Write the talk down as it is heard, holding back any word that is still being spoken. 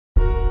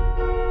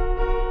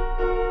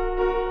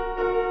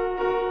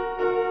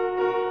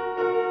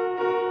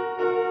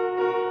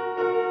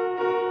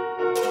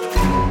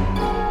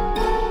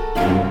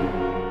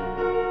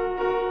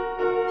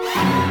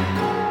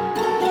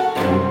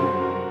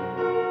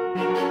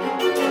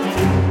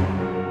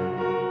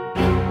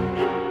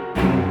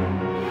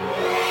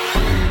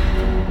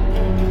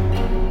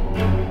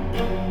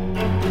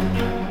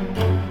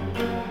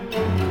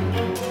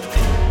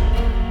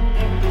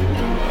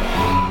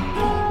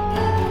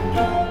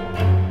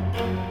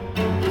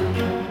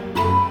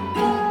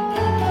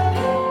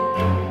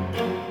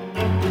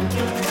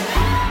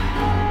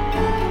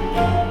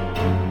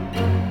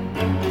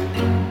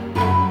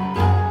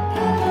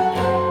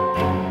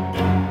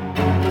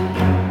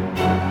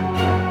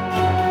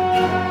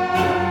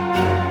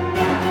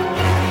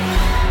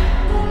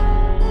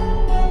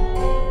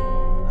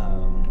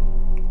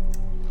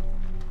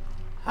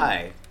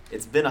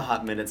been a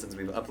hot minute since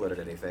we've uploaded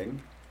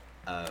anything.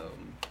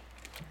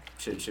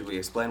 Should we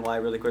explain why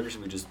really quick, or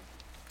should we just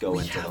go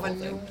into the whole thing?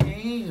 We have a new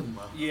game.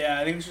 Yeah,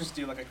 I think we should just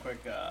do like a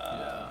quick.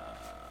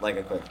 Like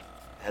a quick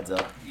heads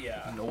up.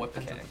 Yeah. No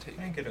weapons on the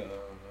table.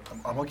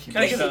 I'm gonna keep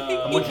Can I this. get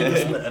I'm gonna keep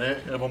this in the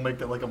edit, and we'll make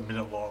that like a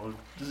minute long.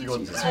 Just go.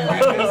 Jesus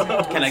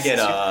Christ. Can I get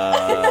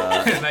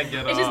Can I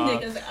get It's just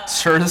Nick is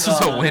Sure, this is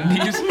a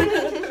Wendy's.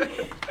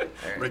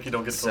 Ricky,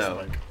 don't get close to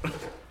the mic.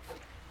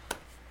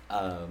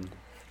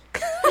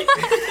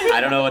 I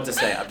don't know what to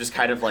say. I'm just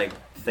kind of like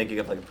thinking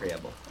of like a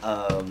preamble.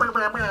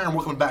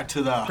 Welcome back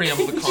to the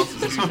Preamble to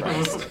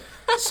Constitution.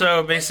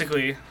 So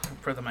basically,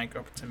 put the mic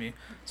up to me.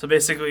 So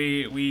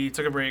basically, we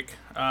took a break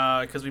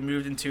because we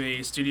moved into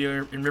a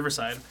studio in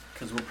Riverside.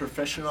 Because we're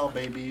professional,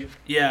 baby.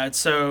 Yeah.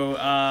 So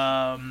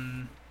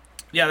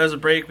there's a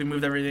break. We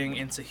moved everything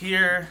into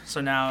here. So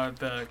now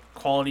the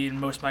quality in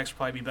most mics will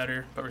probably be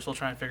better, but we're still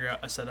trying to figure out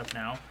a setup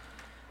now.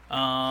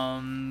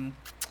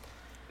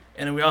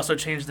 And then we also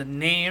changed the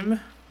name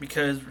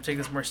because we're taking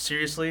this more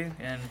seriously,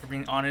 and for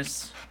being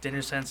honest,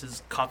 Danger Sense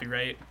is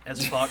copyright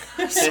as fuck.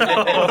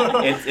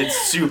 So it's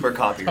super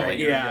copyright.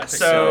 yeah.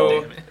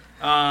 So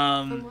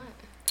From what?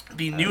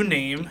 the new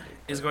name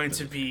is going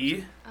to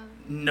be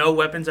No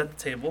Weapons at the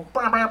Table.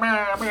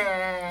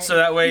 So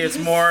that way it's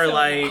more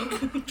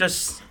like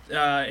just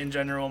in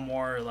general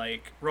more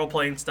like role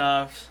playing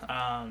stuff.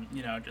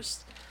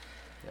 Just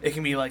it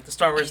can be like the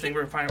Star Wars thing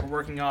we're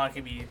working on. It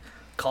can be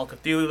Call of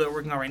Cthulhu that we're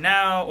working on right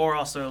now, or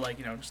also like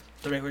just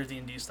the regular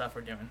D&D stuff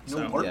we're doing. No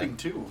So warping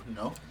too.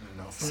 No.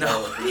 no.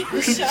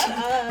 Shut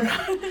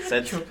up.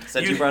 Since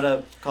you brought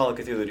up Call of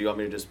Cthulhu, do you want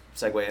me to just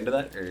segue into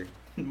that, or?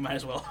 Might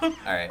as well. All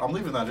right. I'm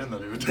leaving that in though,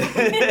 dude.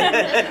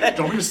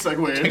 Don't we just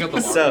segue Take out the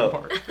in? So,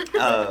 part. Just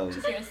gonna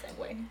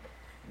segue.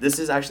 this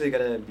is actually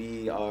gonna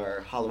be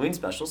our Halloween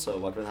special. So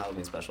welcome to the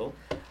Halloween special.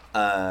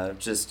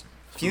 Just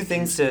a few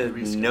things to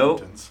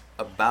note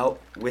about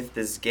with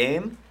this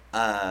game.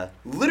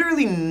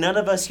 Literally none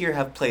of us here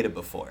have played it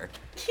before.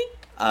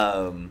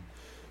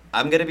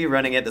 I'm gonna be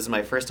running it. This is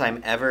my first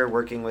time ever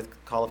working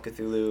with Call of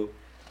Cthulhu,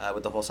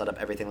 with the whole setup,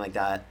 everything like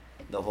that,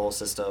 the whole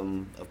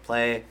system of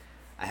play.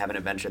 I have an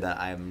adventure that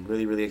I'm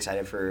really, really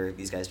excited for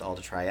these guys all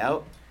to try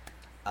out.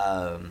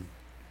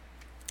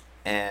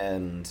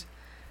 And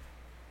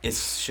it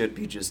should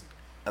be just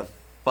a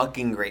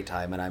fucking great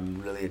time, and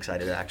I'm really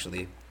excited to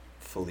actually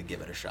fully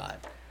give it a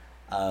shot.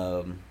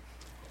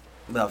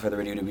 Without further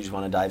ado, do we just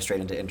want to dive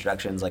straight into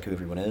introductions, like who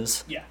everyone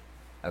is? Yeah.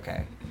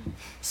 Okay.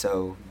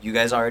 So you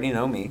guys already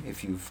know me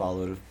if you've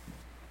followed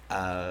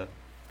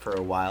for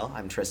a while.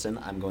 I'm Tristan.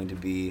 I'm going to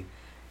be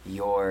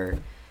your,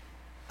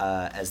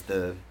 as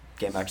the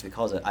game actually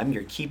calls it, I'm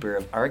your keeper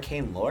of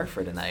arcane lore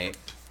for tonight.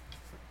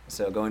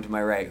 So going to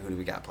my right, who do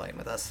we got playing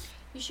with us?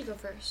 You should go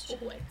first.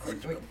 Wait,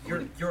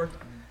 you're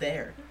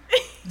there.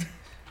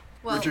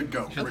 Well, Richard,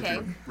 go. okay.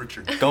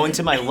 Richard. Going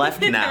to my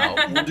left now.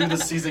 We'll do the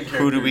season characters.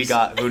 Who do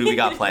we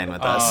got playing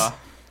with us?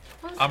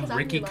 Well, I'm 'cause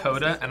Ricky the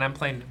Coda, lowest. and I'm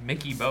playing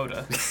Mickey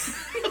Boda.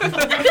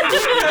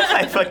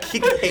 I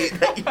fucking hate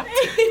that you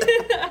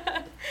did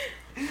that.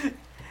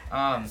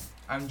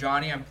 I'm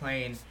Johnny. I'm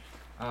playing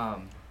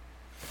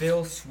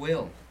Phil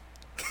Swill.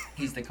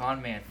 He's the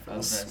con man of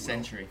the Swill.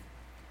 century.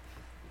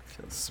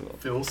 Phil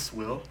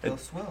Swill. Phil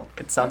Swill.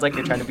 It sounds like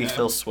you're trying to be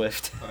Phil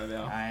Swift. I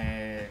know.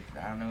 I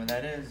don't know what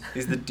that is.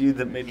 He's the dude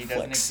that made He doesn't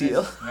Flex Seal.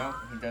 exist. No,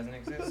 he doesn't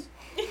exist.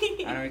 I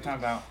know what you're talking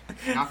about.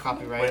 Not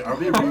copyright. Wait, are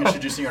we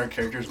reintroducing our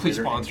characters Please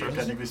later in sponsor game, us.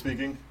 technically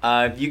speaking?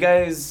 You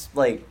guys,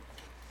 like,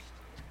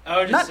 I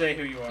would just Not- say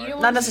who you You are. don't Not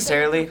want to say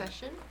necessarily. your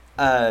profession?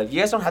 you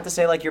guys don't have to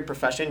say, like, your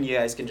profession. You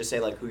guys can just say,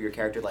 like, who your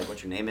character, like,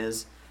 what your name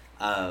is.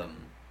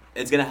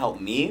 It's gonna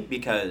help me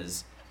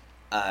because,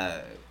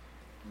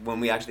 when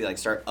we actually, like,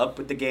 start up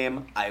with the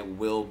game, I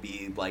will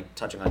be, like,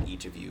 touching on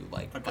each of you,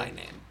 like, by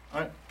name.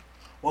 Alright.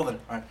 Well then,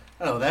 alright.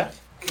 Hello there.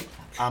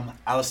 I'm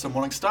Alistair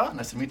Morningstar.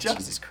 Nice to meet you.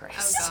 Jesus Oh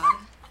Christ. god.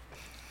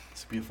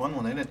 This will be a fun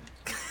one, ain't it?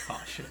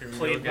 Oh shit, here we go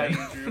Played by again.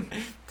 Andrew.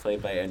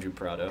 Played by Andrew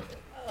Prado.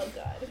 Oh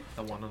god.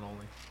 The one and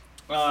only.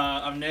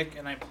 I'm Nick,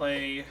 and I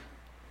play.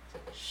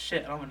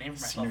 Shit, I don't have a name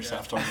for myself. Senior yet.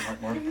 Staff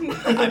Sergeant Mark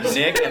Moore. I'm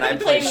Nick, and I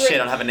play shit. I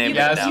don't have a name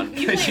Yes, written down.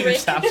 You play Senior Rick.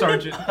 Staff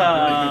Sergeant.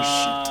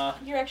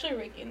 You're actually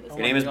Ricky in this Oh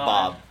Your my name is God.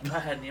 Bob. I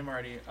had a name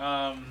already.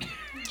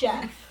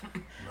 Jeff.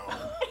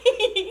 No.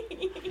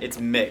 It's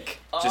Mick.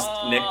 Just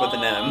Nick with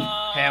an M.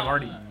 Hey, I'm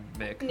already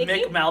Mick. Nick-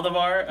 Mick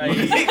Maldivar.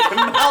 Mick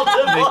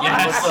Maldivar.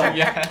 Yes, What's up?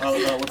 yes.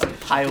 What's up?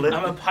 Pilot.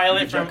 I'm a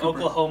pilot from Jack Cooper.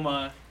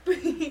 Oklahoma.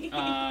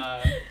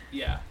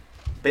 Yeah.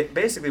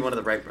 Basically one of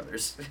the Wright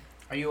brothers.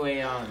 Are you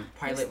a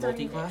pilot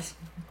starting multi-class?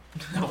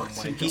 Oh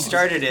my He God.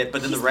 started it,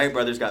 but then the Wright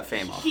brothers got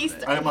fame off He's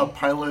of I am a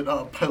pilot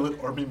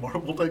Army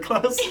Marble Day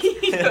class.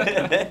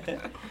 it.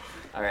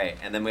 All right,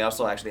 and then we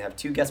also actually have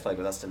two guests playing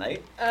with us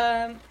tonight.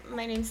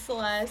 My name's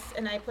Celeste,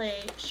 and I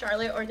play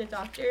Charlotte or the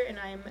Doctor, and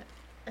I'm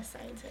a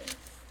scientist.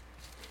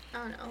 I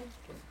don't know.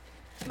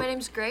 My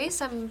name's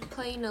Grace. I'm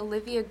playing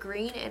Olivia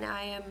Green, and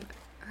I am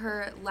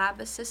her lab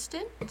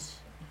assistant.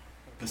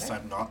 This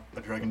time not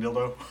a dragon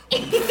dildo.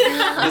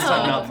 This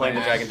time not playing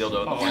the Dragon Dildo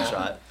in the Oh. one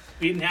shot.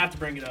 We didn't have to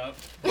bring it up.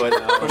 But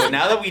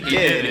now that we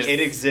did, it. it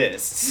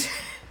exists.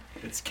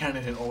 It's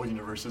canon in all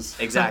universes.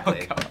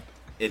 Exactly.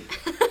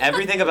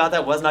 Everything about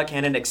that was not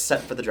canon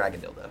except for the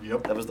dragon dildo.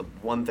 Yep. That was the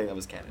one thing that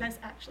was canon. That's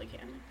actually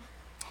canon.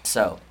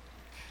 So,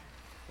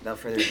 without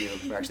further ado,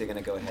 we're actually going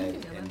to go ahead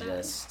know and about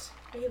that. just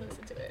I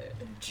listen to it.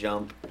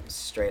 jump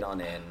straight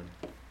on in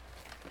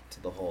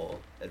to the whole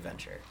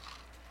adventure.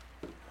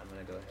 I'm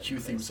going to go ahead Cue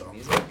and play theme some song.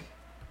 music.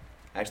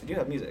 I actually do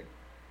have music.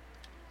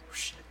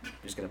 I'm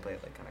just going to play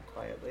it like kind of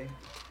quietly.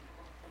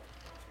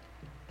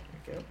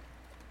 There we go.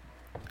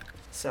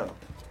 So,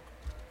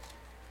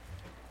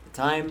 the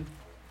time,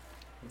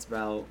 it's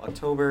about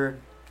October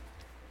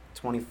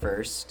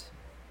 21st,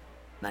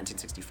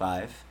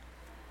 1965.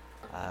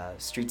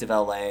 Streets of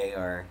LA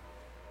are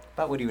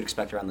about what you would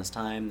expect around this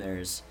time.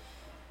 There's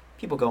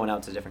people going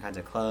out to different kinds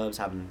of clubs,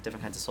 having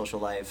different kinds of social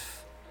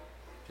life,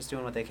 just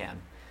doing what they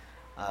can.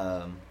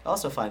 I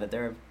also find that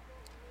there are a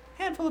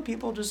handful of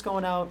people just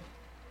going out,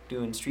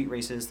 doing street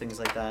races, things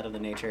like that of the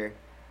nature.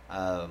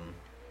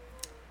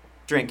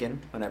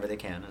 Drinking whenever they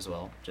can as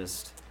well,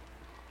 just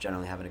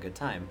generally having a good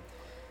time.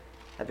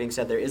 That being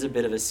said, there is a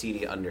bit of a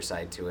seedy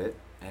underside to it,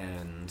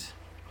 and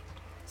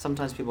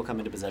sometimes people come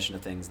into possession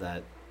of things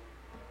that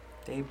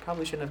they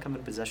probably shouldn't have come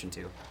into possession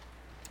to.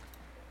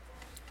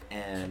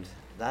 And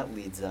that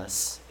leads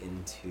us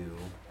into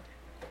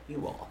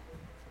you all,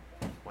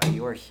 why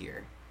you're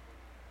here.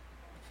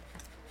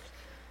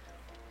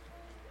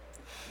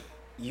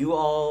 You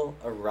all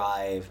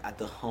arrive at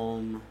the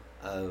home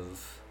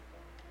of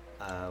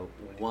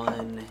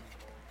one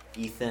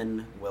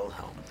Ethan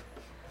Wilhelm.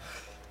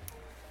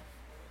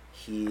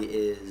 He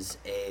is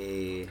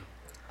a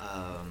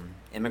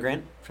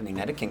immigrant from the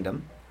United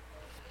Kingdom.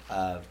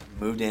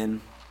 Moved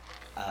in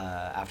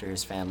after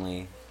his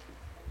family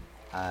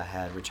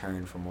had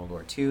returned from World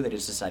War II. They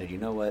just decided, you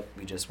know what,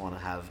 we just want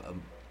to have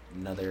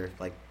another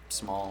like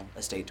small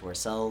estate to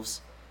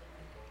ourselves,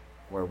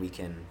 where we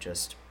can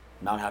just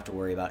not have to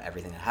worry about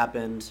everything that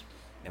happened,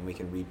 and we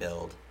can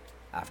rebuild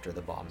after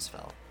the bombs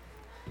fell.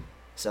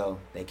 So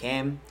they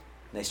came, and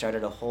they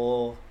started a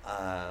whole,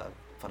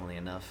 funnily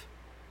enough,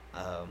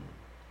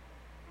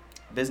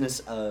 business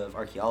of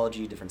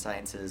archaeology, different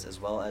sciences, as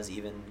well as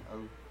even a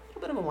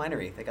little bit of a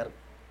winery. They got a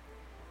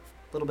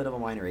little bit of a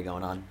winery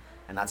going on,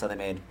 and that's how they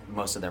made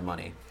most of their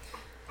money.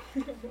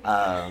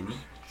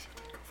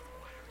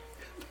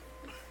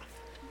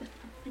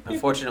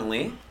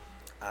 Unfortunately,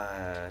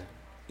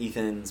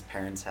 Ethan's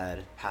parents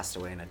had passed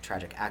away in a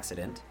tragic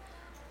accident,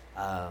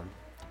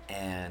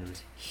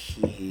 and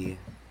he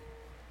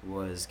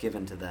was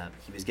given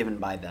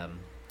by them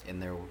in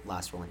their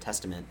last will and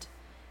testament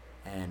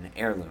an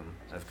heirloom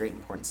of great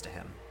importance to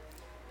him.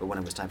 But when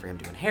it was time for him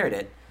to inherit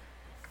it,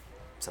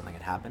 something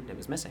had happened, it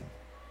was missing.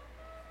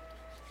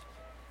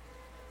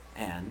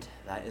 And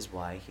that is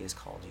why he has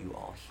called you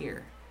all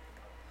here.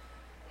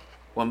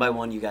 One by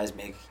one, you guys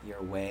make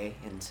your way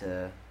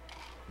into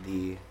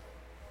the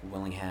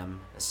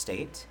Willingham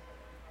estate.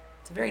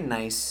 It's a very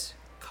nice,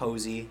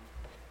 cozy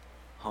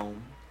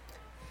home.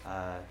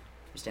 You're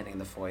standing in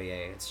the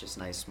foyer. It's just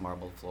nice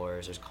marble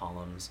floors. There's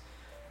columns.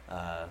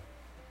 A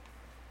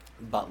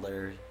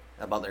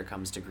butler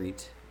comes to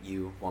greet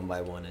you one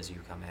by one as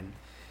you come in.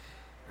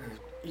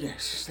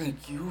 Yes,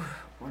 thank you,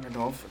 one and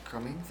all, for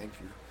coming. Thank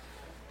you,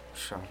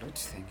 Charlotte.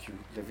 Thank you,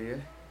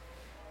 Olivia,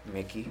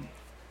 Mickey,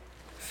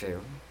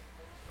 Phil,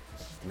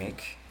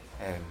 Mick,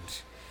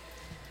 and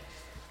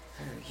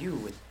you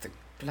with the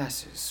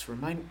glasses.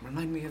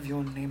 Remind me of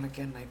your name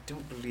again. I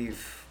don't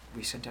believe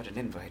we sent out an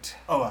invite.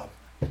 Oh,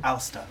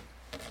 Alistair.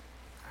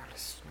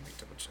 Alice, let me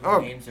double check. Our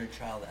Oh, names are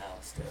Child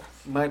Alistair.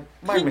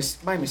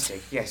 my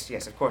mistake.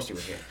 Yes, of course you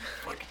were here.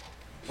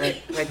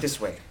 Right this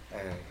way.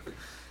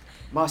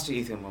 Master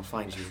Ethan will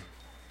find you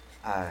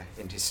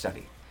in his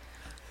study.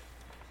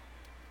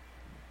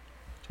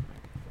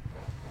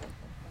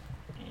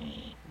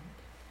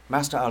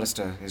 Master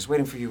Alistair is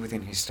waiting for you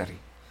within his study.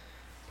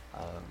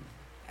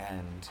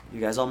 And you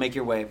guys all make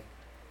your way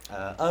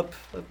up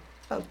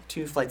about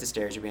 2 flights of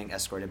stairs. You're being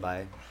escorted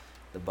by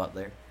the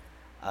butler.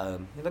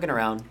 You're looking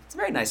around. It's a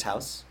very nice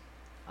house.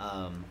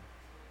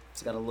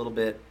 It's got a little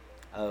bit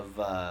of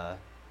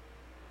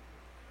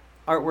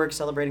artwork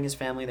celebrating his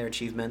family, their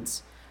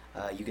achievements.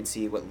 You can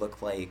see what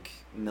look like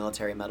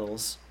military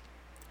medals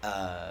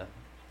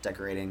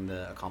decorating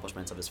the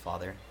accomplishments of his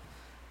father.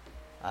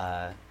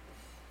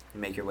 You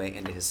make your way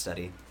into his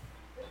study,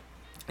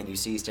 and you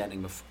see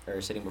sitting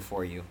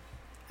before you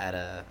at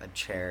a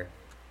chair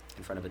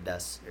in front of a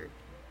desk, or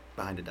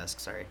behind a desk,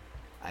 sorry.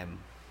 I'm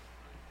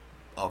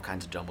all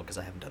kinds of jumbled because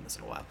I haven't done this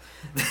in a while.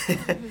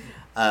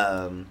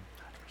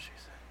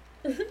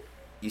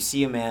 You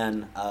see a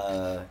man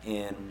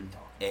in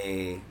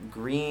a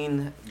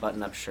green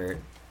button-up shirt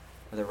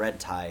with a red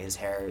tie. His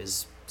hair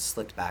is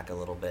slicked back a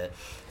little bit.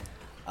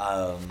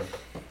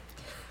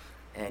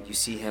 And you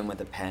see him with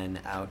a pen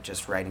out,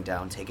 just writing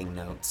down, taking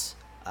notes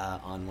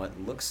on what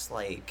looks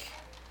like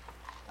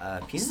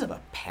pieces of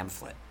a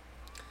pamphlet.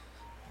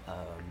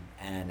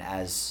 And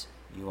as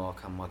you all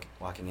come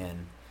walking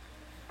in,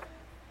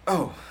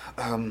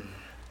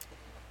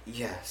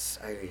 Yes,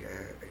 I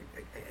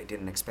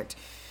didn't expect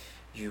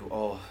you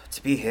all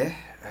to be here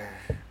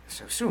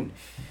so soon,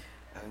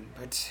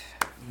 but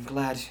I'm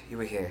glad you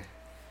were here.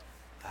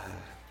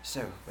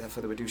 So, without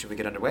further ado, should we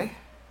get underway?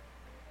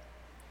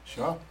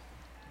 Sure.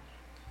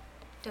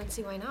 Don't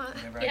see why not.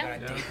 Whenever Yeah. I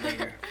got a date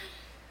later.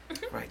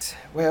 Right.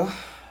 Well,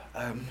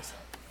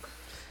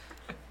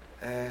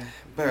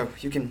 Bo,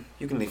 you can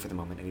leave for the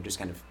moment, and he just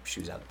kind of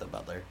shoos out the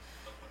butler.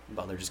 The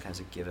butler just kind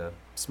of give a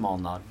small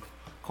nod.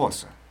 Of course,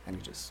 sir. And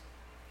he just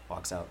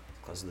walks out,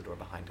 closes the door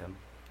behind him.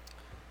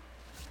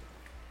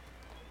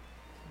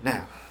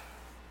 Now,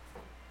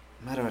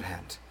 matter at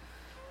hand.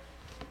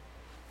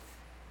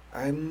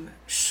 I'm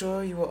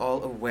sure you are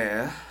all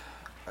aware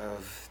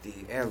of the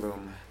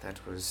heirloom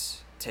that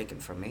was taken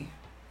from me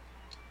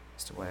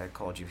as to why I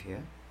called you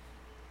here.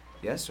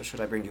 Yes, or should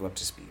I bring you up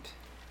to speed?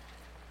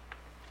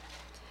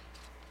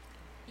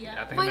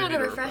 Yeah. I think Why I might not need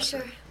a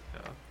refresher?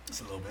 Yeah.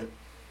 Just a little bit.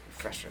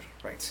 Refresher,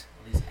 right.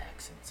 All these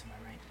accents, am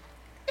I right?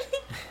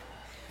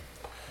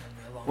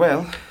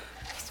 Well,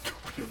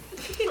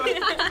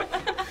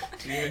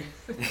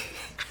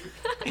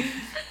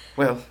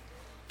 well,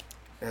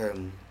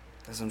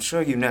 as I'm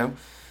sure you know,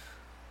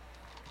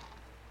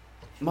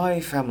 my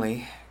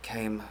family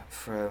came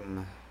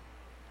from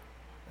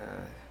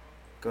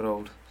good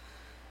old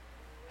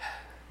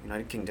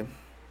United Kingdom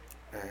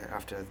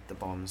after the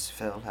bombs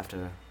fell,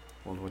 after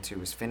World War II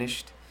was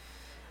finished.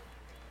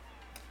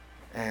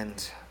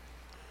 And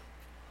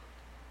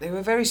they were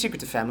a very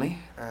secretive family.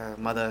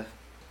 Mother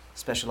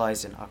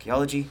specialized in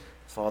archaeology,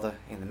 father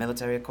in the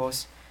military, of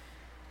course.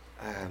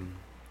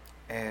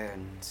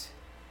 And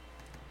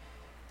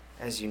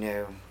as you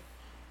know,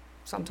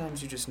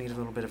 sometimes you just need a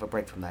little bit of a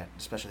break from that,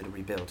 especially to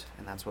rebuild,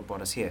 and that's what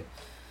brought us here.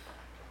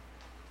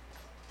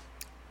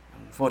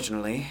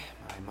 Unfortunately,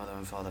 my mother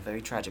and father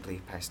very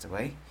tragically passed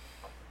away,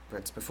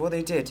 but before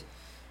they did,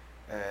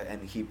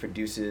 and he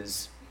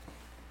produces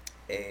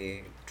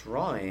a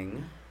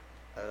drawing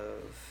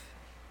of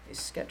a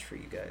sketch for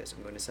you guys.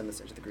 I'm going to send this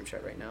into the group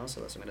chat right now,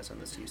 so I'm going to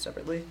send this to you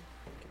separately. Give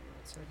me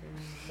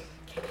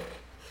 1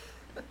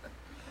 second.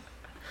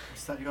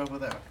 What's that you got over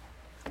there?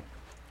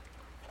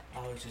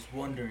 I was just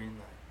wondering,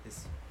 like,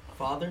 his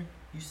father,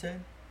 you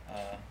said,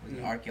 was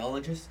an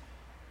archaeologist?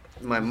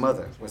 My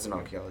mother was an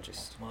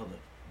archaeologist. Mother,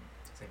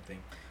 same thing.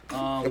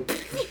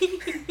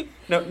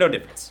 No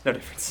difference. No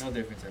difference. No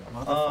difference at all.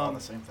 Mother, father,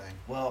 same thing.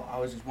 Well, I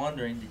was just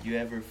wondering, did you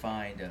ever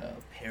find a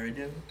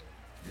peridot?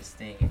 This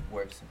thing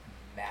works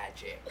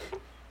magic.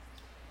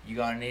 You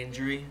got an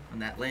injury on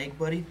that leg,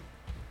 buddy?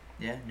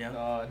 Yeah, no?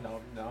 No.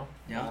 No?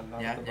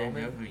 Not Yeah, at the no,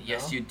 moment. no.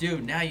 Yes, No. you do.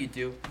 Now you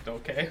do.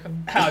 Okay.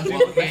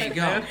 Well, there you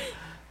go.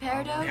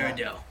 Peridot?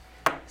 Peridot.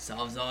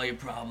 Solves all your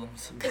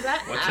problems. Is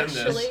that What's in this?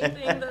 actually a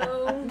thing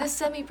though? The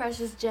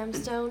semi-precious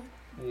gemstone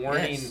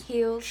Warning, Yes.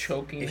 heals.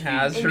 choking If you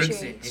hazards.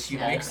 Injury. If you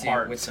Small mix it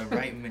parts. with the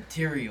right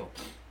material,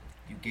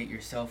 you get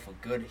yourself a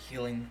good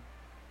healing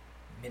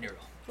mineral.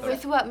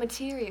 With what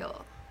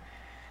material?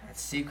 That's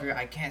secret.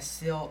 I can't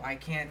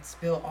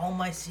spill all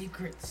my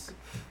secrets.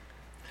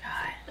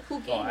 God. Who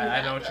gave Oh, you I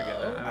that, know what you're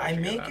though? getting at. I what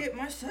you're make getting it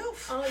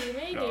myself. Oh, you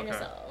made Oh, it okay.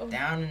 yourself.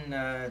 Down in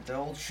the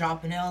old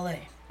shop in LA.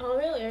 Oh,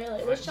 really?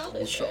 Really? What shop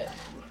is shop. it?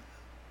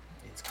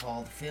 It's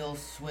called Phil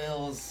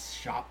Swill's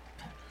Shop.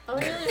 Oh,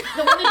 really?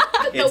 The one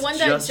that, the It's one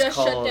that just just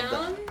shut called-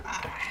 down?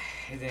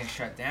 It didn't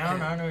shut down.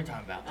 I don't know what you're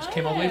talking about. Just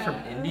came all the way from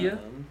Yeah. India?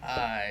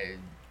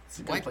 It's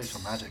a good What? place for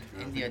magic. if you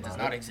really India think does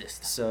about not it.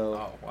 exist. So,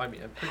 Oh, well, I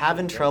mean, I'm pretty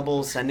having sure-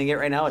 trouble sending it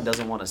right now. It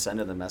doesn't want to send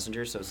to the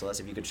messenger. So,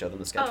 Celeste, if you could show them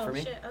the sketch Oh, for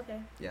me. shit. Okay.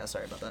 Yeah,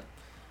 sorry about that.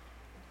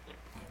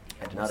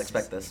 I did What's not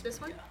expect this.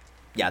 This one?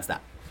 Yeah, it's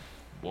that.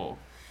 Whoa.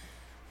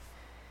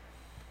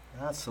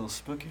 That's so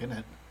spooky, isn't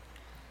it?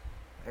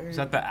 Is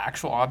that the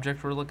actual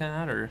object we're looking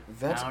at, or? I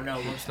That don't know.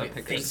 It looks the like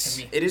fake pictures?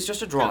 to me. it is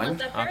just a Tell drawing. us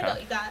that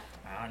peridot you got.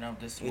 I don't know if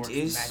this It works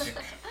is- magic.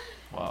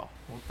 Wow.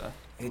 What the?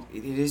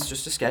 It is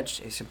just a sketch,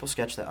 a simple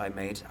sketch that I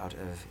made out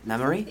of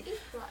memory. They do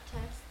plot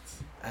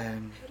tests.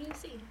 What do you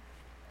see?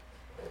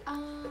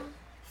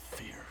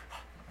 Fear.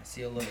 I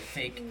see a little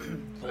fake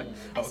bull.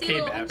 I see Okay,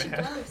 a little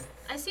Batman. ghost.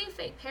 I see a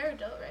fake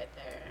peridot right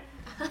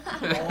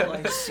there. All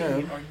I see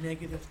So- are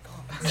negative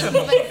comments.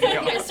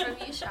 Focus from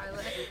you,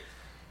 Charlotte.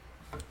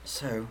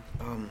 So,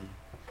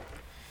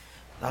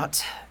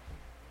 that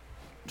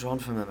drawn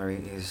from memory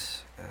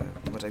is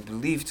what I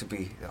believe to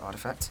be the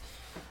artifact.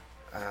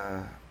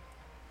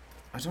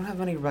 I don't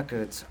have any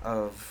records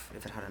of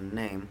if it had a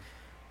name,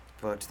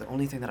 but the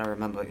only thing that I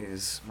remember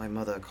is my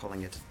mother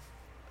calling it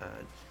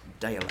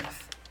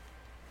Daeleth.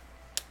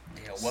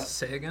 Yeah, what?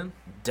 Say again?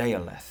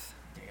 Daeleth.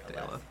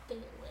 Dale. They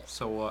lit.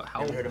 So,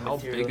 how Never heard of how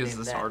material big is named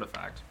this that.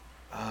 artifact?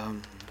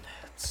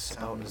 It's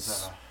about Sounds,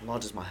 as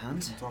large as my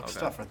hand. Some dark Okay.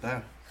 stuff right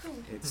there.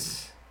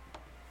 It's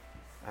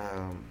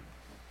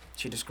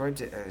she described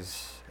it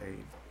as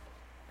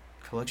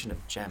a collection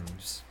of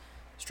gems,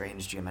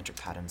 strange geometric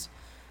patterns.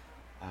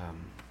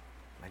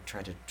 I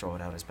tried to draw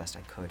it out as best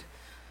I could,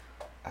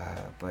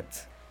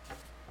 but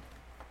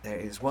there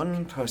is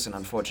one person,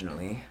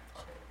 unfortunately,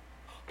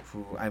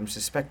 who I'm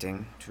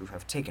suspecting to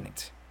have taken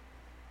it,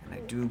 and I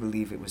do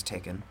believe it was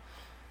taken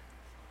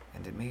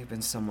And it may have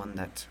been someone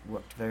that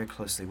worked very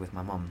closely with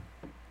my mom.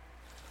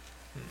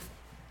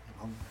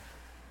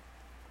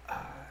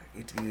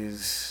 It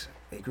is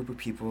a group of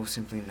people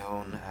simply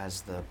known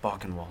as the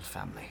Barkenwald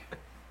family.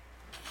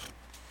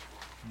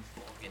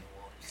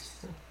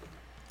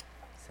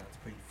 Sounds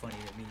pretty funny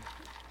to me.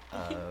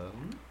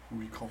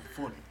 We call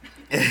funny.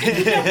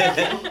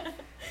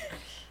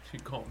 You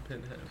call him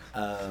Pinhead.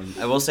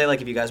 I will say,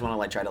 like, if you guys want to,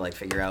 like, try to, like,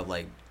 figure out,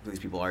 like, who these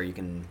people are, you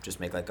can just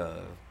make, like,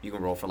 you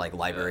can roll for, like,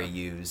 library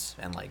use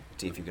and, like,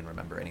 see if you can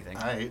remember anything.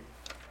 Alright.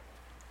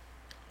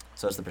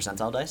 So it's the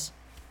percentile dice?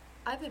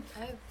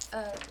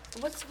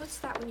 What's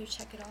that when you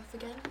check it off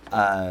again?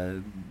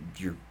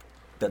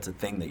 That's a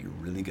thing that you're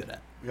really good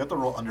at. You have to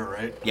roll under,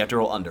 right? You have to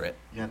roll under it.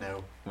 Yeah,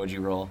 no. What'd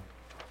you roll?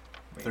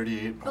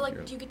 38. But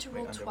like, do you get to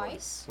roll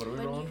twice What are we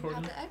when rolling you for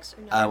have again? the X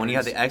or no? When you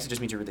have the X, it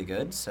just means you're really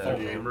good. So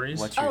memories.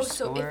 what's your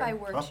so score? if I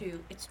were Huh? to,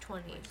 it's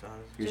 20.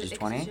 Yours is It's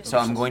 20. just- So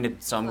I'm going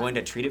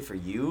to treat it for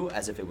you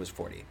as if it was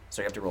 40.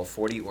 So you have to roll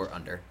 40 or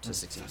under to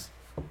succeed.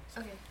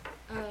 Okay.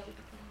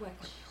 Which?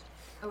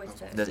 Oh, it's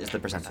the. It's the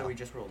percentile. So we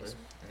just rolled it.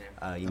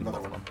 You need Another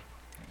both of one. them.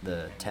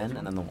 The 10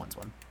 and then the ones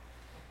one.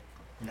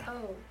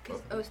 Oh,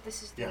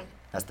 this is the. Yeah.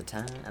 That's the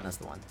 10 and that's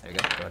the 1. There you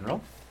go. Go ahead and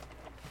roll.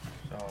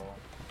 So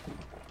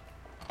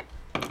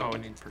Oh, we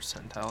need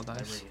percentile library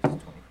dice. is 20%.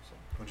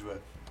 What'd you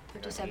at?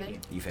 57.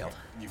 You failed.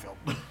 You failed.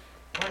 What?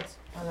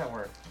 How's that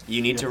work?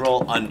 You need to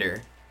roll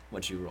under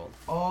what you rolled.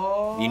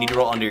 Oh. You need to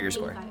roll under your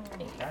score.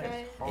 85. That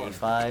is hard.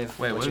 85.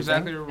 Wait, what What's your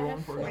exactly thing? are we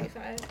rolling for?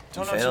 45.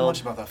 Don't know too failed.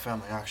 much about that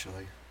family,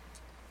 actually.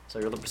 So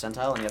you roll the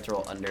percentile and you have to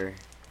roll under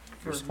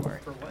your score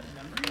For what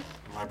memory?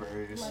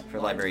 Libraries. for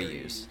library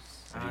use.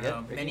 I What'd don't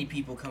you know. get? Many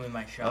people come in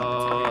my shop.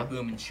 It's like a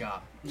booming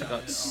shop.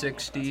 Got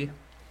 60.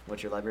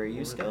 What's your library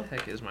use Where the skill?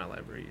 heck is my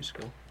library use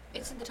skill?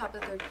 It's in the top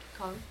of the third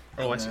column.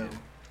 Oh, I see.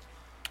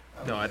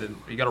 No, I didn't.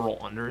 You gotta roll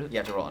under it? You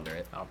have to roll under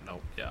it. Oh, no.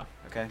 Yeah.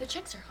 Okay. The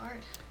checks are hard.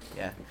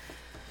 Yeah.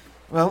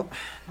 Well,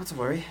 not to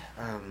worry.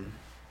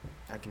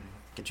 I can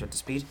get you up to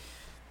speed.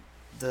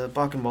 The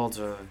Barkenwalds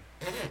are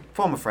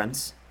former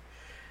friends.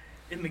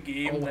 In the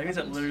game, that means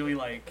that literally,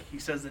 like, he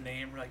says the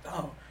name, we're like,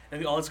 oh.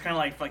 And all it's kind of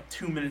like, for like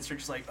 2 minutes, you're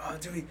just like, oh,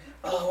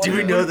 do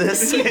we know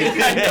this?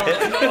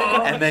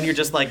 And then you're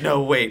just like,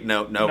 no, wait,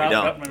 no, we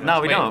don't.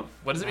 No, we Wait, don't.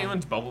 What does it mean when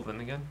it's bubbled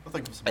in again? I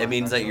think it's It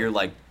means that actually. you're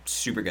like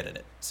super good at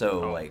it.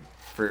 So Oh. like,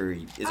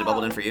 is it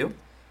bubbled in for you?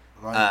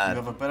 Right, you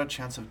have a better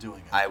chance of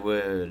doing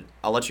it.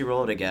 I'll let you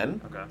roll it again.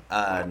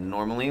 Okay.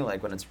 Normally,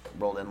 like when it's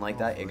rolled in like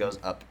that, it goes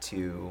up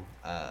to.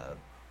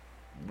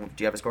 Do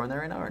you have a score in there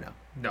right now or no?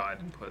 No, I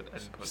didn't put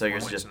So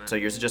yours points is in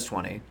it. yours is just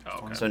 20. Oh,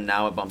 okay. So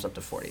now it bumps up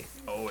to 40.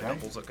 Oh, it Okay.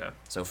 doubles. Okay.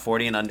 So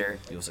 40 and under,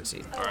 you'll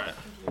succeed. Alright.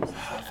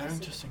 Very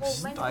interesting Well,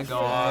 stuff. mine's I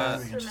got-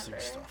 Very interesting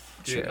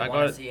stuff. Dude, Sure. I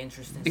Wanna got see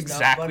interesting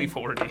exactly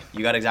stuff, buddy? 40.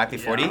 You got exactly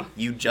 40. Yeah.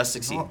 You just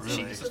succeed. Not really.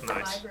 Jesus, So for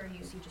nice. library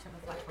use, you just have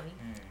a flat 20.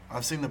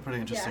 I've seen the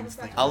pretty interesting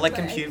things. I'll let But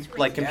computer it's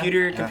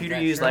computer Yeah. computer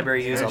Yeah, use sure.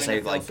 library use. Sure. I'll say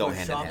Everything like go goes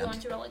hand for in shop. You want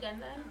hand. to roll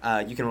again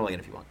then? You can roll again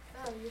if you want.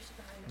 Oh, you're so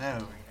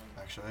behind. No,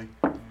 actually.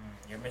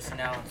 You're missing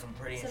out on some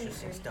pretty interesting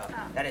 73. stuff.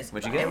 Ah. That is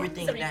What'd you get?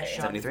 everything in that 73.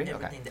 shop. 73?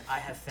 Okay. Everything that I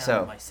have found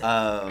So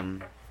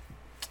myself.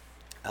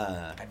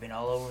 I've I've been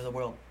all over the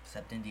world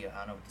except India. I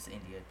don't know what this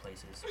India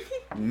place is.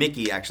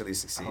 Mickey actually I'll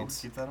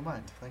succeeds. keep that in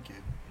mind. Thank you.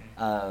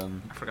 I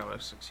forgot what I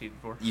succeeded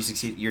for. You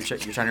succeed. You're trying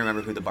to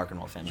remember who the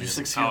Barkenwald family You is.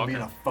 succeed Oh, in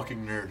being okay. a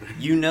fucking nerd.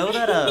 You know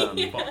that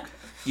Fuck.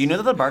 you know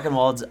that the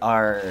Barkenwalds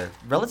are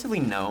relatively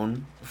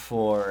known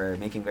for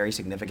making very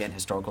significant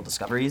historical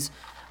discoveries.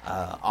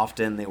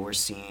 Often they were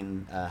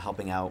seen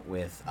helping out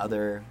with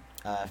other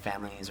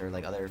families or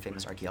like other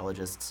famous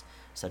archaeologists,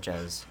 such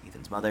as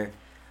Ethan's mother.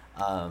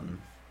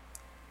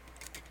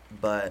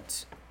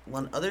 But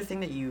one other thing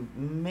that you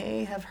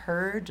may have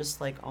heard,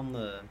 just like on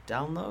the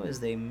down low, is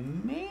they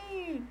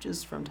may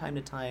just from time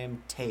to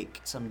time take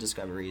some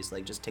discoveries,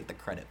 like just take the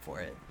credit for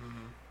it. Mm-hmm.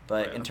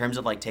 But Yeah. in terms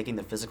of like taking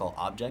the physical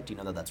object, you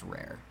know that that's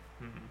rare.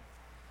 Mm-hmm.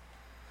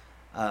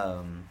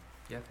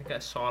 Yeah, I think I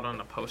saw it on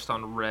a post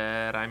on the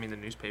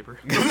newspaper.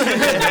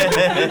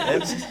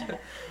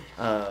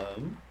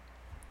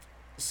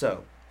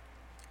 So,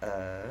 I'm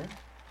gonna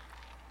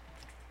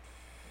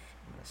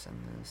send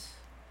this.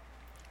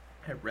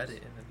 I read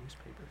it in the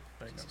newspaper.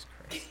 Jesus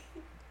Christ.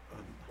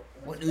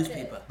 What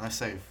newspaper? Nice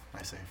save.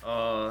 Nice save.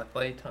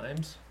 LA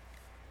Times.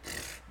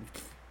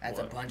 That's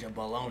What? a bunch of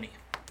baloney.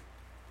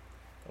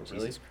 Oh,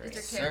 really? Does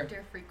your Sir.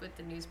 character frequent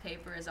the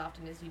newspaper as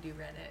often as you do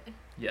Reddit?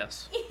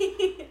 Yes.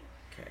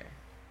 Okay.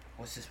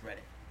 What's this Reddit?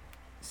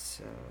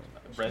 So.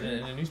 I read it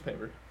in a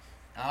newspaper.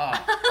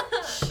 Oh.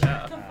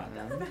 Yeah.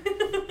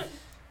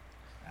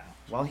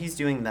 While he's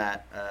doing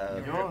that,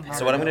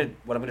 so what I'm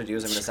gonna do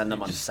is I'm gonna send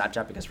them on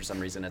Satchat because for some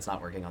reason it's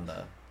not working on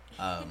the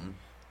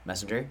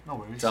messenger. No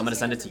worries. So I'm gonna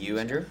send it to you,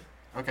 Andrew.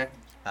 Okay.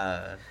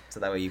 So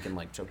that way you can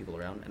like show people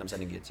around, and I'm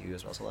sending it to you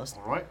as well, Celeste.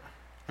 All right.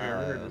 Have you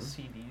ever heard Um, of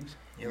CDs?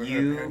 You ever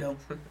You- heard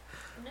of Peridot?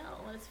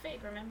 No, it's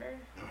fake, remember?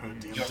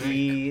 DMT.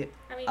 He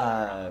I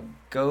mean,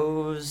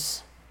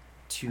 goes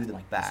to the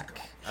back,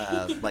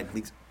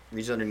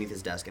 reaches underneath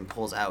his desk and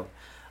pulls out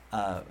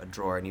a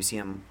drawer, and you see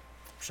him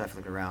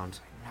shuffling around.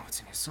 I know it's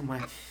in here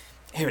somewhere.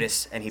 Here it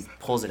is, and he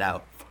pulls it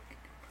out.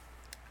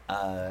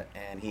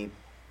 And he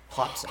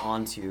plops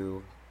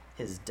onto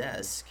his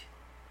desk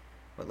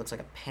what looks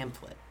like a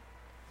pamphlet.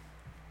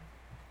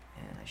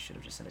 And I should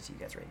have just sent it to you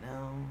guys right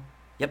now.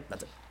 Yep,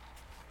 that's it.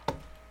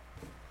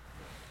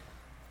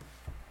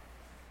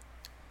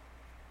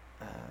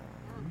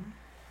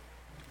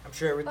 I'm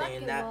sure everything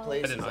in that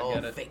place did is not all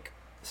get it. fake.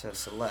 So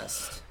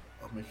Celeste,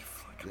 I'll make you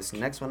feel like this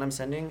next one I'm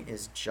sending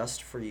is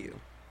just for you.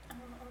 Oh,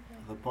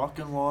 okay. The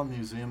Barkenlaw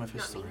Museum of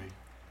Not History. me.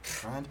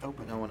 Grand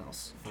opening. No one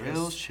else.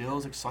 Thrills,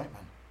 chills,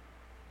 excitement.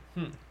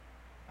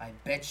 I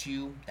bet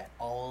you that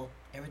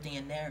everything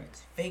in there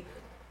is fake.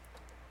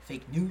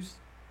 Fake news,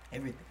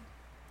 everything.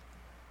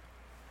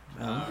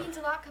 Well, It means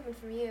a lot coming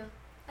from you.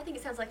 I think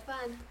it sounds like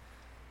fun.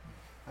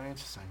 Very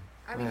interesting.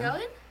 Are we Yeah.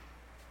 going?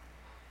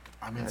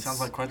 I mean, it That's- sounds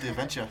like quite the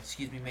adventure.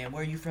 Excuse me, man,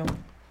 where are you from?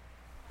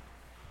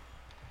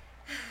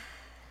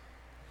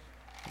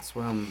 that's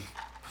where I'm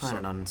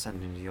planning on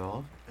sending you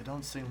all. It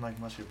don't seem like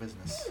much of your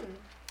business.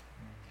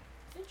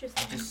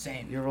 Interesting. I'm just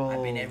saying. You're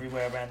I've been all-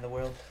 everywhere around the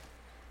world.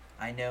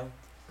 I know.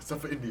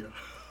 Except for India.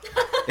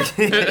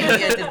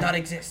 India does not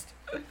exist.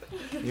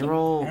 You're I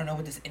all don't know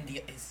what this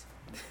India is.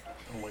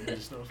 Oh, wait, I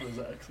just know what his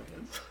accent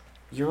is.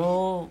 you're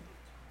all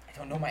I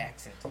don't know my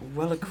accent.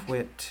 well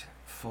equipped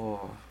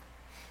for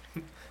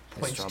this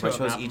Points job. to I a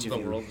chose map each of of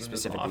the you world in his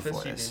specifically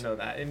office. for You this. didn't know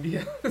that,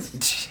 India.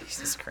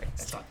 Jesus Christ.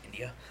 That's not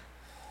India.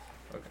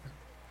 Okay.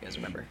 You guys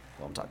remember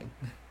while I'm talking.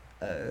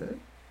 You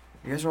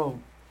guys are all,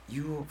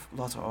 you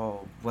lot are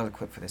all well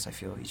equipped for this. I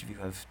feel each of you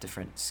have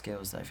different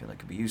skills that I feel like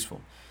could be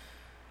useful.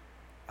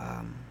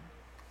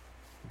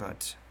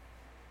 But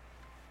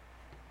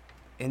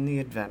in the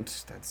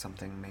event that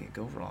something may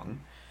go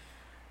wrong,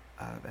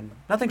 and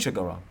nothing should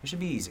go wrong, it should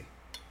be easy.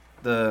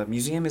 The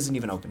museum isn't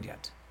even opened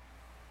yet.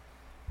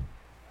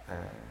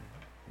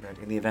 But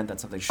in the event that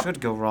something should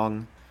go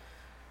wrong,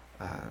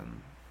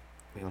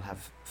 we will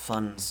have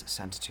funds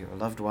sent to your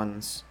loved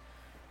ones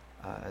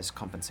as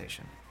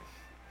compensation.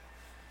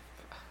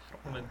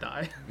 I'm gonna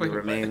die. You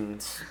remain.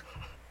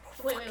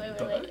 Wait.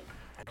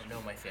 I don't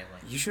know my family.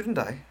 You shouldn't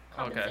die.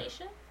 Okay.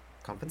 Compensation?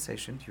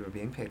 Compensation. You are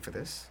being paid for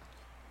this.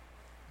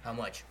 How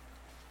much?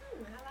 I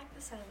like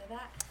the sound of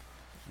that.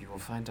 You will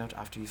find out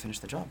after you finish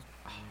the job.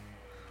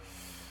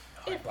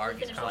 If bargain.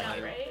 finish the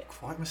job, right?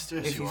 Quite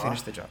mysterious If you are.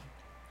 finish the job.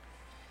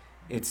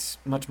 It's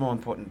much more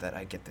important that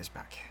I get this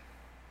back.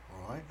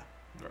 Alright.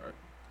 Alright.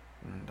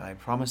 And I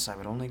promise I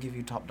would only give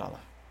you top dollar.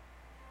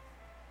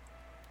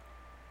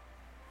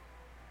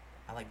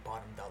 I like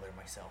bottom dollar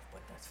myself,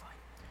 but that's fine.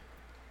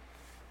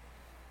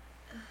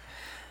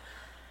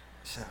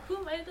 So. Who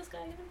invited this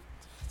guy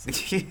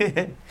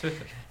again?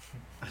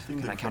 I think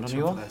Can the I count on correct you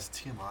term all? for that is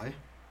TMI.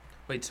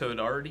 Wait, so it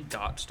already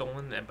got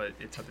stolen, but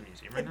it's at the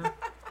museum right now?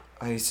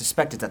 I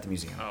suspect it's at the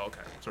museum. Oh, okay.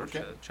 So Okay.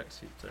 we're check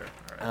seats there.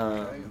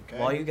 Alright. Okay.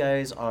 While you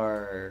guys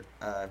are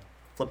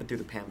flipping through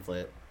the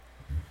pamphlet,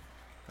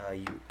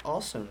 you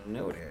also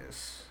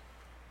notice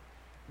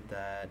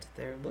that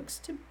there looks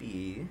to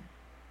be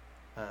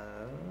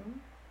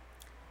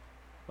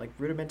like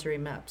rudimentary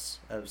maps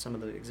of some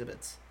of the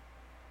exhibits.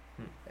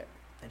 There.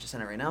 I just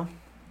sent it right now.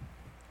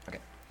 Okay.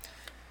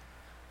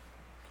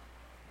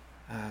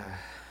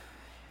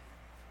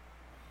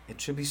 It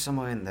should be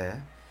somewhere in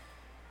there.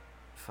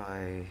 If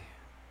I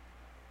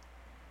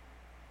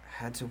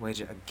had to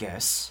wager a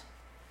guess,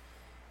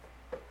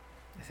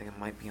 I think it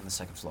might be on the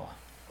second floor.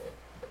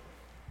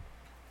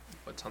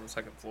 What's on the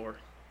second floor?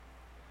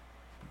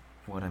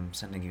 What I'm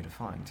sending you to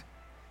find.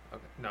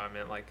 Okay. No, I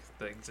meant like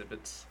the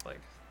exhibits, like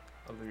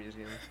of the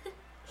museum.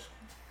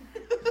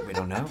 We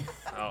don't know.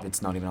 Oh.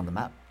 It's not even on the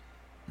map.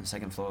 The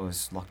second floor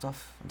is locked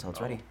off until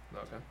it's ready.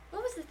 Okay.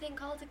 What was the thing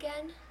called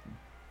again?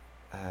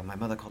 My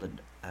mother called it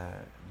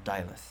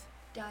Dilith.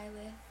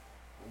 Dilith.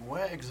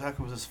 Where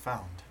exactly was this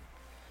found?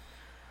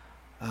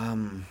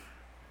 Could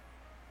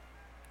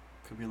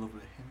be a little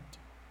bit of hint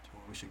to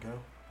where we should go.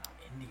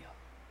 India.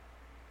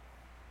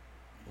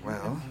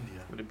 Well,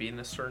 India. Would it be in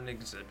a certain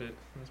exhibit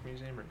in this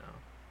museum or no?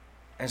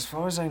 as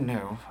far as I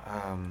know,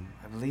 I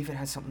believe it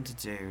had something to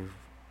do.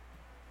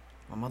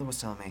 My mother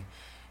was telling me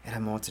it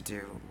had more to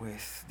do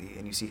with the.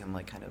 And you see him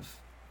like kind of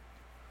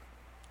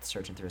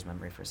searching through his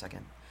memory for a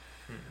second.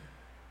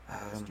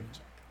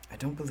 I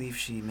don't believe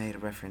she made a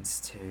reference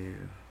to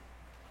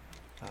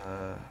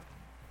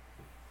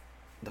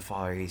the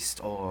Far East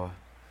or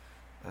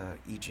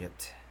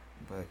Egypt,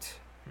 but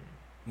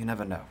you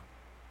never know.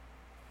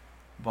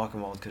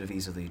 Barkenwald could have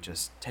easily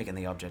just taken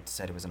the object,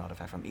 said it was an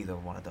artifact from either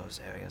one of those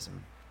areas,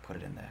 and put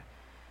it in there.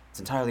 It's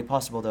entirely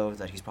possible, though,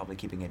 that he's probably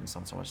keeping it in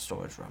some sort of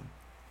storage room.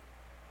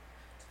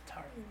 It's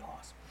entirely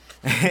possible.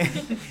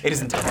 It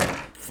is entirely.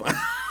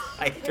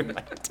 I threw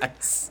my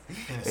dice.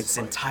 It's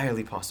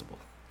entirely possible.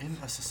 In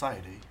a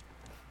society.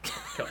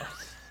 God.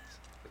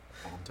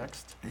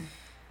 Context.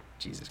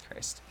 Jesus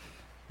Christ.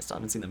 I still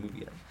haven't seen the movie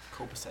yet.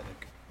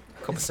 Copacetic.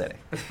 Copacetic.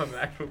 That's not an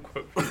actual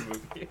quote from the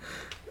movie.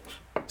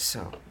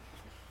 So,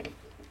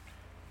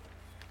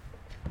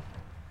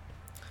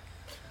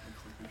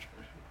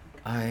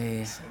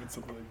 I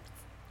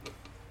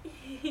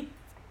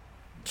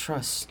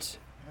trust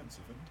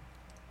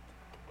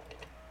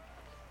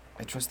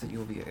I trust that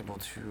you'll be able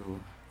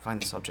to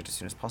find this object as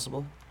soon as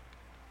possible.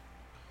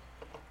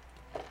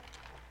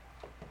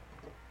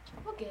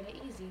 We'll get it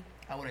easy.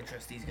 I wouldn't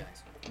trust these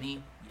guys.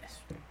 Me, yes.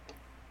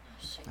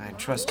 I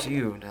trust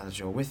you now that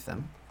you're with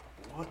them.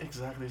 What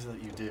exactly is it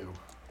that you do?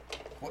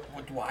 What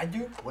do I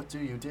do? What do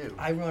you do?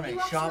 I run He a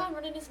walks shop. around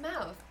running his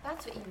mouth.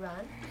 That's what you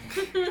run.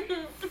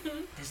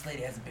 This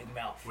lady has a big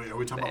mouth. Wait, are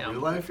we talking about Bam.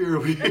 real life here? Or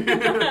are we?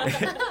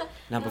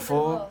 Now,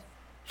 before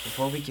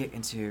we get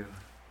into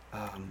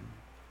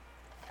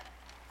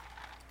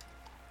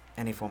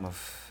any form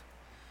of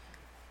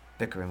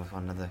bickering with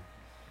one another,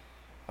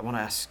 I want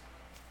to ask,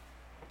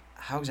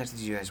 how exactly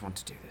do you guys want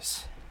to do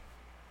this?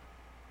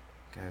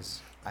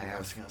 Because I have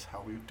asking us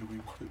how do we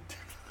want to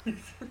do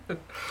this?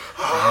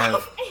 I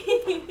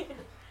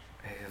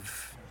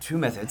have two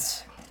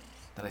methods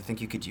that I think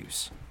you could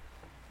use.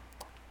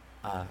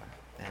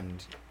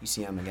 And you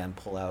see him again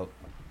pull out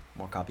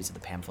more copies of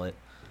the pamphlet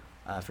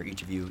for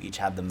each of you. Each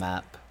have the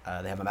map.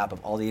 They have a map of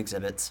all the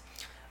exhibits,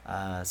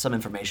 some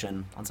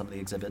information on some of the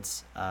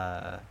exhibits.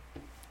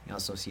 You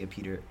also see a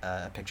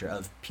picture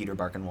of Peter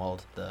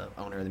Barkenwald, the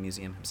owner of the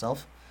museum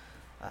himself.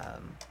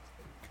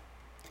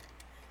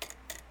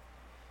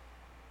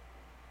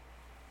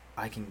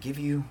 I can give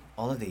you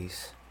all of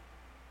these,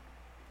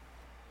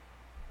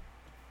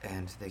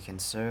 and they can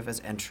serve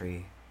as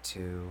entry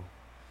to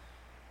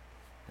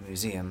the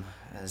museum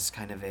as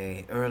kind of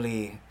a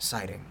early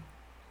sighting,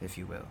 if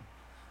you will.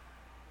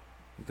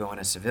 You go in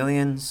as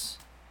civilians,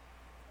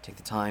 take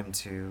the time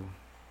to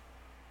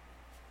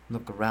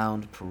look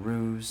around,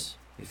 peruse,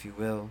 if you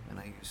will, and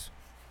I use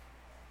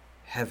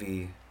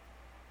heavy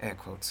air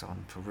quotes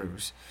on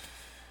peruse.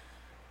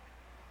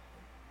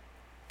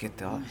 Get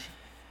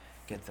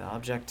the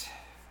object,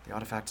 the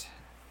artifact,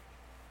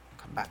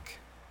 come back,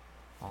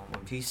 all in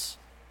one piece.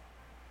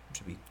 It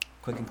should be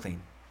quick and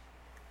clean.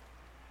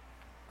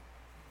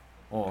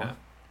 Or, Okay.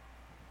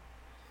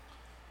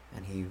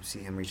 and you see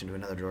him reach into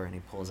another drawer and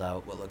he pulls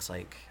out what looks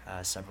like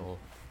several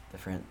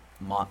different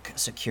mock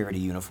security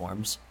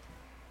uniforms.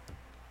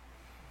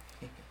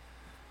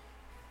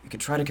 You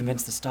could try to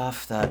convince the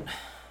staff that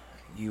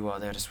you are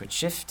there to switch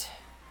shift.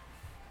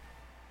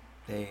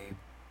 They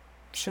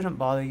shouldn't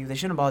bother you. They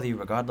shouldn't bother you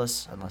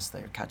regardless, unless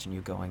they're catching you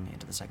going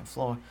into the second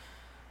floor.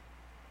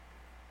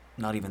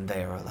 Not even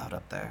they are allowed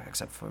up there,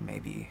 except for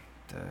maybe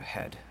the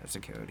head of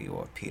security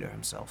or Peter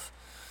himself.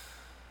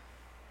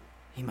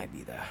 He might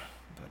be there,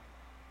 but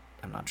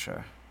I'm not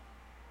sure.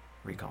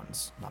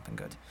 Recon's not been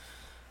good.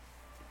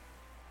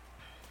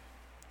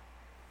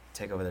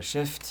 Take over the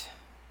shift.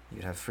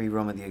 You'd have free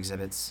roam of the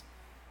exhibits.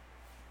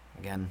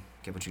 Again,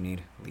 get what you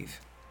need, leave.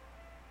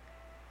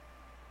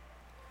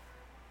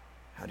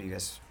 How do you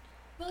guys...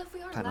 Well, if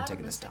we aren't Plan on allowed taking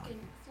on the this down. second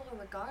floor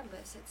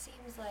regardless, it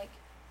seems like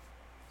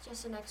it's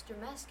just an extra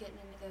mess getting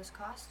into those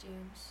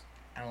costumes.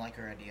 I don't like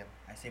her idea.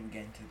 I say we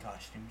get into the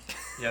costumes.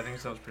 Yeah, I think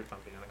it sounds pretty fun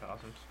being in the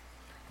costumes.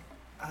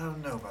 I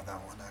don't know about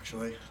that one,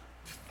 actually.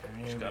 I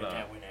don't know got about a-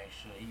 that one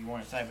actually. You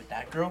want to side with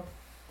that girl?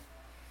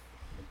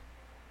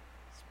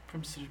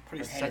 It's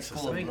pretty Her head is sexist.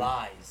 full I of think.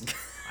 lies.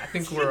 I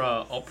think we're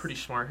all pretty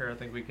smart here. I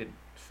think we could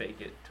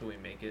fake it till we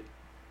make it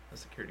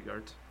as security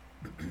guards.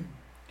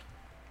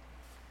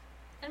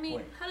 I mean,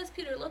 Wait. how does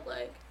Peter look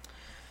like?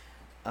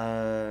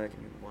 Give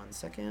me 1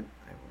 second.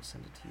 I will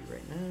send it to you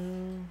right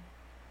now.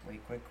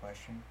 Wait, quick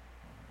question.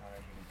 I don't know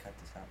if you can cut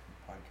this out from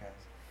the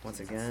podcast. Once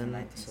Since again,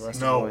 it's the Celeste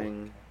 1960s. No.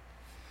 going...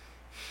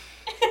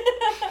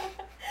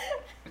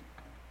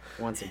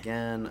 Once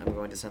again, I'm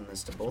going to send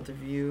this to both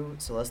of you.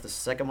 Celeste, the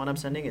second one I'm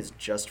sending is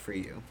just for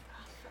you.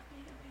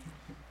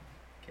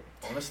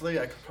 Honestly,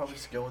 I could probably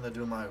just go in there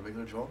doing my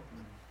regular job,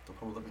 and they'll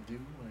probably let me do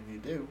what I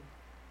need to do.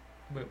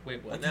 Wait,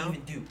 what What do you now?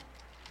 even do?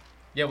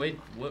 Yeah, wait,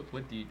 what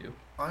do you do?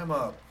 I'm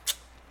a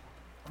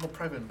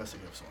private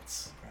investigator of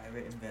sorts.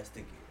 Private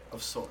investigator.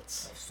 Of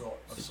sorts. Of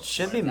sorts. Of It sorts.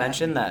 should What be does that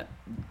mentioned mean? that,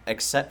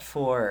 except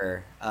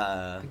for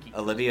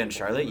Olivia and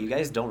Charlotte, you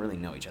guys don't really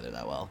know each other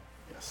that well.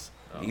 Yes.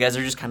 Oh. You guys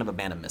are just kind of a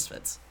band of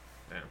misfits.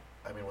 Damn.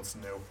 I mean, what's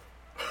new?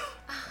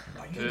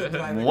 Are you the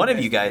private One of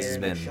you guys has investigator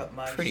been that shut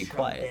my pretty shop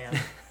quiet.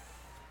 down?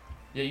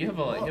 Yeah, you have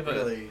a Not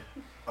really.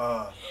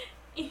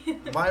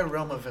 My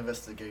realm of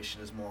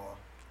investigation is more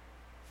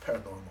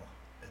paranormal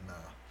and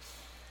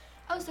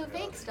Oh, so fake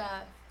Reality.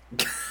 stuff.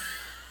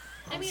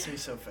 I mean- would say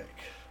so fake.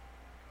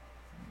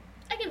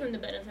 I give him the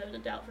benefit of the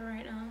doubt for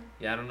right now.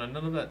 Yeah, I don't know.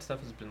 None of that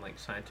stuff has been like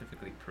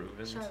scientifically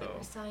proven. Charlotte, So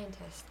we're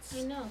scientists.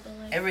 I know, but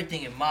like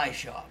Everything in my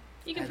shop.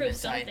 you can has prove been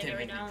something every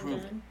scientifically now and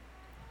proven. then.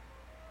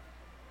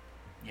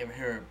 You ever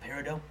heard of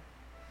peridot?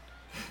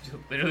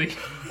 literally,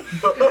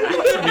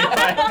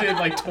 I did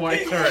like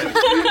twice already.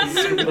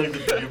 Like the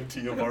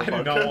DMT of our I do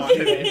not podcast. want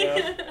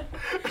it.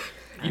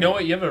 You know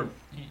what?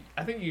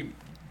 I think you'd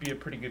be a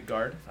pretty good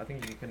guard. I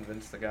think you can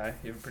convince the guy.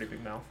 You have a pretty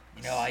big mouth.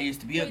 You know, I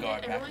used to be a Wait,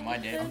 guard did back in my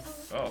everyone day. get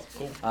this? Oh,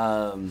 cool.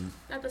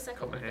 Not the second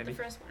Come one, in but the handy.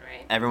 first one,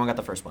 right? Everyone got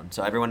the first one,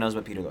 so everyone knows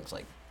what Peter looks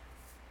like.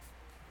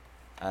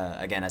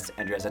 Again, as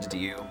Andrea sent it to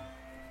you.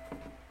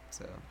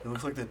 So It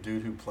looks like the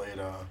dude who played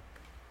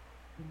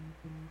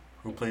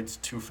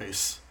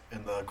Two-Face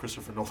in the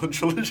Christopher Nolan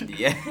trilogy.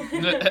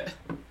 yeah.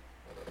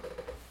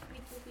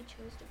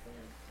 chose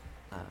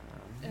different.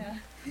 Yeah.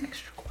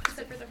 Extra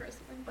Except for the first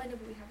one. But I know,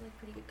 but we have like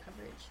pretty good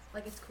coverage.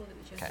 Like it's cool that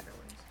we chose different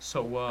ones.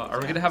 So, are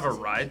we gonna have a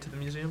ride to the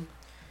museum?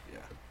 Yeah.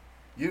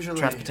 Usually,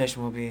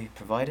 Transportation will be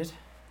provided.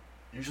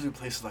 Usually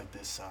places like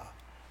this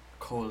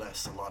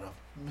coalesce a lot of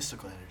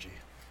mystical energy.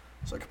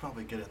 So I could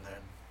probably get in there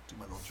and do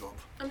my little job.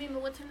 I mean,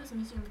 but what time does the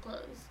museum close?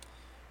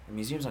 The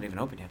museum's not even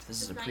open yet.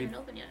 This is a It's not even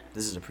open yet.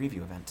 This is a preview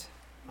event.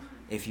 Mm.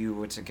 If you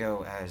were to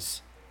go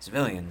as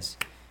civilians,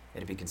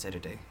 it'd be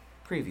considered a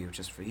preview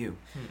just for you.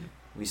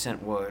 We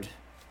sent word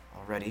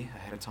already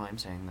ahead of time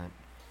saying that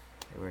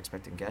they were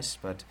expecting guests,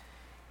 but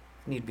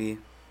if need be, the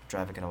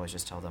driver could always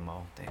just tell them,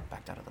 oh, they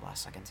backed out at the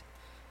last second.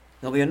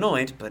 They'll be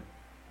annoyed, but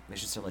they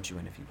should still let you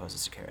in if you pose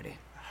as security.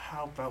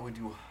 How about we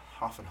do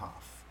half and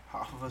half?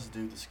 Half of us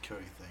do the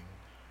security thing,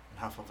 and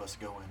half of us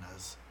go in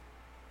as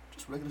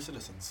just regular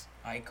citizens.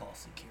 I call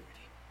security.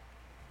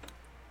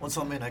 Once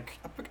I'm in, I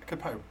could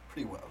pirate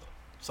pretty well.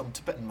 Some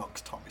Tibetan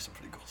monks taught me some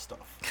pretty cool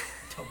stuff.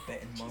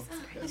 Tibetan monks.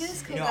 Look at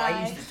this cool You know,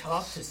 guy. I used to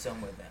talk to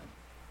some of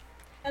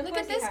them. Look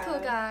at this cool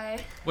guy.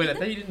 Wait, I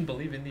thought you didn't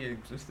believe India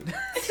existed.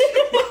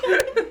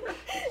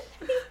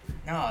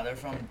 No, they're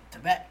from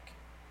Tibet.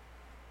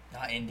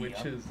 Not India.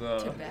 Which is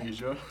Tibet.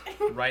 Asia?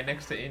 right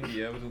next to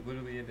India. It was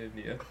literally in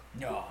India.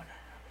 No.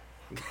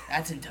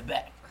 That's in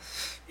Tibet.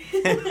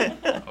 Okay.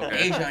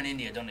 Asia and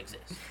India don't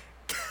exist.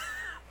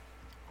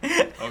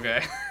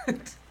 Okay.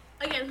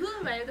 Again, who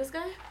invited this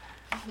guy?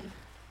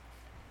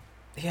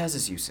 He has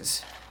his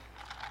uses.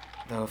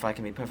 Though, if I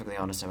can be perfectly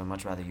honest, I would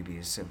much rather you be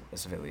a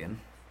civilian.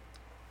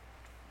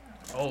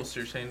 Oh, so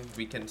you're saying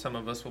some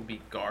of us will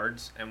be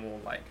guards and we'll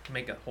like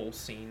make a whole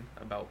scene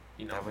about,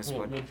 That was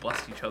we'll what-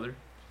 bust each other.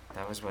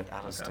 That was what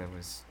Alistair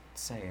was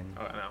saying.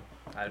 Oh, I know.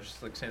 I was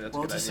just like saying that's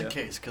Well, a good just idea. in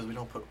case, because we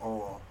don't put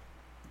all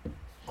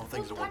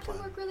things in Well, one that could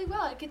plan. work really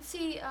well. I could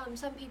see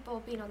some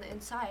people being on the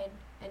inside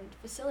and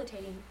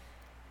facilitating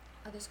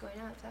others going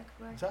out. That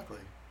could work. Exactly.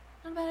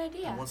 Not a bad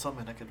idea. And once I'm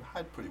in, I could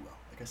hide pretty well,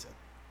 like I said.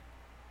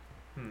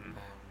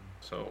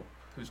 So,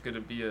 who's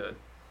gonna be a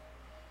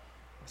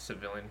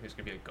civilian? Who's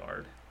gonna be a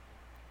guard?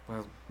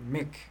 Well,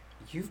 Mick,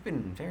 you've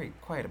been very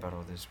quiet about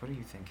all this. What do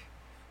you think?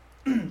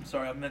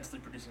 Sorry, I'm mentally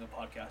producing a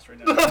podcast right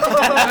now.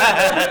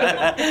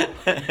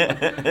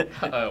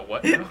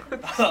 What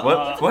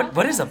now?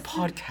 What is a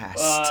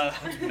podcast?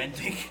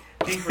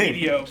 Think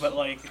radio, but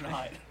like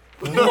not.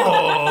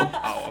 No.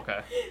 Oh,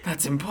 okay.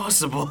 That's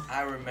impossible.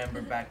 I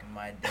remember back in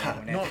my day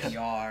when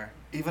FDR.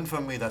 Even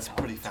for me, that's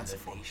pretty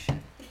fanciful.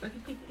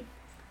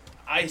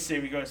 I say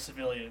we go to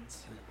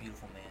civilians. He was a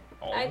beautiful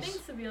man. I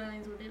think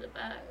civilians would be the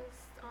best,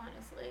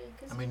 honestly.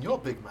 'Cause I mean, you're a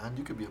big man.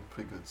 You could be a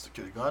pretty good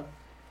security guard.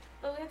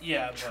 but we have to-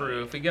 Yeah, but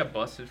True. If we get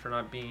busted for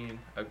not being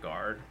a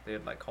guard,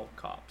 they'd like call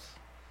the cops.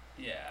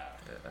 yeah.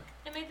 Yeah.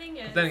 And my thing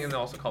is, But then again, they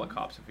also call the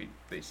cops if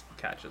they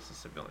catch us as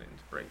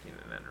civilians breaking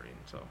and entering.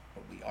 So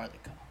But we are the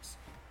cops.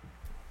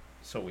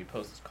 we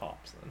pose as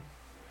cops then.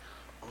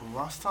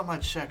 Last time I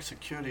checked,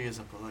 security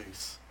isn't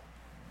police.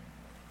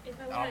 if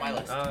I Not on my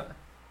wanted- list.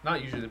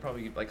 Not usually. They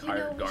probably get like You know,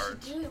 hired we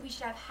guards. should do it. We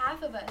should have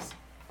half of us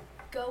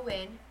go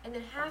in, and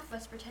then half of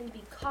us pretend to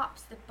be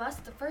cops that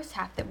bust the first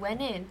half that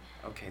went in.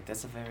 Okay,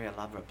 that's a very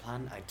elaborate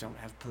plan. I don't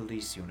have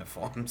police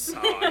uniforms.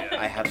 Oh yeah.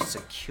 I have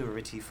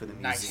security for the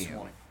Nice museum.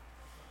 one.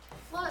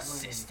 Well,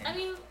 Assistant. I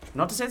mean,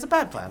 Not to say it's a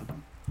bad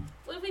plan.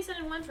 what if we send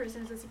in one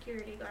person as a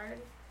security guard?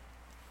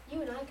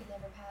 You and I could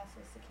never pass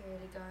as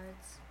security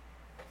guards.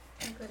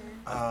 I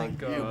couldn't. I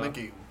think, You,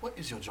 Mickey, what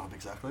is your job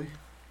exactly?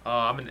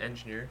 I'm an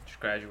engineer. Just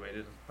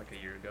graduated like a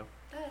year ago.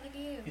 Oh, look at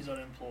you. He's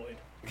unemployed.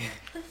 Yeah.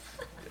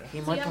 He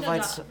So might you have no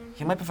provide. job.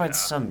 He might provide Yeah.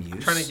 some use. I'm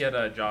trying to get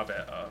a job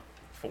at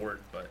Ford,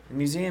 but The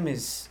museum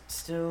is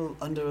still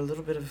under a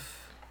little bit of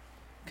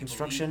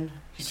construction.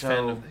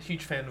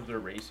 huge fan of their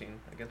racing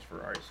against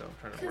Ferrari. So I'm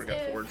trying to work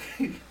at Ford.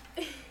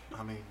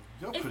 I mean,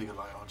 you're a pretty good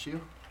liar, aren't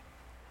you?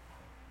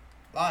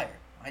 Liar.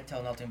 I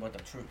tell nothing but the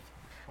truth.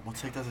 I'm gonna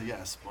take that as a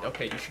yes. But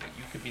Okay,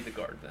 you could be the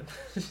guard then.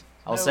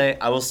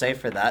 I will say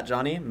for that,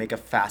 Johnny, make a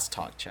fast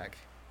talk check.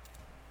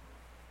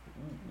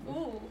 Ooh.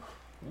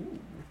 Ooh.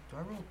 Do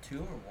I roll 2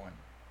 or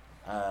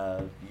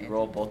 1? You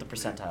roll both the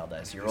percentile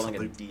dice. You're rolling a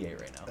Something- D8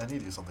 right now. I need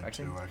to do something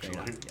too, Yeah, actually.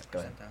 yeah, go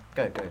ahead. Percentile?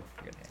 Go ahead.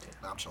 You're good.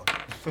 Nah, I'm chilling.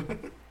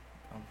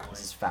 Oh boy. This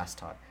is fast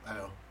talk. I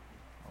know.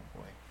 Oh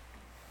boy.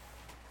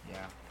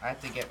 Yeah. I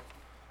have to get.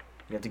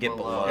 You have to get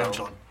Below. below. Yeah, I'm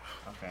chilling.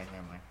 Okay,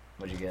 never mind.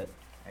 What'd you get?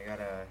 I got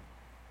a.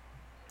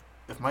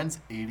 If mine's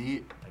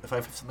 80, if I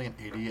have something at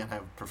 80 and I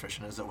have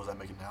proficient, was I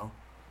making now?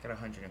 Got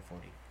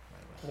 140.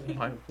 Oh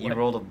my. You what?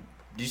 rolled a.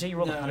 Did you say you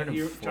rolled No, Johnny,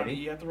 140?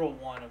 you have to roll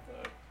one of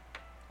the,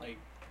 like,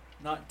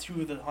 not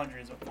 2 of the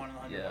hundreds, but 1 of the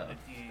 100 Yeah. on the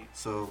D8.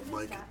 So, What is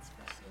like, that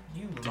supposed to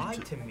You Did lied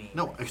you- to me.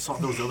 no, I saw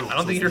those other ones. I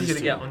don't think so you're it's gonna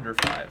these get two. under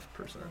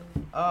 5%.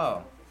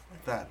 Oh,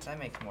 Like that. that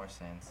makes more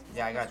sense.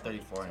 Yeah, I got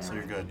 34 now. So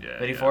you're good. Yeah.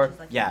 34?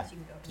 Yeah.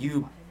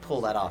 You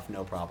pull that off,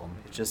 no problem.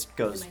 It just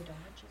goes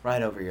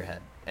right over your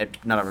head.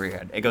 Not over your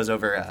head. It goes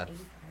over.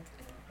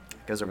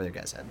 Goes over the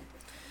guy's head.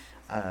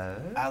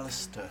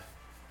 Alistair.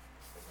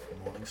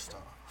 Morning Star.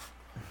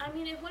 I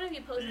mean, if one of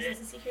you poses as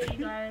a security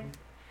guard,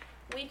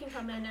 we can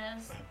come in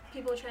as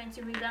people trying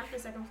to revamp the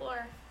second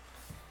floor.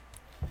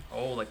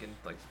 Oh, like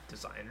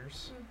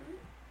designers. Mm-hmm.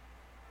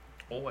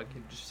 Oh, I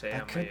could just say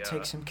That I'm could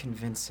take some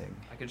convincing.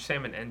 I could just say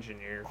I'm an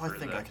engineer I for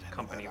think the I can handle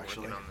company that,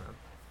 working actually. on the.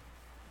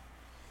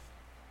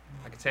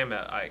 I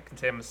can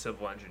say I'm a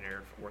civil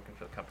engineer working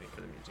for the company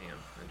for the museum,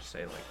 and just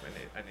say like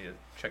I need to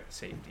check the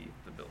safety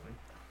of the building.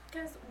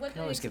 Because what Can do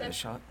you always give it a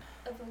expect shot.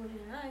 of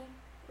Olivia and I?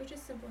 We're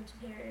just simple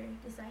interior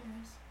designers.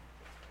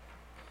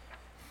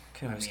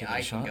 Can I always mean, give it I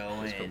a can shot.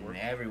 go This could in. work.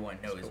 Everyone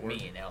This knows could work.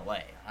 me in LA.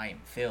 I am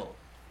Phil.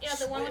 Yeah,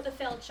 the one with the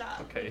failed shop.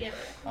 Okay. We get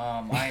it.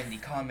 I am the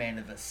con man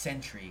of the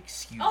century.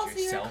 Excuse Oh, so you're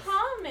a yourself.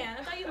 con man.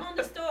 I thought you owned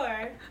the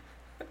store.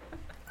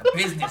 A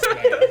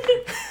businessman.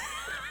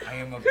 I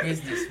am a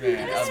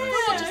businessman of That's a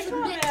right. city. Just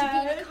Con admit to being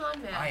man. a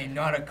con man. I am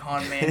not a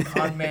con man.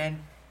 Con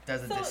man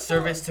does a So-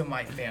 disservice to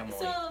my family.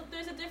 So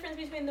there's a difference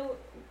between the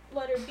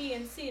letter B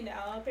and C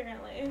now,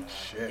 apparently.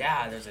 Shit.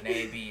 Yeah, there's an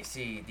A, B,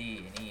 C,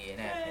 D, and E, and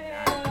F, and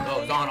Yeah. it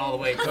goes on all the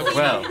way to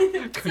Well,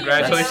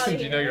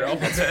 Congratulations, you know your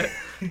alphabet.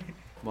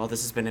 while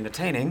this has been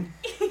entertaining,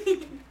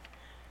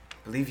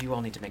 believe you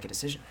all need to make a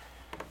decision.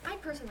 I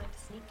personally like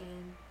to sneak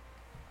in.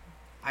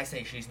 I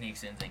say she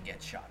sneaks in and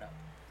gets shot up.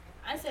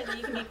 I said that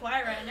you can be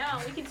quiet right now.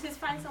 We can just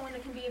find someone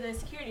that can be the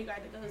security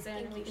guard that goes in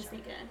and we can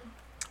sneak in.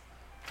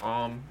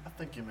 I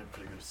think you've been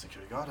pretty good at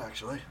security guard,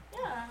 actually.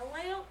 Yeah,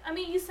 why don't... I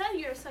mean, you said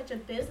you're such a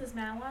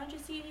businessman. Why don't you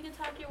see if you can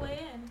talk your way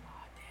in?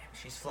 Oh,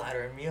 damn, she's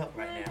flattering me up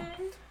right now. Mhm.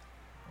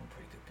 I'm a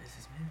pretty good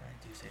businessman.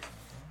 I do say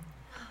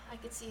something. I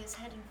could see his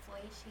head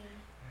inflating.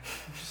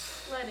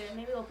 Let it.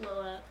 Maybe it'll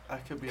blow up. I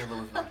could be a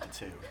little bit like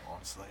too,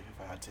 honestly,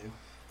 if I had to.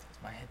 Is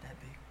my head that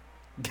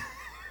big?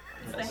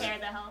 It's the hair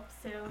that helps,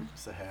 too.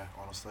 It's the hair,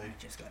 honestly. I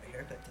just got a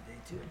haircut today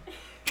too.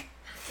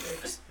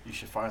 You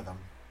should fire them.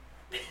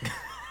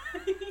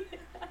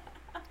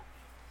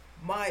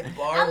 My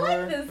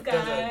barber this does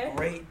guy. a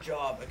great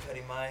job at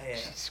cutting my hair.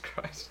 Jesus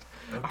Christ.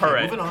 Okay, All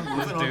right, moving on,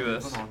 let's moving on, do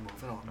this. moving on,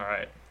 moving on. All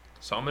right.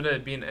 So I'm gonna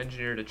be an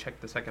engineer to check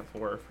the second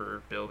floor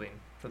for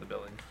the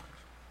building.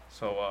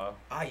 So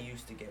I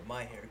used to get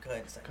my hair cut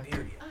in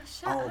Siberia. Oh,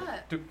 shut Oh.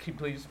 up. can you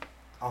please?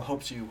 I'll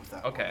help you with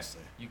that, Okay.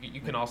 honestly. You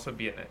can also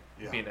be an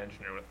Yeah.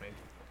 engineer with me.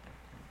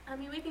 I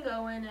mean, we can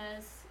go in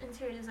as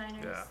interior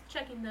designers, Yeah.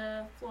 checking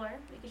the floor,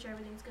 making sure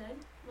everything's good,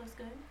 looks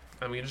good.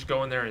 And we can just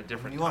go in there at When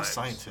different you are times.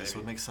 scientists, so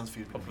maybe. it makes sense for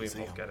you to be in a Hopefully we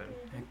museum. both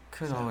get in. It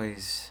could So-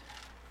 always.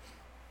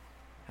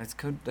 That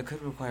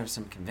could require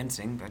some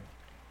convincing, but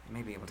you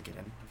may be able to get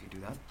in if you do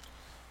that.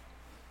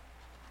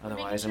 Making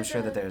Otherwise, I'm sure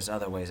sure that the- there's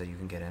other ways that you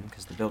can get in,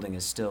 because the building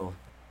is still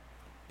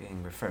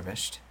being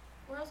refurbished.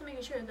 We're also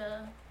making sure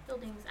the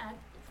building's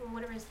for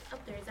whatever is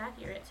up there is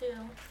accurate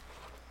too.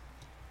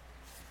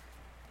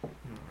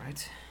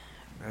 Alright.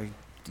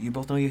 Do you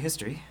both know your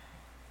history?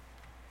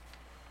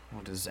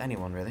 Or does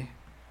anyone really?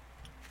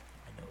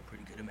 I know a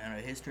pretty good amount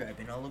of history. I've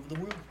been all over the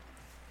world.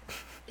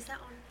 Is that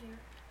on here?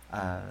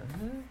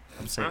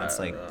 I'd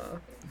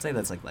say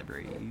that's like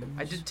library.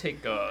 I did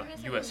take There is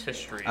a U.S.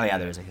 history. history. Oh yeah,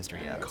 there's a history.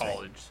 Yeah, in that's right.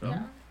 college. So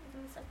Yeah, it's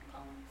in the second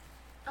column.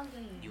 Oh, yeah,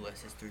 yeah.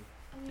 U.S. history.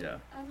 I mean, Yeah.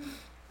 I'm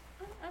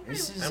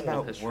This pretty is and about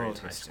world history world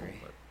in high school,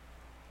 history. but-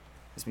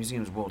 This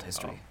museum's world Oh,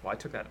 history. well, I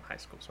took that in high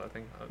school, so I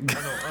think I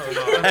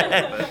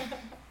don't know.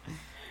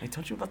 They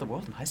taught you about the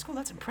world in high school?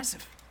 That's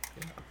impressive.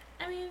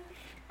 I mean,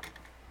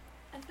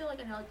 I feel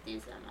like I know a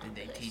decent amount.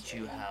 Did they of teach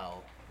you history.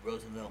 how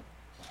Roosevelt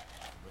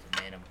was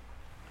a man of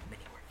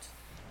many words?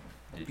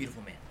 A Did-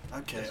 beautiful man.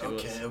 Okay, Yes, it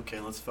was. okay,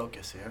 let's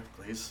focus here,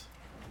 please.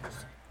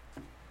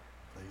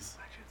 Please.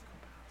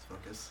 Let's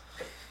focus.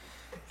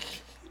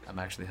 I'm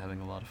actually having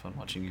a lot of fun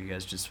watching you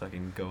guys just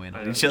fucking go in I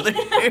on know. each other.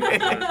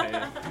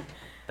 Yeah.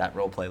 That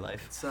roleplay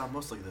life. It's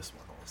mostly this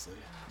one, honestly.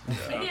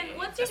 Again,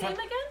 what's your name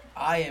again?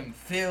 I am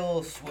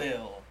Phil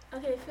Swill.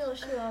 Okay, Phil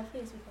Shaw,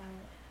 please be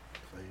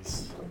quiet.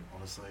 Please,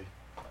 honestly.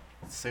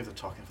 Save the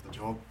talking for the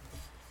job.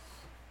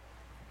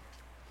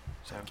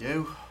 Thank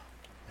you.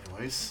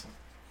 Anyways.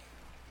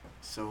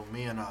 So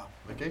me and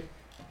Vicky.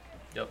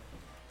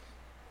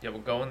 Yeah, we'll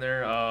go in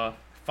there.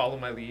 Follow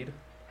my lead.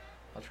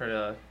 I'll try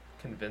to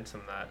convince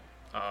him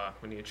that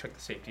we need to check the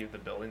safety of the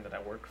building that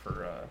I work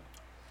for.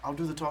 I'll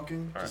do the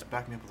talking, All just right.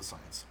 back me up with the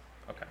science.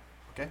 Okay.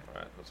 Okay?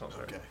 All right. That sounds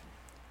right. Okay.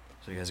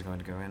 So you guys are going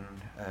to go in,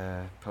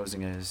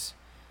 posing as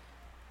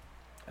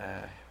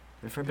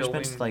refurbishment,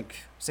 Building- like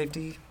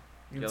safety,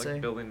 you'd Yeah, say?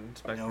 like building You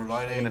inspector. know,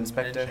 lighting, An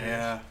inspector?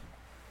 yeah.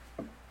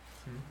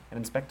 An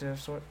inspector of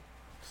sort?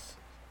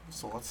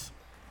 So let's.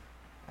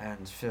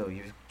 And Phil,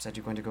 you said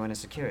you're going to go in as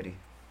security.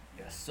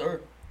 Yes,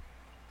 sir.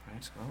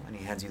 Right, well, and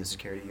he hands you the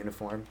security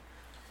uniform.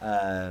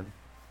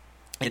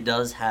 It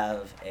does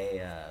have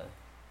a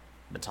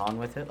baton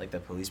with it, like the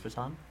police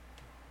baton.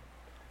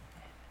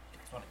 You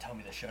guys want to tell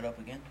me to shut up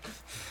again?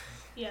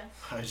 Yeah.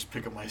 I just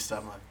pick up my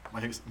staff.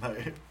 My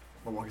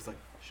walkie's like,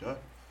 sure.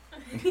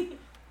 You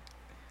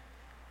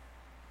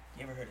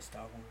ever heard of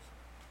Star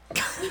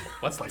Wars?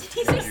 What's Like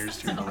 10 years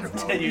too early.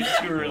 10 years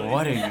too early.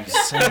 What are you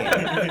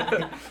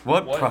saying?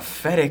 What What?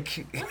 prophetic...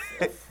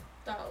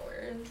 Star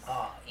Wars.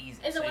 Ah, easy.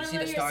 Is so it one you of see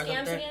the your stars up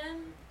scams there?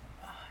 again?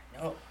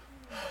 No.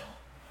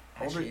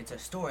 Also, Actually, it's a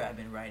story I've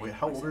been writing. Wait,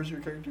 how old is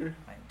your character?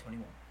 I am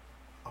 21.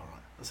 All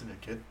right, listen here,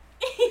 kid.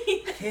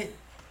 Kid.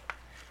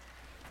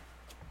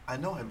 I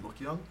know I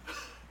look young.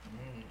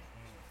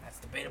 That's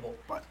debatable.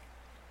 But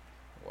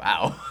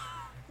Wow.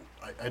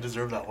 I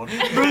deserve that one.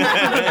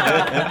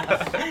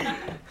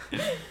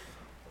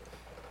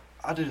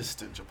 I did a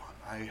stint in Japan.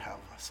 I have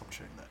some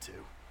training that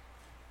too.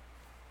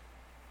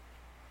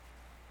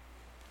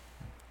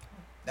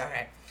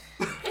 Okay.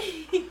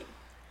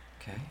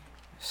 Okay,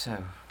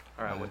 so,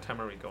 Alright, what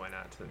time are we going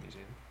at to the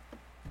museum?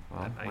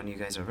 well, At night. when you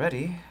guys are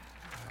ready,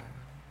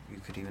 you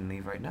could even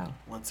leave right now.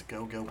 Let's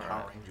go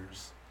Power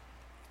Rangers.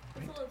 It's a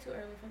little too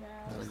early for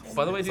that. I was By thinking.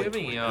 By the way, It's do you like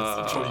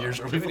have any 20 years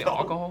do early you have any for that one.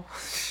 alcohol?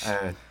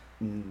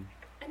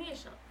 I need a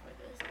shot for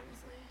this,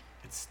 honestly.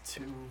 It's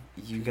 2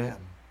 You guys,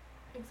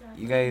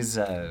 Exactly. you guys,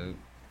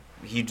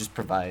 he just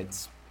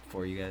provides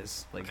for you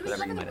guys, like, Can we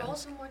whatever look you at might the rolls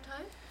ask. one more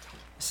time?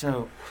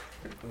 So,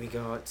 we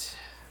got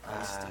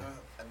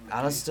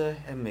Alistair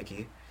and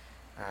Mickey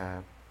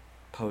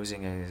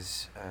posing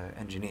as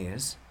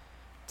engineers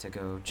to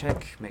go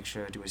check, make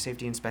sure, do a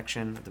safety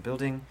inspection of the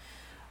building.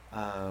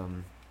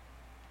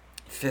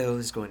 Phil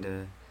is going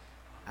to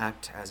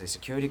act as a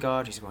security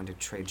guard. He's going to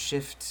trade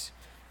shifts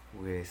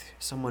with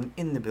someone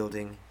in the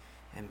building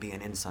and be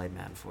an inside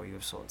man for you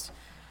of sorts.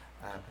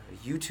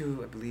 You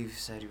two, I believe,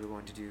 said you were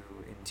going to do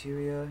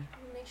interior.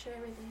 Make sure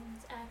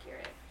everything's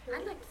accurate.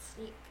 I'd like to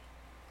sneak.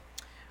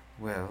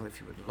 Well, if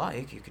you would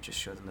like, you could just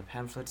show them the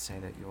pamphlet, say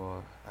that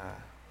you're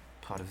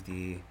part of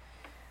the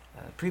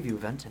preview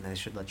event, and they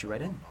should let you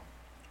right in.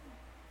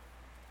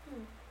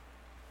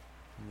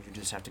 And you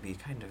just have to be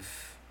kind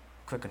of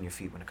quick on your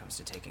feet when it comes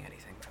to taking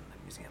anything from the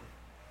museum.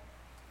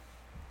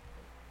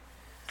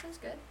 Sounds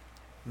good.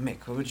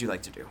 Mick, what would you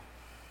like to do?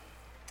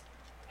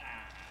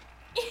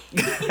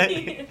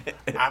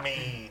 I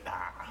mean,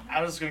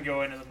 I was gonna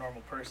go in as a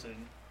normal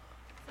person.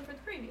 So for the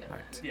preview.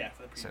 Right. Yeah,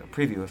 for the preview. So,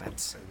 preview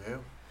events. I do.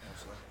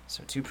 Absolutely.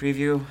 So, 2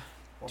 preview, 2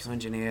 Awesome.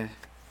 engineer,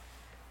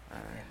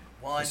 And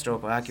one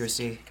historical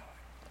accuracy,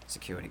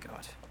 security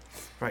guard.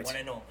 Right. One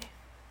and only.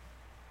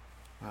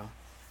 Well,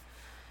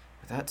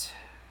 with that,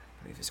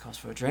 I believe this calls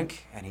for a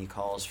drink, and he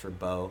calls for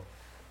Bo.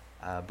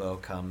 Bo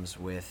comes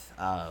with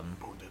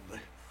Bo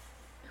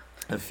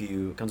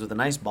Diddley. comes with a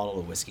nice bottle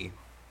of whiskey.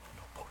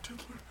 No, Bo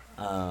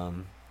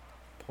Diddley.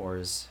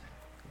 Pours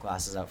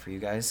glasses out for you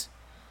guys.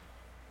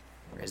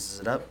 Raises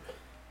it up.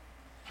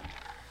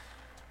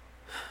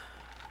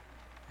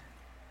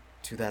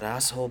 To that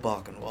asshole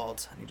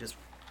Balkenwald, and he just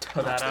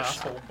To that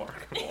asshole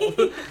bark.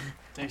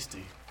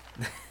 Tasty.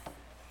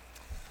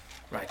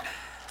 right.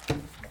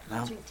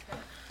 Now,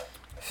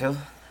 Phil,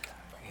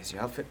 here's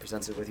your outfit.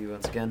 Presents it with you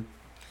once again.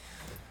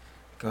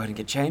 Go ahead and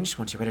get changed.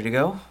 Once you're ready to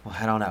go, we'll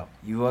head on out.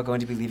 You are going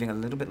to be leaving a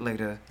little bit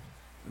later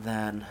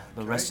than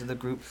the rest of the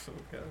group. So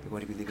good. We're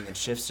going to be leaving in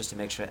shifts just to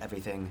make sure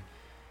everything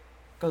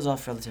goes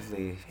off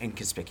relatively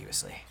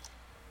inconspicuously.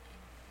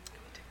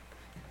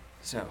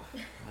 So,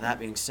 with that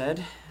being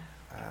said,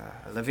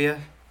 Olivia,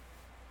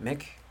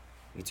 Mick,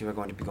 you two are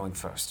going to be going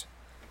first.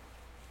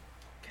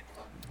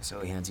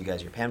 So he hands you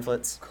guys your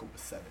pamphlets.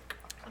 Copacetic.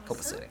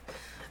 Copacetic.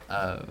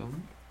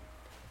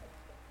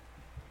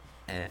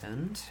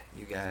 And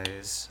you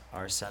guys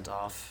are sent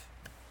off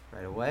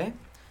right away.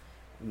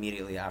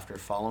 Immediately after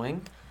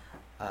following,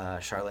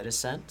 Charlotte is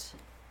sent.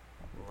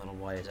 A little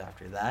while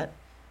after that,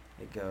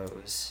 it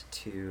goes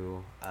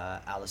to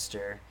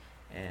Alistair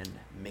and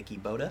Mickey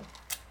Boda.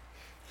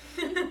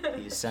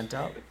 He's sent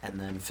out. And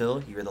then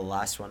Phil, you're the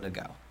last one to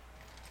go.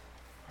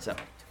 So,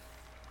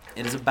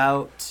 it is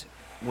about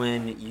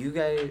when you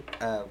guys,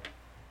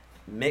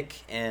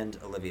 Mick and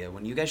Olivia,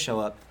 when you guys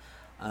show up,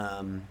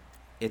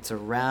 it's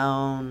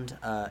around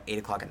 8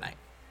 o'clock at night.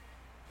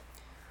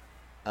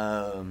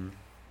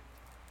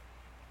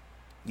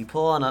 You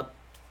pull on up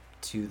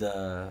to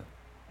the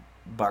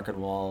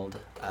Barkenwald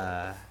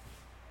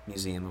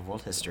Museum of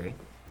World History,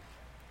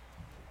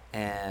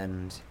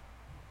 and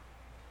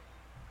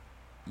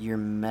you're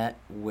met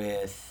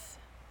with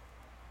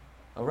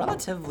a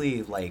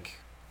relatively, like,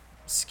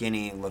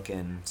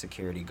 skinny-looking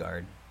security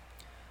guard.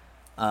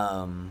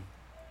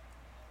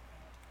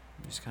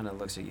 Just kind of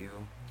looks at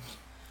you.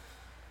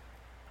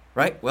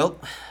 Right, well,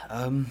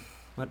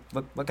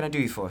 what can I do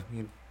you for?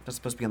 You're not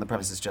supposed to be on the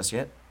premises just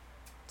yet.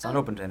 It's not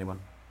open to anyone.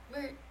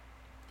 We're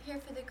here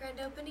for the grand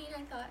opening,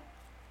 I thought.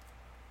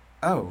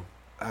 Oh,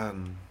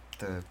 and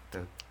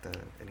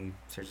he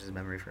searches his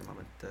memory for a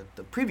moment.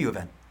 The preview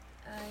event.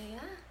 Yeah.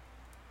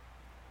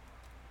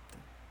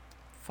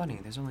 Funny,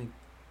 there's only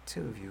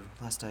 2 of you.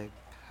 Last I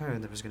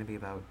heard, there was going to be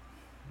about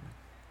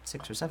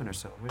 6 or 7 or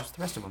so. Where's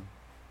the rest of them?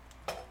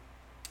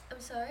 I'm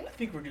sorry? I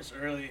think we're just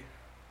early.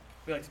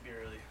 We like to be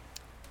early.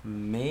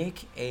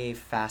 Make a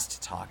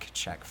fast talk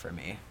check for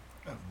me.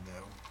 Oh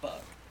no.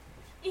 Fuck.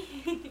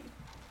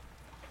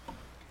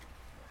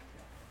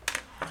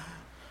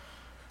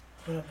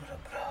 No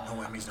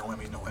Emmys, no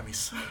Emmys, no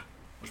Emmys.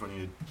 Which one you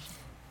did?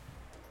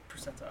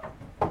 Percentile.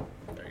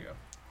 There you go.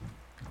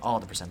 All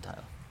the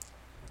percentile.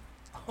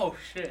 Oh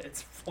shit,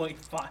 it's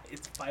 0.5.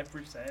 It's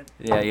 5%.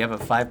 Yeah, you have a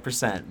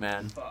 5%,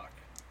 man. Fuck.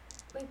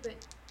 Wait, but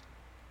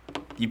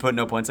You put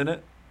no points in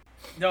it?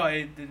 No,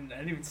 I didn't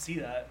even see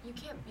that. You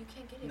can't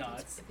get it No,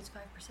 if it's 5%,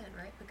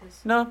 right? Because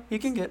No, you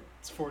can get.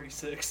 It's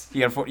 46.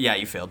 You got yeah,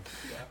 you failed.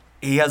 Yeah.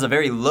 He has a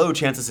very low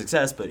chance of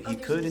success, but he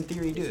there's could, a- in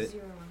theory, do there's a it.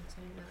 0 on it, so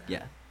I didn't know that.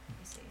 Yeah.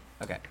 I see.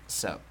 Okay,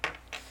 so,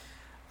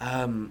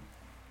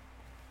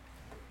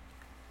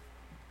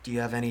 do you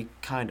have any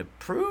kind of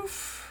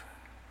proof?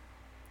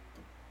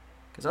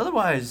 Because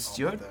otherwise,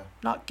 you're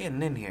not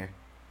getting in here.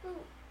 Well,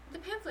 the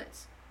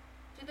pamphlets.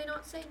 Did they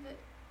not say that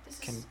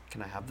this is?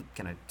 Can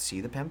I see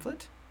the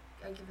pamphlet?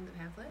 I give them the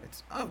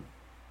pamphlet.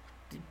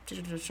 You should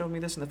have just shown me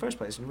this in the first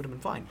place, and you would have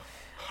been fine.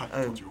 I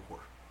told you a whore.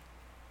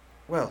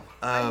 Well,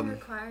 Are you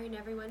requiring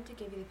everyone to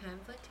give you the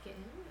pamphlet to get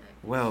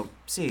in? well,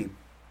 see,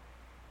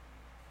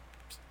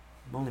 it's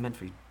only meant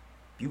for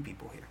you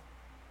people here.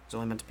 It's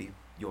only meant to be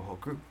your whole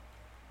group.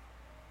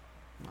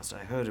 Last I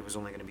heard, it was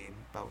only going to be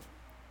about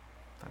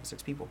 5 or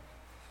 6 people.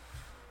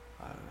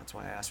 That's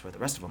why I asked where the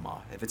rest of them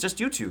are. If it's just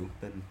you two,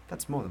 then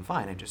that's more than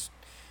fine. I just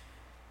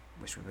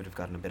wish we would have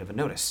gotten a bit of a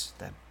notice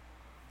that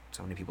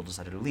so many people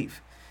decided to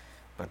leave.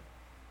 But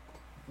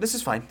this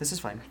is fine. This is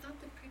fine. I thought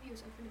the preview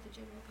was open to the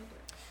general public.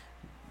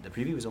 The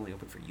preview is only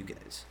open for you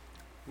guys.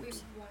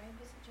 Wait, why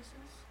was it just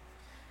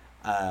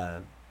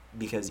us?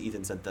 Because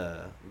Ethan sent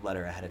the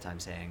letter ahead of time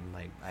saying,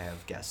 like, I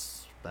have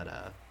guests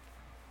that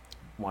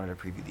wanted to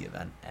preview the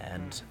event,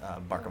 and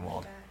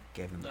Barkenwald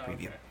gave them the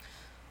preview. Okay.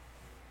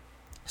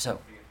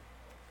 So,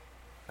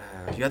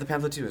 you have the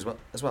pamphlet too,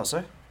 as well,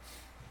 sir?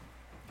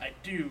 I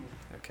do.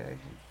 Okay.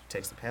 He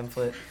takes the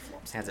pamphlet,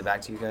 hands it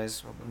back to you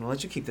guys. I'm gonna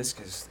let you keep this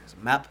because there's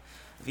a map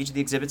of each of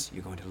the exhibits.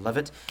 You're going to love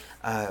it.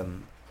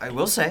 I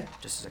will say,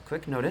 just as a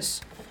quick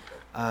notice,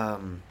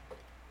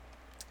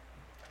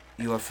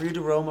 you are free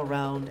to roam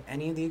around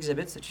any of the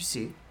exhibits that you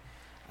see.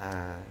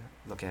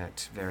 Look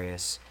at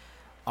various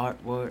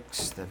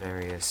artworks, the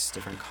various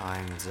different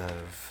kinds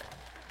of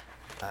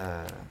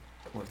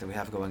work that we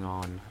have going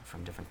on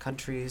from different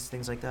countries,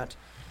 things like that.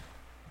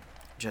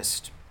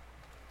 Just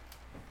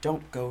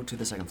don't go to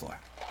the second floor.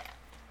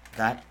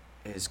 That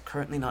is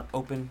currently not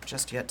open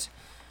just yet.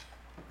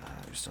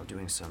 We're still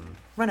doing some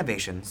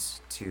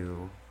renovations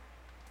to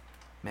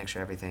make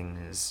sure everything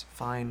is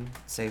fine,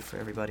 safe for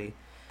everybody,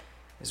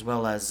 as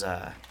well as,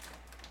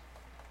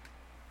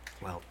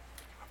 well,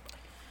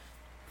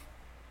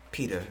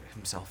 Peter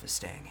himself is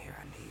staying here,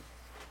 and he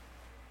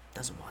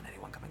doesn't want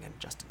anyone coming in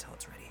just until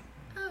it's ready.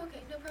 Oh,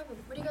 okay, no problem.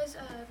 What are you guys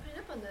putting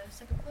up on the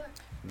second floor?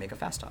 Make a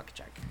fast talk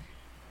check.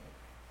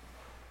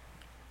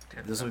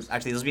 This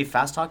will be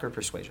fast talk or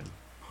persuasion.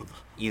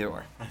 Either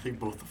or. I think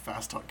both the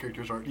fast talk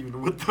characters aren't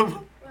even with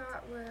them. Where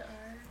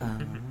are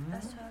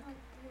fast talk?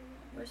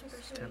 Where's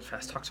persuasion?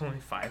 Fast talk's only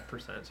 5%,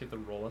 so you have to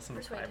roll less than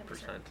Persuade 5% 10%.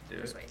 to do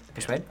it. Persuade.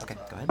 Persuade? Okay,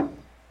 go ahead.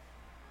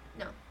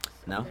 No.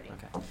 No? 30.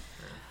 Okay.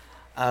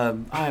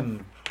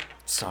 I'm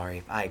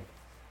sorry. I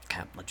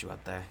can't let you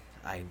out there.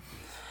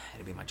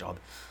 It'd be my job.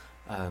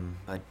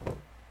 But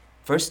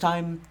first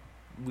time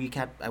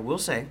I will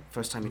say,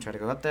 first time you try to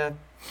go up there,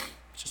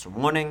 it's just a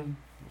warning.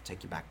 We'll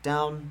take you back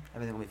down.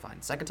 Everything will be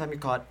fine. Second time you're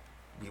caught,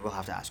 we will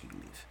have to ask you to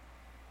leave.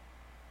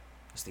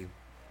 It's the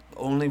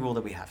only rule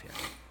that we have here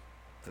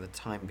for the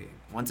time being.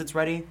 Once it's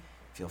ready,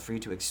 feel free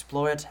to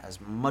explore it as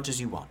much as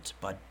you want.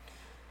 But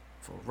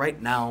for right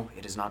now,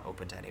 it is not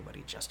open to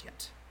anybody just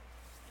yet.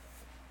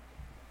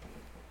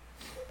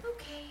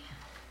 Okay.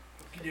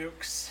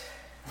 Okey-dokes.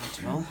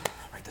 Well,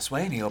 right this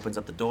way, and he opens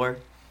up the door,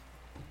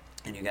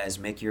 and you guys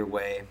make your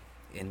way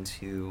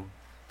into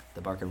the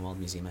Barkenwald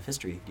Museum of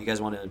History. Do you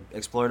guys want to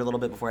explore it a little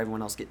bit before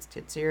everyone else gets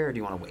here, or do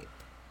you want to wait?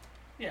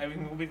 Yeah,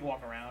 we can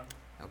walk around.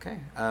 Okay.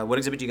 What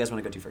exhibit do you guys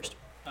want to go to first?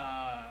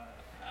 I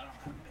don't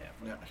have a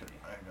pamphlet. Yeah,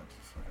 I got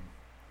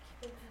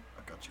this.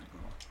 I got you, boo.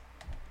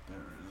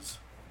 There is.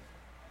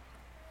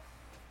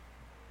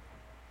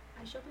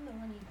 I showed them the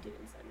one you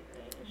didn't send me,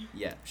 right?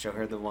 Yeah, show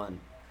her the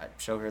one.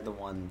 Show her the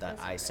one that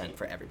That's I sent right.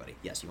 for everybody.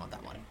 Yes, you want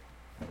that one.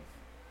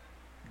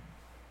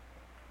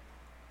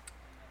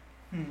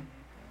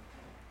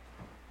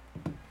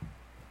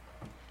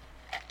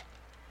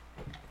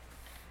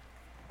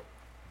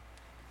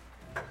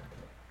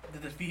 The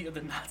defeat of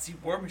the Nazi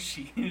war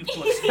machine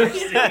looks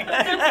interesting.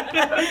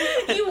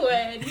 You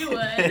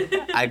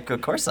would.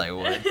 Of course I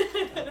would.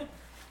 What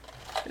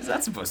is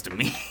that supposed to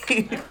mean?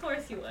 Of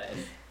course you would.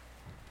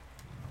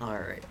 All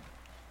right.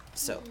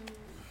 So,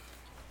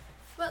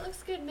 What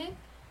looks good, Mick?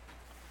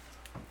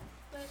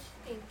 What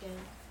you thinking?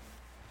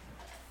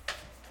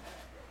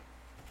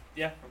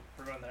 Yeah,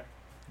 we're going there.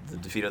 the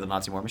defeat of the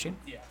Nazi war machine?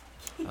 Yeah.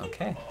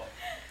 Okay.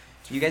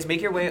 You guys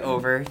make your way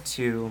over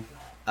to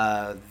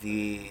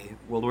the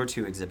World War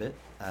II exhibit.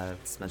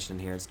 It's mentioned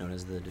in here. It's known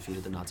as the defeat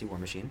of the Nazi war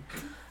machine.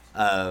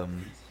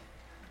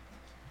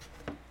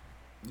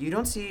 You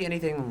don't see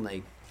anything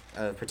like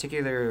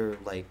particular,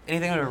 like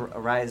anything that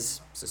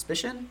arise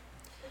suspicion.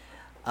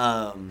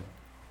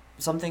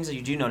 Some things that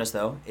you do notice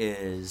though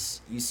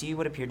is you see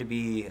what appear to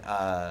be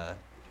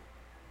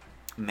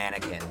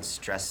mannequins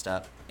dressed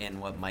up in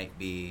what might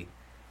be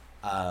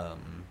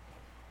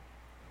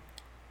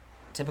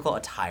typical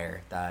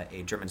attire that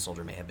a German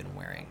soldier may have been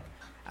wearing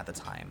at the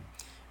time.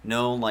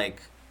 No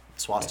like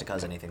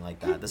swastikas, anything like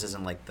that. This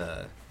isn't like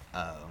the.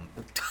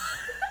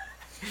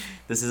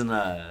 This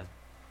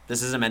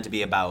isn't meant to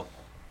be about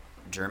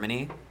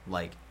Germany,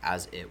 like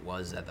as it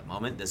was at the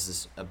moment. This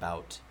is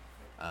about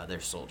their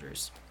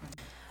soldiers.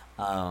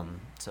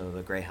 So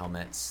the gray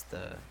helmets,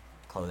 the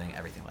clothing,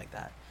 everything like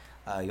that.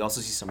 You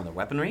also see some of the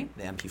weaponry.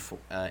 The an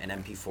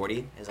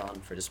MP40 is on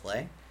for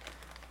display.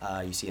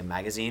 You see a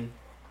magazine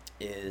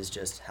is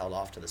just held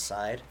off to the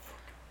side.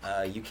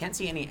 You can't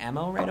see any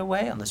ammo right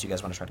away unless you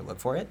guys want to try to look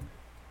for it.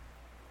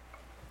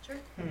 Sure.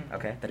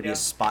 Okay, that'd be a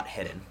spot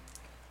hidden.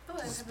 Oh,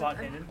 I have Spot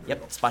a- hidden.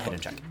 Yep, spot hidden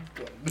check.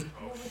 What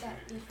would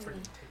that be for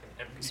me?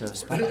 So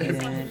spot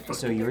hidden.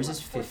 So yours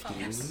is 50.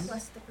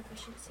 Plus the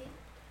proficiency.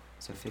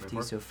 So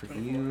 50. So for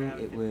you,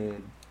 it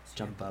would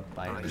jump up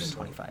by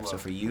 25. So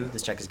for you,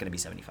 this check is going to be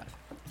 75.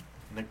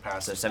 Nick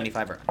passed. So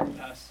 75 or under.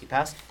 Pass. You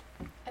passed?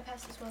 I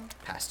passed as well.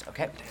 Passed.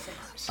 Okay.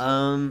 6.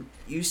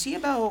 You see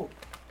about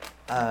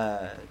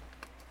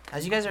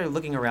as you guys are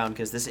looking around,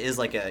 because this is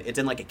like it's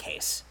in like a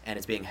case and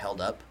it's being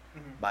held up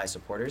by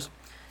supporters.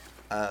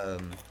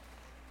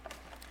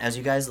 As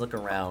you guys look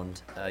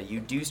around, you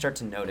do start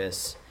to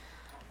notice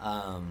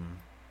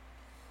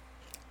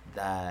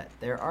that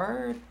there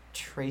are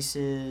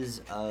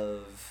traces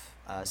of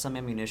some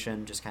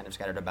ammunition just kind of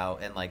scattered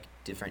about in like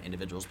different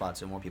individual spots,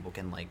 so more people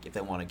can, like, if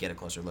they want to get a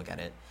closer look at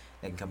it,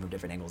 they can come from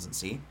different angles and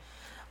see.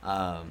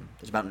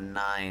 There's about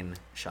 9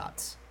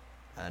 shots,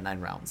 9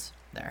 rounds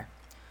there.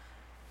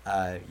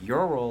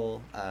 Your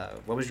roll,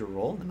 what was your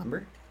roll, the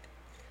number?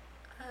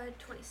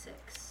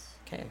 26.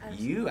 Okay,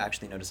 you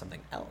actually notice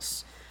something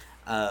else.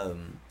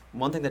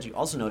 One thing that you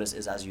also notice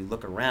is as you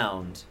look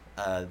around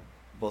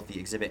both the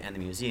exhibit and the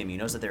museum, you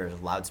notice that there are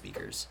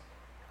loudspeakers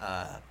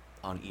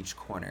on each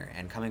corner,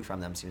 and coming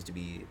from them seems to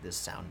be this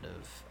sound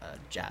of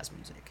jazz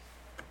music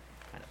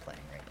kind of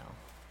playing right now.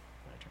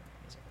 I'm going to turn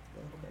the music up a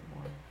little bit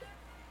more.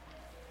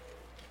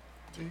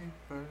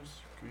 Jeepers,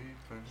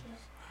 creepers.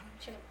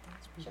 Shut up.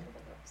 Shut up.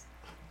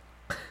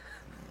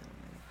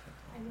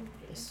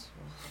 This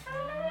one.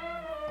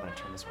 I'm going to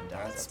turn this one down.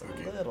 That's That's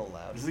spooky. a little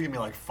loud. This is giving me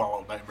like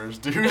Fallout nightmares,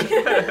 dude.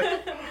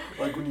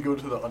 Like when you go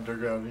to the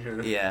underground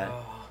here. Yeah.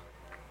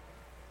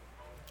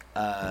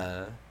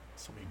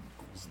 So many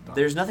ghouls and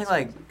There's dogs. nothing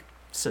like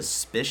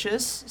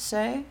suspicious,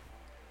 say,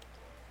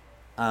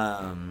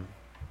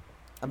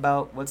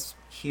 about what's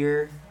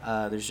here.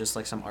 There's just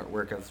like some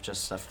artwork of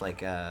just stuff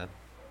like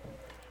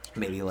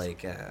maybe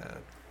like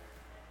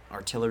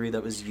artillery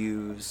that was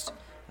used.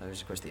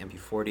 There's of course the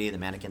MP40, the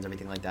mannequins,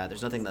 everything like that.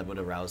 There's nothing that would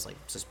arouse like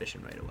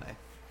suspicion right away.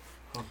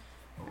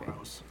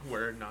 Arouse.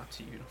 Wear a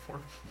Nazi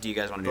uniform. Do you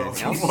guys want to do Oh,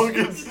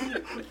 anything else?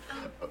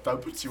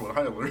 that puts you on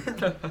high alert.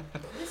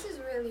 This is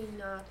really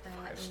not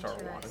that 5-star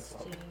wanted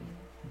interesting.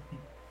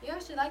 You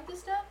actually like this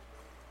stuff?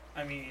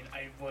 I mean,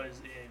 I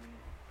was in,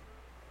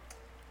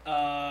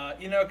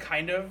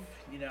 kind of,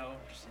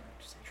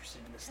 just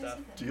interested in this stuff.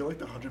 Do you get like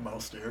the 100-mile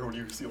stare when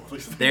you see all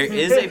these things? There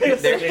is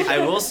a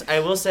I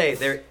will say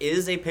there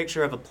is a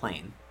picture of a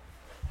plane.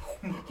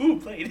 Who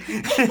played? Hey,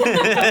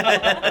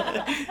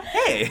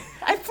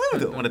 I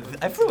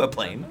flew a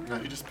plane. No,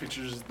 he just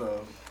pictures the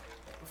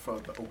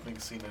opening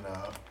scene in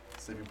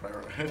Saving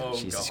Private Ryan. Oh,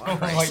 Jesus God.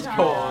 Christ.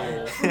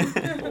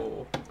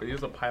 Oh. But he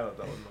was a pilot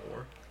that was in the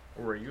war.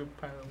 Or were you a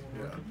pilot in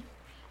the war?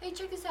 Yeah. Hey,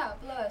 check this out.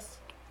 Below us.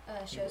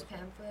 Shows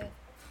pamphlet.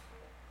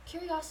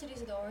 Curiosities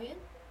of the Orient.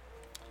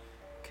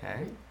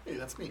 Okay. Hey,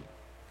 that's me.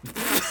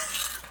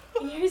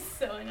 You're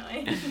so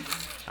annoying.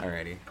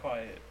 Alrighty.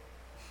 Quiet.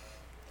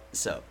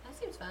 So. That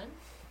seems fun.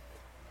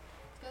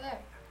 Let's go there.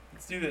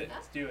 Let's do it.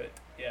 Let's do it.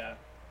 Yeah.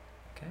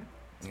 Okay.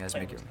 You guys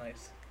Plane make your. looks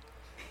nice.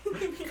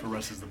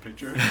 Caresses the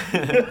picture.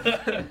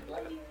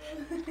 Love you.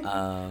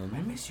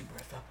 I miss you,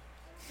 Bertha.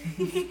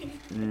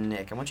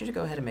 Nick, I want you to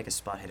go ahead and make a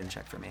spot hidden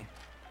check for me.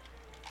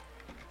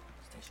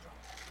 Stay strong.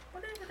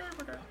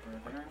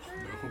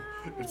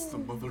 No, it's the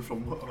mother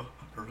from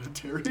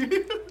Hereditary.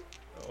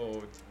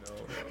 Oh,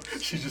 no.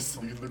 She's just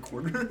sitting in the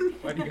corner.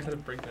 Why do you gotta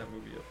bring that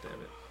movie up, damn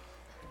it?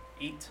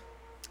 8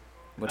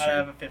 What's out your?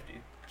 of a 50.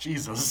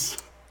 Jesus.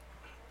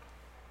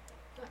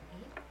 What,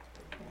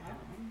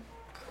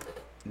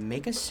 8?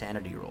 Make a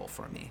sanity roll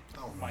for me.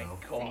 Oh My no.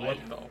 God. What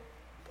though?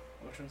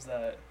 Which one's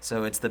that?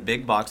 So it's the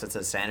big box that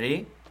says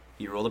sanity.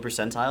 You roll the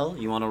percentile.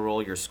 You want to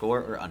roll your score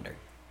or under.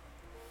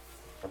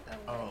 Oh,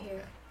 right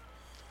here.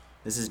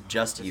 This is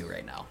just you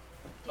right now.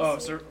 Oh,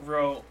 so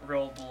roll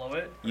below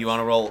it? You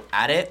want to roll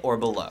at it or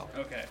below?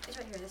 Okay. It's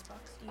right here, this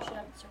box. You should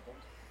have it circled.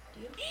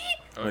 Do you?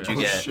 Oh, What'd yeah.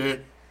 you get?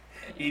 Shit.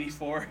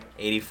 84.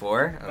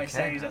 84. My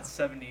sanity's Okay. at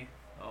 70.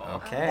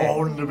 Okay.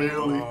 Oh,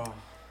 Nabaili. Oh.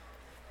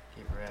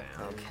 Keep her at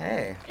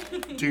Okay.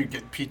 Dude,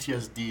 get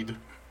PTSD'd.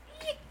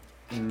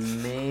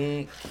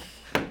 Make.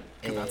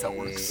 That's how it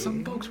works.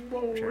 Some folks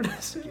roll Sure. with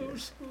a silver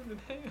spoon in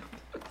hand.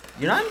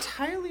 You're not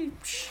entirely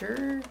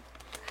sure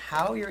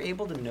how you're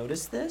able to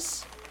notice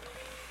this.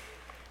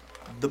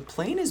 The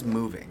plane is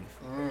moving.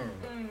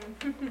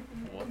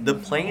 The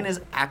plane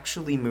is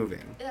actually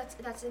moving.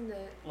 That's in the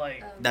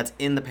Like, That's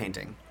in the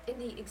painting. in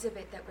the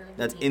exhibit that we're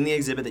That's looking in the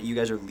exhibit that you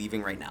guys are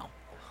leaving right now.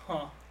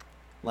 huh.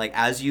 Like,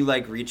 as you,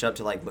 like, reach up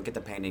to, like, look at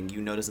the painting,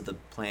 you notice that the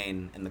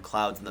plane and the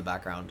clouds in the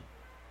background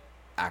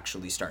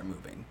actually start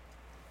moving.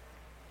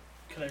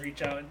 Can I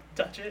reach out and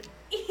touch it?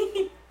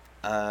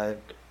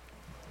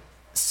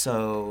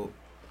 So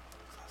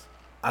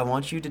I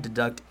want you to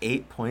deduct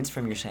 8 points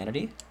from your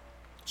sanity.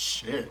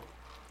 Shit.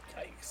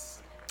 Yikes.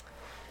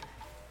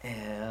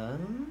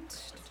 And...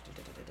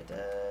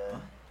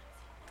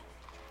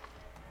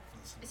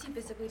 Is he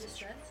physically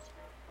distressed?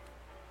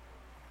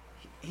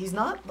 He's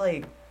not,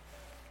 like...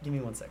 Give me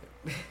 1 second.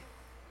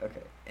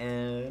 Okay,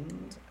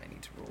 and I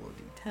need to roll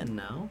a d10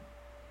 now.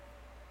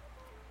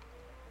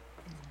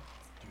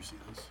 Do you see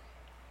this?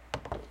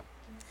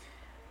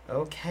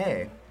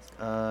 Okay.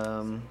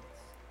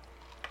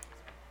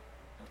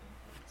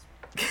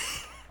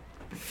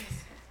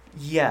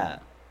 Yeah,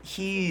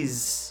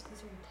 he's...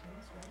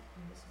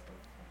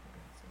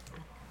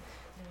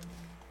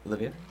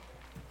 Olivia?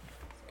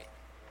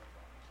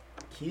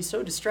 He's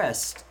so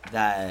distressed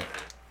that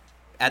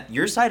at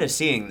your side of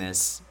seeing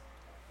this,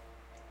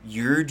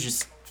 you're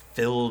just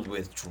filled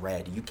with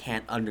dread. You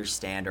can't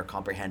understand or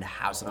comprehend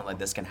how something like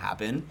this can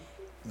happen.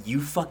 You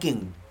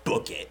fucking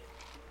book it.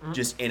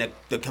 Just in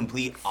the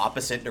complete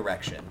opposite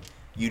direction.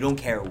 You don't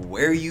care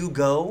where you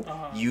go,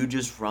 you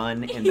just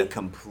run in the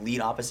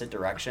complete opposite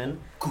direction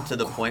to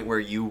the point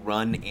where you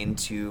run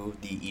into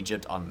the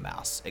Egypt en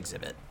masse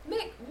exhibit.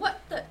 Mick,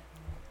 what the?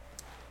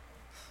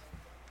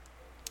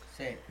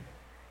 Say it.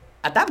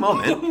 At that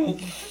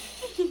moment,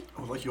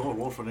 I would like you all to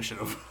roll for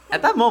initiative.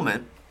 at that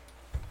moment,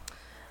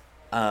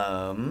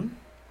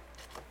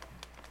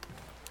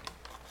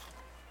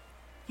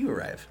 you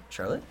arrive,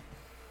 Charlotte.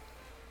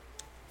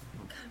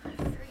 God,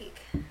 what a freak.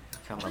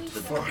 Come up to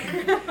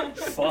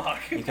the Fuck.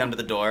 You come to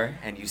the door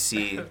and you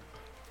see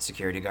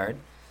security guard.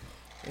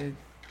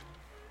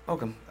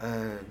 Welcome.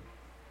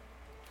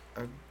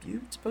 Are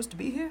you supposed to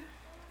be here?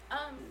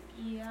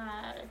 Yeah,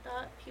 I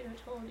thought Peter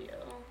told you.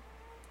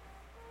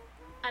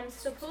 I'm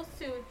supposed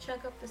to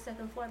check up the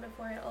second floor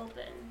before I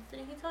open.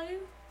 Didn't he tell you?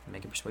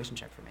 Make a persuasion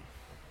check for me.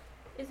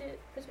 Is it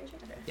persuasion?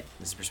 Okay. Yeah,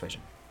 this is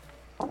persuasion.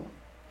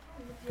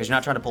 Because you're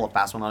not trying to pull a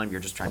fast one on him,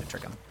 you're just trying to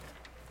trick him.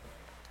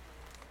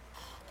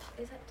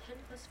 Is that 10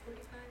 plus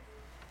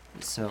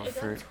 45? So I got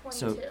for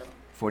 22.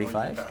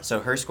 45. So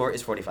her score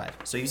is 45.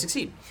 So you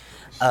succeed.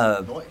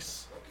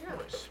 Nice. Yeah.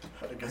 Nice.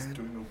 I guess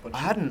doing a bunch I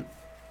hadn't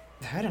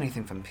heard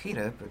anything from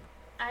Peter, but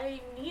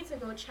I need to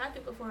go check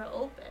it before it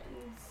opens.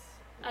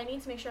 I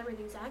need to make sure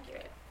everything's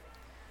accurate.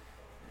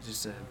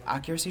 just an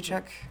accuracy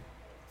check.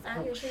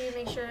 Accuracy,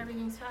 make sure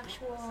everything's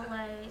factual.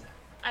 Like,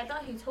 I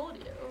thought he told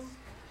you.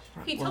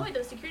 He Well, told me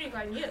the security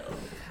guard knew.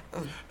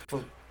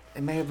 well,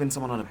 it may have been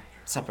someone on a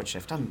separate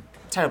shift. I'm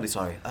terribly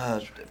sorry.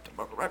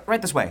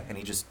 Right this way. And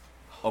he just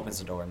opens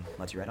the door and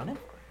lets you right on in.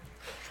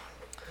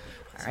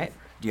 All right.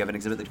 Do you have an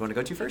exhibit that you want to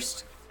go to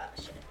first?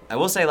 Shit. I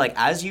will say, like,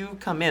 as you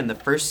come in, the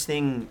first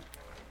thing,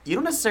 you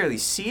don't necessarily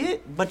see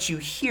it, but you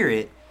hear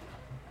it.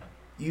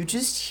 You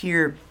just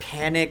hear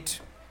panicked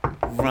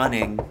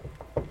running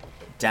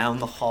down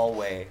the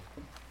hallway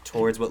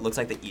towards what looks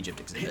like the Egypt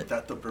Ain't exhibit.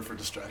 that the perfect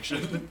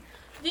distraction?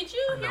 Did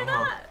you hear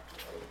that?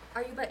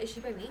 Are you by? Is she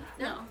by me?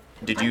 No.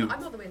 Did you?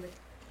 I'm all the way in the.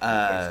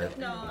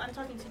 No, I'm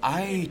talking to the I-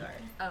 security guard.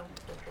 Oh.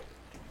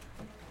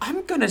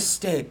 I'm gonna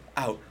stay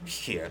out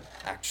here,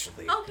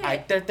 actually.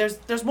 Okay.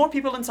 There's more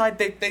people inside.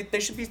 They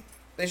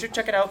should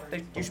check it out.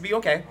 You should be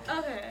okay.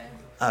 Okay.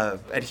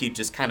 And he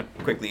just kind of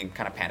quickly and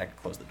kind of panicked,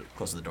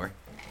 closed the door.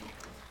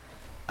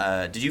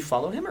 Did you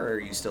follow him, or are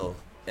you still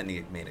in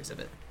the main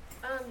exhibit?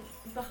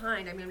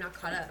 Behind. I mean, I'm not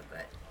caught up,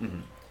 but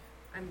Mm-hmm.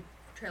 I'm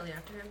trailing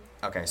after him.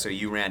 Okay, so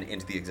you ran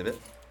into the exhibit,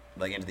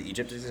 like into the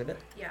Egypt exhibit.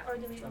 Yeah. Or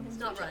do we bump into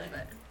Not each run,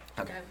 other?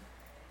 but. Okay.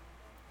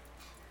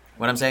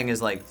 What I'm saying is,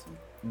 like,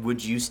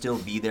 would you still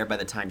be there by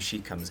the time she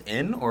comes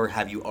in, or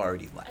have you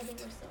already I left? think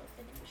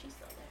she's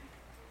still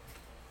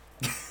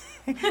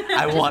there.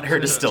 I want her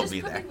to still Just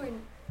be put there. me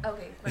where-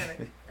 Okay, whatever.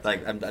 That's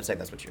Like, fine. I'm saying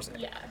that's what you're saying.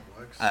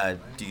 Yeah.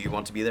 Do you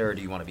want to be there, or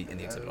do you want to be in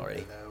the exhibit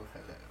already? Hello.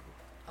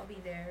 I'll be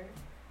there.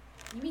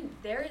 You mean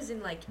there is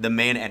in like The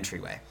main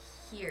entryway.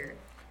 here,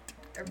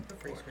 or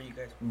before? Where you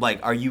guys? Like,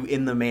 are you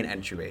in the main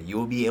entryway? You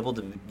will be able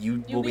to.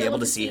 You will be able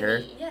to see her,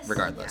 me. Yes.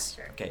 regardless.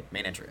 Yeah, sure. Okay,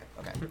 main entryway.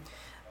 Okay.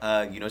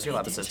 You notice your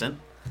lab assistant.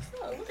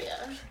 Oh,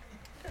 Olivia.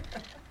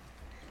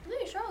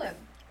 Hey, Charlotte.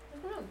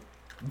 What's going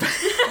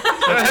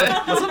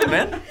on? What's up,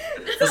 man?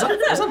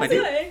 What's up, my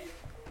dude?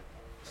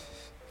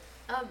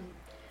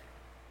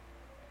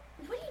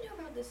 What do you know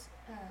about this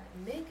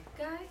Mick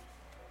guy?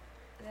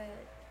 That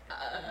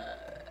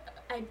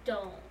I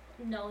don't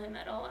know him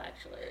at all,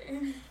 actually.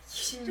 you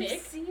should Mick?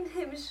 have seen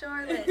him,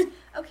 Charlotte.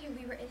 Okay,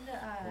 we were in the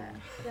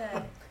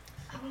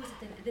what was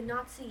it? The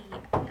Nazi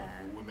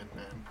Women,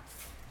 man.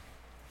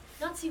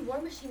 Nazi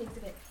war machine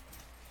exhibit.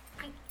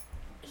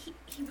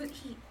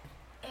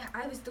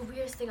 I was the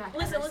weirdest thing I've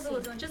ever seen.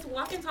 Listen. Just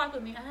walk and talk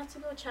with me. I have to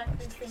go check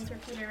these things for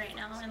Peter right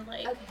now, and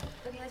like.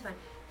 Okay, that's fine.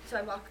 So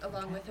I walk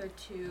along with her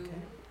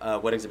to.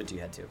 What exhibit do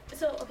you head to?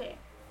 So okay,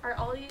 are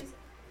all these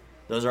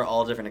Those are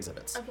all different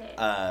exhibits.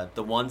 okay?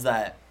 The ones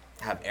that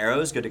have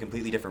arrows go to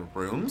completely different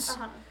rooms.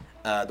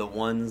 The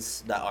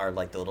ones that are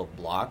like the little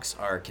blocks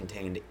are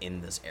contained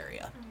in this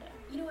area. Okay.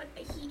 You know what?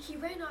 He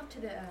ran off to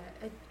the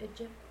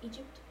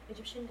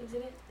Egyptian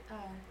exhibit.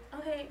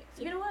 Okay,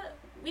 you know what?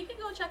 We can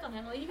go check on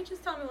him. Like, you can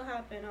just tell me what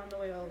happened on the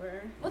way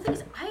over. Well, the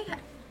thing is,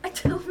 I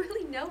don't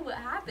really know what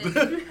happened.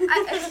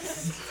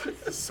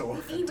 So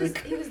he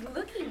authentic. was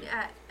looking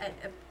at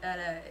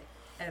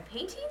a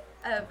painting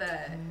of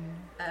a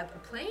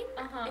plane.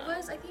 It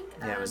was, I think.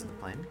 Yeah, it was the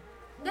plane.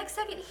 Next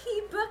second,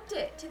 he booked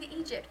it to the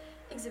Egypt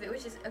exhibit,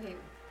 which is, okay,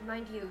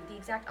 mind you, the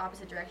exact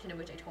opposite direction in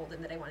which I told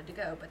him that I wanted to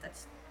go, but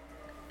that's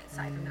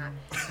aside from that.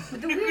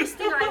 But the weirdest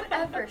thing I've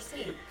ever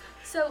seen.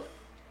 So,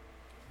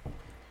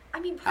 I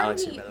mean, part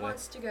Alex, of me by the way.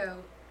 wants to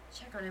go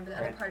check on him, but the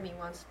other part of me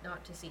wants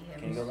not to see him.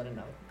 Can you go let him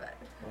know? But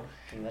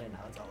Can you let him know?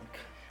 It's all.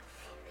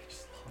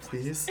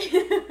 Please.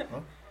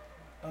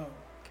 Oh.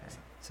 Okay.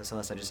 So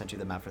Celeste, I just sent you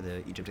the map for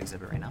the Egypt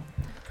exhibit right now.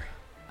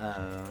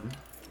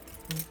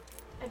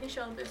 I can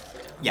show him this too.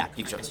 Yeah,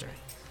 you can show us to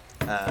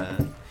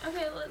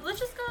Okay, let's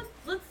just go.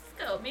 Let's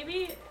go.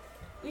 Maybe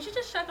we should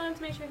just check on him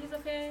to make sure he's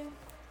okay.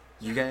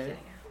 You guys.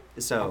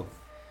 So,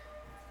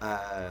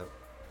 we're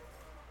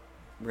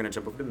gonna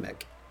jump over to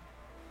Mick.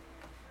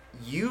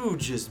 You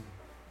just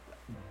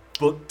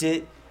booked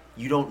it.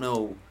 You don't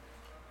know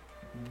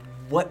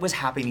what was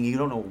happening. You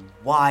don't know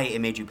why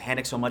it made you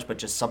panic so much, but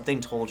just something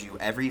told you.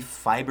 Every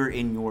fiber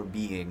in your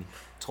being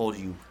told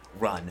you,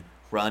 run.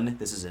 Run.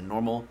 This isn't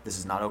normal. This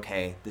is not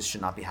okay. This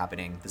should not be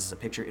happening. This is a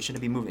picture. It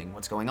shouldn't be moving.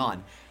 What's going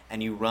on?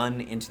 And you run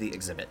into the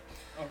exhibit.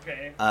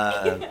 Okay.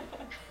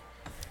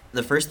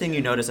 The first thing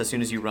you notice as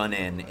soon as you run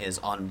in is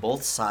on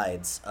both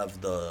sides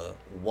of the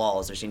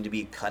walls, there seem to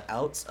be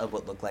cutouts of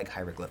what look like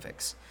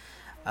hieroglyphics.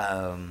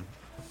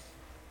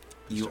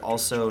 You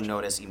also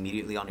notice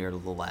immediately on your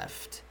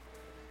left,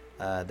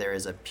 there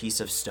is a piece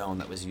of stone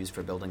that was used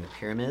for building the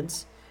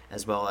pyramids,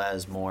 as well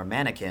as more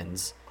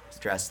mannequins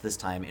dressed this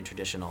time in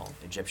traditional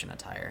Egyptian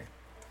attire.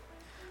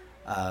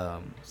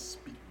 At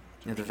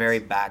the very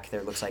back,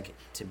 there looks like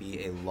to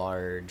be a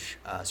large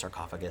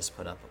sarcophagus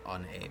put up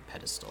on a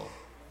pedestal.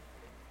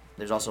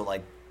 There's also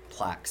like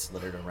plaques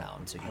littered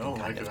around, so you can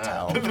kind of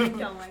tell.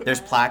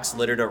 There's plaques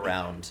littered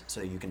around,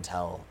 so you can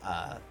tell,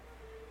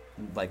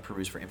 like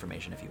peruse for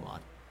information if you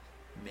want.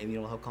 Maybe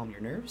it'll help calm your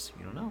nerves.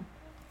 You don't know.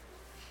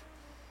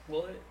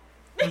 Will it?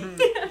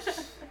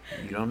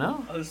 You don't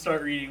know. I'll just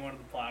start reading one of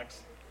the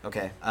plaques.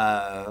 Okay.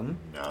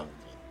 No.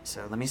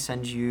 So let me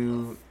send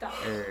you.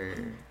 I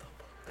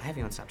have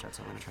you on Snapchat,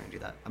 so I'm gonna try and do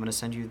that. I'm gonna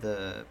send you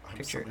the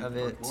picture of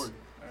it. Alright.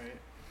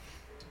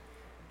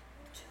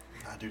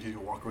 Ah, dude, he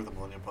can walk over the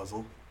Millennium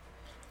Puzzle.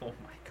 Oh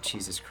my god.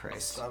 Jesus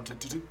Christ.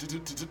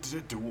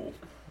 Duel.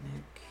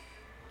 Nick.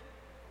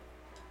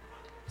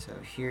 So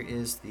here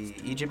is the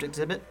Egypt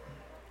exhibit.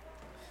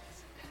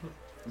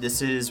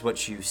 This is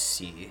what you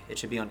see. It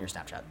should be on your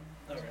Snapchat.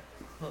 Okay.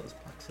 Oh, this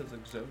plaque says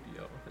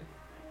Exodio.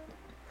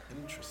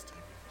 Interesting.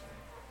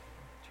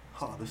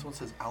 Huh, this one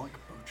says Alec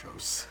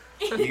Bochos.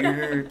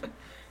 You're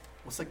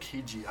What's that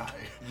KGI?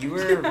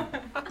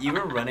 you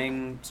were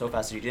running so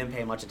fast that you didn't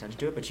pay much attention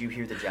to it, but you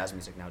hear the jazz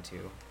music now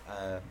too.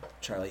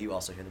 Charlie, you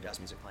also hear the jazz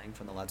music playing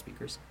from the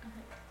loudspeakers.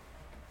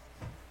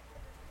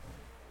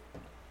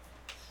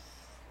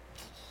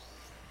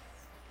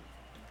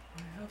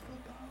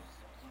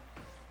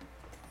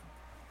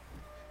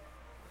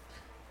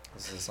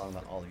 This is a song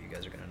that all of you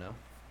guys are gonna know.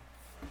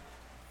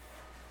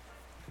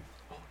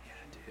 Oh yeah,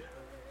 dude.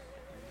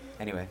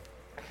 Anyway,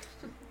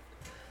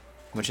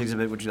 which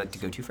exhibit would you like to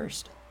go to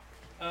first?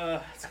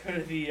 Let's go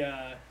to the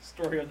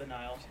story of the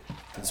Nile.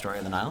 The story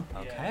of the Nile. Yeah.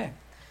 Okay.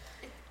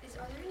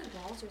 are there any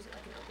walls or is it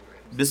like an open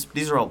room?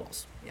 These are all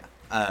walls.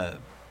 Yeah.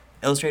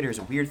 Illustrator is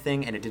a weird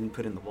thing, and it didn't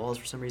put in the walls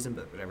for some reason,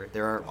 but whatever.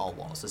 There are all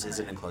walls. This is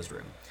an enclosed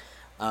room.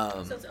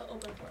 So it's an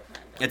open floor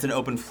plan. It's an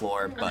open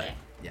floor, but Okay.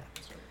 yeah.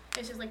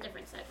 It's just like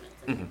different segments.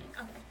 Mhm. And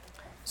everything.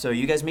 Okay. So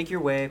you guys make your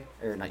way,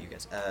 or not you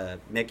guys,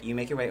 Mick, you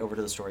make your way over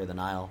to the story of the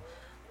Nile.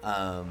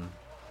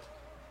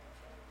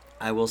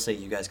 I will say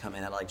you guys come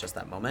in at like just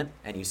that moment,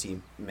 and you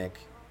see Mick,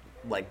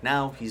 like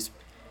now, he's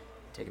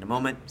taking a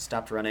moment,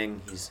 stopped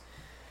running, he's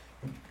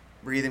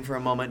breathing for a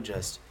moment,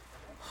 just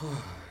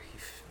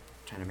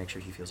trying to make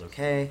sure he feels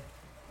okay.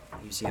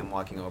 You see him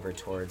walking over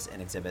towards an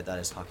exhibit that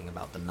is talking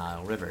about the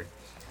Nile River.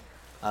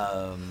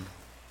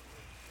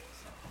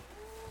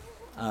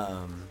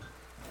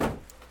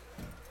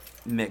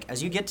 Mick,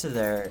 as you get to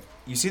there,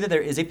 you see that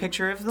there is a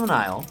picture of the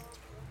Nile.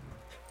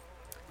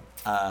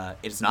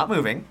 It's not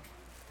moving,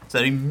 so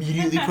that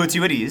immediately puts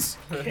you at ease.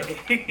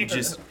 You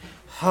just,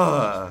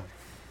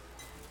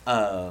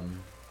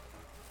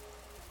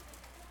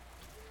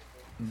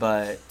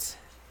 but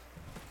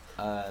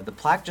the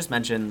plaque just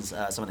mentions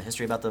some of the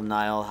history about the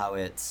Nile, how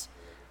it's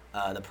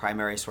the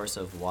primary source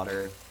of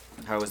water,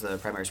 how it was the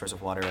primary source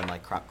of water and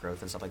like crop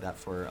growth and stuff like that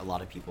for a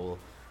lot of people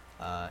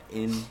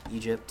in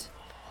Egypt.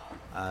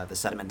 The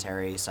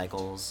sedimentary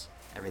cycles,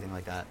 everything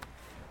like that.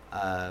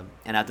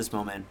 And at this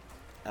moment,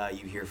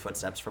 you hear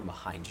footsteps from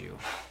behind you.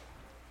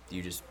 Do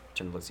you just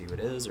turn to look see who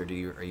it is, or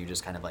are you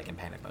just kind of like in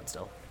panic mode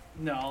still?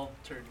 No, I'll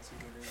turn to see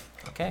who it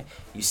is. Okay.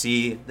 You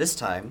see this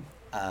time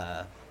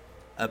a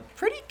a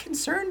pretty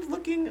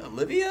concerned-looking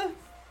Olivia.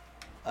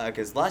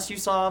 Because last you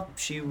saw,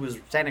 she was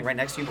standing right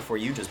next to you before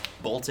you just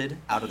bolted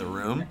out of the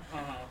room.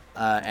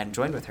 And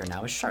joined with her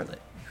now is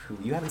Charlotte, who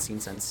you haven't seen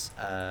since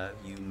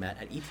you met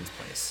at Ethan's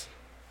place.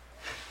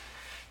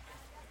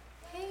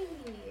 Hey.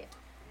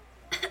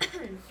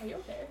 Are you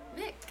okay?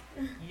 Nick.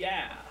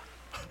 Yeah.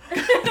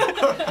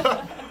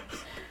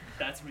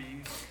 That's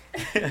me.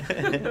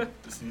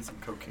 Just need some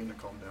cocaine to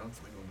calm down.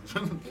 It's legal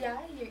illusion. Yeah,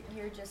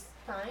 you're just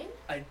fine?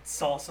 I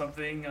saw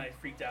something and I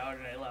freaked out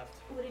and I left.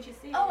 What did you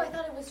see? Oh, I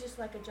thought it was just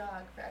like a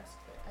jog for extra.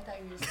 I thought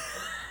you were just...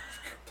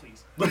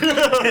 Please.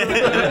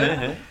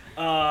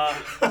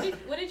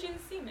 What did you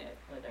see, Nick?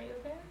 Like, are you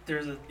okay?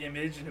 There's an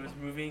image and it was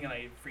moving and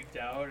I freaked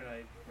out and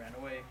I ran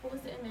away. What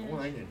was the image? Oh,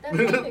 I get That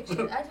plane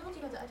picture. I told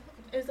you about that.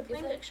 It was a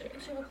plane It's picture. a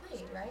picture of a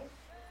plane, right?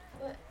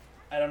 What?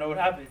 I don't know what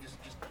happened. It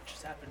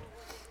just happened.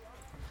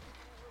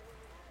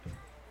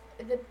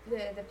 The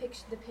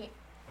picture, the paint.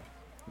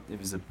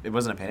 It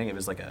wasn't a painting. It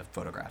was like a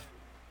photograph.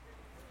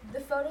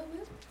 The photo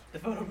moved? The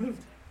photo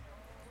moved.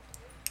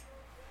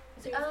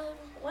 So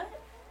what?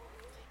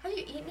 Have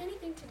you eaten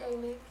anything today,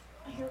 Nick?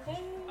 Are you okay?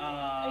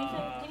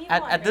 Uh, Do you need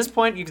At this water?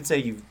 point, you could say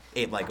you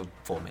ate like a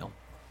full meal.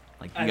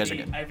 Like you guys are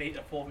good. I've ate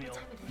a full meal.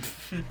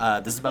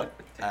 This is about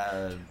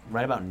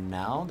right about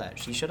now that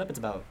she showed up. It's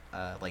about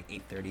like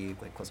 8:30,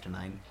 like close to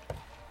 9,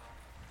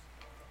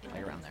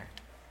 like around there.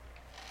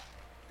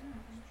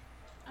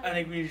 I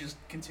think we need to just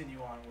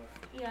continue on with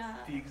Yeah.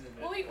 the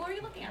exhibit. What are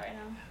you looking at right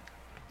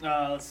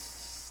now?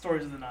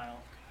 Stories of the Nile.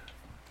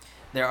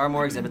 There are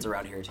more exhibits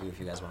around here too, if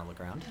you guys want to look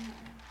around.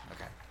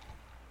 Okay.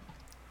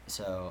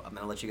 So I'm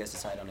gonna let you guys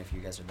decide on if you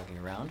guys are looking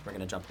around. We're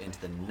gonna jump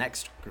into the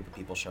next group of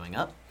people showing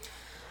up.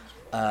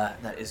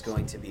 That is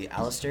going to be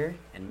Alistair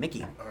and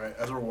Mickey. Alright,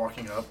 as we're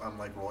walking up, I'm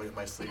like rolling up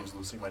my sleeves,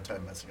 loosening my tie,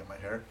 messing up my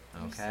hair.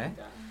 Okay.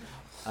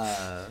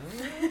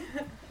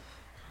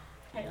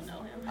 I don't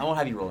know him. I won't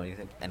have you roll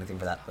anything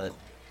for that, but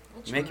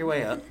you make your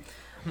way up.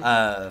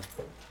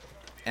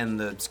 And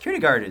the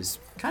security guard is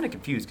kind of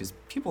confused because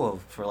people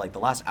for like the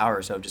last hour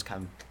or so have just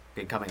kind of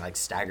been coming like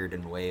staggered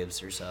in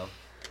waves or so.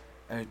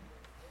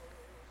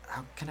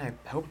 How can I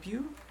help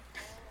you?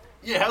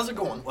 Yeah, how's it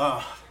going?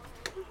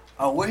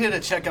 We're here to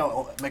check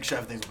out, make sure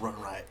everything's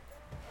running right.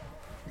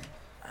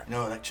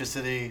 No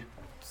electricity.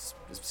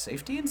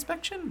 Safety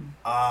inspection?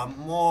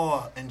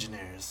 More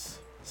engineers.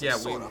 Yeah,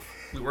 sort of.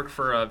 we work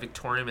for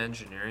Victorium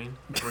Engineering.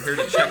 We're here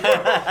to check.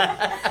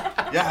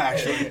 Yeah,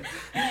 actually.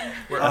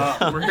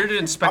 We're here to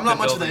inspect. I'm not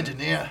the much of the building.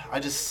 engineer. I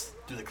just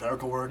do the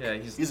clerical work. Yeah,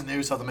 he's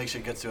new, so I have to make sure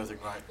he gets to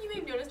everything right. You may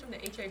have noticed from the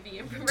HIV Do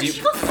you-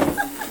 infomercial.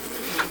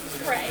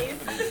 Right.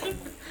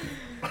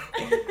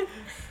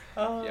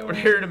 Yeah, we're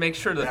here to make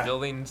sure the Yeah.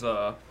 building's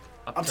up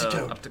to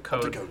code. Up to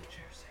code.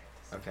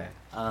 Okay.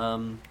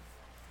 I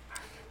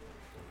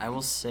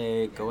will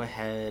say go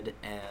ahead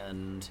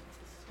and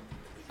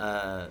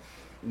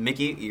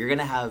Mickey, you're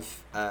gonna have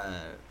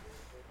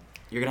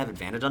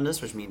advantage on this,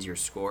 which means your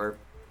score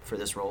for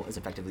this roll is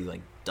effectively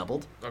like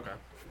doubled. Okay.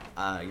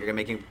 You're gonna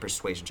make a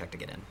persuasion check to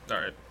get in. All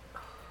right.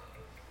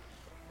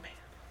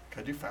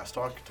 Can I do fast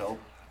talk? Tell.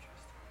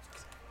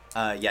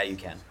 Yeah, you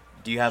can.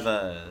 Do you have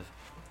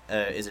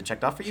is it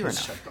checked off for you or no?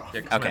 It's checked off.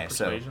 Yeah, 'cause Okay, my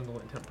so- persuasion's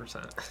only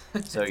 10%.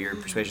 So your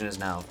persuasion is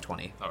now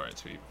 20. All right,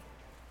 sweet.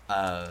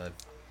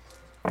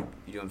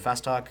 You doing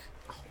fast talk?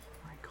 Oh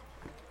my god.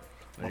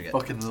 What did you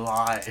Fucking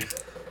lie.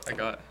 I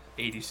got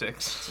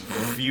 86.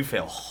 get? You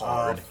fail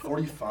hard.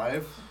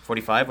 45.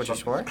 45. What's your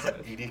score?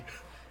 80.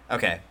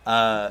 Okay.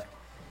 Well,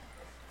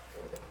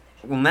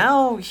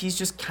 now he's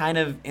just kind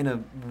of in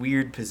a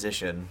weird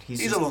position. He's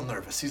He's just, a little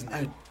nervous. He's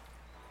new.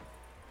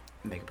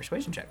 make a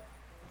persuasion check.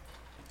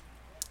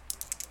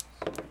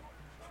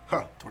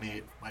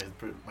 28. My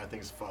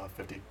thing's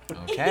 50.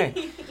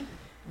 Okay.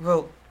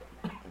 Well.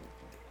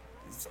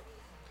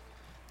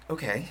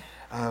 Okay.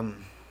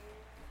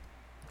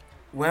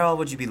 Where all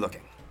would you be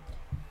looking?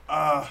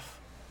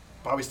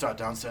 Probably start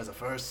downstairs at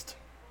first.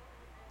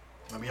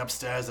 Maybe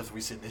upstairs if we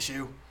see an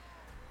issue.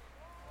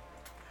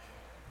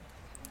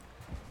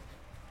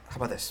 How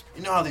about this?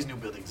 You know how these new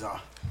buildings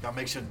are. Gotta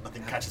make sure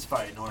nothing catches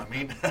fire, you know what I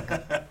mean?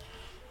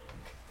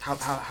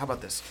 How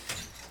about this?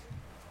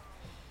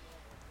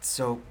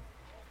 So,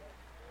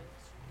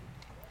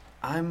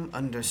 I'm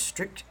under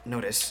strict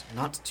notice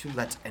not to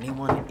let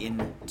anyone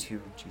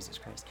into Jesus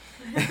Christ.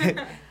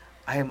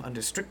 I am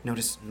under strict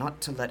notice not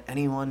to let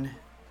anyone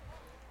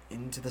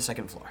into the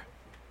second floor.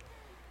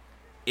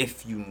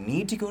 If you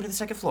need to go to the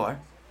second floor,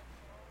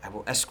 I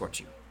will escort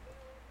you.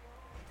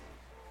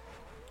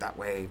 That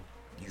way,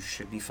 you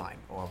should be fine.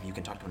 Or you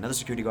can talk to another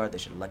security guard. They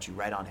should let you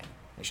right on in.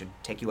 They should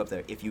take you up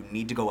there if you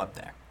need to go up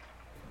there.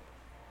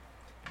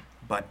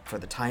 But for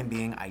the time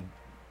being, I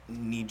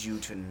need you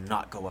to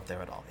not go up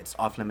there at all. It's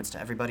off limits to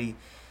everybody,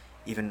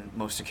 even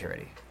most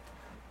security.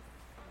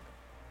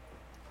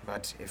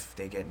 But if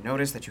they get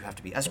notice that you have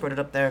to be escorted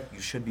up there, you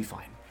should be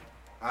fine.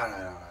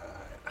 Alright.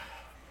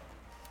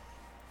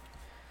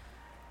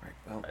 Right,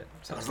 well, All right,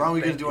 As long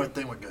as we can do our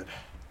thing, we're good.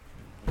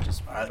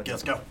 just Alright,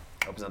 let's go.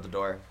 opens up the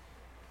door.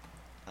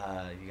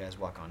 You guys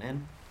walk on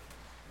in.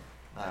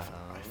 I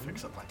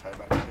fix up my tie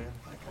back again.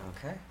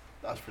 Okay.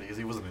 That was pretty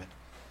easy, wasn't it?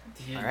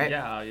 All right.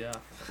 Yeah.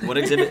 What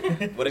exhibit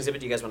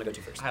do you guys want to go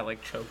to first? I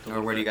like choked.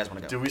 Or where do you guys want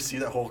to go? Did we see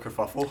that whole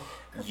kerfuffle?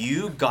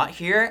 You got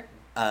here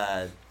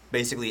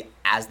basically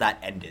as that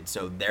ended,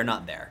 so they're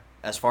not there.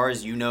 As far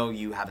as you know,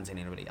 you haven't seen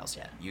anybody else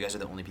yet. You guys are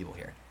the only people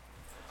here.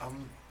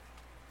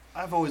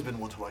 I've always been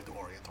one to like the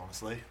Orient,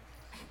 honestly.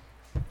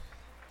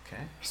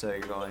 Okay. So you're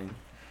going.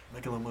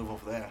 Make a little move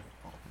over there.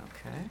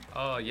 Okay.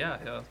 Oh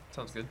yeah,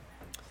 sounds good.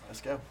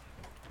 Let's go.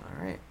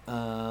 All right.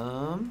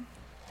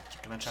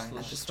 Can I China?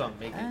 Let's just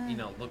make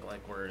it, look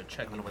like we're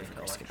checking. I'm gonna wait for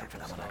you to skip back for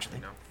that one,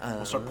 actually.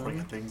 We'll start pointing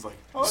at things like,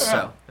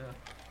 So,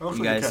 oh,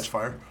 you guys catch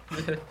fire.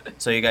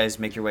 So you guys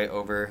make your way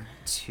over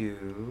to.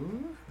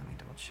 Let me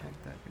double check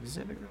that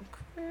exhibit real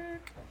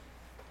quick.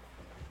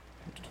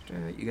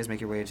 You guys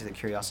make your way to the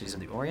Curiosities of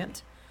the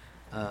Orient.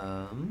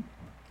 Let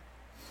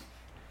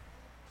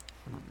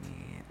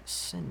me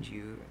send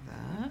you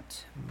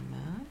that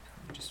map.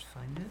 Let me just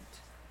find it.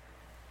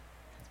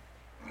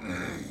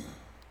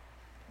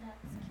 That's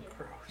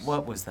cute.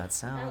 What was that That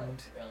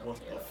sound?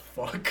 looks really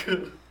What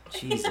cute. the fuck?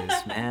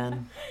 Jesus,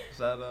 man. Is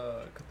that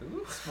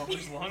Cthulhu?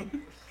 Smoker's lung.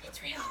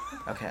 It's real.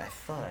 Okay, I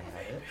thought I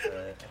had it, but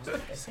I don't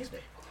think I saved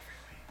it.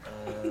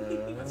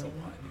 That's a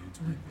lot,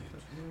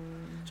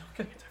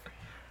 dude.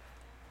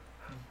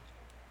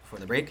 Before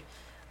the break,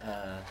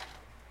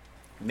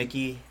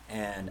 Mickey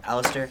and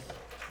Alistair,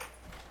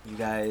 you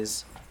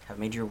guys have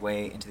made your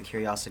way into the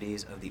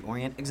Curiosities of the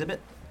Orient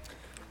exhibit.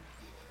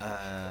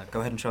 Go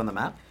ahead and show on the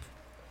map,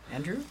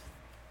 Andrew.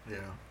 Yeah.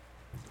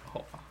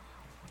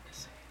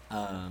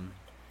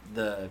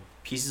 The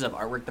pieces of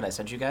artwork that I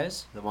sent you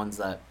guys, the ones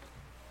that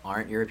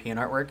aren't European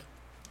artwork,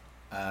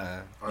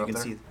 you can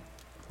see.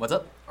 What's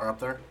up? Are up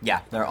there?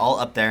 Yeah, they're all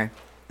up there.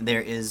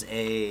 There is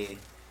a,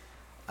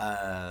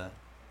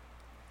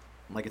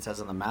 like it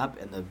says on the map,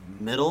 in the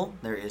middle,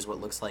 there is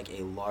what looks like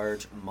a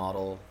large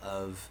model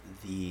of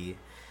the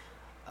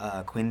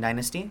Qin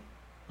dynasty.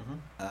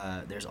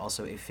 Mm-hmm. There's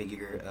also a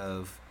figure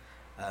of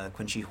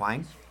Qin Shi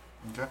Huang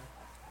Okay.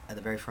 at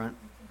the very front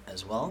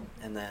as well.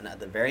 And then at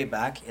the very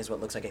back is what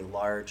looks like a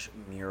large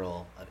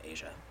mural of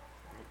Asia.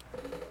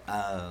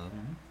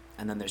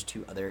 And then there's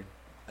two other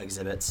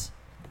exhibits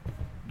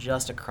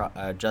just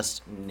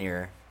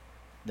near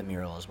the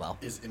mural as well.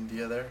 Is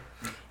India there?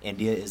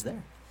 India is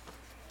there.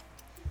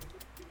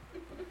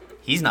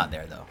 He's not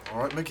there though.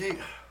 All right, Mickey.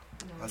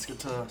 Let's get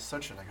to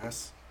searching, I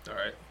guess. All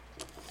right.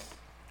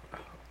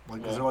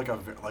 Like, is there like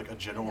a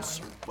general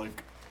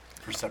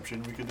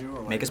perception we could do,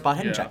 or Make a spot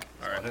hidden check.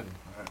 All right. Spot hidden.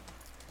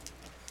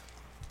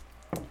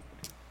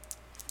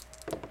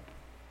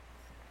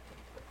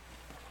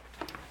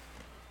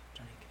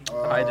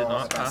 All right. I did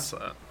not pass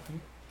that.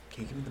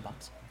 Can you give me the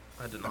box?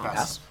 I did I not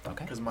passed.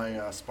 Okay. Because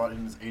my spot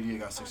hidden is 80, I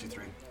got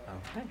 63.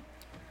 Okay.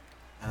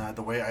 And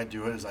the way I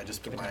do it is I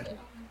just put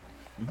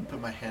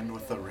my hand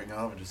with the ring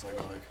of and just like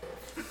go like.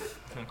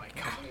 Oh my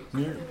god.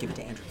 No, give it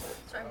to Andrew.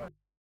 Sorry.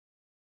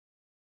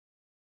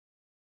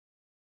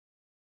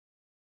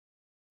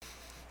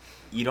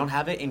 You don't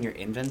have it in your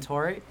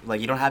inventory,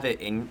 like you don't have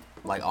it in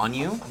on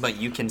you, but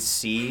you can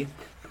see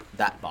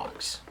that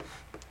box.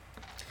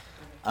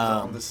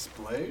 On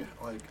display,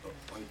 like.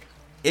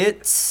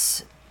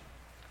 It's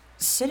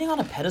sitting on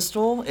a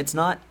pedestal. It's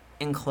not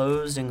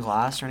enclosed in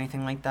glass or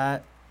anything like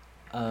that.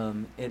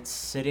 It's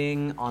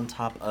sitting on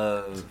top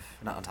of,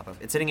 not on top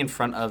of. It's sitting in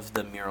front of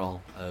the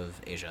mural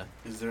of Asia.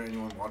 Is there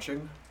anyone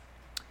watching?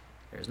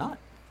 There's not.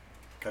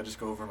 Can I just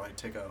go over and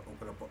take a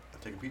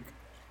peek?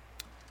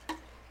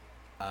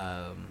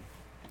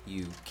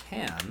 You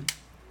can.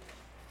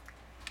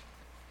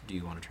 Do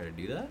you want to try to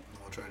do that?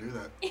 I'll try to do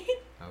that.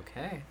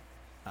 Okay.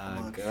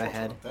 I'm Go gonna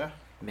ahead. up there.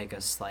 Make a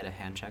sleight of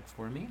hand check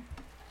for me.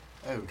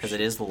 Oh, Because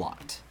it is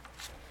locked.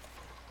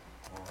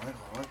 Alright.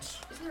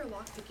 Isn't there a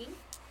lock picking?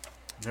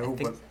 No,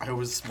 but I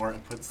was smart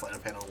and put sleight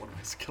of hand on one of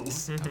my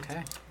skills.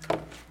 Okay.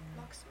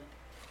 Locksmith?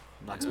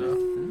 Locksmith.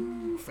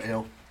 Ooh.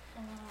 Fail.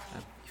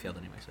 You failed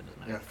anyway, so it doesn't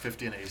matter. Yeah,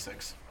 50 and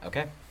 86.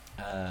 Okay.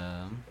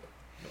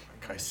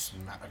 Kai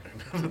smack.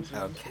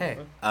 Okay.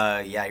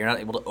 Yeah, you're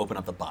not able to open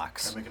up the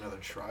box. Can I make another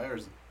try, or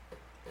is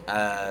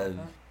it?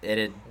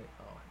 It'd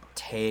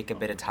take a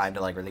bit of time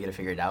to really get it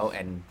figured out,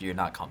 and you're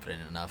not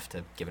confident enough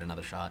to give it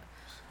another shot.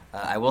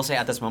 I will say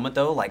at this moment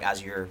though,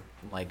 as you're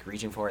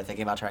reaching for it,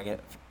 thinking about trying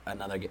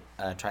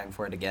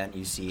for it again,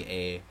 you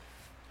see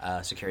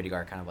a security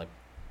guard kind of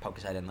poke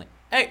his head in,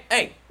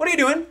 hey, what are you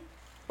doing?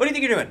 What do you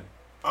think you're doing?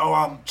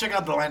 Oh, check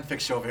out the land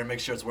fixture over here. Make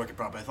sure it's working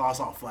properly. I thought I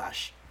saw a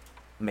flash.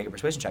 Make a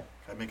persuasion check.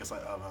 Can I make a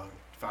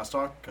fast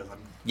talk? Because I'm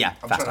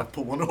fast trying talk. to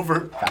pull one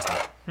over. Fast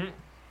talk.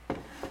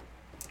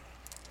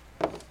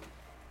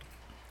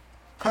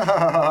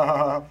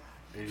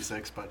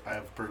 86, but I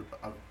have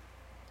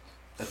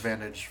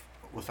advantage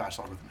with fast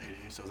talk with an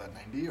 80. So is that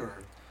 90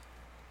 or?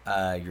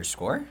 Your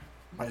score?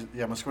 My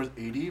score is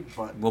 80,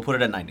 but We'll put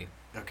it at 90.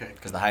 okay.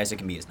 Because the highest it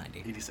can be is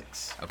 90.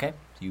 86. Okay,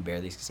 so you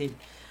barely succeed.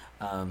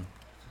 All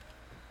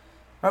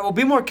right, well,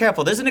 be more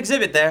careful. There's an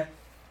exhibit there.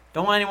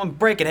 Don't want anyone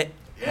breaking it.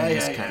 Yeah. And he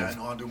just kind I of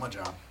know I'll do my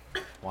job.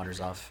 wanders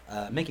off.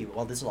 Mickey,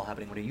 while this is all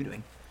happening, what are you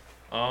doing?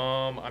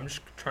 I'm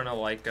just trying to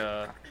like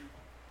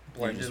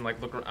blend in,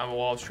 like look. I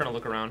was trying to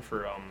look around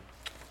for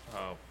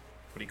what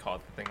do you call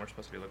it? The thing we're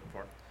supposed to be looking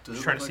for.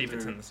 Just trying to see if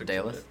it's in this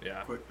exhibit.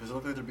 Yeah. Quick, does it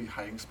look like there'd be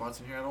hiding spots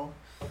in here at all?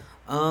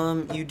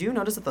 You do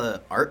notice that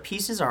the art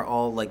pieces are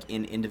all like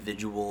in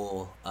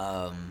individual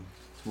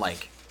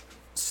like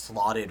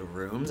slotted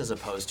rooms as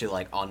opposed to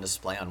like on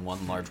display on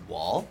one large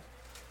wall.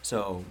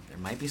 So there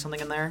might be something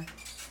in there,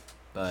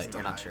 but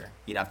you're not sure.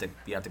 You'd have to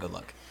go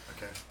look.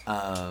 Okay.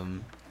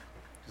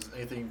 Is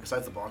anything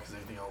besides the box? Is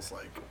anything else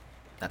like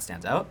that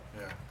stands out?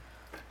 Yeah.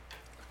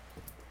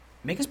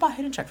 Make a spot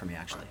hidden check for me,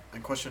 actually.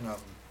 And question,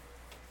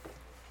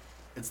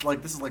 it's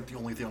like this is like the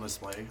only thing on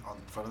display on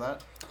front of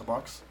that, the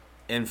box.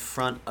 In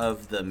front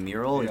of the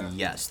mural,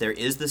 yes, there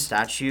is the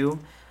statue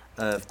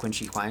of Qin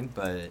Shi Huang,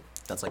 but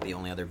that's like the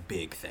only other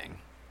big thing.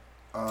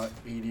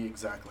 80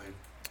 exactly.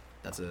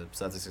 That's a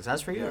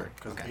success for you. Yeah,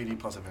 because 80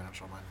 plus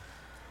advantage on mine.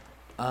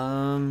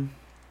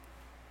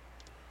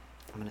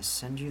 I'm gonna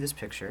send you this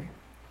picture.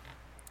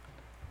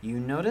 You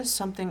notice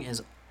something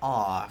is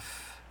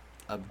off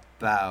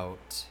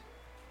about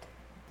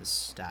the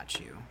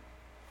statue,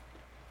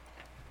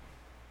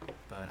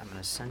 but I'm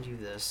gonna send you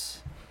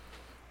this,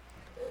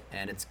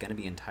 and it's gonna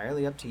be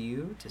entirely up to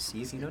you to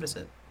see if you notice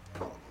it.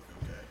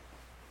 Okay.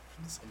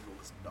 This angle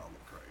does not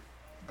look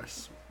right. I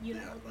swear.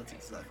 Yeah, that's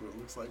exactly what it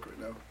looks like right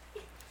now.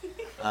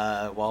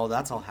 While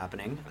that's all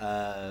happening,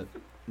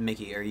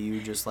 Mickey, are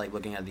you just like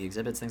looking at the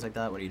exhibits, things like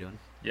that? What are you doing?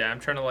 Yeah, I'm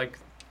trying to like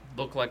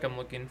look like I'm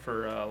looking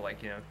for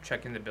like, you know,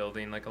 checking the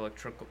building, like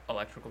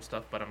electrical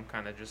stuff, but I'm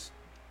kind of just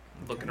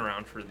looking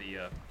around for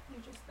the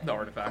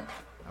artifact.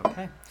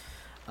 Okay.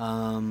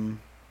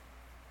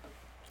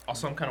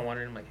 Also, I'm kind of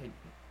wondering, like, hey,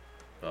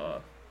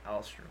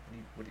 Alistair,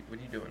 what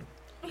are you doing?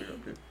 What are you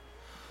up to?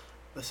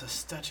 This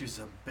statue's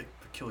a bit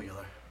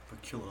peculiar.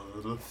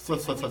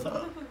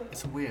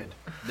 It's weird.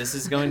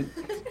 This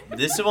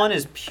one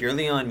is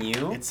purely on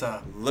you. It's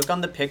look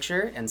on the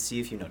picture and see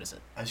if you notice it.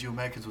 As you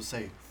Americans would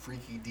say,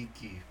 freaky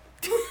deaky.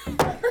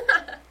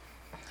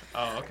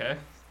 Oh, okay.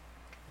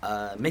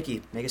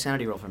 Mickey, make a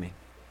sanity roll for me.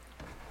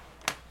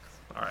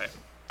 All right.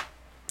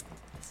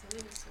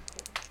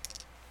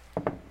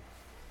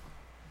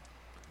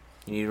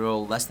 You need to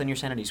roll less than your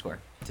sanity score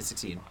to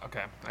succeed.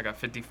 Okay, I got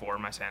 54.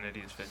 My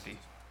sanity is 50.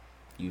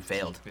 You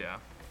failed. Yeah.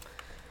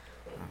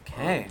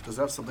 Okay. Does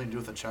that have something to do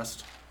with the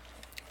chest?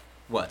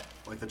 What?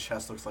 Like the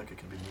chest looks like it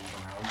can be moved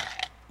around.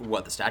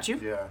 What, the statue?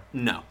 Yeah.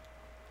 No.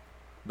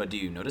 But do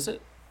you notice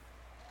it?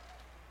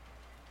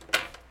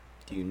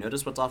 Do you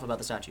notice what's off about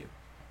the statue?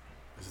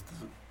 Is it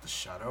the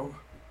shadow?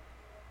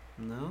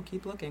 No,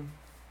 keep looking.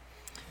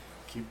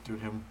 Keep doing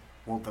him.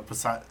 Well,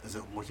 is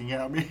it looking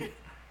at me?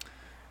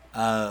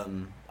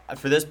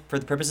 For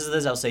the purposes of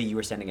this, I'll say you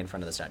were standing in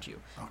front of the statue.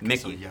 Okay,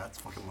 Mickey. So yeah, it's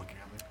fucking looking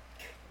at me.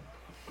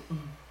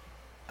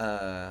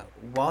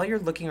 While you're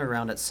looking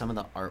around at some of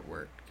the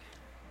artwork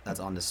that's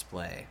on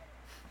display,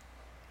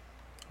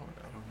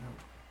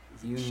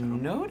 you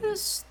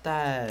notice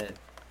that,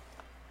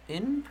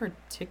 in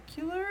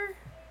particular,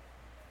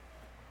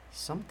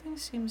 something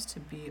seems to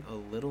be a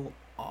little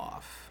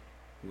off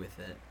with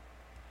it.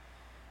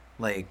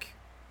 Like,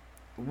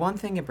 one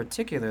thing in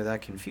particular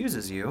that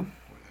confuses you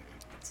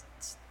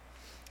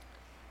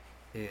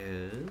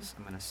is,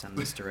 I'm going to send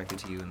this directly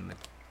to you in the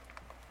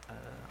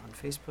on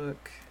Facebook.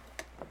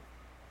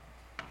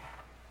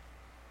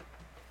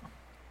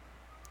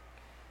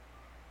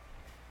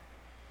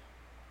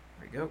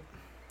 There we go.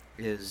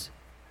 Is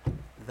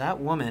that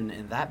woman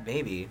and that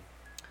baby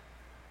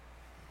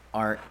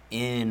are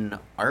in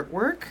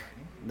artwork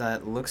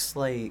that looks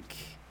like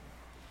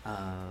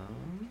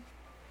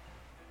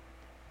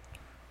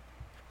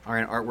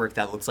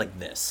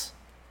this.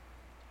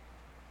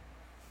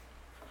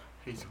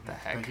 What the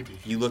heck?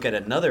 You look at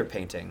another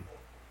painting,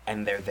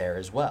 and they're there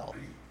as well.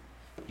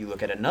 You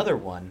look at another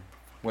one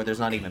where there's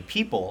not even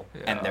people,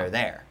 and they're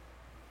there.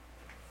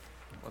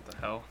 What the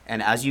hell?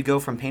 And as you go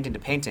from painting to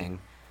painting,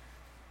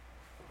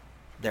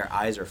 their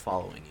eyes are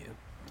following you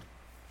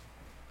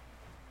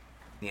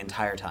the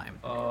entire time.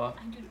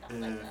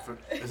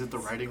 Is it the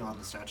writing on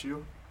the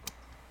statue?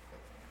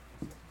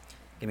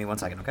 Give me 1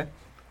 second, okay?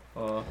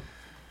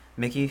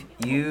 Mickey,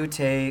 you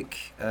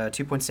take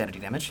 2 points sanity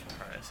damage.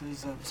 Alright.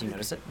 So you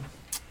notice it?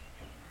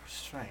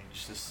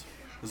 Strange. Does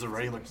the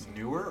writing look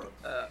newer?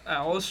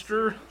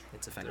 Alistair?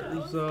 It's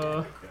effectively.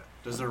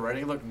 Does the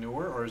writing look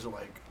newer, or is it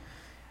like...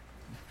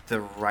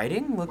 The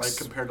writing looks... Like,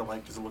 compared to,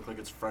 like, does it look like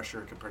it's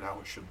fresher compared to how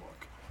it should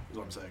look? Is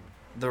what I'm saying.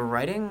 The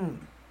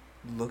writing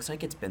looks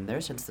like it's been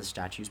there since the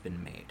statue's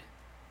been made.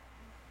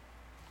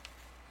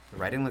 The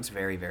writing looks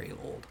very, very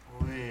old.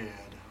 Weird.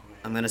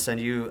 I'm gonna send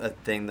you a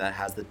thing that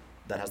has the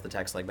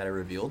text like better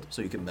revealed,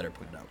 so you can better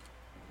point it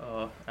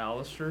out.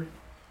 Alistair?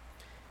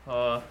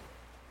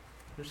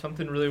 There's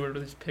something really weird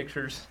with these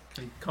pictures.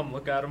 Can you come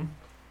look at them?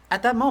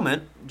 At that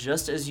moment,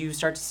 just as you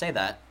start to say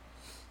that,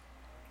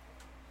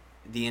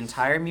 the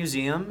entire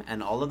museum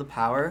and all of the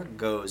power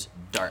goes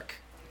dark.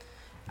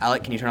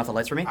 Alec, can you turn off the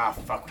lights for me? Ah,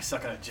 fuck, we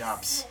suck at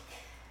jobs.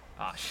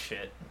 Ah,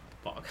 shit.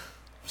 Fuck.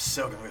 I'm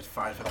so gonna get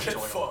 5 at the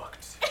toilet.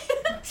 Fucked.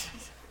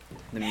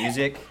 The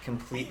music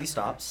completely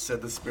stops.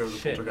 Said the spirit of the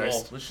Shit,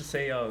 poltergeist. well, let's just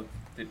say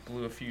it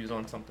blew a fuse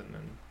on something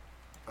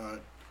and...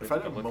 If I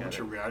had a moment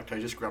to react, can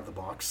I just grab the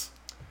box?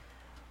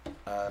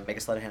 Make a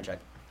sleight of hand check.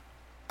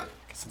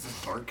 Since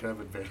it's dark, can I have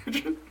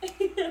advantage?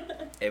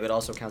 It would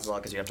also cancel out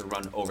because you have to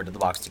run over to the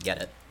box to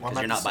get it. Because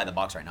you're not by the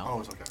box right now. Oh,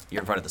 it's okay.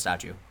 You're in front of the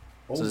statue.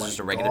 Oh so this is just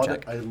a regular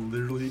check. I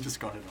literally just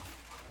got it.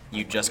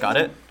 You just got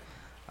it?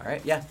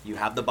 Alright, yeah. You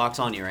have the box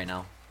on you right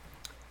now.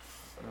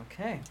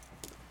 Okay.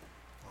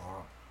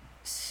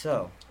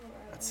 So.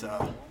 That's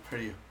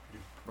pretty.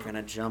 We're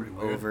gonna jump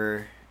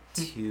over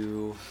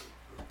to.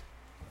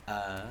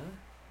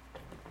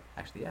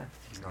 Actually, yeah.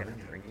 He's gonna not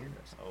in bring you in.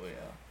 Oh, yeah.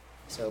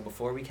 So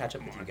before we catch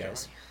up with you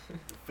guys.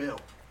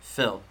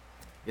 Phil.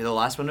 You're the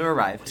last one to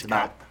arrive. It's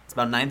about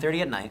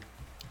 9:30 at night.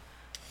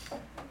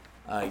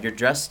 You're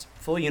dressed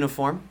full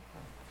uniform.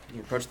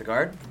 You approach the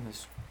guard.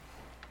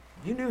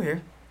 You new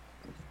here?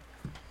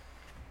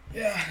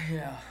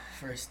 Yeah.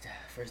 First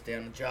day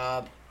on the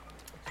job.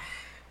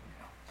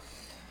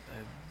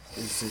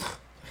 Is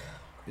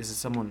it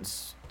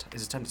someone's?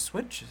 Is it time to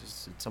switch?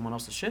 Is it someone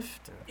else's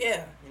shift?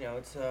 Yeah,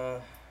 it's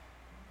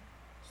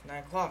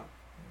 9:00.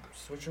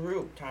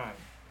 Switcheroo time.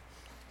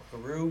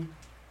 Buckaroo.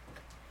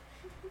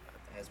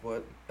 That's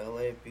what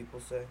LA people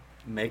say.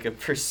 Make a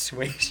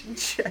persuasion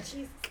check.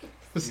 You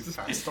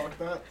fast talk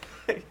that?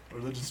 Or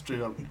is it just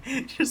straight up?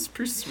 Just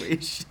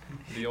persuasion.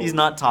 He's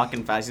not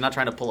talking fast. He's not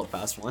trying to pull a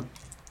fast one.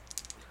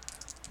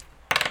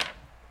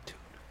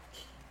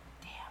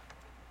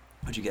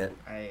 What'd you get?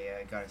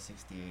 I got a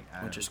 68.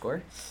 What's your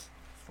score?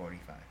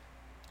 45.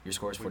 Your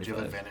score is 45. Do you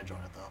have advantage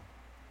on it though?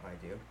 I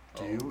do.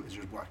 Do you? Is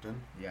yours blacked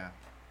in? Yeah.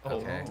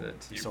 Okay.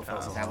 Is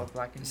that what's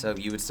blacked in? So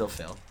you would still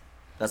fail.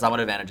 That's not what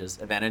advantage is.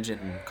 Advantage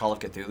in Call of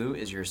Cthulhu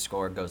is your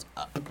score goes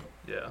up.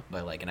 Yeah. By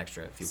like an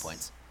extra few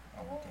points.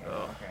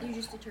 Okay. You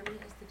just determine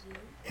it as the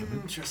DM.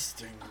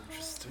 Interesting.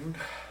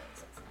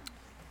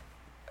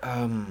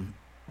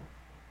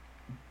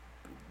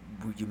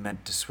 Were you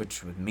meant to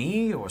switch with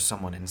me or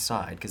someone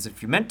inside? Because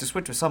if you meant to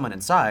switch with someone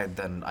inside,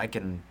 then I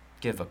can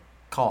give a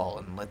call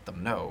and let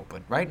them know.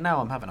 But right now,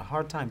 I'm having a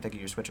hard time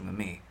thinking you're switching with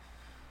me.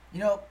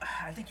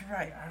 I think you're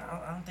right.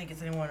 I don't think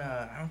it's anyone.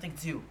 I don't think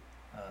it's you.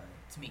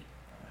 It's me.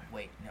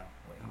 Wait.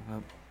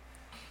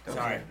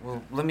 Sorry.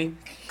 Well, let me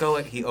go.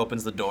 He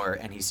opens the door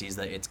and he sees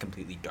that it's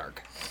completely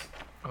dark.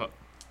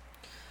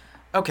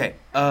 Okay.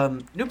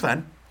 New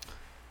plan.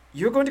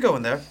 You're going to go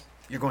in there.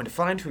 You're going to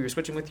find who you're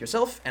switching with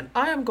yourself, and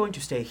I am going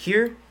to stay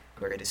here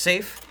where it is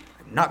safe.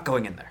 I'm not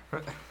going in there.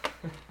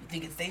 You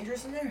think it's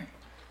dangerous in there?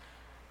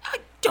 I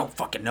don't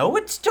fucking know.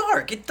 It's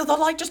dark. The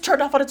light just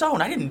turned off on its own.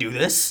 I didn't do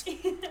this.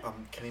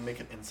 Can he make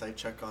an insight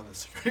check on the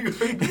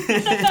security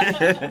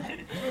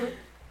guard?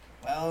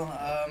 Well,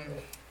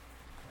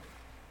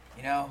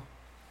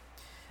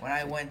 when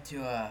I went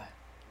to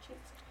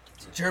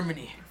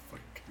Germany,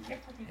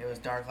 it was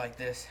dark like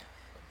this.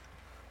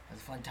 It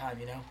was a fun time,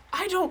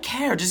 I don't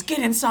care. Just get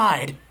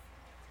inside.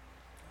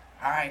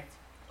 All right.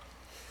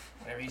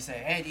 Whatever you say.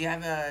 Hey, do you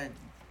have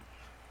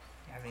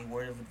any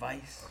word of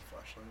advice? A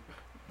flashlight.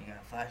 You got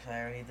a flashlight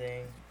or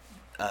anything?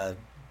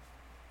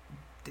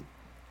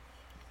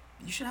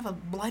 You should have a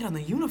light on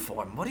the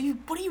uniform. What are you?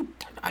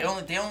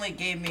 They only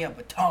gave me a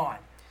baton.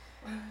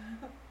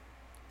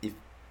 If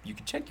you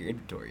can check your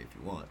inventory if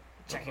you want.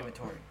 Check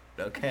inventory.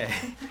 Okay.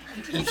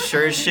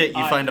 Sure as shit,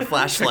 you find a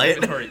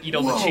flashlight. Eat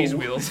all the cheese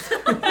wheels.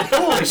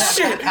 Holy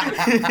shit!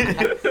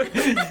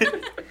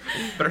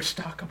 Better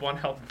stock up on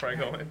health before I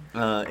go in.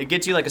 It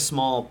gets you like a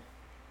small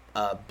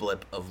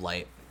blip of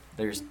light.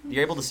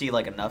 You're able to see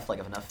enough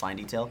fine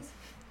detail.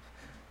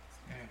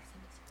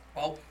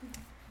 Oh,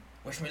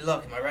 wish me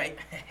luck. Am I right?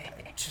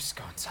 Just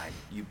go inside.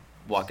 You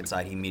walk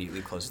inside. He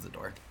immediately closes the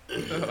door. I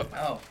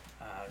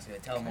was gonna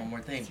tell him one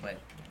more thing, but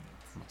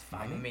it's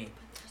fine with me.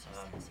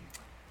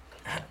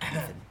 All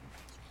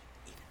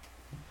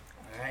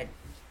right.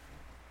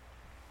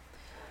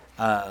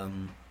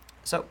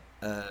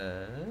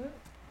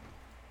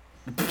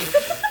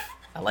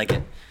 I like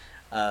it.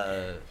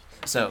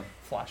 So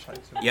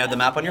Flashlights. you have the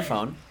map on your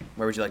phone.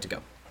 Where would you like to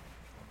go?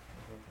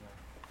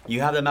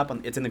 You have the map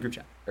on. It's in the group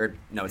chat. Or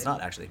no, it's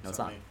not actually. No, it's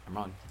not. I'm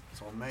wrong.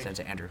 It's on me. Send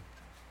it to Andrew.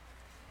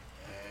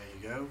 There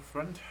you go,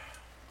 friend.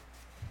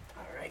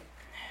 All right.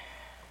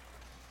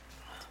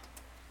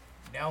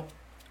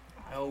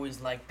 I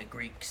always liked the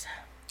Greeks.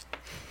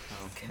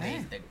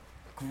 Okay. The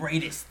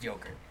greatest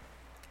Joker.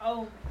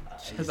 Oh.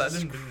 Has that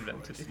been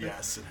invented?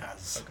 Yes, it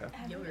has. Okay.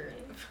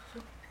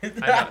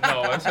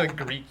 I was like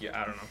Greek.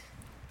 Yeah, I don't know.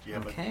 Yeah,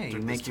 okay, you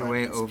make your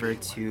way over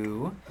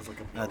to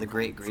the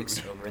Great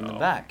Greeks over in the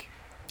back.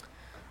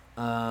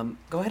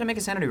 Go ahead and make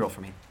a sanity roll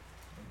for me.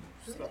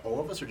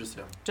 All of us or just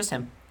him? Just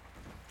him.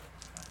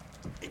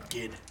 Hey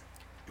kid,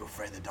 you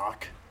afraid of the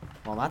dark?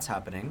 While that's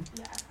happening,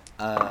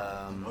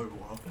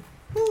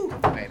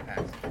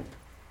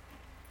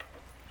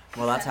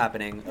 while that's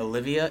happening,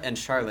 Olivia and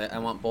Charlotte, I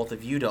want both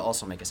of you to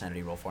also make a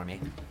sanity roll for me.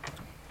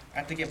 I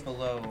have to get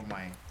below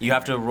my... You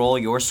have to roll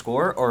your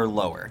score or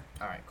lower.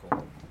 Alright,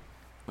 cool.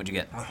 What'd you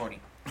get? 40.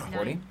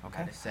 40?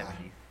 Okay.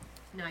 70.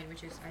 9,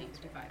 which is, I think,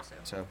 55, so.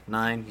 So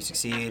 9, you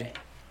succeed.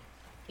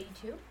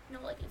 82?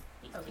 No, like it's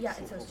Oh, yeah,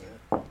 it says 2.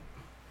 Oh,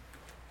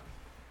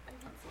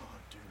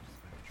 dude, this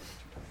is maybe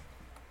too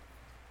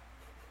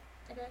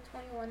I got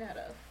 21 out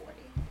of 40.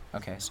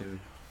 Okay, so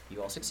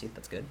you all succeed.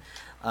 That's good.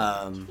 Do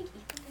you think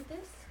Ethan did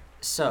this?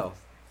 So,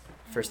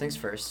 first things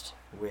first,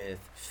 with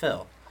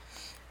Phil.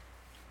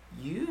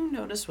 You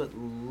notice what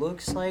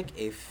looks like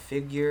a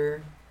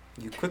figure.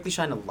 You quickly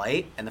shine a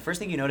light, and the first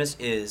thing you notice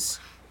is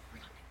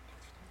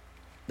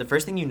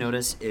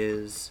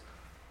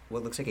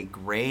what looks like a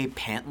gray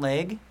pant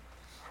leg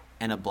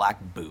and a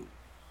black boot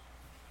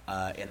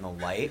in the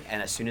light.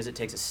 And as soon as it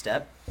takes a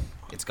step,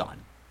 it's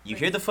gone. You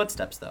hear the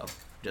footsteps though,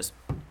 just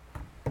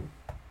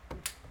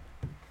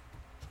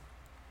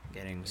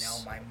getting. You know,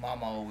 my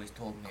mama always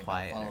told me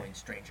quieter. about following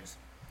strangers.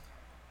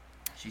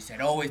 She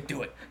said, always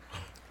do it.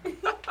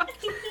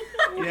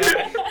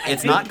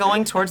 It's not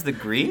going towards the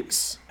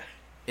Greeks.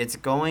 It's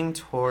going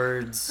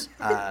towards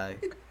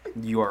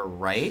your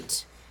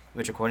right,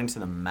 which according to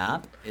the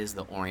map is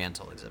the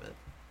Oriental exhibit.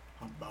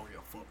 I'm about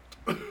your foot.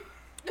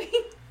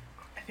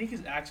 I think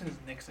his accent is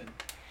Nixon.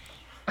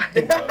 I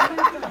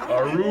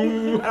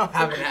don't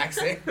have an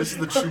accent. This is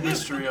the true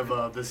mystery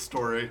of this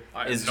story.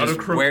 Is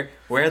just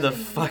where the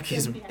fuck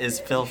is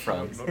Phil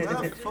from? Where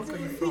the fuck are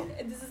you from?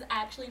 This is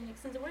actually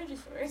Nixon's origin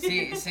story.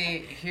 See,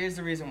 here's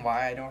the reason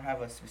why I don't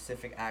have a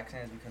specific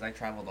accent is because I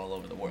traveled all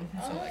over the world.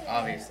 So, like,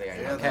 obviously I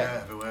know. Yeah,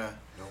 they're everywhere.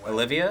 No way.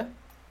 Olivia,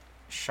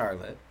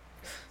 Charlotte.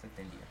 It's like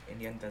India.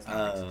 Indian does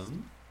not exist.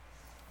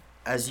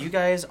 As you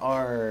guys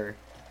are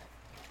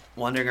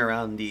wandering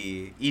around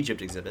the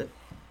Egypt exhibit,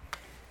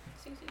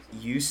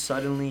 you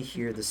suddenly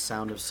hear the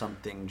sound of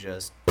something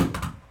just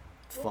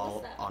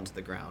fall onto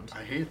the ground.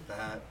 I hate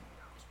that.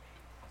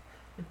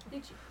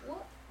 Did you?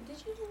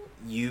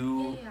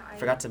 You I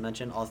forgot to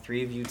mention, all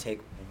 3 of you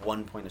take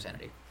 1 point of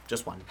sanity.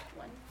 Just one.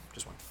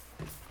 Just one.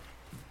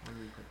 Where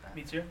do we put that?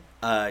 Me too.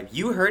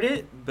 You heard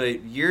it,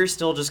 but you're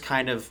still just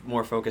kind of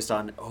more focused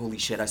on, holy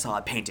shit, I saw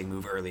a painting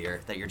move earlier,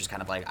 that you're just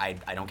kind of like, I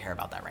don't care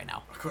about that right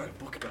now. I got a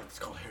book about it's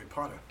called Harry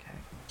Potter. Okay.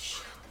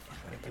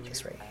 Put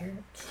this right here.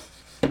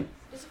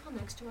 Is it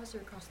next to us or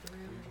across the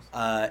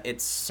room?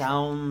 It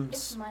sounds...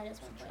 It's minus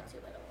 1.2,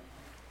 by the way.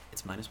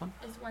 It's minus 1?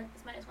 It's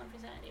minus 1 for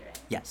sanity, right?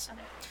 Yes.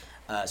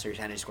 Okay. So your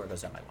sanity score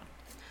goes down by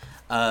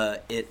 1.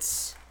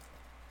 It's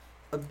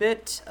a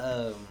bit...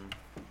 it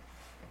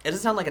doesn't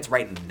sound like it's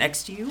right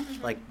next to you,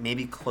 like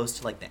maybe close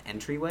to like the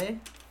entryway.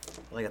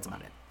 Like that's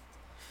about it.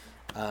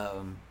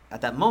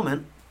 At that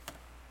moment,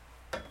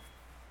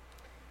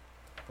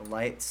 the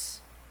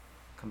lights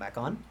come back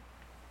on.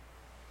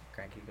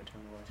 Cranky, you go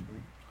turn the lights for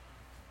me.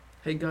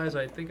 Hey guys,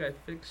 I think I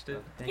fixed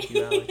it. Thank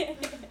you, Alec.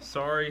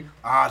 Sorry.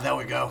 Ah, there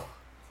we go.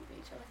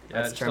 Yeah,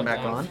 Let's it's turn back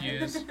still on.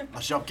 Fuse.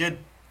 Nice job, kid.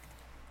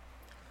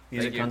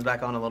 Music comes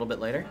back on a little bit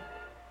later.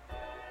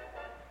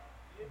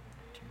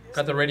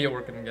 Got the radio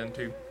working again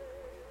too.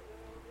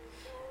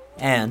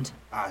 And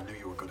I knew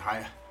you were a good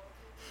hire.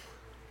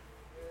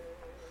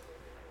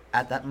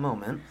 at that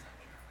moment,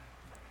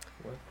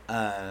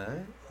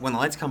 when the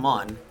lights come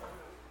on,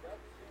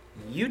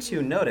 you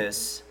two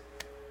notice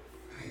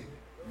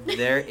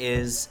there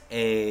is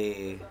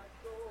there's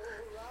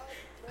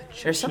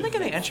something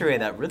in the entryway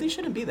that really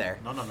shouldn't be there.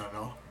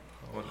 No.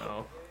 Oh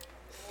no.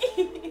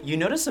 You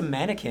notice a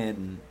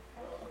mannequin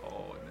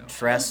Oh no.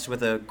 dressed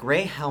with a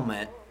gray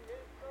helmet,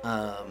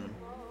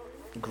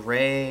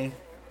 gray,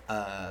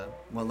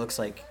 what looks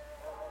like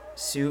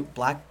suit,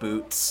 black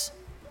boots,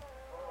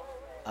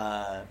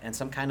 and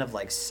some kind of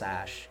like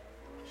sash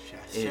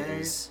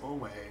is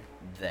away.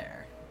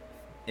 there,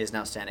 is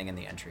now standing in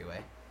the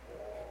entryway.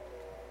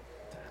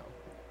 What the hell?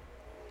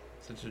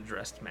 Such a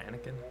dressed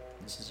mannequin.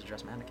 This is a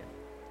dressed mannequin.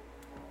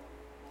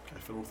 Can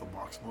I fiddle with the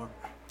box more?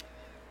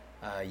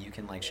 You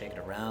can like shake it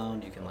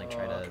around. You can like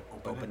try to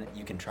open it.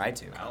 You can try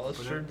to.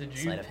 Alistair, did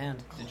you Sleight of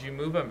hand. did you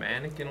move a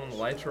mannequin when the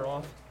lights were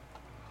off?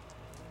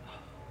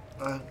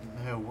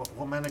 No.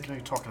 What mannequin are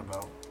you talking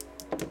about?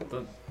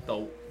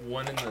 The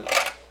one in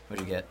the.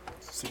 What'd you get?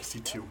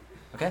 62.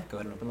 Okay, go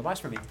ahead and open the box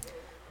for me.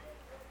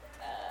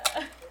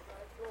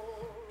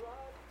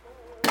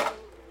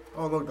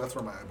 Oh look, that's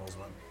where my eyeballs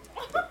went.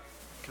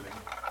 Kidding.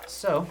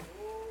 So,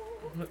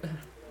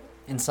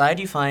 inside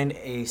you find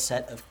a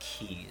set of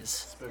keys.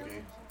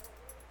 Spooky.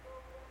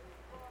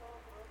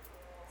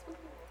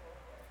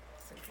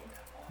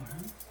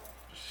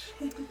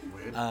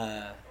 Weird.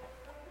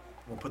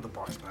 We'll put the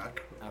box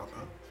back on the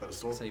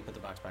pedestal. So you put the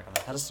box back on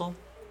the pedestal.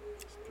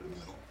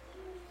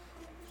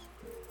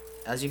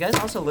 As you guys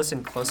also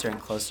listen closer and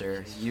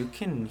closer, you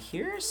can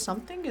hear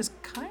something is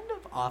kind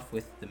of off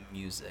with the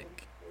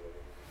music.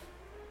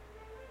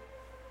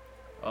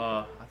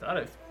 I thought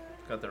I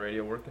got the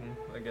radio working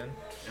again.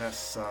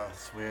 Yes,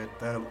 it's weird.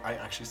 I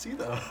actually see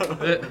the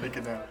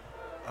mannequin now.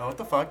 What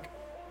the fuck?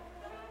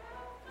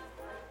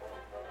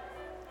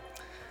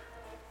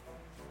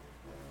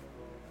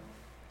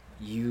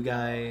 You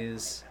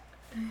guys...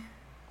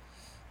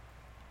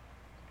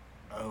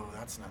 Oh,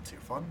 that's not too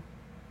fun.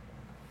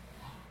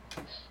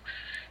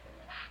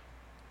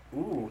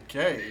 Ooh,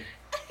 okay.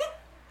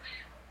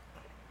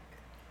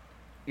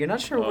 You're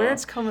not sure where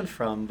it's coming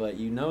from, but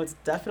you know it's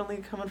definitely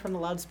coming from the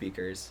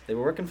loudspeakers. They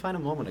were working fine a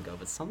moment ago,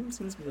 but something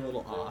seems to be a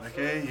little off.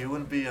 Okay, you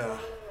wouldn't be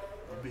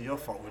your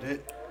fault with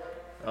it.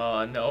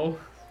 No.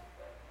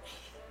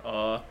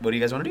 What do you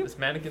guys want to do? This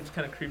mannequin's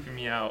kind of creeping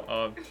me out.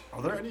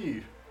 Are there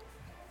anything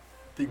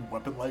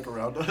weapon-like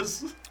around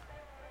us?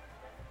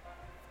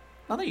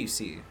 Not that you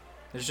see.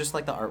 There's just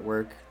like the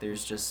artwork.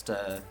 There's just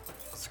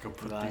Let's go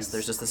put these.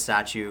 there's just the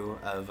statue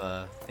of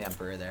the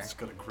Emperor there. Just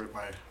gonna grip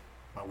my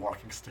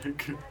walking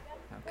stick.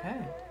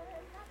 Okay.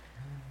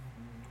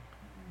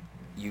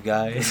 You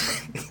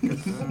guys.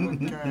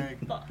 Okay.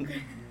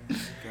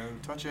 Go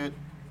touch it.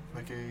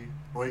 Okay.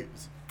 Wait.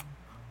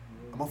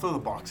 I'm gonna throw the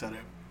box at it.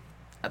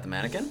 At the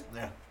mannequin?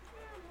 Yeah.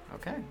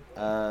 Okay.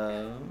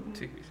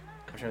 Dude.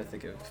 I'm trying to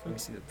think of. Let me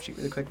see the sheet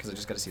really quick because I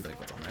just got to see like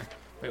what's on there.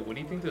 Wait, what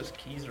do you think those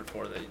keys are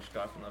for that you just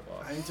got from that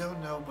box? I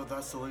don't know, but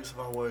that's the least of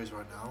our worries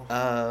right now.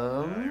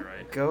 Yeah, you're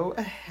right. Go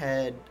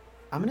ahead.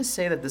 I'm gonna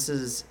say that this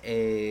is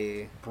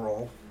a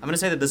Brawl. I'm gonna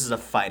say that this is a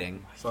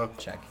fighting So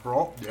check.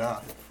 Brawl?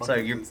 Yeah. So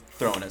you're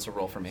throwing it, so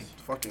roll for me.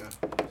 Fuck yeah.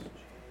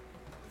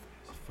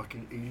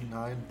 Fucking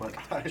 89, but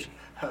I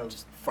have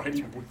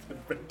fighting with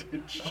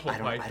advantage. Oh I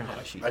don't have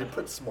a sheet. I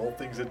put small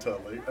things into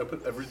I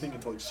put everything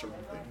into like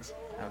certain things.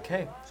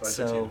 Okay. So I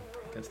So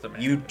Against the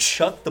man. you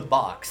chuck the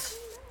box.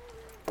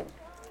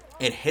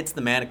 It hits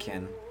the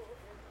mannequin.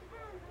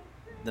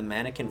 The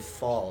mannequin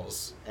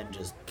falls and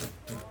just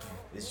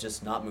is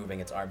just not moving.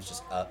 Its arms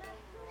just up.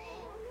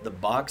 The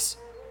box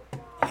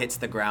hits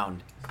the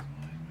ground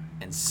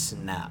and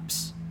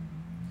snaps.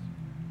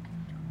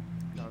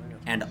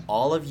 And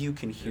all of you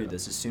can hear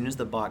this as soon as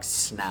the box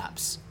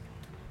snaps.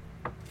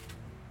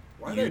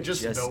 Why did I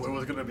just know it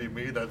was gonna be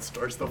me that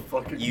starts the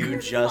fucking? You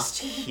just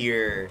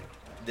hear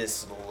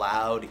this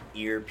loud,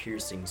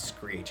 ear-piercing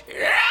screech.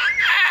 Did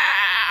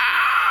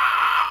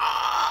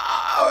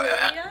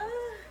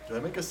I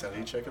make a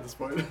sanity check at this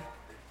point?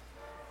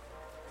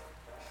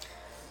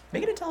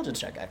 Make an intelligence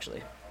check,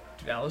 actually.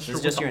 Dude, Alistair, This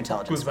is just your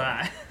intelligence. was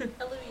that?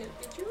 Olivia,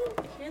 did you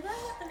hear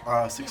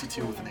that?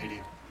 62 with an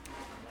 80.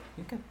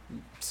 Okay.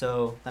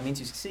 So that means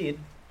you succeed.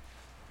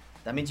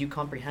 That means you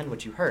comprehend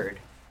what you heard.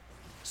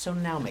 So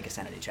now make a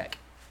sanity check.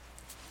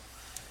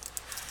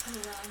 Oh,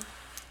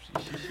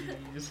 wow.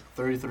 Jeez.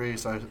 33,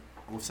 so I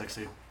with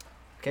 60.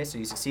 Okay, so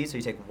you succeed, so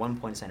you take 1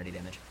 point of sanity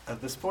damage. At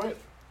this point,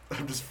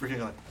 I'm just freaking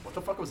like, what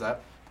the fuck was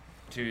that?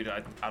 Dude,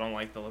 I don't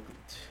like the look.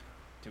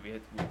 Dude, we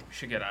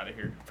should get out of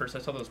here. First, I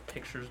saw those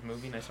pictures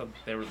moving. I saw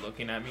they were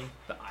looking at me.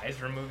 The eyes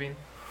were moving.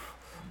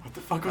 What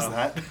the fuck was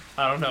that?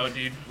 I don't know,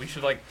 dude. We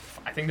should I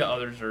think the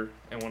others are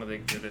in one of the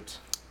exhibits.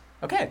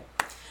 Okay.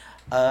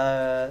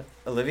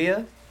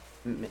 Olivia,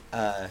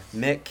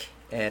 Mick,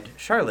 and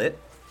Charlotte,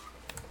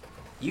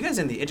 you guys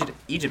in the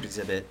Egypt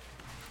exhibit,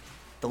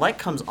 the light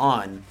comes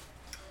on.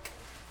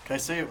 Can I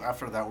say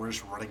after that we're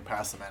just running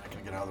past the mannequin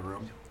and get out of the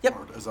room? Yep.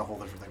 Or is that a whole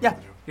different thing we Yeah,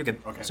 have to do? you're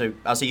good. Okay. So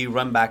I'll say you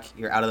run back,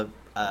 you're out of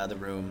the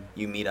room,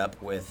 you meet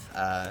up with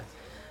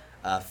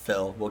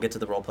Phil. We'll get to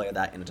the role play of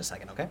that in just a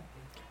second, okay?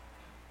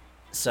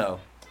 So,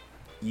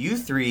 you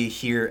three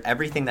hear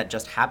everything that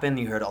just happened.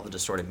 You heard all the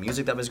distorted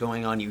music that was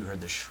going on. You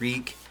heard the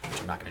shriek,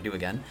 which I'm not going to do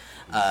again,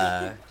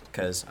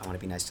 because I want to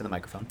be nice to the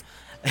microphone.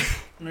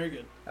 Very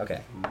good.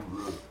 Okay.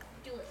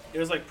 Do it. It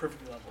was like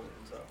perfectly level.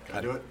 So. Can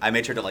I do it? I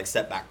made sure to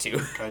step back too.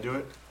 Can I do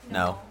it?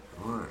 No.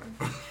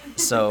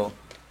 So,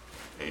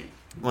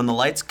 when the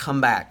lights come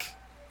back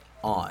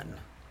on,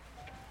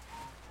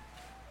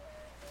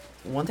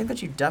 one thing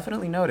that you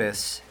definitely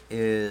notice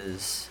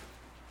is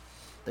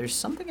there's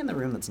something in the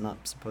room that's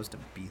not supposed to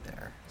be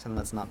there. Something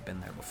that's not been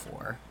there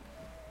before.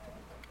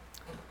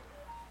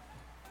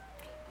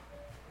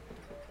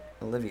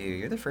 Olivia,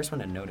 you're the first one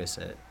to notice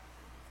it.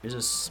 There's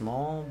a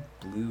small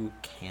blue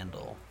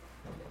candle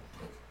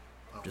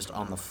just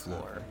on the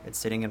floor. It's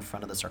sitting in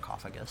front of the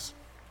sarcophagus.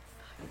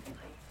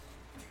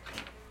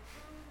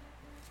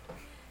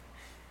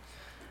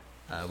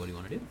 What do you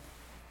want to do?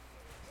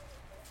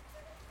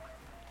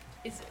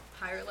 Is it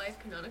Pirate Life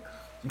canonical?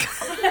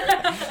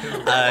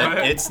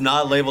 It's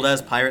not labeled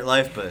as Pirate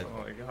Life, but...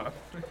 Oh my god.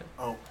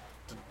 Oh,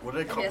 what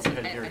did I Yes,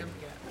 comprehend I hearing? don't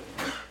get it.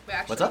 Wait,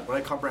 actually, What's up? What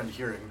did I comprehend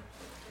hearing?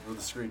 With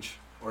the screech?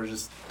 Or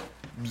just...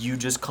 You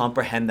just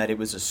comprehend that it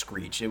was a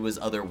screech. It was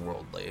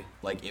otherworldly.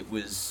 Like, it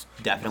was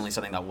definitely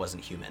something that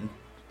wasn't human.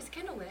 Is the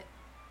candle lit?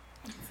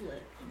 It's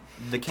lit.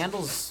 The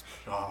candle's...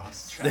 Oh,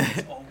 It's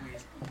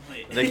always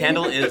lit. The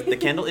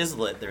candle is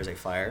lit. There's a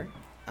fire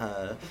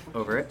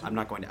over it. I'm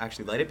not going to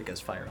actually light it because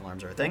fire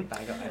alarms are a thing.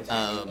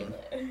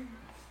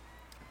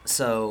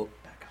 So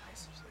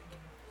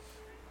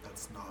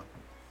that's not...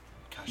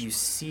 you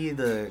see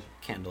the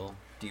candle.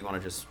 Do you want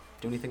to just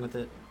do anything with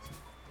it?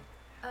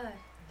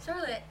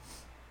 Charlotte.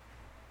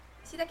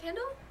 See that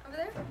candle over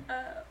there?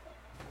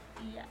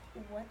 Yeah.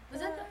 What?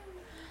 Was that the...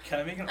 Can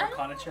I make an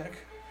Arcana check?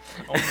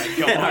 Oh my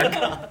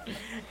god.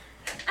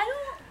 I don't.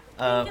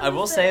 I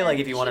will say, like,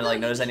 if you want to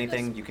notice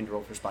anything, you can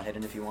roll for spot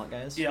hidden if you want,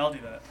 guys. Yeah, I'll do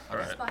that.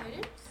 Alright. Spot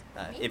hidden?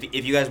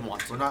 If you guys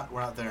want to. We're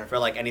not there. For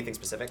like anything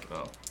specific.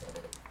 Oh.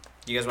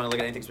 Do you guys want to look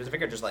at anything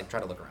specific or just like try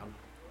to look around?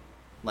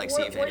 like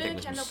see if Where anything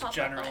did the was candle pop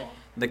general. up?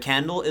 The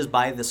candle is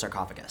by the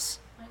sarcophagus.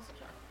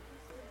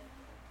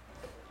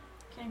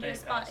 Can I do a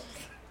spot?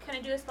 Can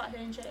I do a spot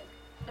hidden check?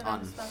 If On-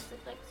 I'm supposed to,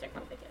 like,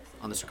 sarcophagus.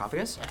 On the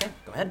sarcophagus? Okay,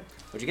 go ahead.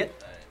 What'd you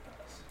get?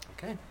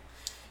 Okay.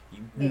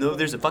 You know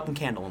there's a fucking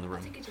candle in the I'll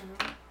room. take a general.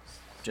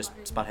 Just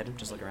spot hidden,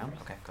 just look around.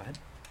 Okay, go ahead.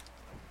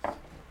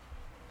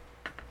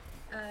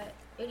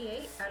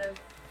 88 out of.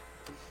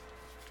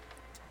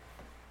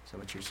 So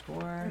what's your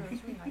score? Oh,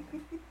 it's really high.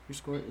 Your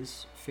score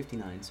is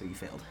 59, so you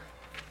failed.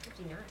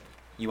 59.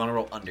 You want to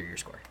roll under your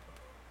score.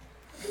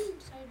 I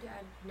decided to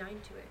add 9 to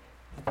it.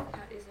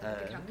 That is a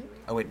calculator.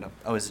 Oh wait, no.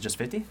 Oh, is it just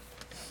 50?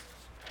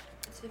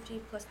 It's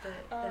 50 plus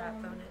that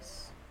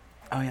bonus.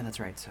 Oh yeah, that's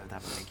right. So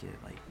that would make it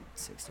like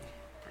 60.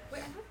 Wait,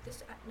 I thought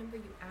this number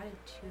you added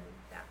to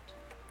that.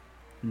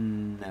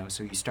 No,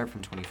 so you start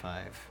from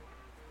 25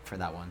 for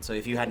that one. So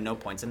if you had no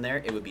points in there,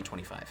 it would be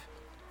 25.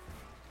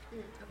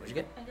 Okay. What'd you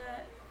get? I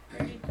got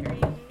 33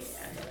 out of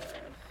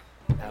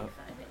 35, I think.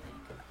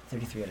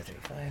 33 out of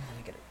 35. Let me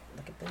get a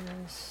look at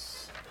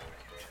this.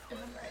 If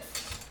I'm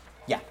right.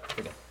 Yeah,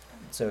 you're good.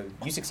 So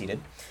you succeeded.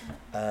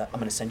 I'm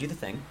gonna send you the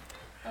thing.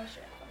 Oh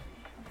shit.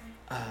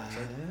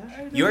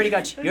 You already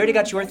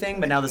got your thing,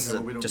 but now this is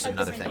just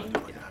another thing.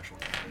 Like an actual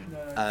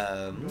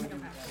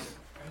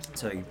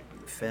So you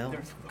fail.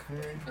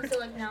 Okay. And so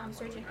like now I'm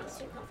searching for the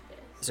sarcophagus.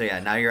 So yeah,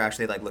 now you're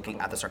actually like looking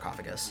at the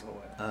sarcophagus.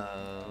 I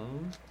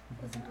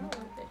don't know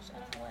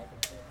why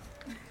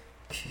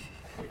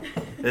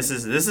This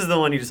is the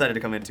one you decided to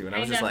come into, and I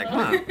was just like,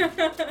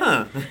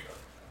 huh.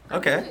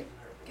 Okay.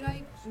 Could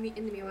I,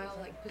 in the meanwhile,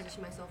 like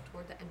position myself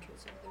toward the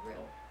entrance of the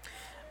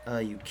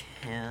room? You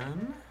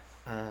can.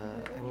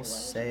 I will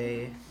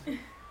say.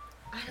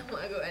 I don't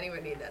want to go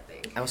anywhere near that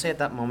thing. I will say at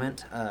that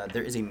moment,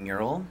 there is a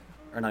mural,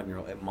 or not a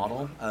mural, a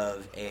model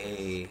of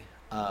a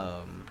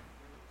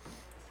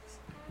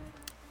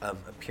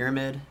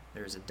pyramid.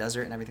 There's a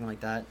desert and everything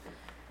like that.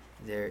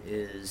 There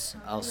is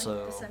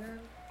also The center.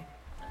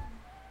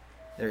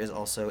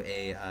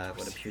 a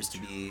what appears to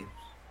be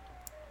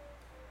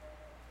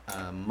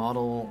a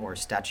model or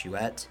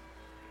statuette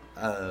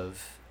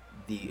of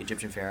the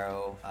Egyptian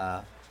pharaoh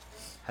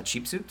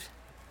Hatshepsut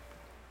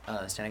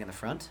standing in the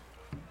front.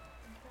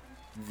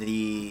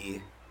 The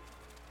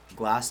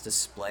glass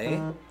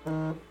display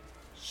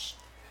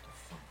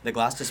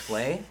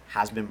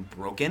has been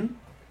broken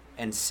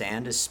and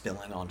sand is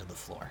spilling onto the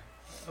floor.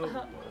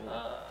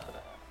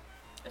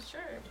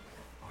 Sure.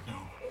 Oh no.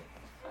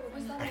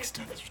 Was that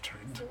X-Death has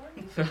returned.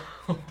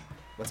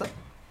 What's up?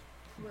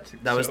 What?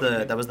 That was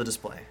the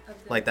display.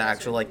 Of the Like the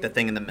actual desert the view?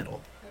 thing in the middle.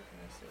 Okay,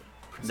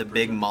 I see. The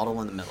big model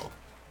in the middle.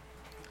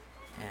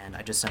 And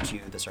I just sent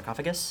you the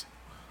sarcophagus.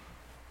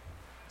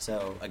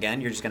 So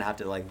again, you're just gonna have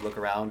to like look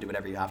around, do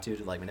whatever you have to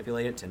like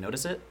manipulate it to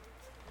notice it,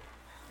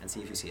 and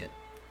see if you see it.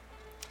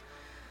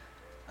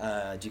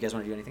 Do you guys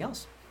want to do anything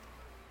else?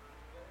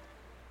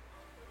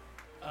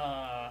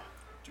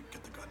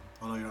 Get the gun.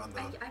 Oh no, you're on the.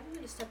 I'm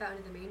going to step out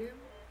into the main room.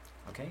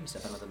 Okay, you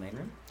step out of the main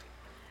room.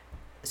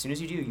 As soon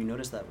as you do, you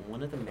notice that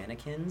one of the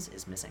mannequins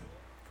is missing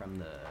from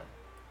the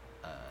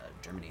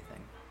Germany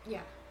thing.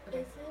 Yeah. Is Okay.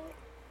 it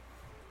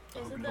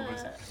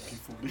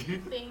the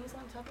things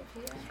on top of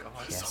here?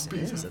 Yes, it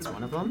is. That's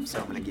one of them. So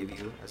I'm gonna give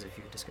you, as if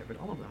you've discovered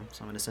all of them.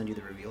 So I'm gonna send you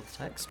the revealed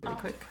text really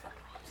quick.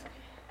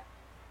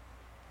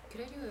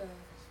 Could I do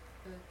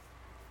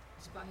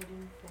a spot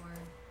hidden for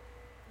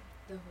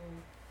the whole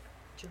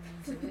German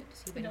exhibit to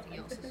see if anything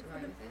else has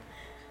arrived with it?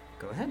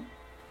 Go ahead.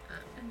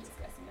 I'm just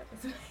guessing at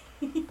this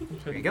way.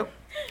 There you go. All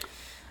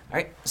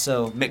right.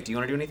 So Mick, do you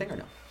want to do anything or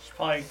no? Should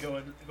probably go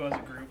as a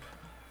group.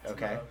 To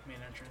Okay. the main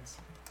entrance.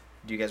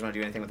 Do you guys want to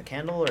do anything with the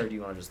candle, or do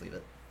you want to just leave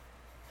it?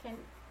 Can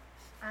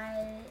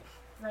I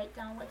write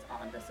down what's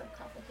on the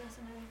sarcophagus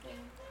and everything?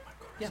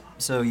 Yeah.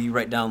 So you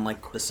write down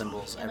like the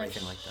symbols, And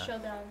everything like that. Show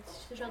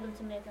them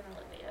to Mick and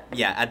Olivia.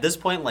 Yeah. At this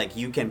point, like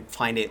you can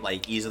find it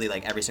like easily,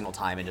 like every single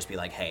time, and just be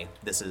like, "Hey,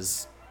 this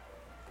is."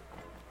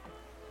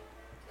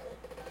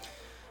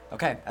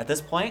 Okay. At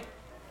this point,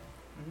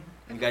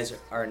 you guys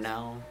are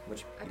now.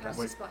 Which? I you passed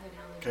guys- the spot hidden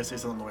on the. Can I say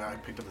something the way I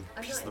picked up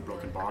the piece of the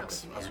broken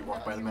box as you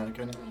walk by the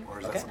mannequin? Or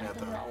is that Okay. something at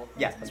the.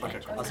 Yeah, that's fine.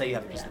 Okay, cool. I'll say you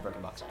have a piece of the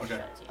broken box.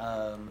 Okay.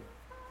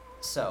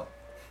 So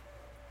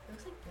It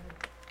looks like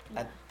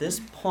blood. at this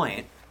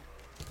point,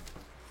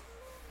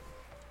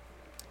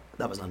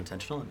 that was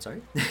unintentional. I'm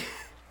sorry.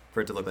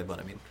 For it to look like blood,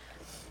 I mean.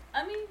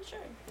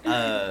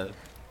 Sure.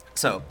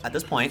 So at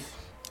this point,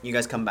 you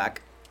guys come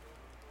back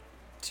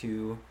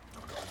to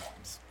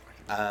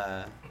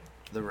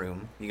the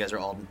room. You guys are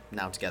all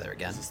now together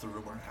again. Is this the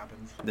room where it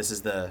happens? This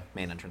is the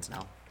main entrance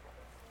now.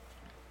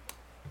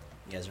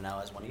 You guys are now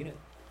as one unit.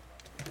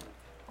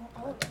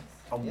 All of us.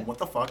 Yeah. What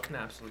the fuck An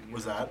absolute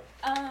was that?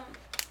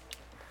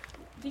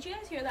 Did you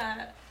guys hear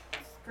that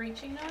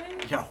screeching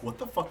noise? Yeah, what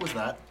the fuck was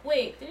that?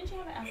 Wait, didn't you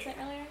have an accent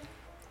earlier?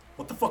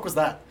 What the fuck was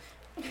that?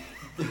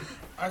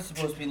 I'm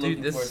supposed to be Dude,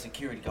 looking for a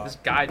security guard. This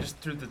guy just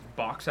threw the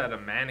box at a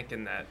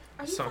mannequin that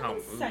Are you somehow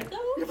fucking moved. psycho?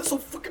 Yeah, that's so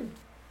fucking.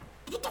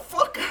 What the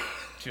fuck?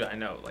 Dude, I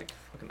know. Like,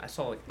 fucking, I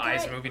saw like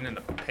eyes Guy- moving in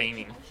the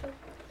painting.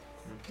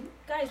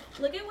 Guys,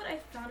 look at what I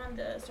found on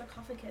the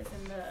sarcophagus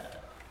in the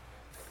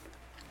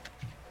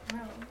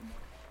room.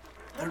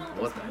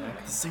 What the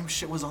heck? The same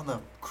shit was on the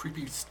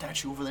creepy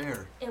statue over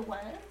there. It was?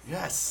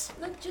 Yes.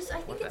 Look, just, I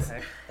think What the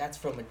heck? That's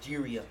from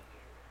Nigeria.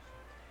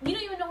 You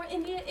don't even know where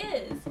India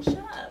is. Shut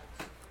up.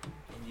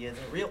 India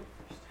isn't real.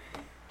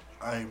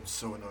 I'm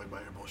so annoyed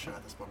by your bullshit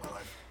at this point in my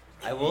life.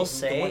 I will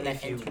say,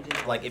 if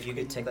you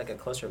could take like a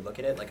closer look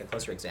at it, like a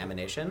closer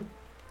examination,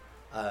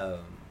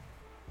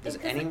 does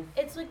any?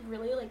 It's like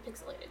really like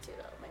pixelated too,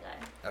 though, my guy.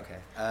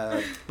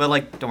 Okay. But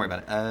like, don't worry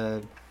about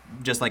it.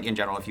 Just like in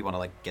general, if you want to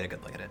like get a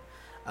good look at it,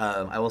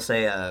 I will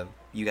say,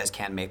 you guys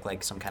can make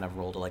like some kind of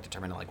roll to like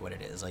determine like what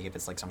it is, like if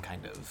it's like some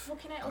kind of. Well,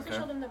 can I also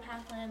show them the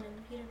path plan and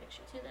the Peter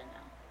picture too then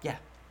now? Yeah.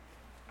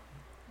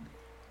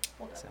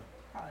 Hold up. So,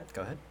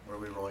 go ahead. Where are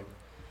we rolling?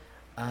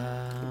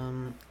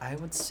 I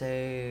would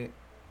say.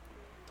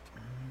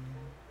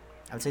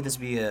 I would say this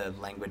would be a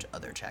language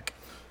other check.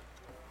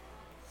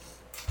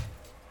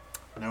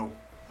 No,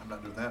 I'm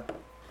not doing that.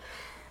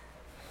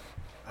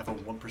 I have a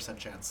 1%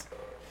 chance.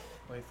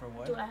 Wait, for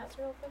what? Do I have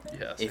to roll for this?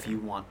 Yes. If you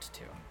want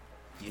to,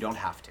 you don't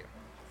have to.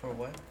 For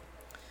what?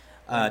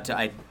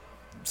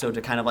 So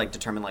to kind of like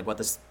determine like what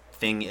this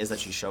thing is that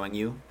she's showing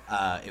you,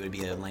 it would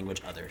be a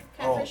language other.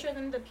 Can I first show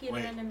them the Peter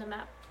and then the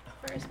map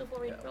first before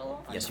we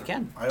roll? Yes, you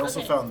can. I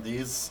also found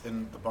these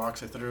in the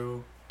box I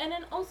threw. And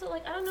then also,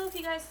 like, I don't know if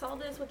you guys saw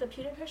this with the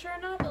Peter picture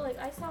or not, but like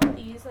I saw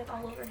these like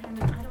all over him,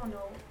 and I don't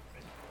know.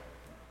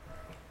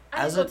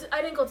 I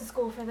didn't go to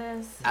school for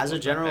this. As a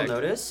general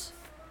notice,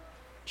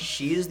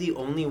 she is the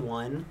only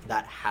one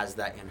that has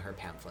that in her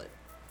pamphlet.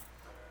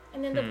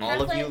 And then the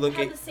all of you look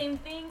had at the same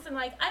things, and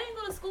like I didn't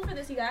go to school for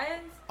this, you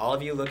guys. all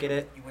of you look at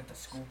it. You went to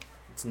school.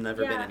 It's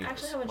never been any. I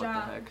actually have a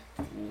job.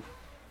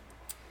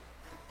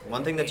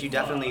 One thing that you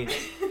definitely,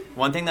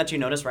 one thing that you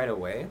notice right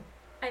away.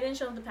 I didn't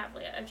show them the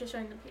pamphlet yet. I'm just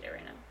showing them Peter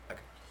right now.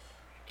 Okay.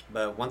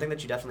 But one thing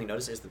that you definitely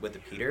notice is that with the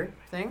Peter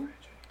thing,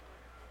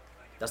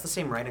 that's the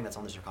same writing that's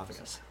on the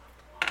sarcophagus.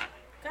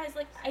 Guys,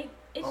 like I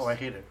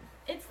hate it.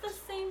 It's the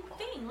same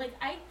thing. Like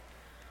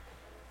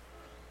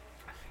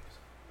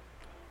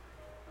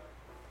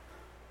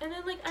And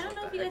then like I don't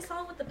know if you guys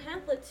saw it with the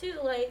pamphlet too,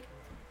 like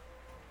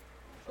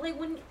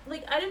when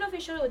I don't know if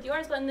it showed it with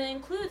yours, but in the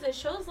includes it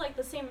shows like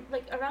the same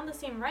around the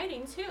same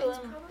writing too. It's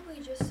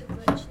probably just a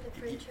glitch in the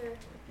printer.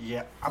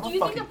 Yeah, I'm a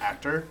fucking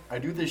actor. I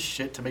do this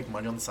shit to make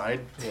money on the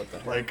side. What the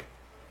heck? Like,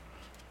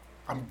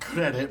 I'm good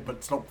at it, but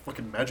it's not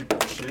fucking magic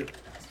bullshit.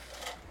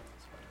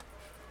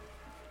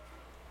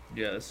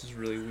 Yeah, this is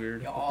really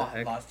weird. Y'all What the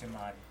heck? lost your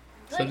mind.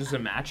 So does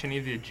it match any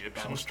of the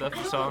Egyptian stuff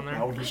you saw in there?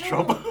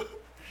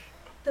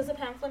 Does the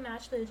pamphlet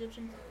match the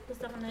Egyptian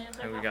stuff on the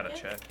inside? We gotta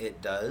check.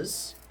 It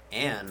does,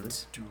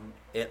 and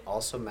it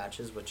also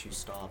matches what you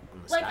saw on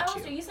the like statue.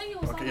 Alistair, you said you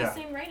saw the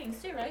same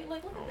writings too, right?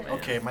 Like look at this.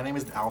 Okay, my name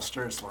is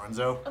Alistair. It's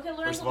Lorenzo. Okay,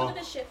 Lorenzo, look at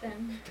this shit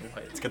then.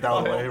 Let's get that out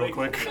of the way real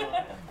quick.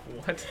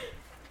 What?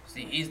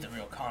 See, he's the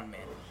real con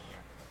man.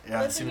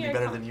 Yeah, I seem to be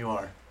better than you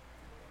are.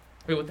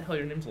 Wait, what the hell?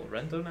 Your name's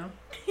Lorenzo now?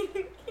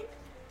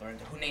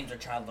 Lorenzo. Who names their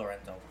child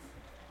Lorenzo?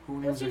 Who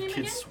names their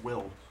kid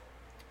Swill?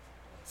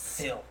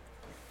 Phil.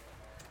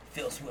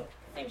 Phil Swill.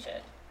 Same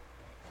shit.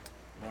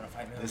 You wanna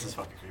fight me? This is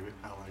fucking creepy.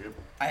 I don't like it.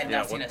 I have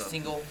not seen a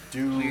single.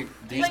 Do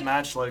these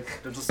match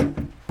like they're just?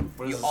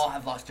 What You is all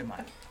have lost your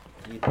mind.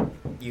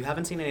 You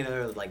haven't seen any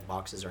other like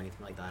boxes or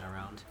anything like that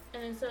around.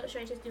 And then so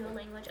should I just do a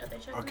language other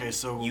check? Okay,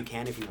 so you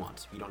can if you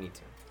want. You don't need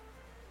to.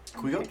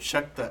 Can we go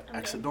check the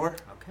exit door?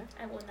 Okay.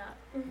 I will not.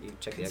 You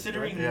check the exit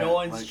door. Considering no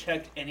one's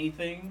checked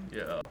anything,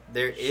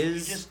 there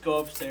is. you just go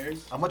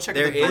upstairs. I'm gonna check.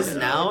 There the is door.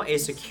 now a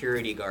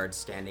security guard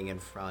standing in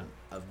front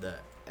of the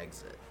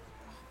exit.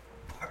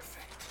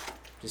 Perfect.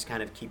 Just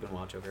kind of keeping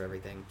watch over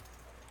everything.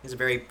 He's a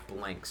very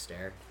blank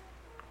stare.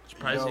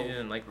 Surprised he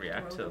didn't like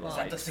react to the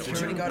light. Did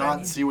you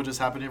not see what just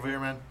happened over here,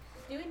 man?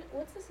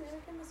 What's this name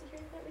again? The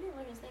security guard? We didn't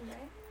learn his name,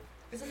 right?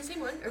 Is it the same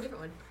one or a different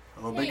one?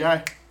 Hello, big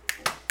guy.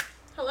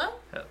 Hello?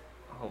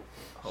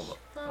 Hold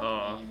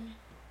up.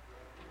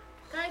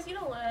 Guys, you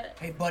know what?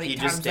 Hey, buddy. He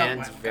just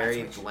stands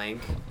very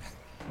blank,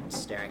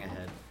 staring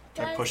ahead.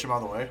 Can I push him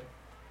out of the way?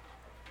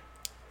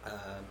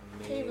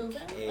 Can you move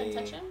him? Like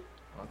touch him?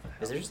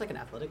 Is there just like an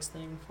athletics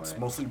thing for It's it?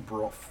 mostly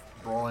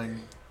brawling.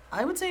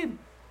 I would say,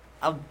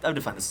 I would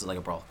define this as like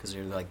a brawl because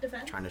you're like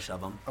Defend? trying to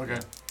shove him. Okay.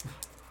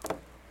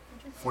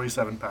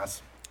 47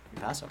 pass.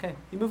 You pass? Okay.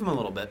 You move him a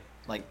little bit,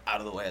 like out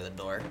of the way of the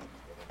door.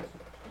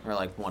 Or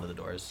like one of the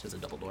doors. It's a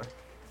double door.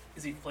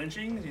 Is he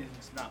flinching? Is he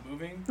just not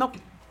moving? Nope.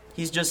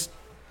 He's just...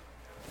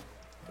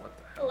 What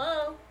the hell?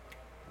 Hello?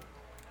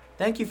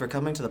 Thank you for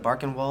coming to the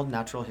Barkenwald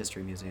Natural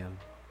History Museum.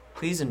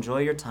 Please enjoy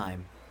your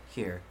time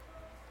here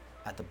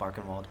at the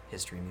Barkenwald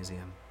History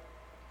Museum.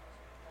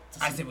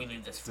 I say we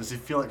leave this. Does he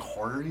feel like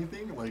hard or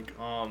anything? Like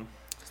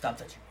stop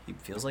touching. He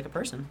feels like a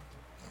person.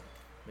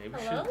 Maybe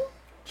we should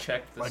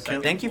check the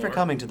Thank you for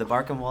coming to the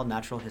Barkenwald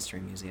Natural History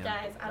Museum.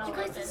 Guys, I don't You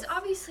like guys, this. this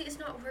obviously is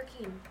not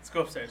working. Let's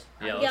go upstairs.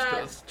 Yeah,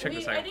 let's check the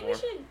I second think floor. we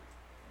should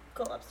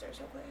go upstairs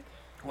real quick.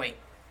 Wait,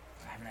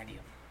 I have an idea.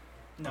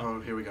 No.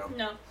 Oh, here we go.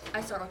 No.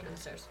 I start walking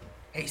downstairs.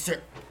 Hey,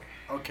 sir.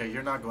 Okay,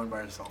 you're not going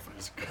by yourself.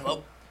 Just go.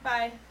 Hello.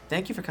 Bye.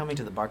 Thank you for coming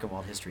to the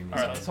Barkenwald History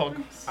Museum. Alright, let's all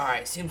go.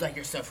 Alright, seems like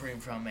you're suffering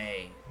from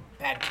a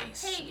bad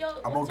case. Hey, yo.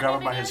 I'm gonna what's grab your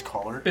him by name his again?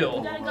 collar. We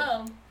Bill. gotta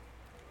go.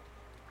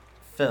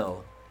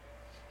 Phil,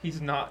 He's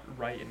not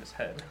right in his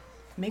head.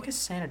 make a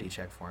sanity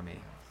check for me.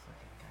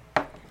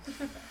 Oh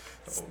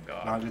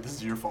god. Nah, dude, this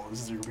is your fault.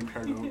 This is your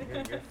paranoid.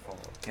 You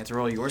have to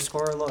roll your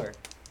score or lower.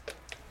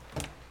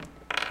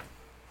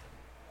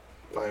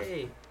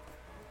 5.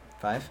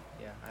 5?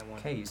 Yeah, I won.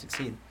 Okay, you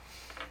succeed.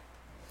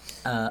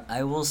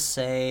 I will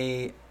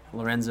say,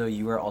 Lorenzo,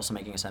 you are also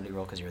making a sanity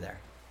roll because you were there.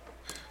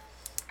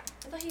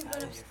 I thought he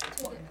went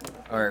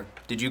up. Or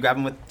did you grab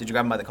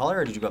him by the collar,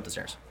 or did you go up the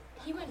stairs?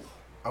 He went.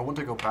 I want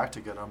to go back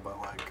to get him, but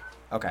like,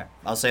 Okay,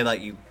 I'll say that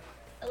you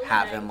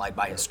have him like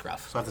by his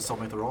scruff. so I have to still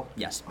make the roll.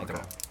 Yes, make the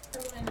roll.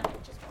 Just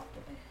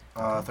walked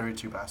away.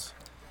 32 pass.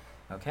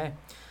 Okay.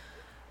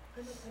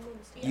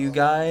 You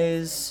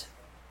guys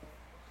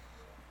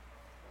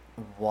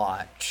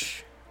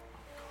watch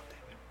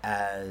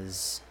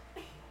as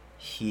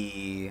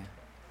he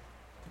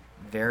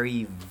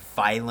very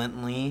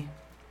violently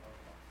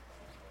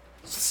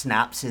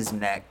snaps his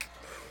neck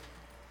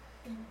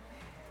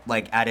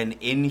like at an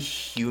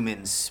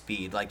inhuman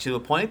speed, like to the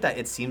point that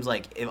it seems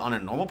like if on a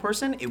normal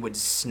person it would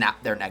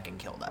snap their neck and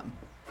kill them.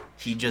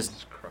 He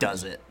just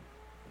does it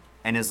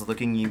and is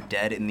looking you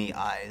dead in the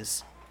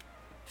eyes.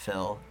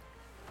 Phil.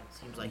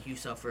 Seems like you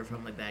suffer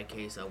from a bad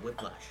case of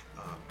whiplash.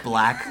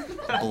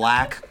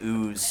 Black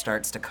ooze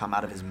starts to come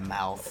out of his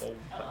mouth.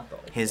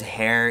 His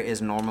hair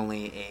is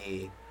normally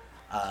a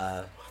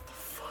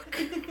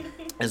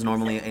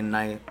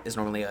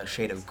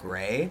shade of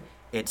gray.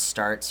 It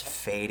starts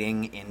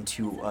fading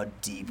into a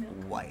deep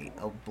white,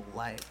 a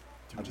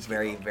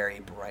very, very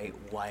bright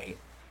white.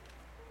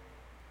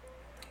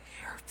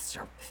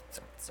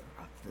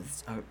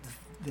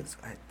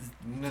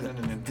 No.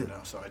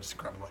 So I just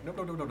grab him like,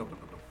 no.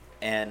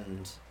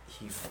 And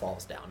he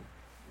falls down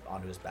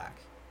onto his back,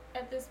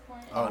 At this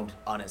point.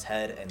 on his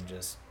head, and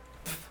just.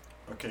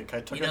 Okay, can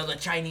I tug You know, the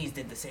Chinese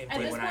did the same At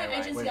thing this when point, I I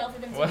arrived. just yelled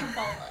for them to What? come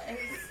follow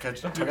us. Can I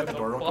tug at the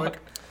door real quick?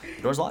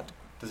 Door's locked.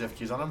 Does he have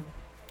keys on him?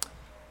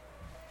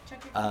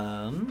 Check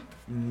your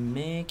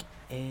Make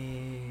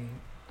a.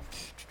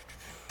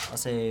 I'll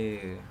say.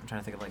 I'm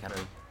trying to think of like how to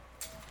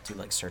do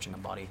like searching a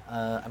body.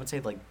 I would say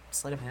like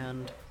sleight of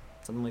hand,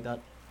 something like that.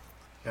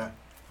 Yeah.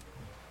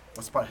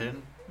 What spot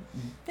hidden?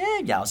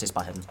 Yeah, I'll say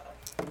spot hidden.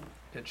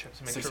 Good check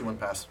to make 61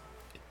 sure. pass.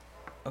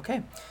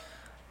 Okay.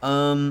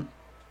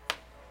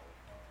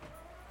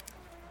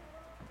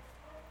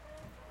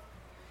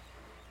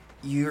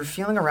 You're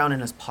feeling around in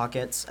his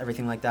pockets,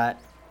 everything like that.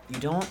 You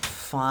don't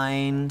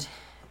find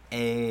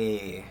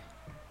a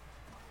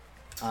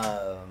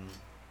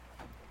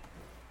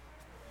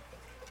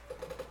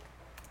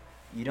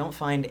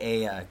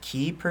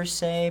key per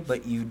se,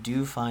 but you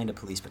do find a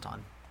police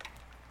baton.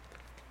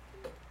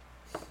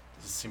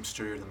 Does it seem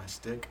sturdier than my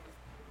stick?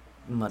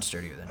 Much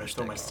sturdier than I your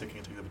stole my stick. stick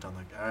and took the baton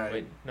like, alright.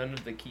 Wait, none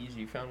of the keys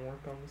you found work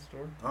on this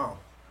door? Oh.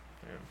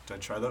 Yeah. Did I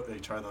try those? Did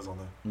you try those on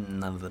the...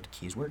 None of the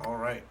keys work.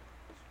 Alright.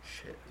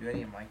 Shit. Do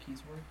any of my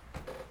keys work?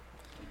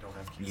 You don't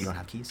have keys. You don't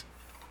have keys.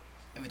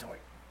 Inventory.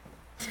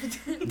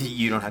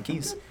 You don't have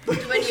keys. Do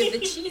any of the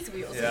cheese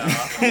wheels?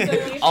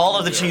 Yeah. All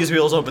of the cheese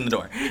wheels open the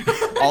door.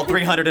 All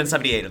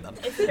 378 of them.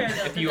 It's a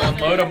paradox. If you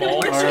unload them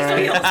all, It's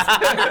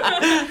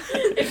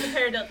a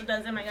paradox that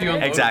does it, my if you god.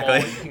 unload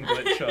Exactly. them all,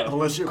 you can glitch,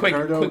 Unless you're quick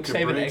Ricardo, save can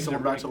and bring exit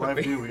someone back to really life,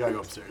 quickly. dude, we gotta go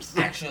upstairs.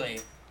 Actually,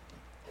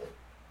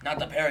 not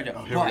the paradigm.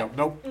 Oh, here we go.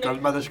 Nope. Got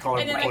his mother's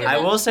calling. And then We're I pulling can- I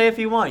him up. will say if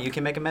you want, you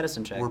can make a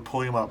medicine check. We're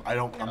pulling him up. I'm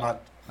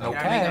not... Nope.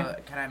 Okay.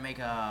 Can I make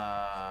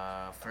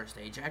a first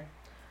aid check?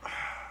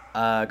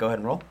 Go ahead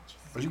and roll.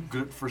 Are you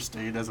good at first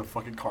aid as a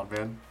fucking con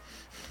man?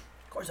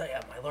 Of course I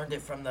am. I learned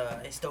it from the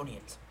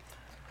Estonians.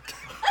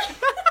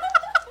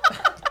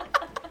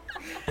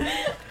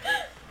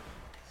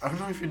 I don't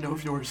know if you know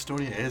if your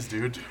Estonia is,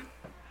 dude.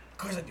 Of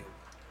course I do.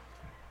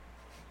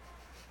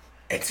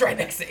 It's right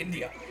next to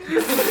India.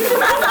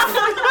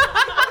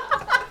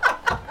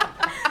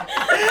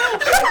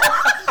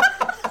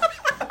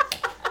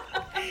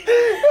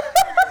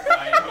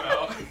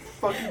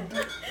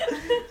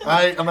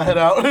 Alright, I'm gonna head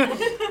out. I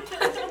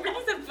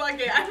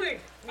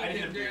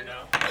didn't do it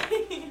now.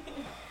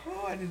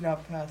 Oh, I did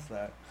not pass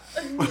that.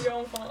 Your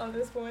own fault at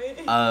this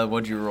point.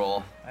 What'd you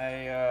roll?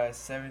 I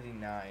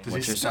 79. Did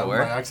What's he your stab him score?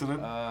 by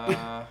accident?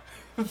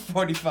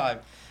 45.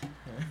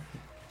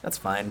 That's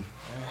fine.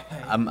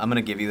 I'm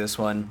gonna give you this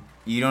one.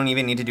 You don't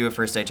even need to do a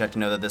first aid check to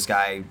know that this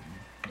guy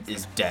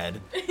is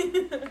dead.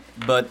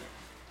 But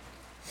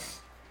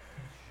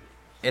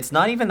it's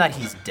not even that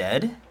he's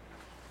dead.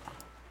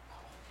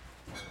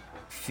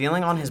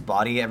 Feeling on his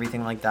body,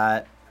 everything like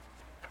that.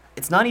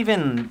 It's not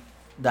even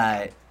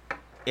that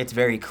it's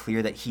very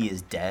clear that he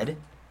is dead.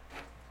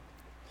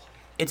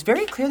 It's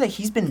very clear that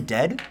he's been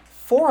dead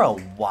for a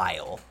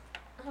while.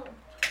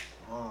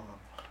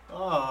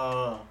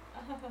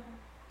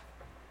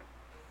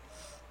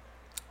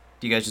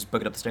 Do you guys just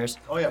book it up the stairs?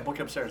 Oh yeah, book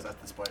it upstairs at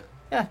this point.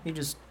 Yeah, you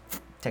just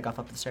take off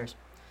up the stairs.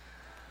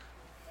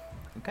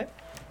 Okay.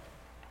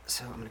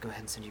 So I'm gonna go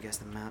ahead and send you guys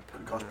the map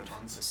Cross of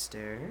batons. the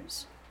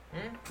stairs.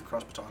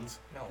 Cross batons.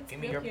 No, It's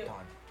give me real your cute.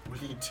 baton.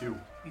 We need 2.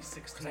 He's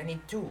Because 16. I need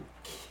 2.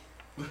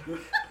 I'm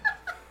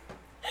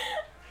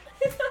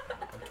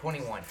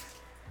 21.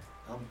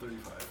 I'm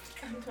 35.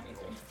 I'm 23.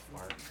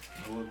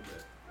 A little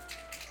bit.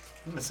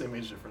 The same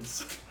age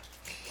difference.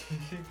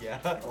 Yeah.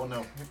 Oh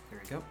no.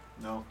 Here we go.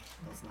 No,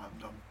 that's not. I'm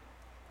dumb.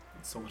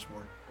 It's so much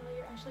more. Oh,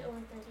 you're actually over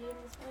 30 in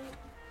this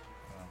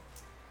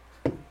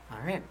fight. All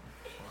right.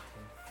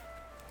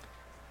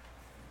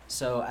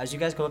 So as you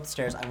guys go up the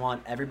stairs, I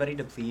want everybody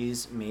to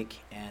please make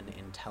an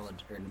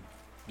intelligence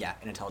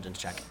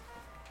check.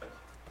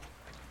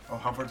 Oh,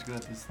 how far to go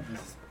at these?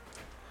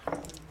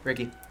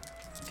 Ricky,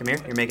 come here.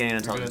 You're making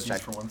an You're good intelligence at these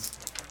check. for once.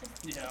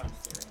 Yeah.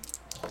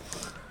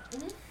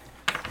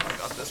 I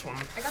got this one.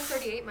 I got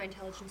 38. My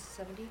intelligence is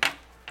 70.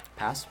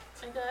 Pass.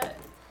 I got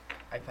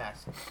I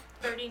passed.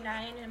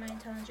 39 and my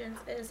intelligence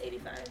is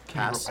 85.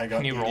 Pass. I got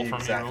Can you roll 80 for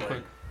me exactly. real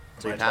quick?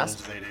 So My you passed?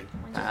 intelligence is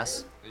 80.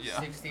 Pass. Yeah.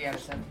 60 out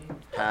of 70.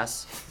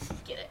 Pass.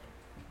 Get it.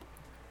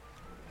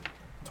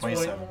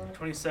 27.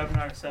 27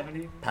 out of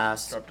 70.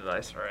 Pass. Drop the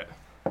dice. All right.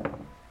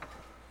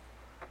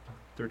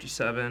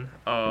 37.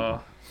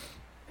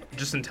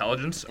 Just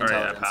intelligence. All right, I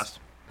Intelligence. passed.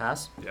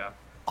 Pass. Yeah.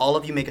 All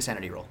of you make a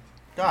sanity roll.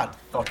 God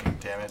fucking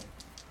damn it.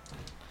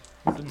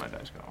 Where did my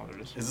dice go? Oh, there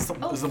it is. Is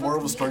the moral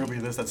of the story will be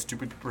this, that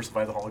stupid people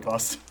survived the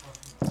Holocaust?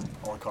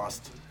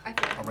 Holocaust. I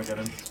feel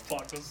Armageddon.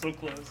 Fuck, that's so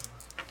close.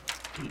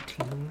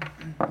 18.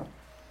 I'm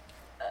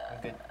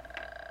good.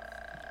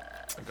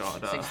 I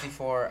got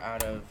 64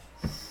 out of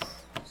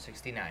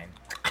 69.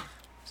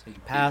 So you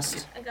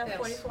passed. I got Yes.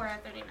 44 out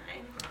of 39.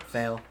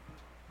 Fail.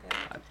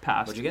 I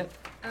passed. What'd you get?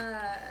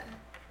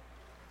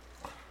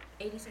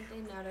 80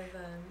 something out of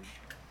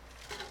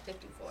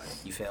 54.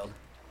 You failed.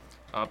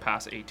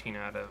 Pass 18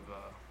 out of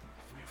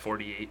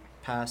 48.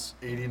 Pass.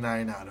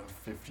 89 out of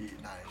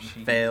 59.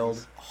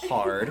 Failed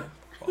hard.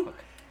 Fuck.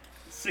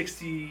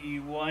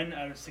 61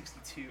 out of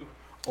 62.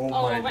 Oh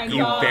my my You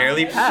God.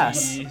 barely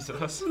passed.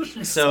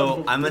 Jesus.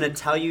 So I'm gonna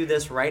tell you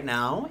this right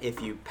now.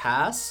 If you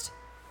passed,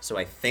 so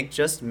I think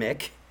just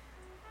Mick.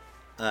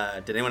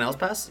 Did anyone else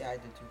pass? Yeah, I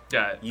did too.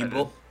 Yeah. You I did.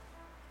 both.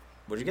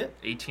 What'd you get?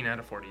 18 out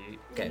of 48.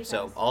 Okay, You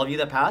so passed. all of you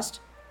that passed,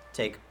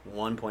 take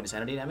 1 point of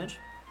sanity damage.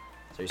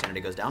 So your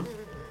sanity goes down.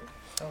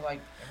 So, like,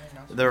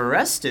 everyone else. The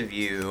rest of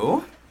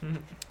you,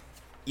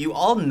 you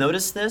all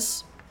notice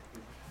this,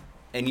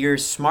 and you're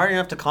smart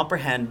enough to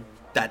comprehend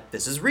that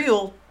this is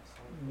real.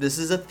 This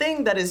is a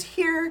thing that is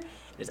here. It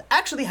is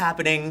actually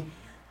happening.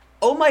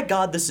 Oh my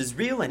god, this is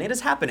real and it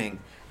is happening.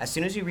 As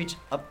soon as you reach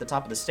up the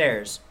top of the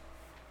stairs,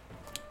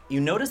 you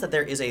notice that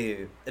it is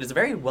a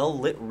very well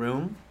lit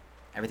room.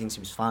 Everything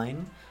seems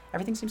fine.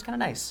 Everything seems kind of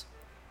nice.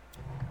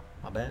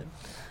 My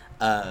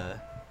bad.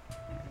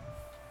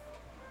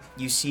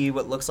 You see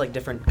what looks like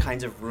different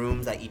kinds of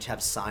rooms that each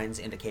have signs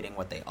indicating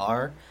what they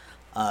are.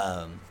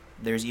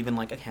 There's even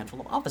like a handful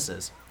of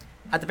offices.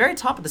 At the very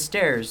top of the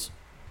stairs,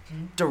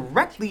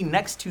 directly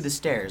next to the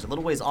stairs, a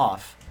little ways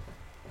off,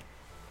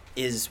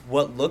 is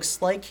what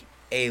looks like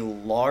a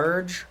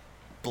large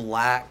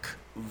black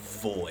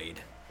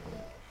void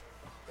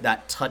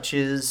that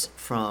touches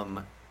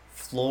from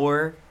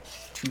floor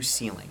to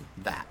ceiling.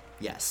 That,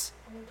 yes.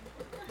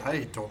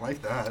 I don't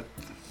like that.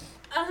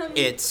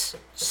 It's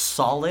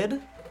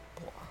solid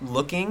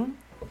looking,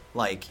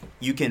 like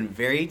you can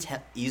very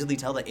easily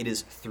tell that it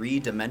is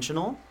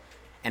 3-dimensional,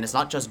 and it's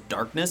not just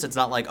darkness. It's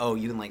not like, oh,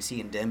 you can like see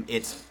and dim.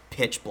 It's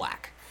pitch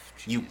black.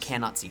 You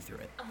cannot see through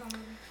it.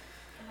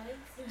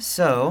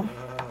 So,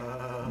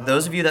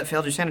 those of you that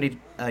failed your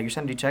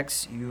sanity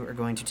checks, you are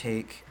going to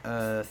take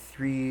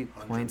 3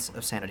 points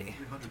of sanity.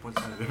 300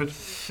 points of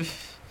damage.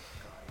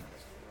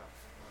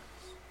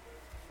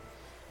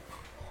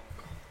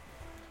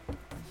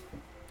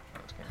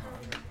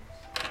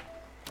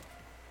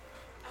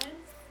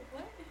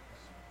 What?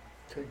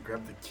 Okay,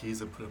 grab the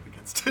keys and put up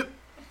against it.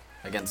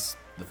 Against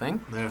the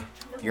thing, Yeah.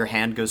 your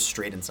hand goes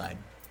straight inside.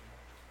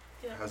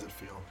 How's it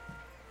feel?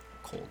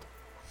 Cold.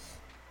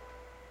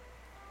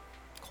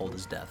 Cold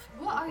as death.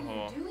 What are you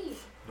Oh. doing?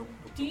 Nope.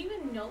 Do you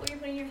even know what you're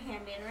putting your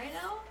hand in right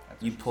now?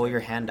 You pull your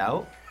hand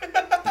out,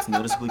 it's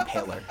noticeably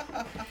paler.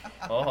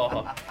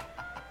 Oh.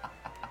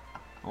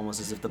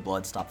 Almost as if the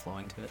blood stopped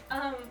flowing to it.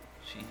 Jeez.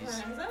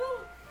 Lorenzo?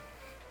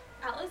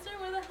 Alistair,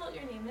 where the hell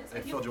your name is? Hey,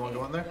 Are Phil, do you want to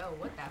go in there? Yo,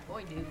 what that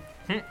boy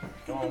do?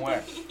 Go on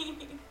where?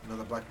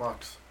 Another black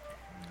box.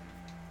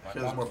 Black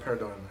There's more box?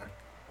 peridot in there.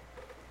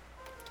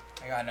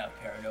 I got enough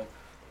Paradox.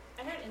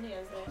 I heard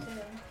India's there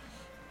too.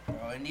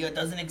 Bro, India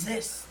doesn't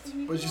exist.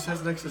 But it just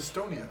says next to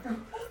Estonia.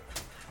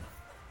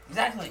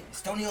 Exactly.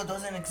 Estonia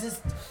doesn't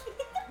exist.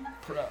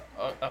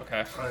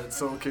 Okay. Alright,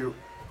 so, okay. Do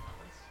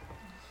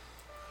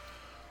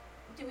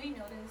we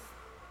notice?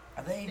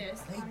 Are they There's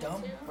one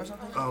dumb too. or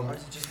something? Um, Or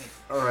is it just me?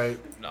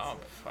 Alright. No.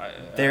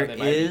 There they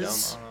might be dumb,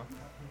 is- I don't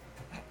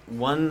know.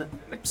 One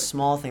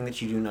small thing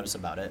that you do notice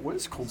about it. What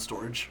is cold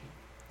storage?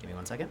 Give me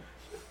 1 second.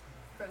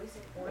 Frozen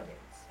organs.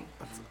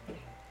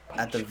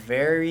 At the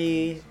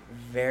very,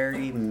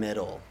 very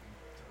middle,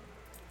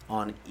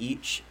 on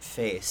each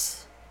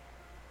face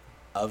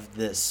of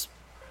this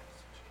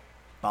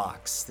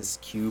box, this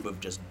cube of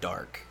just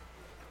dark,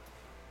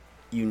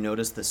 you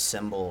notice the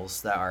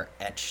symbols that are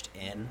etched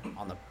in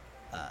on the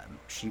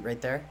sheet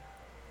right there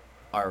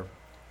are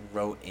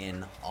wrote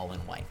in all in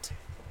white.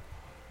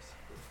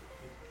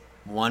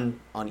 One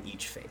on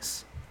each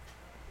face.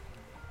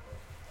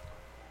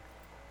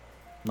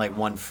 Like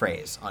one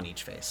phrase on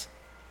each face.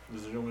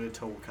 Is there no way to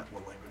tell what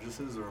language this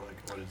is, or like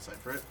what to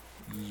decipher it?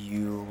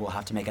 You will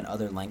have to make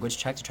another language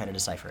check to try to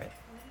decipher it.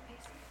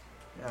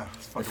 Yeah.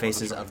 The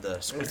faces of the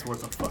square. It's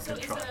worth a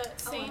fucking So try.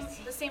 is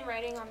the same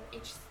writing on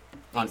each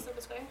face of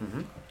the square?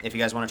 Mm-hmm. If you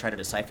guys want to try to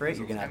decipher it,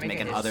 you're gonna have to make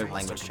another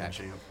language check.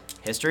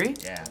 History?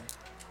 Yeah.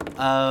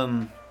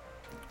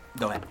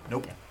 Go ahead.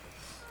 Nope.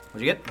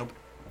 What'd you get? Nope.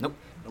 Nope.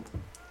 Nope.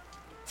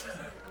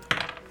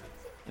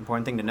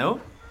 Important thing to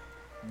note,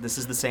 this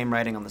is the same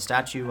writing on the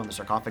statue, on the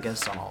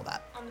sarcophagus, on all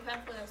that. On the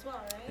pamphlet as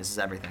well, right? This is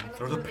everything.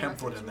 There's a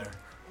pamphlet in there.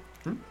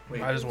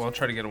 Might as well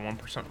try to get a 1%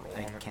 roll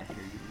I on it. can't hear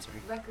you, I'm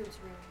sorry. Records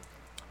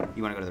room.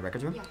 You want to go to the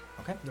records room? Yeah.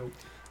 Okay. Nope.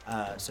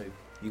 So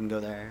you can go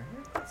there.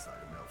 That's not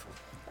even helpful.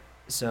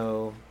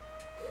 So,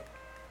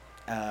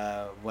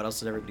 what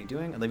else is everybody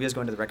doing? Olivia's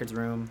going to the records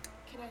room.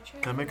 Can I try?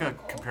 Can I make a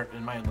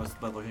in my list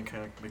by looking? Can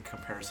I make a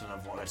comparison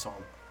of what I saw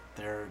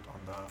there on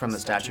the From the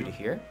statue to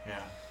here?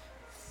 Yeah.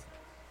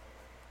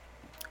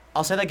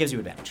 I'll say that gives you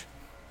advantage.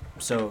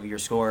 So your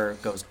score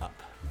goes up,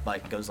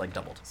 goes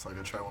doubled. So I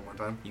can try one more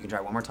time. You can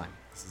try one more time.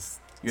 This is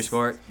Your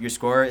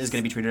score is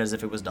going to be treated as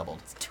if it was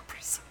doubled.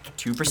 2%.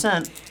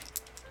 2%.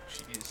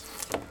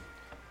 Jeez.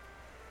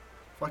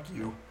 Fuck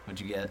you. What'd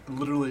you get?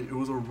 Literally, it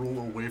was a roll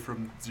away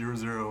from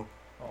 0-0.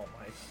 Oh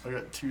my. I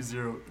got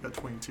 2-0. I got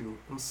 22.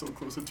 It was so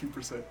close to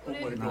 2%. Oh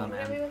my Would god.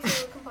 I be able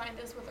to combine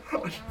this with a Are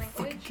cult you and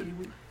fucking language? kidding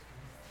me?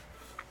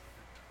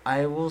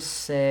 I will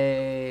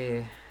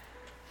say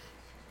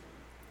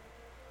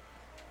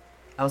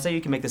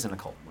you can make this in a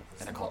cult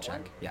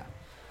check. Yeah.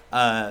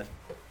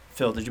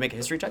 Phil, did you make a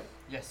history check?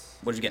 Yes.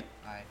 What did you get?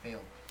 I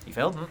failed. You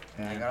failed?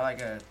 And I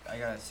got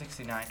a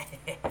 69.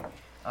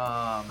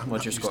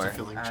 What's your Used to score?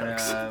 filling Out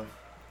checks. of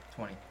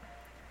 20.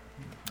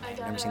 I've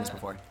never seen this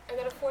before. I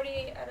got a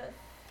 48 out of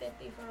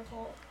 50 for a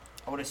cult.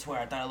 I would have swear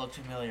I thought it looked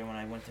familiar when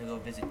I went to go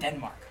visit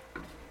Denmark.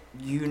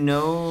 You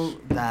know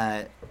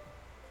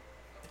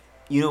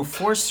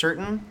for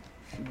certain,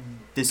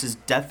 this is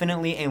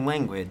definitely a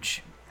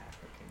language,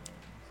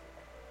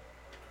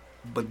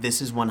 but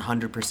this is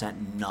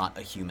 100% not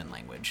a human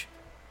language.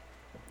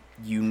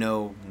 You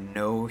know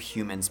no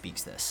human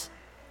speaks this.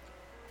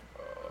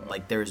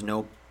 Like, there's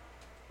no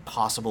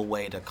possible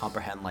way to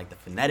comprehend, like, the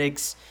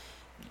phonetics,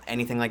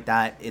 anything like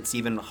that. It's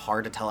even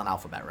hard to tell an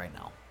alphabet right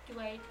now. Do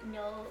I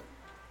know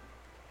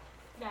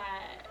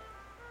that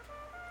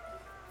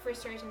for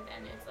certain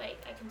then it's like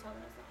I can tell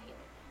them it's not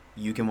human?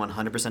 You can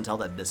 100% tell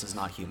that this is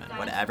not human. Guys.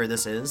 Whatever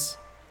this is,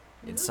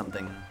 it's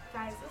something...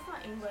 Guys, that's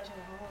not English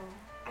at all.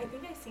 I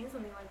think I've seen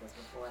something like this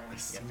before.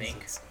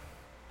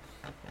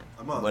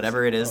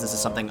 Whatever it is, this is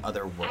something I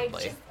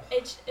otherworldly.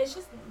 just, it's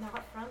just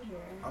not from here.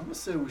 I'm gonna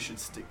say we should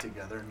stick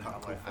together and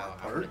not go far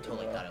apart.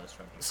 Totally thought it was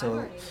from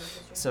here.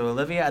 So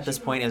Olivia at this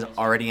point is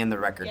already in the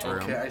records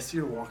room. Okay, I see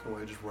her walk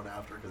away. Just run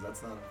after, because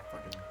that's not a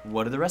fucking.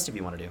 What do the rest of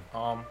you want to do?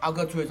 I'll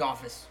go to his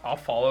office. I'll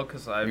follow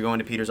because I. You're going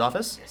to Peter's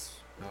office? Yes.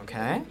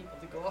 Okay.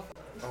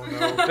 Oh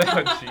no.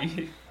 Oh,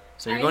 gee.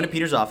 So you're going to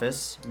Peter's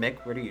office.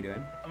 Mick, what are you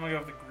doing? I'm gonna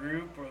go with the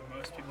group where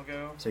most people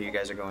go. So you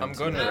guys are going I'm to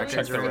going the to records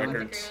check the room?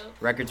 records.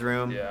 Records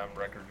room? Yeah, I'm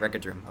record.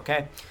 Records room.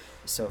 Okay.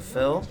 So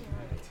Phil,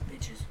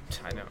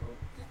 I know.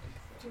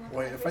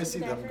 Wait, if I see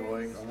them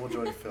going, I'm gonna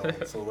join Phil,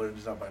 so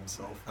Lorenzo's not by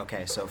himself.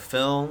 okay, so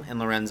Phil and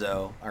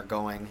Lorenzo are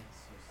going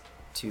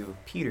to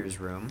Peter's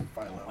room.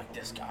 Philo. Like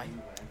this guy.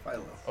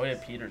 Philo. Oh yeah,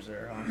 Peter's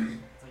there. Huh?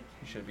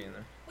 He should be in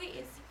there. Wait,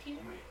 is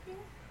Peter here?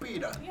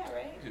 Peter. Yeah,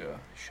 right? Yeah,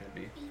 he should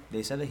be.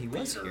 They said that he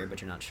was here,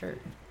 but you're not sure.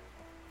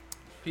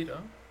 Peter.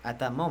 At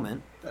that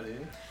moment, That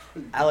is.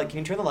 Alec, can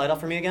you turn the light off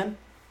for me again?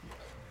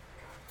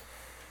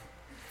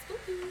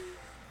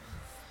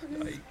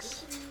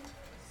 Yikes.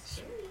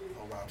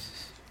 Oh wow.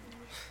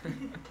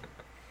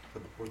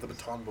 Where's the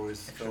baton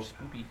boys? Extra Phil?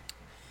 spoopy.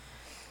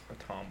 A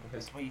tomboy.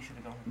 That's why you should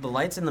have gone. The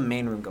lights in the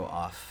main room go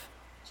off.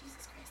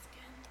 Jesus Christ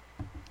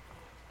again.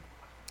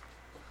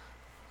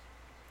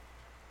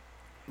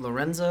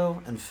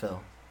 Lorenzo and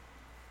Phil,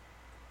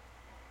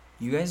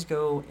 you guys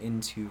go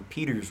into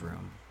Peter's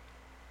room.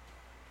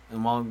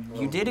 And while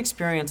you did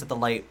experience that the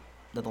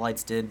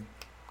lights did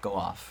go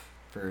off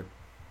for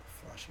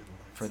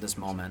this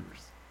moment,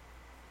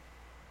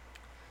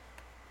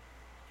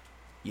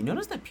 you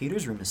notice that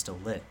Peter's room is still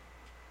lit.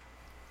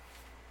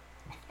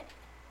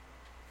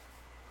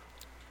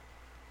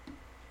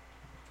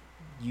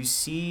 You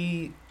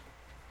see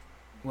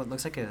what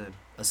looks like a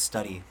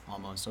study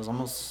almost. It was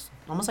almost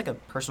like a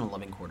personal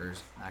living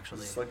quarters,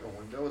 actually. It's like a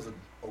window. Is it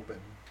open?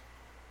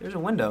 There's a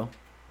window.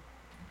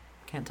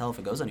 Can't tell if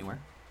it goes anywhere.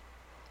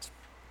 It's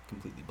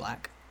completely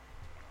black.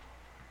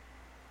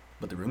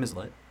 But the room is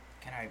lit.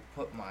 Can I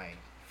put my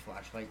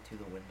flashlight to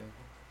the window?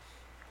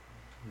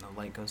 No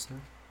light goes through.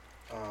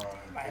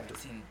 I haven't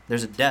seen.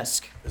 There's a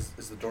desk.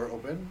 Is the door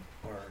open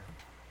or?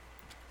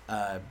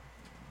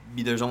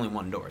 There's only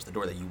one door. It's the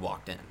door that you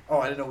walked in. Oh,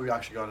 I didn't know we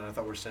actually got in. I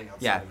thought we were staying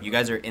outside. Yeah, you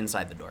guys are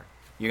inside the door.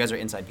 You guys are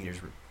inside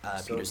Peter's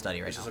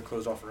study right now. It's just a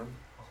closed off room?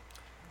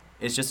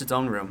 It's just its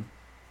own room.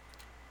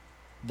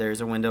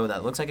 There's a window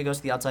that looks like it goes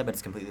to the outside, but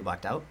it's completely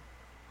blacked out.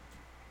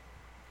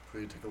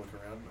 Could we take a look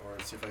around or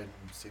see if I can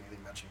see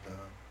anything matching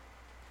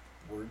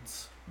the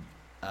words?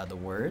 The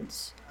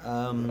words?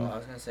 Well, I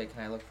was gonna say,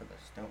 can I look for the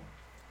stone?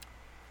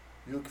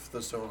 You look for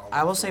the stone.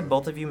 I will say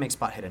both of you make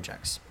spot hidden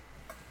checks.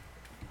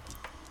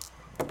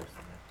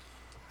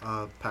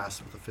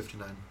 Pass with a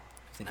 59.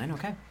 59,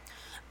 okay.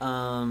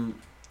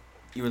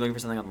 You were looking for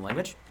something on the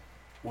language?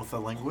 With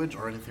the language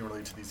or anything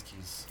related to these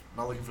keys?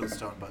 Not looking for the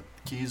stone, but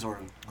keys or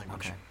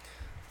language. Okay.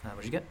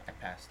 What'd you get? I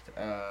passed.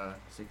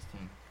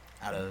 16.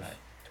 Out of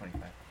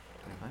 25.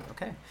 25,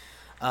 okay.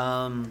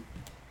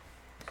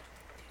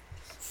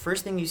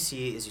 First thing you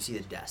see is the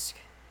desk.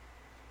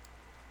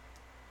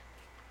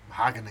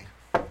 Mahogany.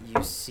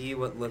 You see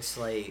what looks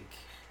like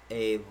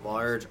a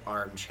large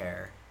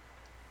armchair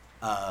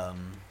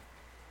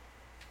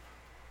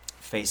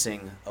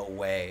facing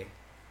away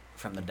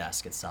from the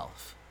desk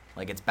itself.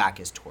 Like its back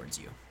is towards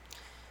you.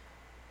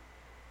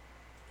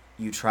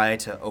 You try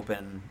to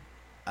open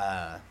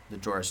the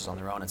drawers just on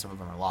their own, and some of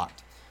them are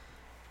locked.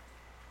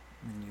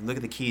 And you look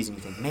at the keys and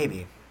you think,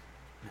 maybe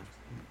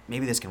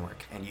this can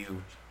work. And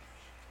you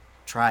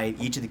try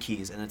each of the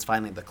keys, and it's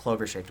finally the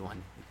clover-shaped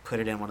one. You put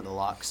it in one of the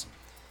locks,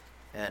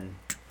 and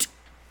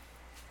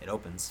it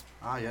opens.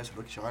 Ah, yes, it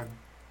looks sharp.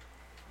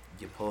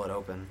 You pull it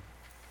open.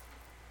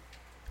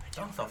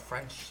 Don't the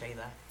French say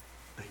that?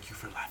 Thank you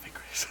for laughing,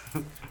 Grace.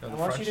 I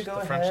want you to go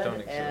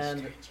ahead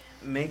and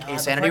make a the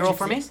sanity French roll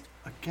for me. exist.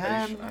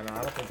 Again? I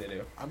don't think they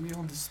do. I'm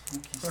on the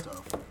spooky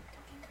stuff.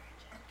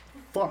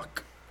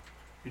 Fuck.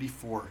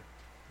 84.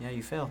 Yeah,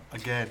 you fail.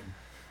 Again.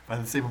 By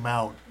the same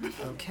amount.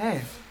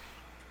 Okay.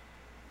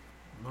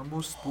 No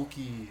more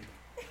spooky.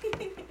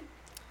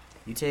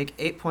 You take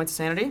 8 points of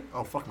sanity.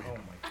 Oh, fuck me. Oh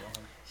my god.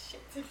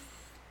 Shit.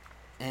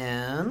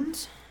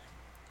 And...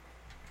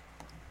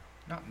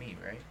 Not me,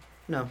 right?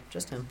 No,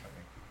 just him.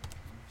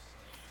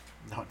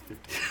 Not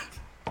 50.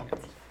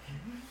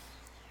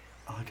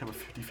 I have a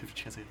 50-50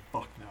 chance I get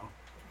fucked now.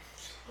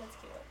 Let's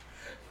do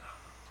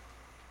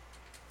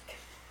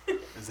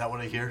it. Is that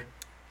what I hear?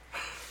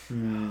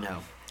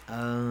 No. I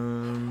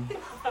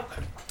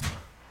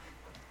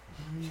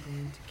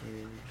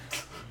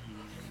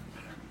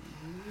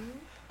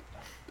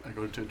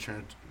go to a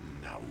church.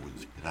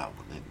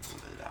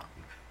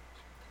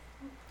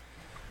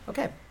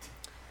 Okay.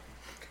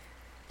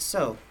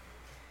 So,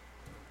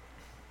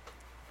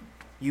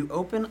 you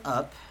open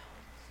up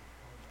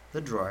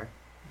the drawer,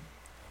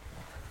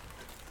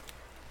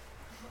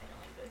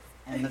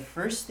 and the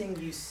first thing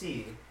you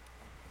see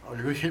Oh,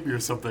 you're gonna hit me or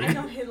something. I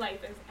don't hit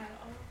like this at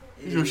all.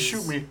 You're gonna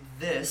shoot me.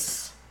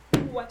 This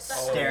What the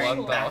staring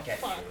hell? back at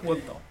you.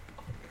 What the?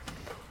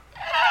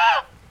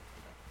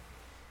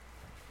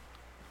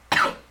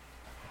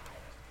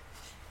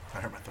 I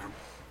hurt my throat.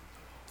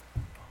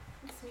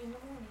 It's me in the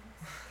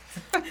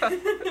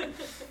morning.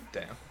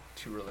 Damn.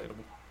 Too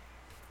relatable.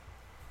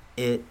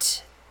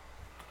 It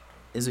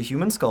is a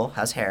human skull,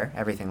 has hair,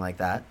 everything like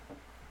that.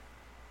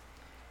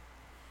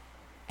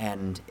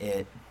 And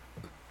it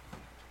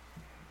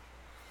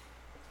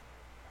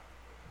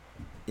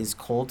is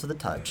cold to the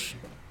touch.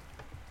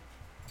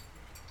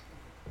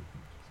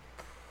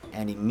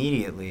 And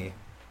immediately,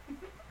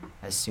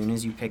 as soon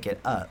as you pick it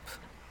up,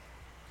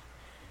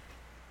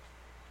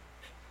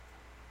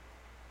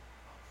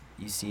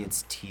 you see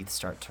its teeth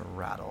start to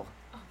rattle.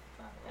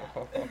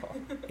 Oh, fuck that.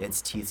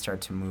 Its teeth start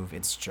to move.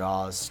 Its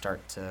jaws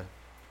start to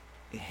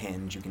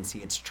hinge. You can see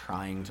it's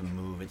trying to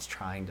move. It's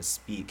trying to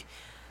speak.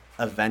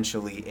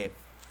 Eventually, it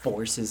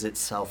forces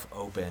itself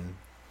open,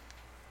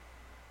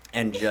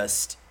 and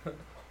just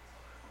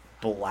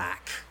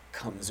black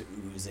comes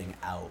oozing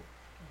out.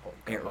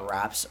 It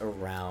wraps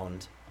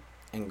around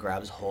and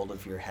grabs hold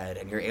of your head,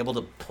 and you're able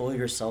to pull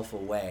yourself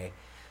away.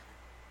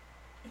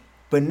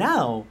 But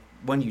now,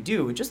 when you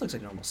do, it just looks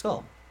like a normal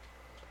skull.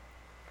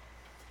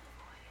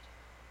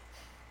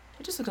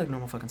 It just looks like a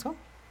normal fucking skull.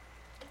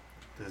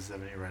 Does it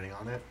have any writing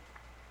on it?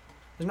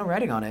 There's no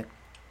writing on it.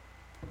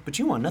 But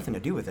you want nothing to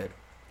do with it.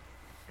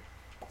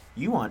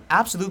 You want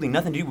absolutely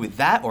nothing to do with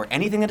that or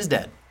anything that is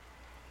dead.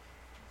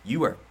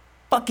 You are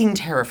fucking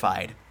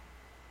terrified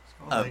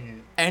of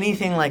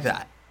anything like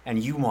that.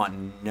 And you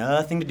want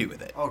nothing to do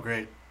with it. Oh,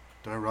 great.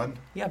 Do I run?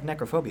 You have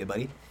necrophobia,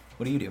 buddy.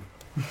 What do you do?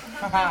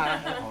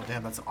 Oh,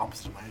 damn, that's the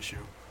opposite of my issue.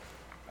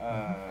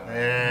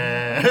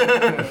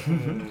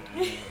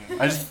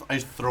 I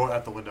just throw it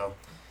out the window.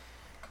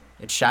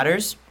 It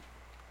shatters.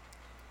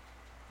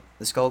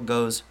 The skull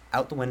goes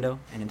out the window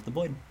and into the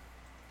void.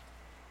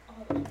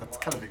 That's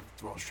kind of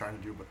what I was trying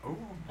to do, but oh.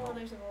 Oh,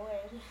 there's a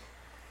void.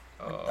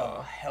 What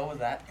the hell was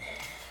that?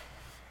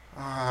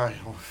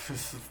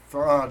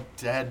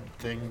 Dead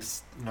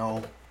things.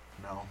 No.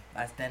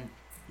 Last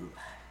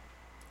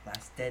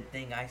dead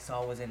thing I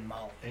saw was in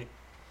Mall. Hey.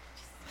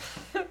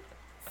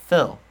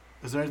 Phil.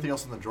 Is there anything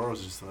else in the drawer, or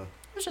is it just the...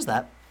 It's just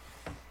that.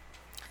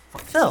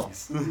 Fucking Phil.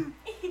 keys?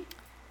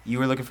 You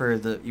were looking for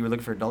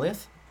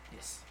Doliath?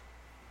 Yes.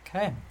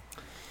 Okay.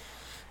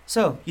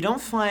 So you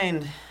don't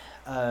find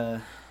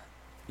the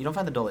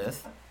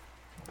Doliath,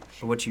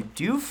 but what you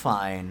do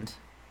find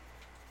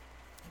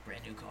A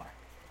brand new car.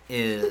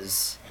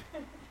 is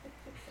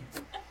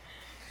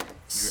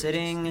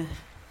sitting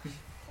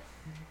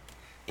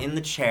in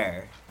the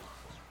chair.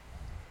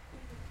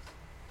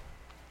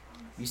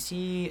 You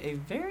see a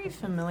very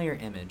familiar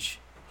image.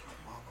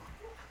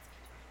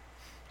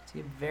 See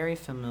a very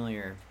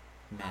familiar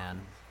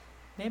man.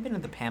 May have been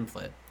in the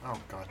pamphlet. Oh,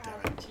 god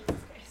damn it.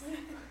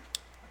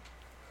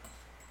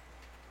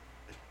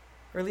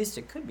 Or at least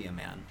it could be a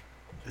man.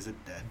 Is it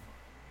dead?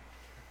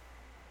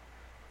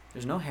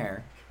 There's no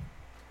hair.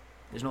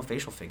 There's no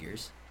facial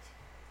figures.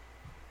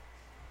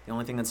 The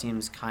only thing that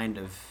seems kind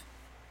of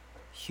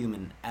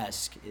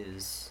human-esque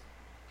is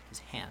his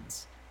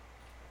hands.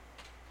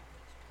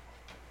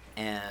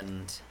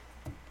 And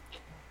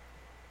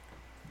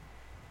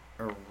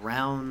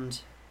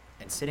around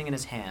and sitting in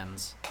his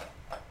hands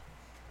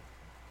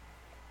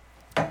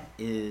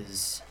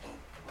is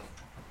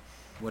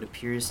what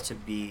appears to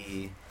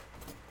be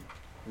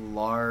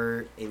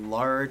a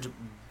large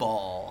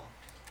ball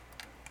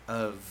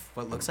of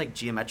what looks like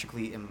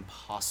geometrically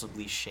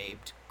impossibly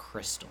shaped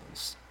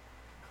crystals.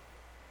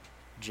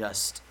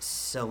 Just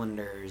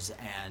cylinders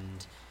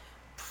and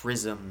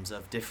prisms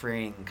of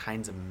differing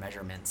kinds of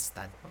measurements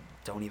that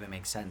don't even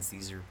make sense.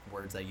 These are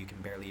words that you can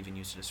barely even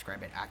use to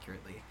describe it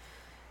accurately.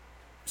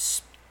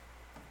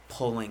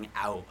 Pulling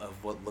out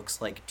of what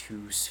looks like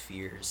two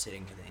spheres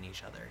sitting within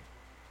each other.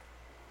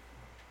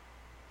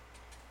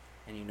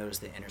 And you notice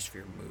the inner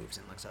sphere moves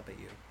and looks up at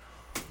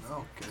you.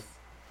 Oh, good.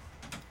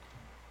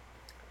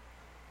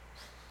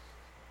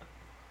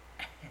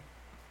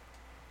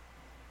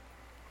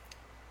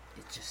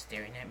 It's just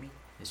staring at me.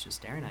 It's just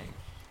staring at you.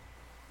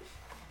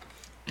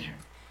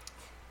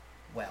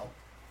 Well,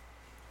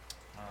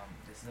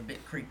 this is a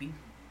bit creepy,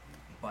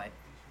 but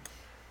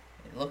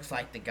it looks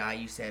like the guy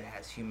you said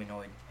has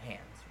humanoid hands,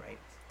 right?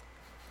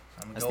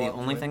 So That's the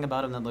only thing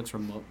about him that looks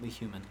remotely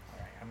human.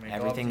 Alright,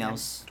 Everything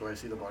else. Do I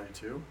see the body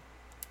too?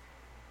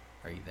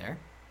 Are you there?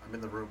 I'm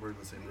in the room. We're in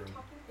the same room.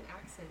 Talking with an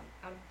accent.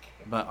 I don't care.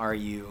 But are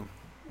you,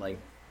 like,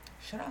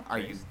 Shut up. are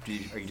you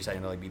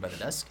deciding to like be by the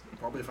desk?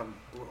 Probably if I'm.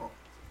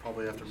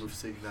 Probably after move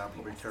seeing now.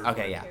 Probably terrified.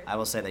 Okay, yeah. I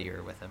will say that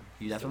you're with him.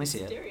 You definitely see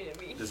it. Staring at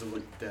me. Does it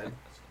look dead?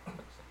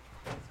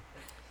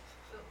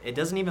 It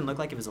doesn't even look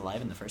like it was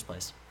alive in the first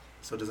place.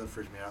 So it doesn't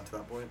freak me out to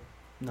that point?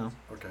 No.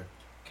 Okay.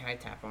 Can I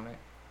tap on it?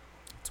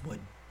 It's wood.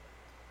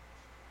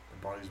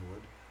 The body's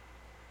wood.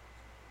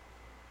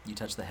 You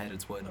touch the head,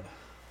 it's wood.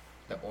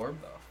 The orb?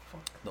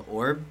 The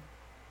orb,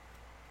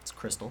 it's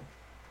crystal.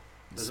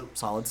 It's Does it-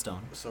 solid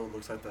stone. So it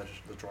looks like the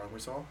drawing we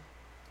saw?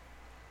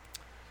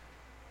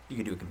 You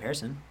could do a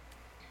comparison.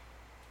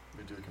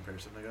 We do a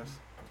comparison, I guess.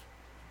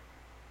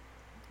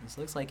 This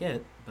looks like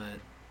it, but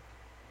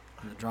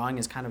the drawing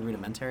is kind of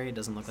rudimentary. It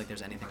doesn't look like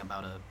there's anything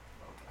about a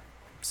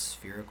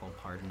spherical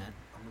part in it.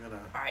 I'm gonna.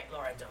 Alright,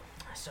 Lorenzo.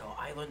 So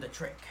I learned the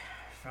trick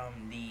from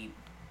the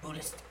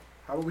Buddhist.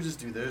 How about we just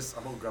do this?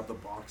 I'm gonna grab the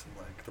box and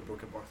like the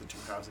broken box that 2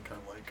 halves and kind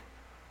of like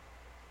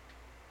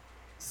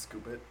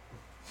scoop it.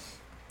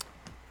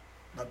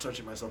 Not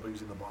touching myself, but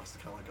using the box to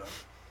kind of like a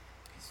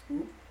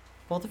scoop.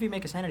 Both of you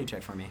make a sanity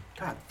check for me.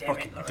 God Damn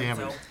fucking it, Lorenzo. damn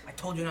it! I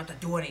told you not to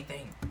do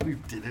anything. You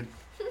didn't.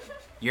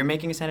 You're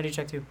making a sanity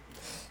check too.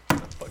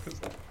 What the fuck is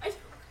that?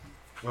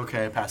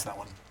 Okay, I passed that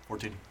one.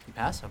 14. You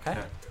pass? Okay.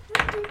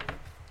 Okay.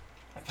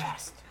 I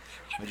passed.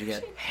 What'd you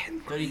get?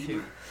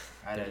 32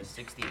 out of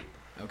 68.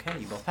 Okay,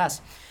 you both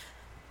pass.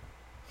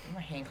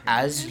 My hand cream.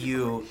 As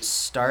you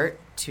start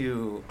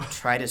to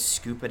try to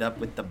scoop it up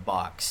with the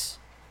box,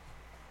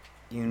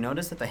 you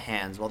notice that the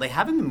hands, well, they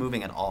haven't been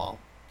moving at all,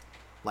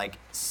 like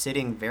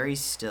sitting very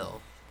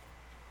still.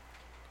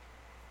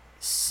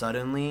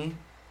 Suddenly,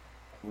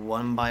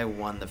 one by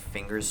one, the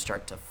fingers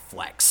start to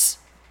flex,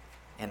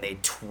 and they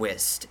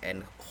twist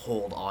and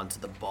hold onto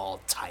the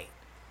ball tight,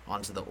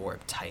 onto the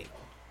orb tight.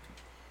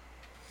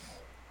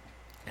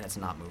 And it's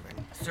not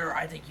moving. Sir,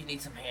 I think you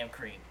need some hand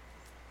cream.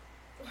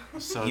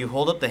 So You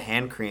hold up the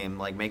hand cream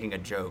like making a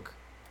joke.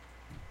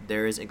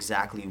 There is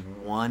exactly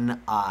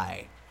one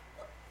eye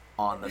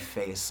on the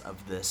face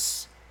of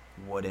this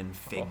wooden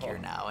figure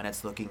now, and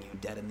it's looking you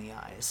dead in the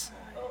eyes.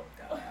 Oh,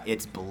 God.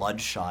 It's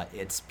bloodshot.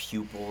 Its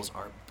pupils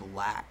are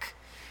black.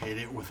 hit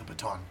it with a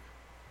baton.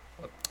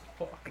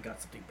 I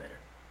got something better.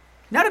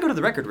 Now to go to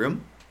the record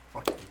room.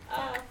 Fucking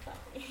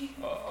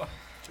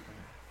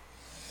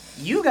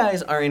You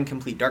guys are in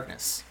complete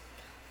darkness.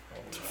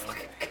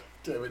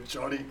 damn it,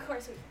 Johnny. Of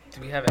course we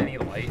Do we have any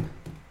light?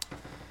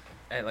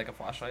 Like a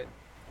flashlight?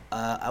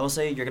 I will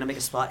say you're going to make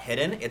a spot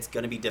hidden. It's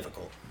going to be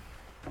difficult.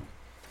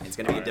 It's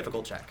going to be a Alright.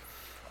 difficult check.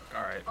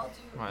 Alright. I'll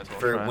do Might as well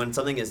For try. when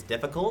something is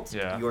difficult,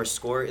 Yeah. your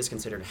score is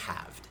considered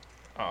halved.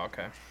 Oh,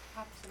 okay.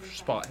 half of the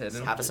Spot It's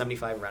hidden. half a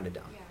 75 rounded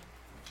down.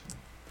 Yeah.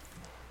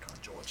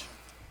 God, George.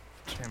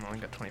 Damn, I only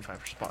got 25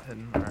 for spot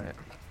hidden. Alright.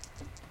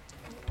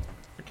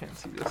 I can't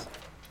see this.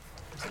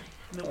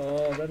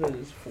 Oh, that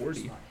is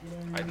 40.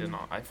 I did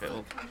not. I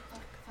failed.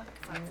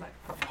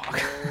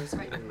 It's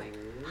right on the mic.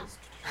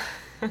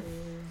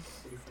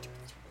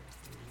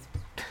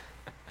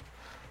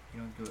 You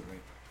don't do it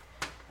right.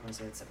 I want to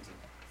say it's 17.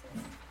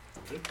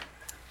 Okay.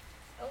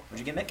 What'd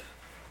you get, Mick?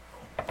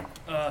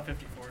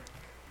 54.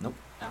 Nope.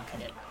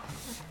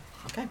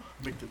 Okay.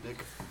 Mick the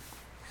dick.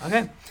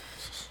 Okay.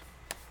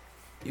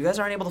 You guys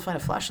aren't able to find a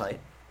flashlight,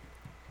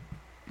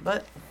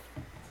 but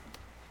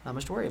not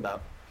much to worry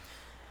about.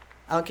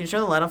 Alec, can you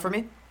turn the light on for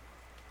me?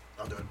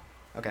 I'll do it.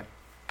 Okay.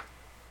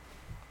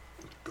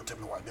 Go tell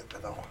me why I get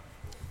that though.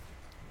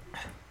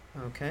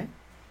 Okay.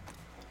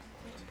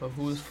 But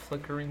who's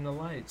flickering the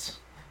lights?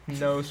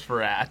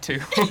 Nosferatu.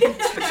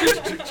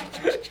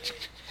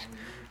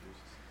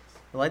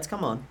 The lights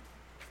come on.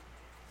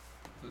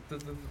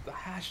 The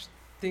hash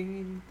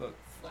thing. The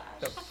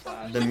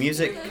flash. The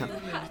music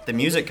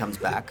comes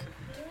back,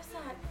 There's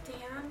that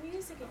damn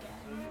music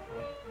again.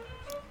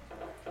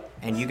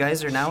 and you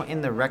guys are now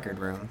in the record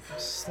room.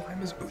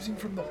 Slime is oozing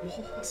from the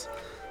walls.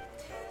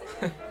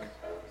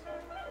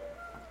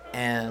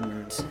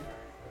 And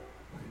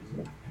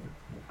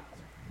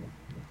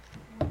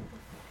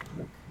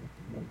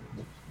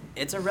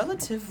it's a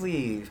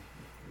relatively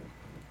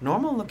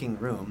normal looking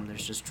room.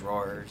 There's just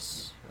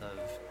drawers of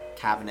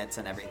cabinets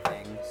and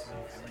everything.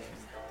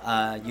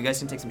 You guys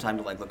can take some time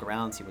to like look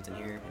around, see what's in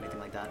here, anything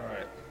like that.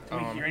 Alright.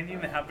 Can we hear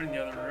anything that happened in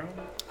the other room?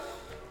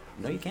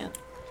 No, you can't.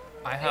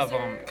 I have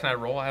can I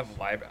roll? I have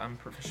I'm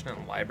proficient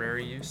in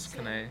library use.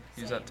 Can I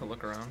use that to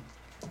look around?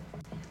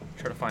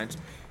 Try to find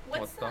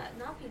What's the that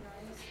nappy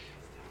noise?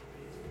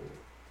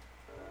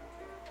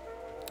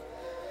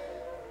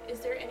 Is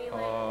there any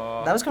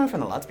like... That was coming from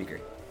the loudspeaker.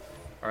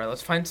 Alright,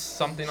 let's find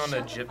something on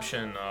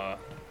Egyptian, on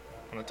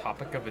the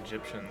topic of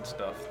Egyptian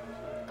stuff.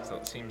 So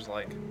it seems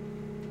like...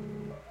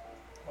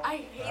 I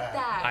hate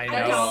that. I I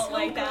know. don't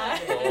like that.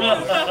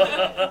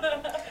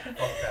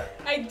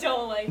 I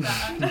don't like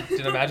that.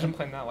 Dude, imagine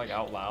playing that like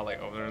out loud,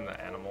 like over there in the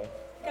animal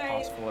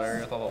Guys. hospital area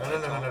with all the No,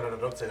 lights on. no,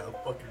 don't say that.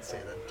 Don't fucking say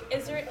that.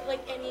 Is there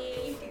like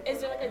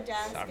a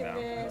desk Stop in now.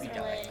 this?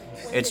 Or, like,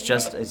 what's It's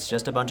in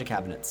just a bunch of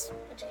cabinets.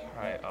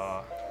 Alright,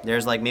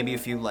 There's like maybe a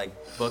few like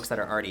books that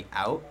are already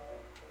out.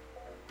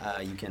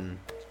 You can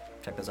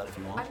check those out if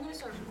you want. I'm gonna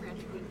start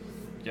frantically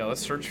yeah,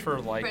 let's search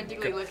for like...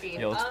 frantically looking.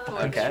 Yeah, let's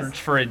Okay.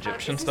 search for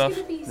Egyptian stuff.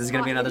 This is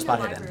gonna be another spot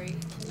hidden. Library.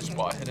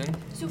 Spot hidden.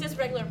 So just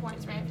regular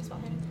points, right? Just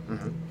spot hidden.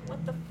 Mm-hmm.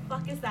 What the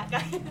fuck is that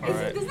guy?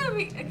 Alright. Does that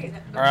make okay?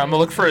 Alright, I'm gonna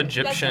look for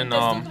Egyptian,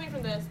 That's still coming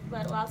from the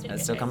loudspeaker.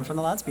 It's still coming from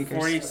the loudspeakers.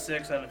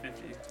 46 out of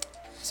 50.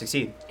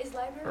 Succeed. Is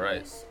library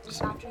Alright.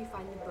 use after you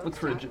find the books? Look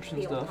for to Egyptian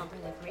be able to stuff.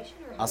 comprehend information,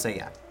 or I'll say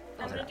yeah.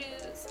 I'm gonna do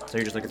spot. So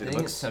you're just looking through the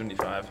I think it's books?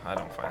 75. I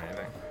don't find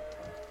anything.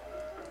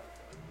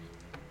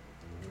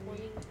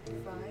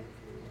 25.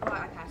 Oh,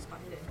 I passed spot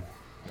hidden.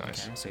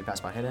 Nice. Okay, so you pass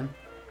spot hidden.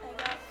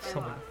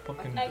 Someone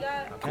fucking... I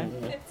got Okay.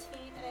 15 and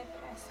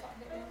I passed spot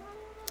hidden.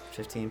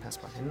 15 pass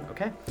spot hidden.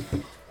 Okay.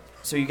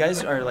 So you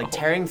guys are like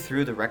tearing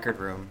through the record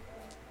room,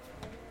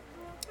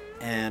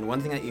 and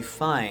one thing that you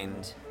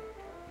find,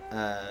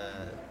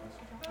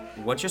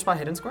 what's your spot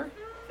hidden score?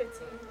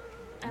 15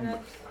 out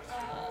of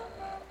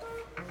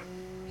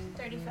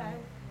 35.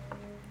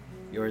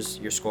 Your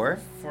score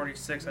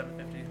 46 out of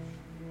 50.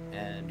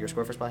 and your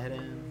score for spot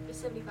hidden. It's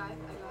 75. I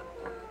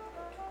got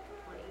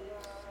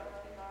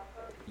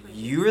 20.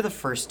 You were the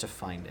first to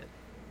find it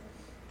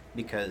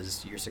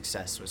because your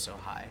success was so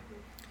high.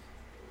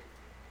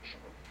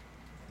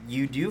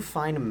 You do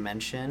find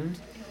mentioned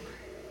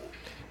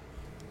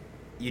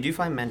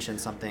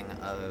something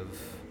of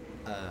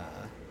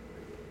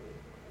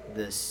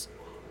this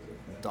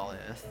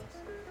Daleth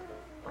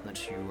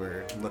that you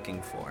were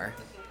looking for.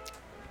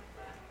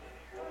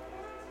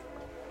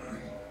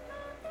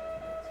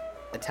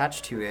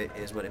 Attached to it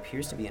is what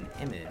appears to be an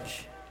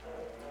image.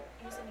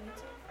 Are you sending it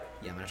to me?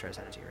 Yeah, I'm gonna try to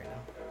send it to you right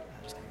now.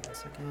 Just give me 1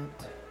 second.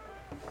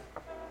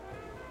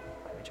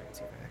 Let me check and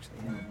see if I actually.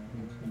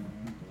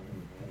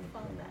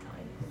 Follow that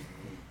noise.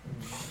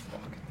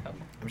 Fucking hell.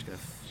 I'm just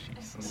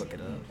gonna look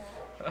it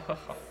up.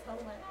 So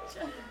much.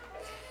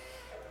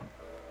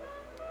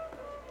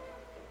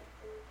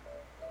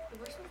 It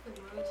works with the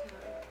monitor.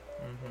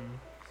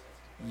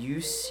 Mm-hmm. You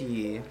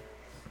see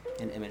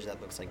an image that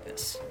looks like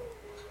this.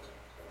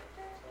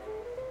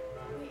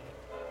 Wait.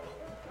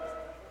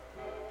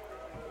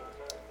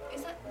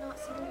 Is that not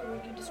similar to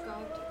what you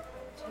described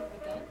to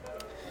with that?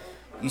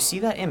 You see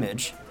that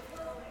image.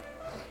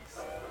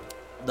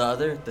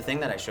 The thing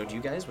that I showed you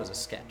guys was a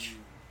sketch.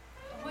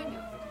 Oh, I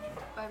know.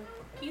 Can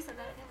you send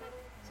that again?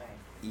 Sorry.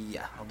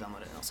 Yeah, I'll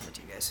download it and I'll send it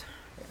to you guys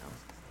right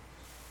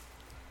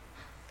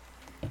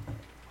now.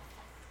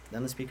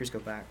 Then the speakers go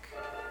back.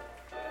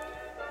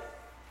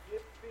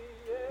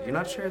 You're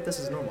not sure if this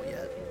is normal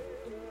yet.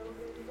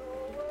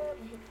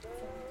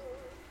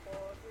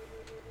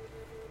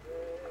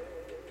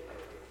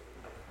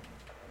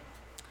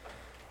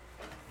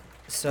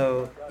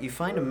 So you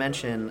find a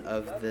mention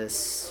of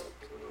this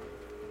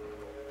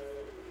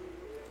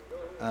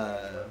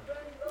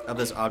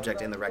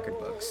object in the record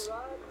books,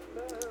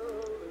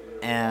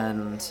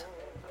 and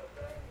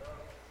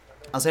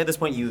I'll say at this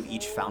point you've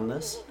each found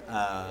this.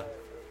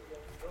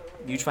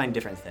 you find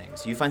different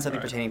things. You find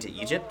something pertaining to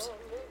Egypt.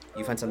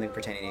 You find something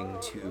pertaining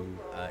to,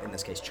 in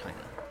this case, China.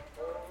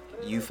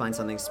 You find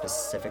something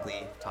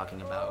specifically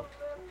talking about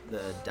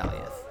the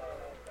Daliath.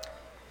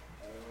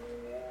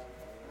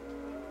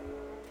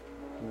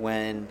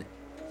 When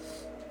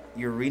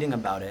you're reading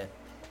about it,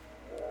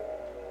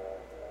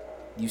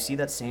 you see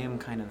that same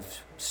kind of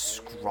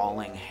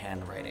scrawling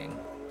handwriting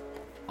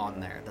on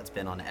there that's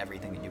been on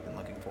everything that you've been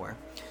looking for.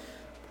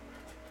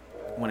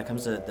 When it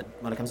comes to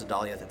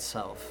Daliath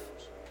itself,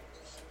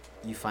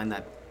 you find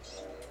that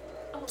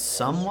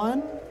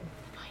someone,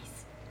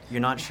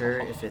 you're not sure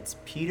if it's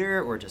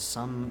Peter or just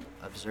some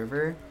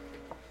observer,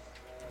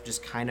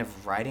 just kind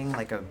of writing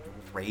like a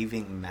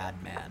raving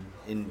madman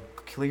in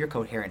clear,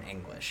 coherent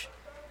English.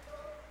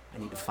 I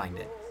need to find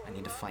it. I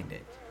need to find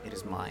it. It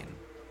is mine.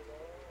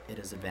 It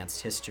is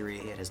advanced history.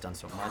 It has done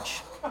so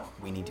much.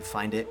 We need to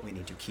find it. We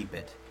need to keep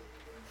it.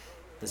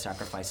 The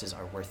sacrifices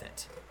are worth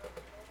it.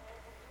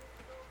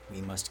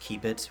 We must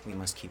keep it. We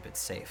must keep it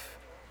safe.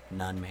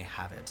 None may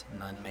have it.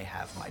 None may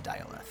have my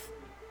Dialeth.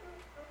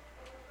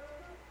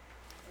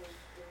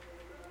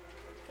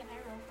 Can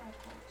I roll for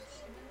occult?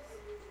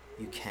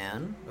 You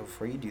can, but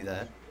before you do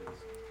that,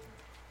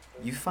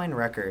 you find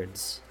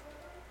records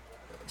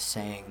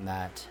saying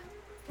that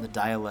the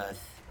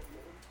Dialeth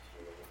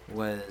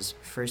was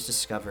first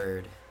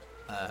discovered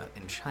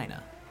in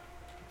China.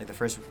 Like the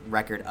first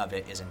record of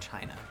it is in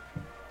China.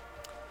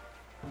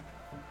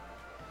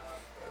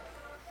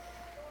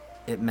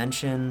 It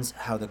mentions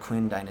how the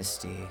Qin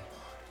dynasty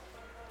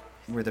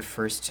were the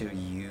first to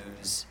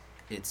use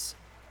its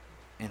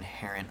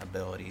inherent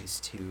abilities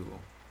to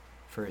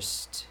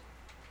first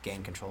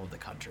gain control of the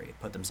country,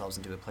 put themselves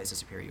into a place of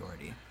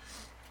superiority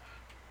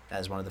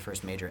as one of the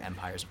first major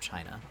empires of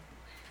China.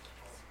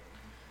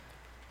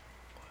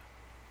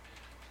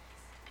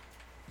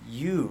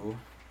 You,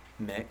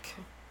 Mick,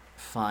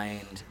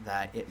 find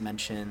that it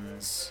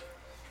mentions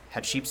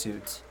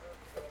Hatshepsut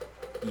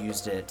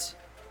used it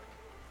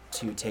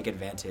to take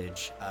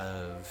advantage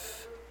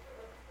of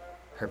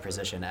her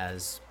position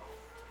as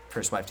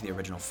first wife to the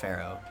original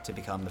pharaoh to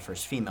become the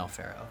first female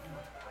pharaoh.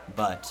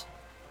 But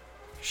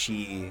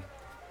she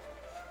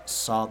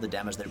saw the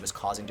damage that it was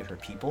causing to her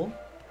people,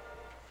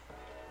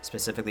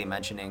 specifically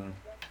mentioning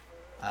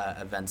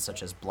events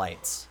such as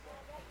blights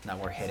that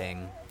were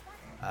hitting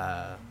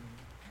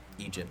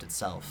Egypt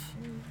itself.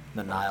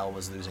 The Nile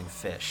was losing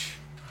fish.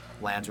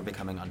 Lands were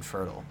becoming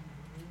unfertile.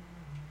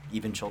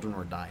 Even children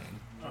were dying.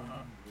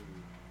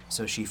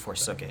 So she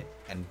forsook it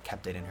and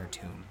kept it in her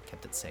tomb,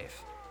 kept it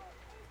safe.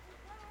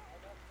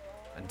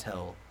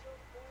 Until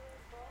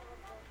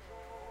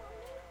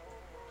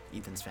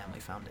Ethan's family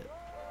found it.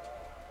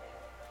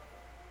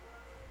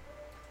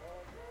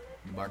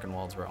 The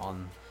Barkenwalds were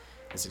on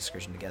this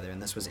excursion together,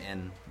 and this was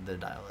in the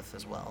Dialith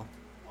as well.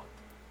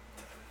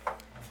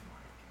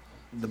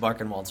 The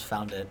Barkenwalds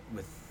found it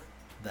with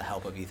the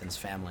help of Ethan's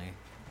family,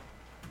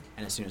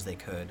 and as soon as they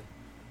could,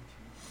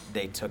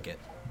 they took it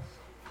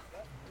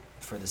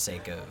for the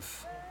sake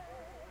of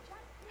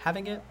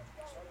having it?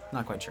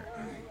 Not quite sure.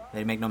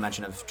 They make no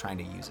mention of trying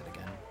to use it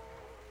again.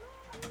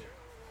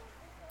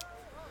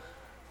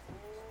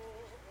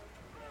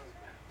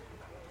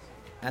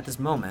 At this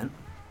moment,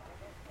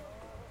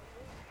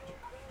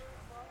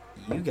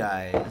 you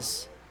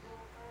guys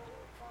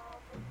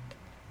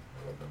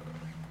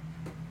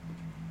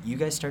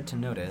start to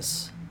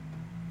notice,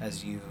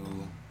 as you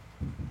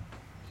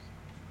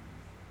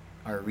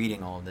are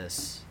reading all of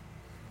this,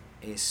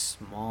 a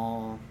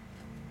small,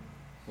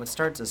 what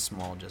starts as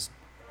small, just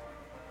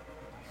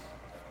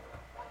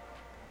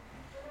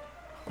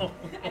I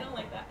don't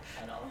like that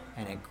at all.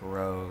 and it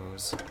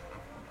grows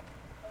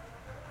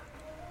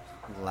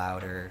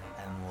louder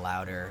and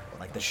louder,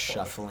 like the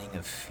shuffling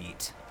of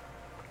feet.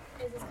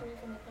 Is this coming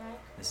from the back?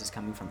 This is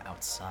coming from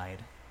outside.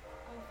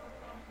 Oh,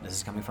 fuck. This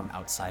is coming from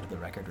outside of the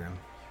record room.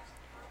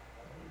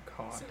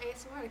 God. Some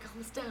ASMR to calm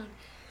us down.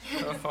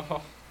 I don't think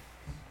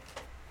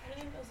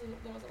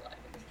that was alive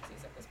in this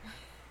disease at this point.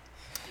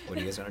 What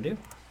are you guys gonna do?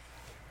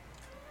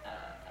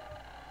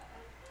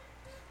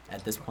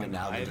 At this point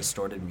now, the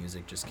distorted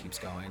music just keeps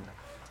going.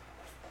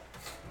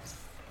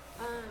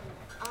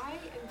 I am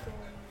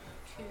going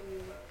to.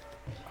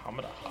 I'm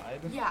gonna hide.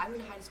 Yeah, I'm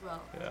gonna hide as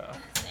well. Yeah.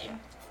 Same.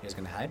 You guys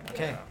gonna hide?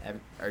 Okay.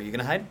 Are you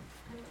gonna hide?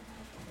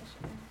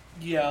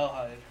 Yeah, I'll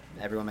hide.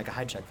 Everyone make a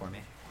hide check for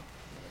me.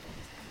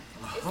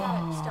 Is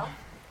that stealth?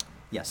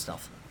 Yes,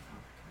 stealth.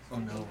 Oh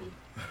no.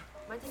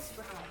 Mine takes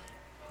super high.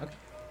 Okay.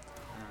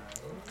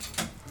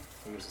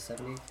 Yours is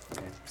 70?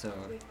 Okay. So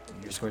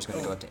your score is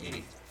gonna go up to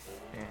 80.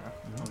 Yeah.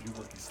 Oh, you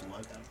lucky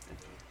slut.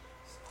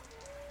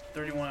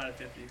 31 out of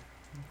 50.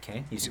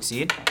 Okay, you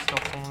succeed. Still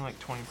only like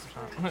 20%.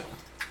 Are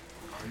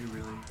you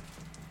really?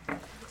 How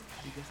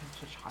do you guys have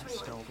such high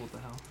stealth? What the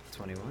hell?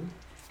 21.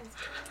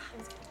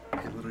 I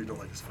literally don't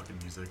like this fucking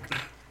music.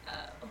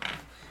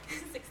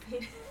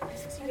 16.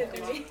 16 to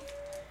 30.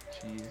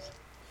 Jeez.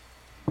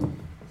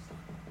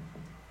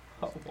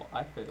 Oh, well,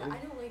 I failed. I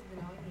don't like the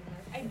knocking.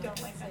 I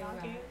don't like the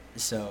knocking.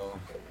 So,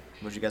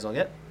 what did you guys all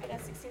get? I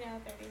got 16 out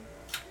of 30.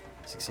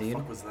 What Succeed. the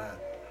fuck was that?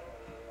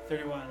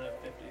 31 out of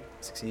 50.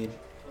 Succeed.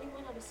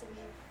 21 out of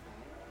 75.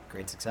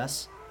 Great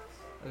success.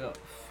 I got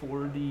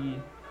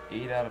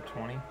 48 out of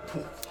 20.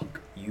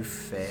 You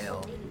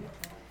fail.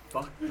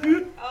 Fuck.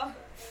 Oh.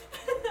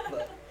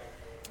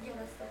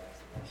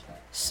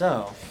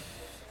 So,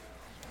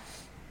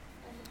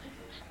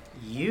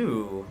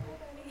 you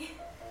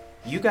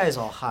guys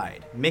all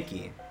hide.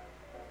 Mickey,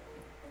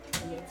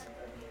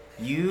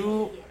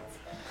 you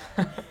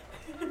I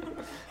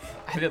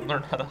didn't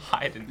learn how to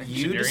hide in engineering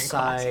you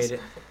decide classes.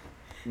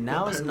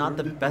 now is not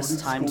the best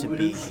time to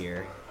be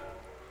here.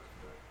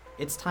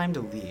 It's time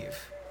to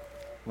leave.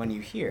 When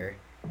you hear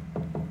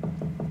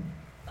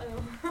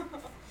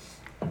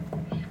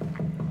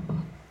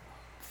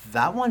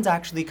that one's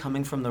actually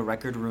coming from the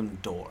record room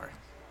door.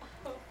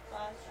 Oh,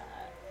 fuck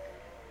that.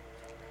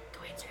 Go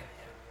answer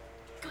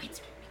it. Go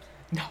answer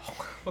it, Mickey. No,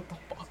 what the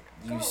fuck?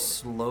 You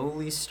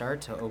slowly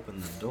start to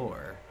open the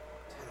door.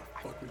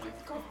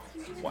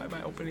 Why am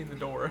I opening the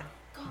door?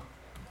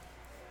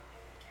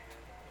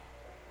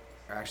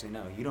 Or actually,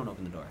 no, you don't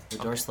open the door. The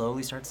door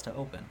slowly starts to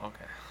open.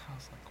 Okay. I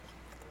was like,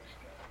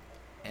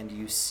 And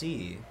you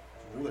see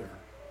There.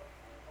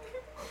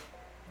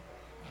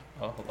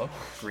 oh, hello?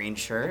 green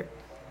shirt,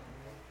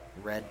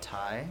 red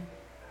tie,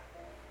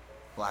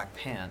 black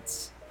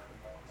pants,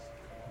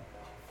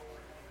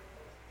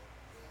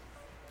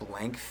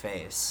 blank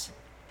face,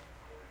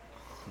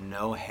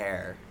 no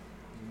hair,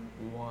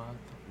 What?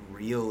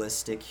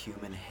 realistic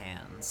human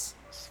hands,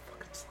 This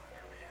fucking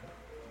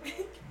Slender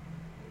Man.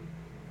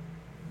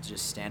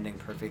 just standing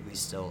perfectly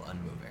still,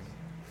 unmoving.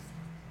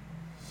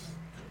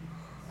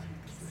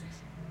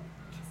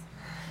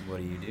 What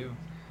do you do?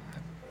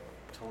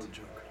 Tell a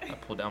joke. I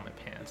pull down my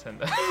pants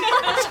and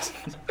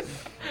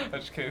I'm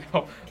just kidding.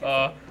 Oh,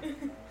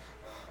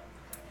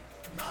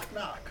 Knock,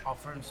 knock.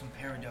 Offer him some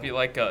peridot. be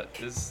like,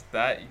 is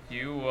that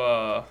you,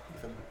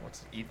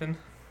 what's it, Ethan?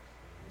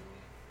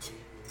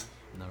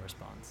 No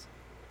response.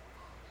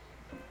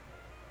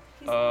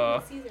 He's the one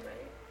that sees it,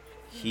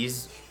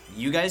 right?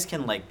 You guys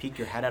can like peek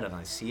your head out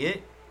and see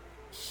it.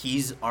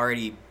 He's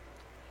already,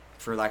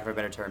 for lack of a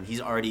better term,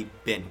 he's already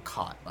been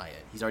caught by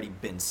it. He's already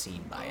been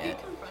seen by You it.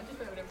 get confronted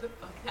by whatever the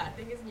fuck that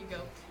thing is, and you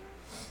go,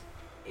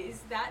 "Is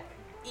that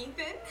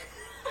Ethan?"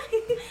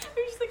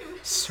 We're just like,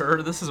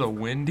 Sir, this is a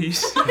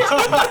Wendy's.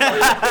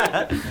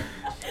 At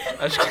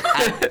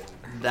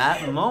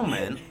that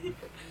moment,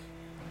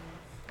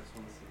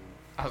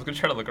 I was gonna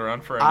try to look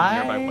around for any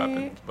nearby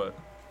weapons, but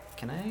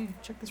can I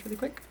check this really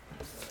quick?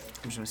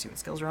 I'm just gonna see what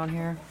skills are on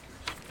here.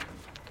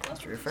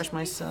 Just to refresh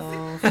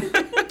myself.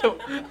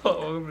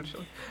 Hello,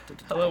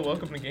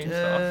 welcome to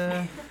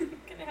GameStop.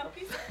 Can I help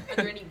you? "Are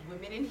there any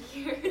women in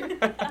here?"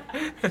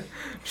 Would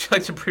you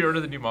like to pre-order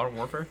the new Modern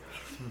Warfare?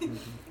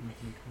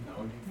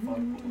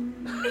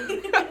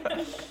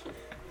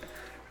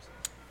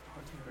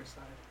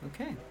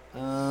 Okay.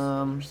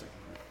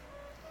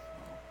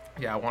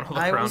 Yeah, I want to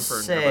look I will around for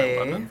a say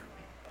nearby weapon.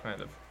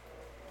 Kind of.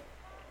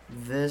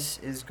 this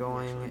is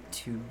going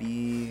to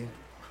be.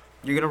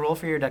 You're gonna roll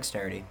for your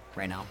dexterity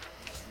right now.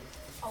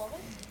 All of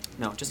it?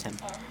 No, just him.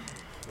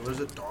 What is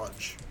it?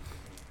 Dodge.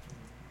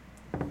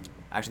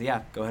 Actually,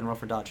 yeah. Go ahead and roll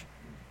for dodge.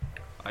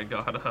 I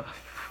got a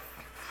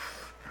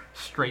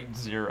straight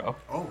 0.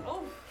 Oh,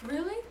 Oh,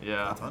 Really?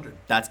 Yeah. that's 100.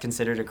 That's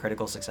considered a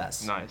critical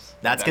success. Nice.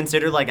 That's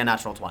considered like a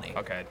natural 20.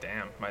 Okay,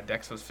 damn. My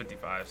dex was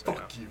 55, so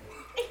Fuck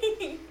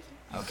you.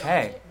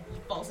 Okay.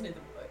 Balls into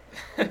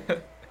the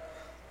butt.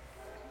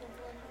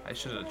 I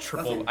should have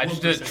triple. I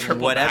just did a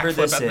triple Whatever backflip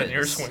this at the is.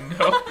 nearest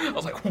window. I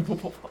was like,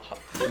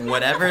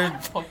 Whatever.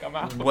 fuck, I'm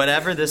out.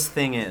 Whatever this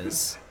thing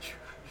is.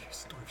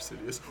 Storm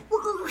Sidious.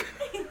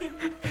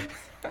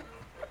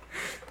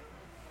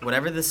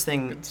 Whatever this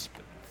thing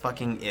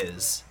fucking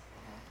is.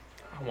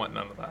 I want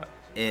none of that.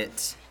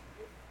 It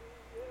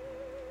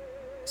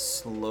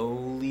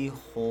slowly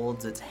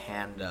holds its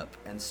hand up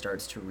and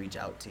starts to reach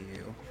out to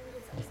you.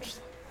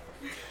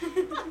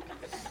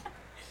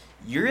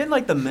 You're in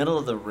like the middle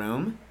of the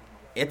room.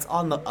 It's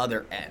on the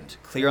other end,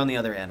 clear on the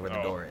other end where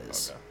the door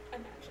is.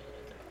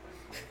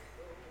 Okay.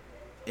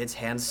 Its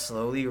hand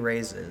slowly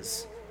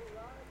raises,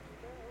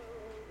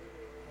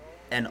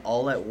 and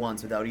all at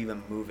once, without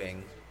even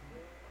moving,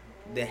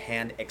 the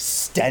hand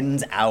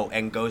extends out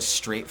and goes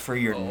straight for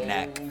your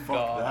neck.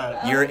 Fuck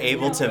that. You're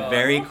able to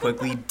very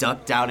quickly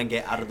duck down and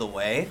get out of the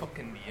way.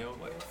 Fucking Neo,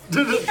 like.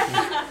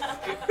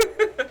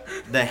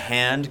 The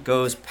hand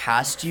goes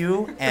past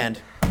you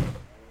and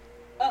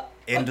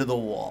into the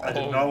wall. I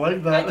did not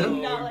like that. I did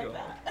not like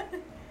that.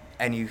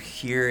 And you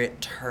hear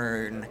it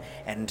turn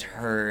and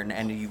turn,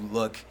 and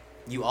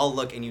you all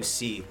look and you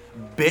see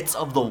bits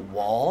of the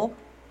wall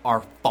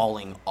are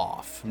falling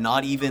off.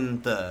 Not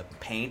even the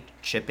paint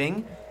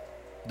chipping.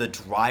 The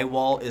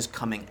drywall is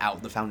coming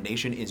out. The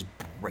foundation is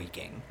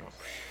breaking.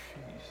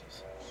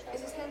 Jesus.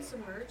 Is his hand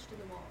submerged in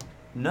the wall?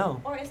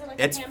 No. Or is it like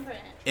It's- a handprint?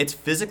 It's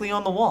physically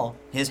on the wall.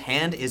 His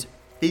hand is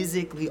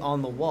physically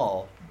on the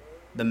wall.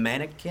 The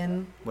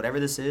mannequin, whatever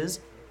this is,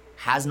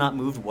 has not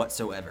moved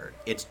whatsoever.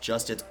 It's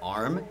just its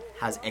arm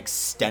has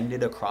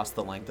extended across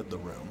the length of the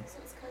room. So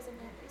it's cousin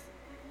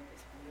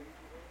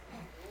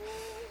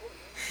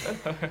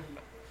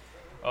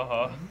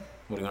Uh-huh.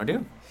 What do you want to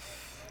do?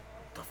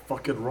 The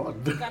fucking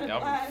run.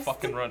 Yeah,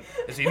 fucking run.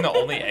 Is he in the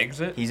only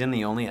exit? He's in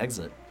the only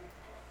exit.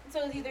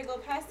 So it's either go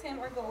past him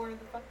or go where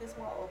the fuck this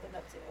wall opened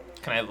up to.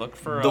 Can I look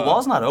for... The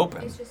wall's not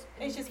open.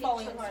 It's just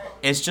falling apart.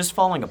 It's just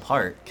falling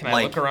apart. Can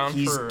I look around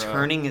he's for...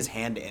 turning his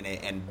hand in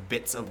it and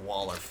bits of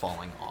wall are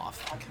falling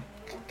off.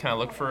 Can I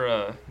look for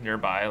a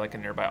nearby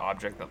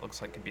object that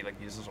looks like it could be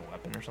like used as a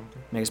weapon or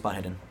something? Make a spot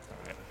hidden.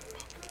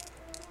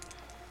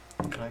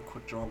 Can I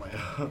quick draw my...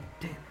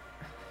 Damn.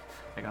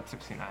 I got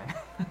 69.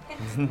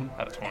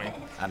 Out of 20.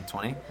 Out of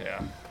 20?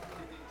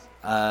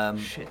 Yeah.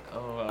 Shit.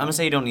 I'm gonna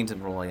say you don't need to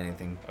roll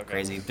anything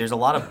crazy. There's a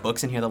lot of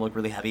books in here that look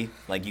really heavy.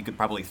 Like you could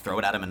probably throw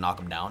it at him and knock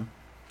him down.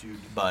 Dude.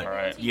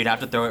 But you'd have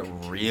to throw it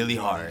really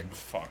hard.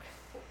 Fuck.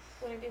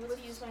 Would I be able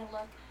to use my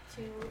luck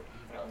to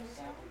throw him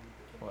down?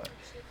 What?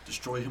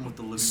 Destroy him with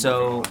the living.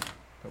 So,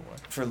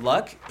 for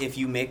luck, if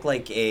you make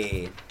like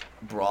a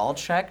brawl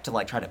check to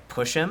like try to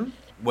push him,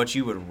 what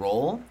you would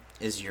roll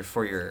is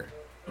for your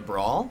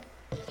brawl,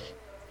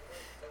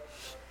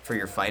 for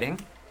your fighting,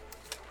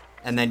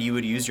 and then you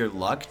would use your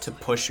luck to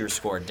push your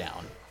score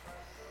down.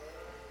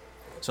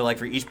 So like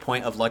for each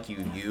point of luck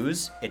you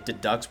use, it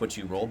deducts what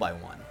you roll by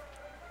 1.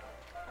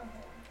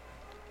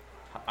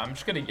 I'm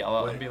just gonna yell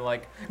out and be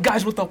like,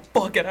 guys, what the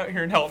fuck? Get out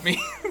here and help me.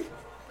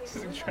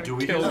 Do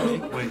we kill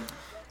him? Wait.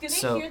 Do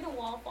they hear the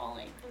wall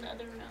falling from the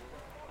other room?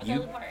 The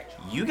other part?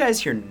 You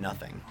guys hear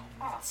nothing.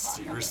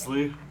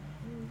 Seriously?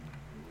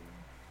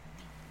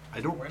 I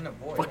don't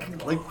fucking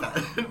like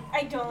that.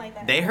 I don't like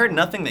that. They heard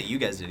nothing that you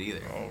guys did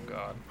either. Oh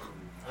god.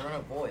 I don't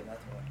know void,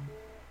 that's why.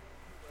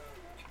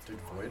 Dude,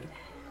 void?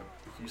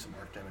 Use some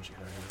arc damage.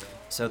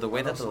 So the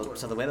way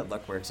that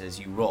luck works is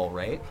you roll,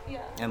 right?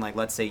 Yeah. And like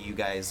let's say you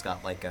guys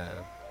got like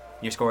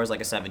your score is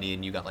like a 70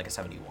 and you got like a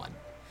 71.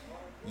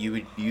 You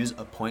would use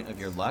a point of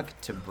your luck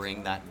to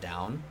bring that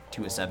down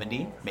to a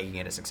 70, making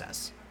it a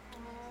success.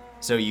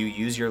 So you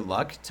use your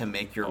luck to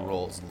make your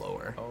rolls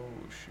lower. Oh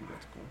shoot,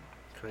 that's cool.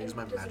 Can I use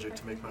my magic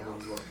to make my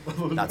rolls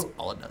lower? That's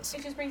all it does.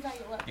 It just brings out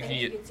your luck. You can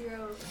get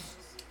 0.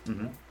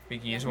 Mm-hmm. You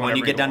can use when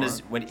you get down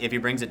to if he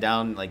brings it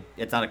down, like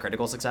it's not a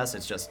critical success.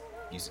 It's just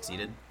you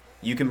succeeded.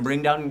 You can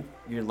bring down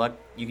your luck.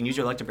 You can use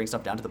your luck to bring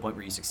stuff down to the point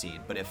where you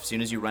succeed. But as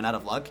soon as you run out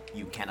of luck,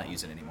 you cannot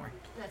use it anymore.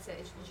 That's it.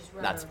 You just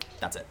run.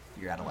 That's it.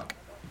 You're out of luck.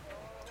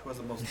 Who has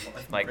the most?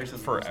 Like or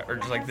just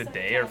like the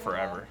day or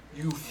forever.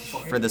 You.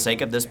 For the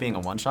sake of this being a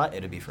one shot,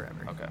 it'd be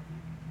forever. Okay.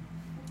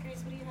 Grace,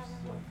 what do you have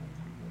on?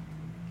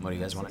 What do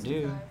you guys want to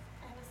do?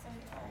 I have a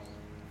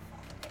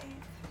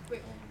 75.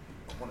 Wait.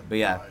 But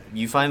yeah,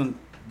 you find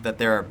that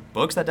there are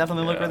books that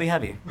definitely look really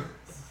heavy.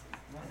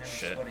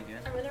 Shit. I'm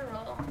gonna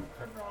roll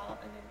a brawl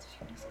and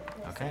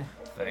then. Okay.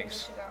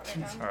 Thanks.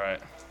 All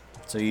right.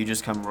 So you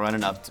just come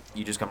running up. To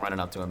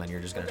him, and you're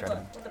just gonna try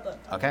to. With the book.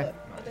 Okay.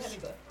 With the heavy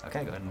book.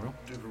 Okay, go ahead and roll.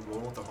 Dude, we're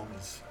rolling with the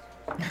homies.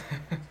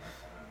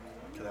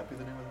 Could that be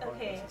the name of the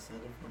Okay.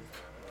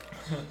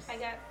 podcast? I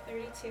got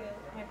 32.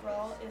 My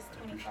brawl is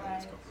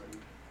 25.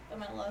 But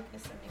my luck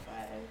is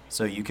 75.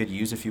 So you could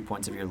use a few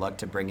points of your luck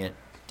to bring it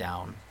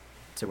down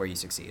to where you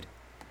succeed.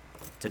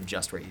 To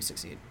just where you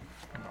succeed.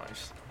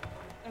 Nice.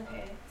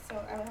 Okay,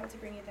 so I would have to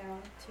bring it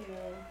down to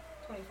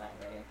 25,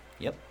 right?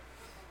 Yp.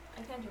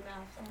 I can't do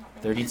math, so I'm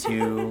not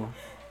 32.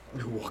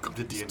 Welcome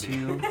to D&D.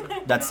 2.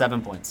 That's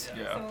 7 points.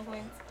 Yeah. 7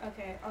 points.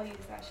 Okay, I'll use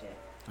that shit.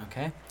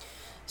 Okay.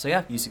 So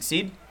yeah, you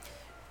succeed.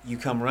 You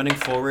come running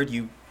forward.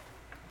 You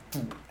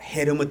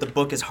hit him with the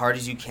book as hard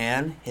as you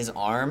can. His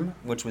arm,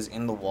 which was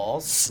in the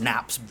wall,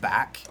 snaps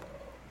back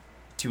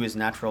to his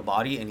natural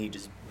body, and he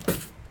just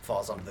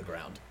falls onto the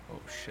ground.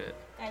 Oh shit.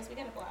 Guys, we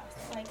got a blast.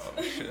 Like,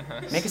 Oh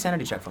shit. Make a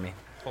sanity check for me.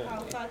 oh,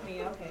 fuck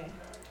me, okay.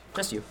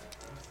 Just you.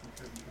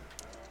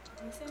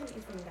 My sanity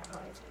isn't that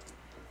high.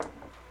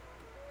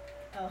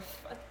 Oh,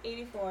 fuck.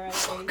 84 out of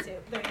 32.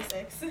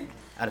 36.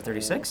 Out of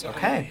 36?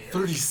 Okay.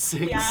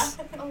 36? Yeah.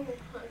 Oh my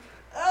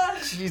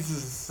god.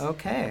 Jesus.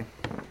 Okay.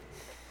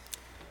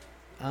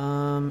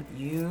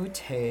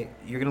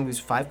 You're gonna lose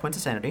 5 points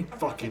of sanity.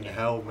 Fucking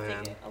hell,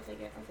 man. I'll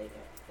take it.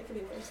 It could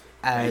be worse.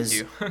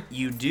 As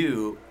you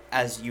do,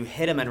 as you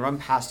hit him and run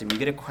past him, you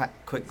get a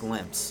quick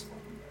glimpse.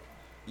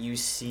 You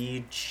see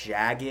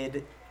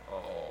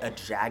a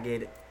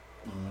jagged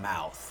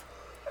mouth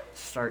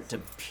start to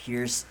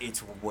pierce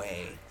its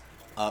way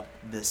up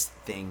this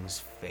thing's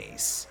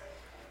face.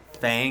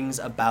 Fangs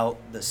about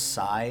the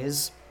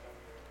size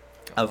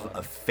of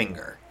a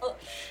finger.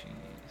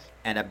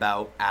 And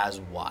about as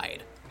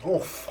wide. Oh,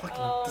 fucking.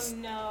 Oh,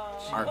 no.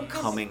 Are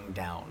coming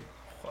down.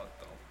 What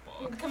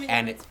the fuck? Coming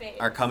And down its face.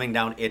 are coming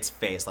down its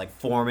face, like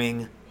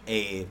forming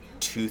a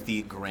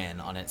toothy grin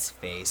on its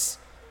face.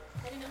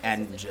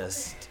 And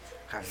just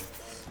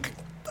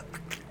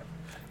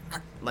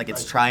like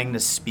it's trying to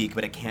speak,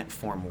 but it can't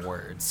form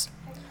words.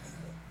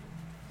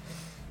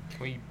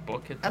 Can we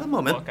book it? At the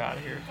moment. Fuck out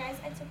of here. Guys,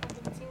 I took one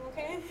for the team,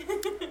 okay?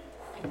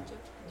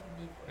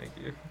 Thank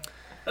you.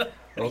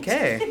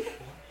 Okay.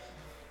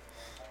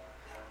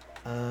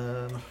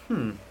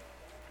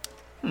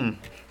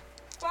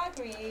 Fuck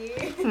me.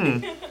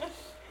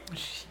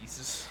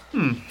 Jesus.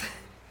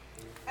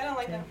 I don't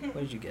like that. What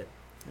What did you get?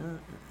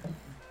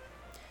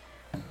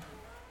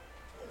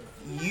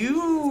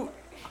 You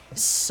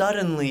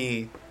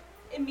suddenly...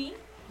 And me?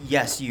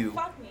 Yes, you.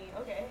 Fuck me,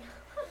 okay.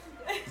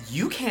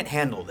 You can't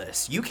handle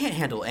this. You can't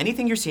handle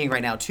anything you're seeing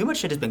right now. Too much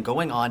shit has been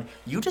going on.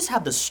 You just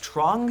have the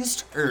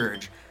strongest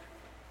urge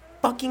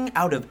fucking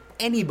out of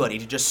anybody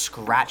to just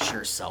scratch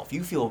yourself.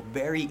 You feel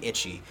very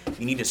itchy.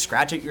 You need to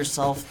scratch it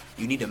yourself.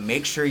 You need to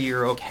make sure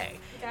you're okay.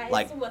 Guys,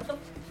 Like, what the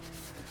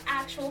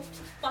actual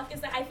fuck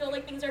is that? I feel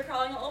like things are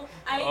crawling all...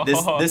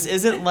 this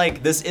isn't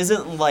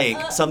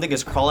like something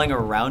is crawling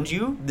around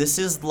you. This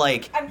is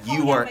like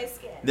you are...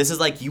 This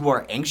is like you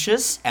are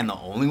anxious, and the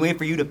only way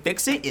for you to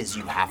fix it is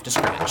you have to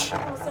scratch.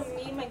 Oh, so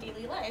me in my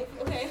daily life,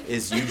 okay.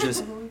 Is you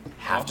just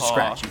have to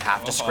scratch. You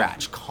have to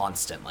scratch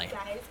constantly.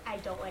 Guys, I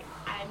don't like...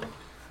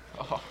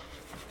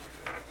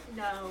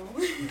 No.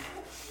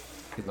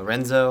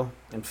 Lorenzo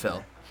and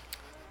Phil.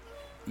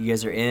 You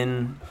guys are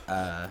in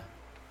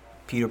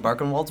Peter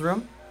Barkenwald's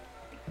room.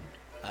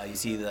 You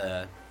see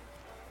the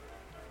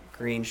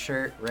green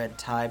shirt, red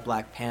tie,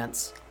 black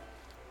pants.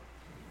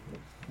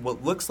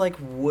 What looks like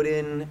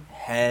wooden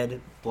head,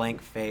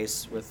 blank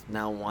face with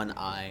now one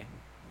eye.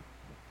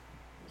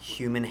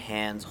 Human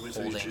hands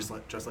holding.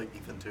 Just like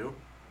Ethan too?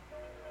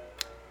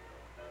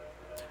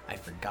 I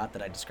forgot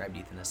that I described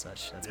Ethan as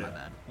such. That's my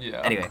bad.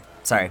 Yeah. Anyway,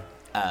 sorry.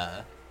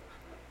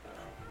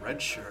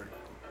 Red shirt,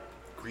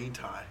 green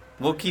tie.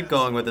 We'll keep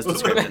going with this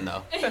description,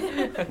 though.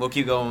 We'll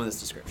keep going with this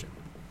description.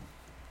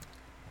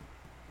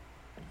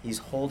 He's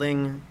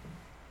holding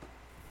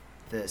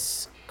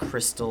this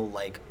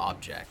crystal-like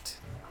object.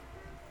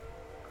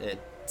 It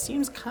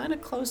seems kind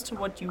of close to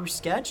what you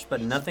sketched,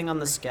 but nothing on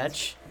the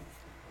sketch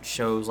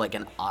shows like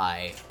an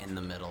eye in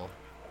the middle.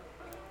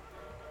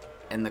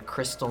 And the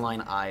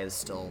crystalline eye is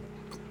still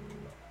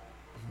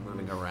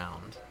moving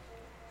around.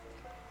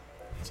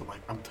 So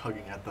like I'm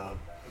tugging at the...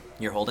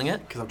 You're holding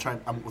it? Because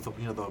I'm with the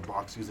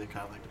box using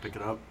kind of like to pick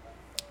it up.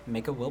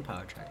 Make a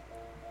willpower check.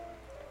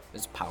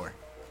 It's power.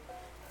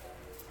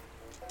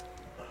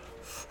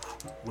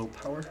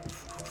 Willpower?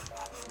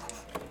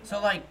 So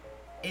like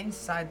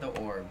inside the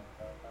orb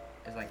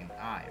is like an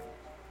eye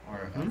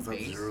or a Is that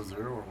face. 0,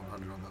 0 or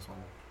 100 on this one?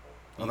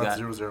 Oh, You that's got-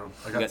 0, 0.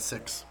 I you got got-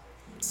 6.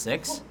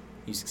 6?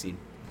 You succeed.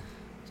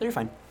 So you're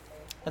fine.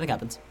 Nothing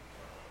happens.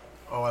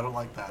 Oh, I don't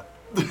like that.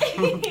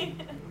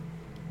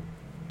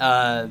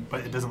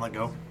 But it doesn't let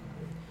go.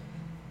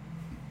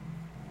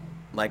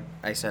 Like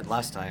I said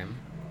last time,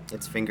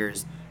 its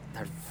fingers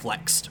are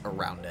flexed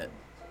around it.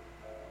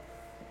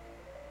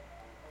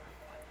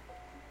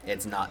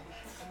 It's not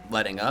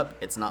letting up,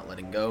 it's not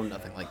letting go,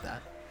 nothing like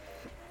that.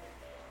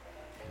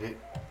 Hit it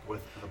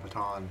with the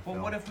baton. Well,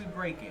 what if we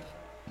break it?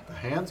 The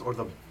hands or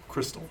the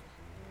crystal?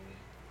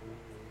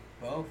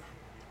 Both.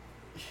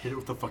 Hit it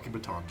with the fucking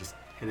baton. Just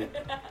hit it.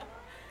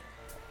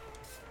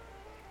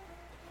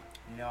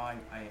 You know, I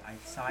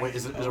side Wait,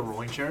 is it a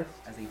rolling chair?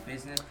 as a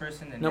business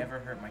person and Nope. never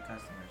hurt my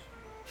customers.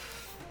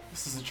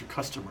 This isn't your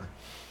customer.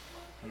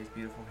 He has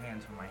beautiful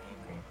hands for my hand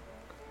cream.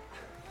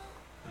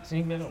 Isn't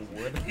he made of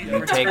wood?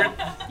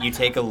 You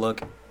take a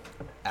look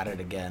at it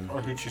again.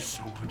 I hate you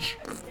so much.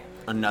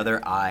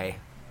 Another eye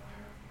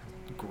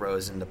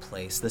grows into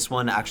place. This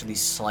one actually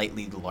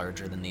slightly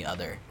larger than the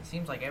other. It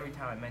seems like every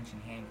time I mention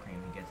hand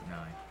cream, he gets an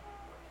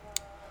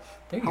eye.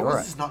 They're How your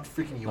is this not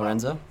freaking you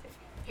Lorenzo? out?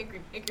 Hand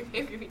cream.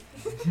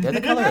 They're the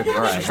color of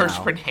your eyes First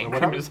now. sprint hand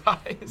cream in his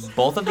eyes.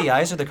 Both of the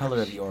eyes are the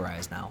color of your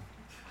eyes now.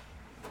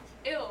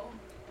 Ew.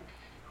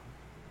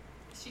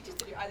 She just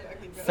did your eyes are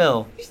ugly, bro.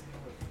 Phil,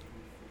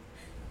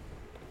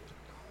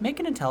 make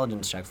an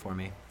intelligence check for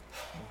me.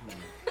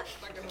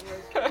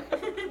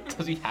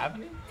 Does he have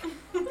any?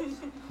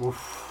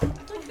 Oof.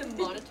 Like the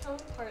monotone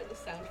part of the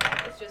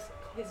soundtrack is just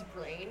his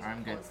brain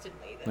I'm good.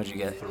 constantly. What'd you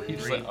get? He's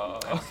just like,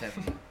 I'm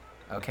 7.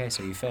 Okay,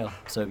 so you fail.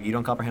 So you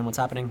don't comprehend what's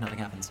happening, nothing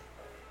happens.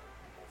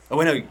 Oh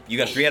wait, no, you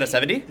got 3 out of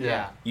 70?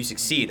 Yeah. You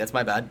succeed, that's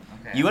my bad.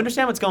 Okay. You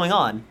understand what's going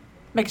on.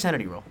 Make a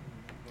sanity roll.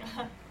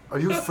 Are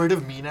you afraid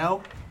of me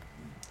now?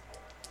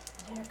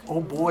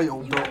 Oh boy,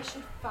 oh You no. guys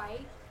should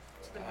fight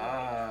to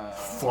the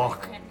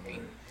Fuck.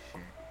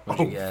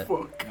 What'd you get?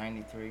 Fuck.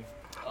 93.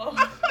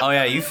 Oh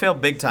yeah, you fail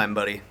big time,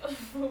 buddy.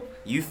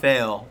 You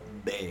fail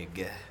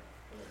big.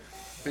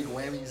 Big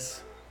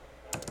whammies.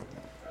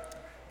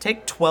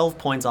 Take 12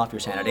 points off your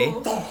sanity.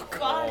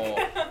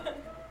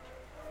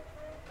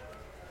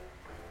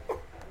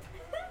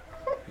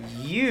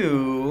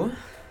 You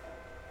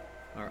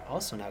are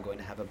also now going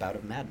to have a bout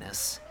of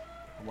madness.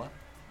 What?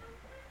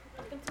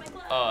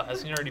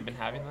 Hasn't he already been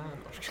having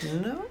that?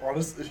 No.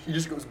 Honestly, he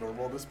just goes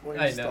normal at this point.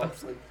 I He know.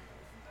 stops, like,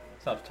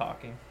 Stop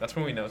talking. That's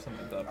when we know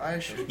something's up. I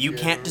should You get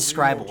can't a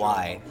describe real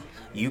why. job.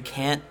 You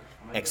can't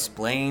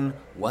explain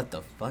what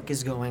the fuck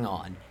is going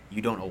on.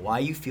 You don't know why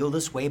you feel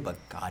this way, but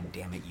god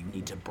damn it, you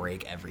need to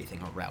break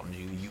everything around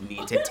you. You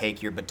need to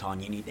take your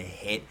baton, you need to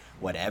hit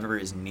whatever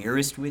is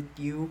nearest with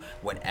you,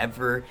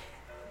 whatever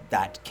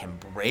that can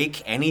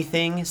break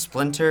anything,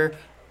 splinter,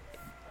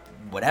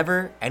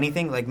 whatever,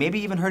 anything, like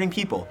maybe even hurting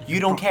people. You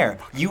don't care.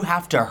 You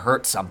have to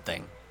hurt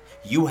something.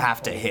 You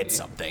have to hit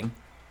something.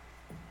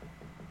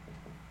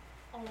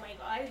 Oh my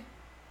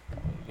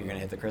You're gonna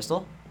hit the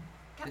crystal?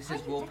 This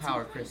is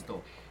willpower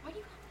crystal.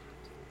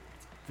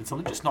 Did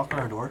something just knock on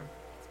our door?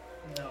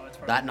 No, it's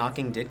That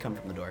knocking did come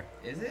from the door.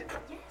 Is it?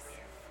 Yes.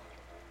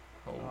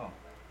 Oh.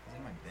 It's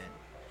in my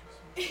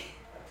bed.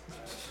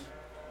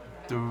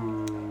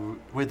 Dude.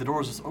 Wait, the door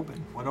is just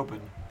open. Wide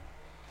open.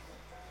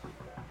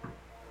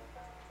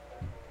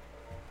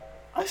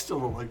 I still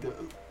don't like this.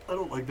 I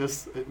don't like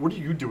this. What do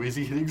you do? Is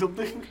he hitting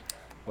something?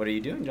 What are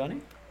you doing, Johnny?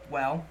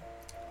 Well,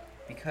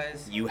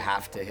 because You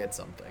have to hit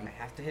something. I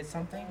have to hit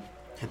something.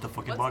 Hit the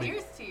fucking What's body.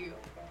 yours to you?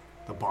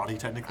 The body,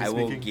 technically I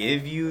will speaking.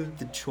 give you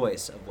the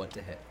choice of what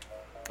to hit,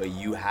 but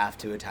you have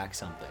to attack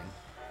something.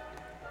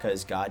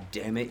 Because, god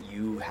damn it,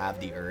 you have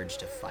the urge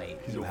to fight.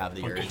 You have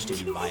the urge to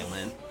be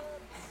violent.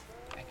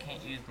 I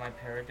can't use my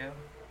peridot.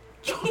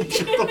 Shut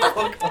the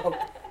fuck up.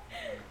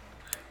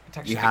 It's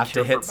actually You a have to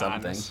cure hit for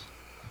something. madness.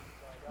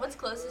 What's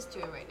closest to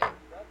it right now?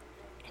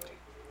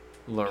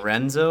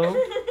 Lorenzo,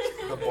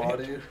 The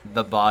body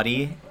the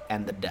body,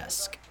 and the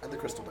desk. and the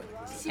crystal,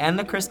 technically. And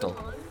the crystal.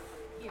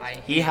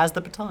 He has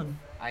the baton.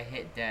 I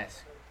hit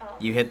desk.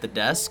 You hit the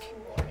desk?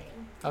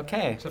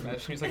 Okay. So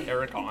imagine he's like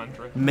Eric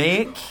Andre.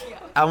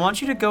 I want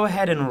you to go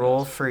ahead and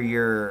roll for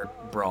your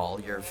brawl,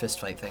 your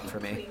fist fight thing for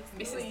me.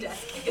 Mrs.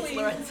 Desk. It's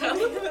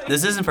Lorenzo.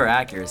 This isn't for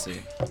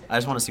accuracy. I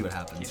just want to see what He's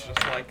happens.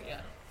 just like,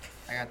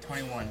 I got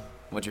 21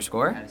 What's your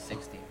score? out of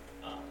 60.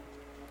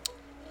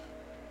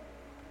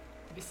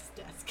 Mrs.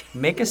 Desk.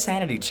 Make a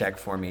sanity check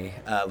for me,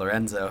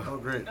 Lorenzo. Oh,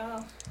 great.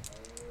 Oh.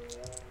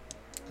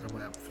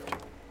 Where am I at?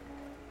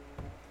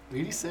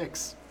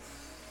 86.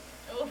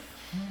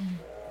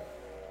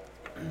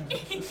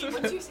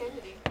 What's your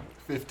sanity?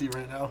 50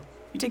 right now.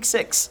 You take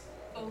 6.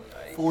 Oh.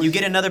 40, You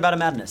get another bout of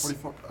madness.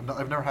 44.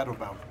 I've never had a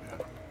bout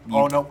yet. You-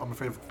 Oh, no. I'm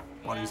afraid of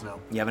bodies now.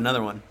 You have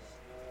another one.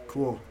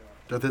 Cool.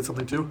 Did I hit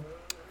something too?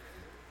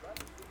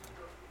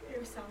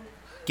 You're so.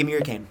 Give me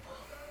your cane.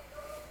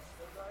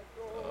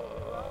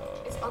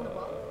 It's on the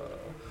wall.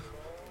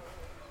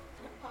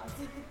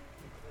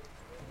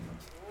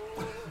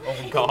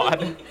 oh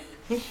god.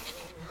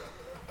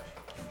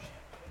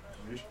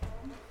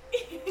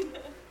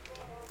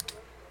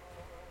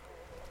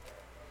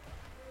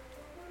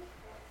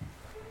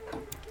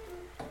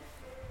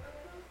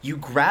 You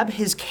grab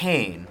his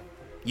cane.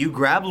 You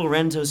grab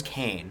Lorenzo's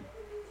cane.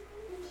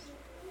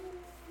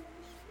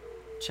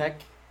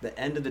 Check the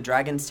end of the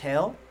dragon's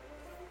tail.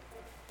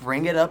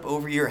 Bring it up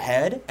over your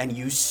head, and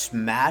you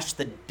smash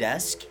the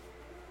desk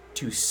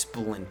to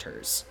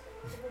splinters.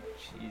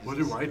 What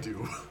do I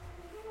do?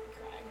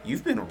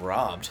 You've been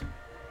robbed.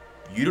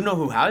 You don't know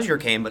who has your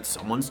cane, but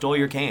someone stole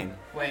your cane.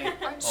 Wait.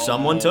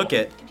 Someone took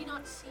it. Did you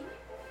not see?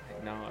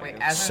 No, Wait,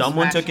 I as I'm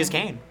Someone took his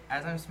smashing- cane.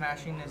 As I'm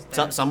smashing this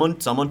desk.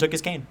 Someone took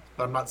his cane.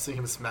 But I'm not seeing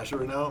him smash it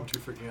right now. I'm too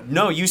freaking out.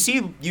 No, you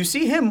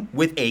see him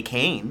with a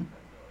cane.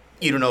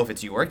 You don't know if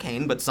it's your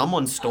cane, but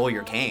someone stole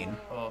your cane.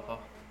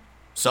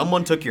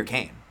 Someone took your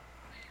cane.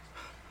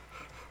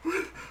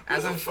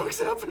 As What I'm the fuck's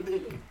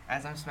happening?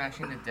 As I'm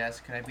smashing the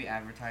desk, could I be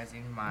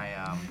advertising my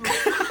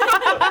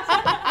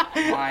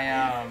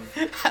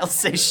I'll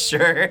say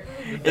sure.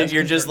 If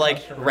you're just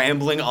like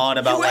rambling on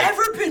about You like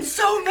ever been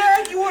so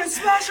mad you want to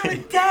smash on a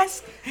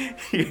desk?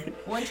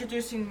 Well,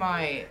 introducing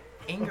my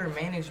anger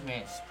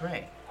management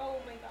spray. Oh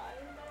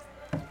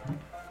my god.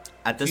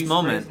 at this 2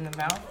 moment, sprays in the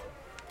mouth,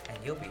 and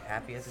you'll be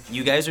happy as a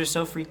you guys are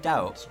so freaked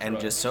out and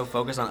just so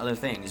focused on other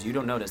things, you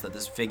don't notice that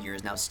this figure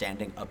is now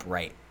standing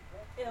upright.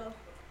 Ew.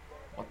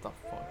 What the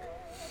fuck?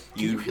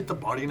 Can you hit the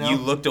body now? You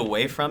looked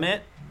away from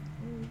it,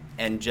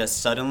 and just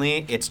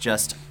suddenly it's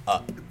just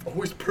up.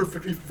 Always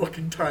perfectly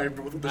fucking timed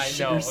with the I shit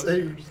know. you're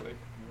saying. seriously.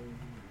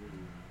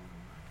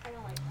 I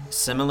don't like that.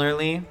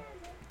 Similarly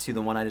to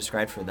the one I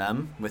described for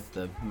them with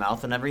the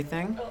mouth and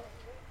everything,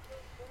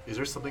 Is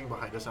there something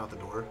behind us out the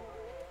door?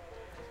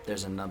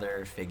 there's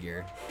another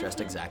figure dressed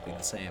exactly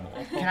the same.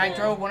 Can I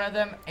throw one of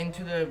them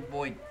into the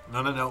void?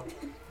 No.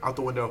 Out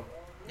the window.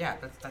 Yeah,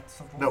 that's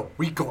the void. No,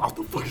 we go out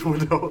the fucking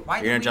window. Why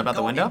You're do gonna we jump out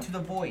the go window? into the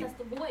void? That's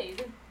the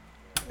void.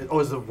 Oh,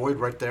 is the void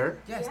right there?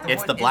 Yes, Yeah. the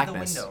It's void the is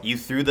blackness. window. You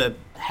threw the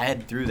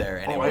head through there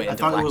and it Oh, went I into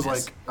thought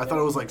blackness. it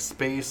was like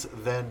space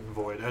then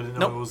void. I didn't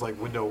know Nope. it was like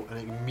window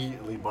and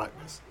immediately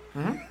blackness.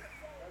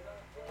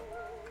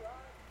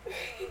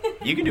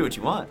 You can do what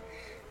you want.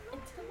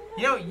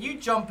 You know, you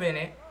jump in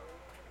it.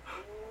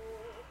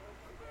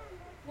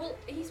 Well,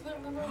 he's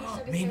remember when he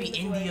took us Maybe into the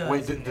India. void.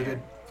 Wait, did it?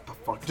 What the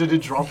fuck? Did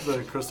it drop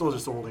the crystal or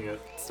just holding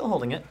it? Still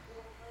holding it.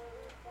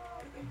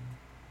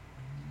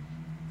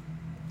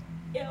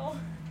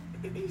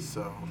 Ew.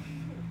 So,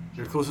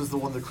 you're closest to the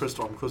one to the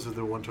crystal. I'm closer to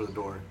the one to the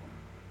door.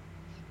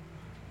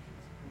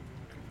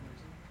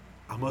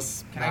 I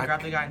must. Can I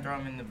grab the guy and throw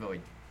him in the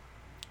void?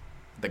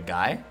 The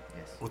guy?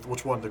 Yes.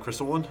 Which one? The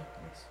crystal one?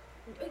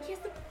 Wait, he has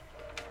the door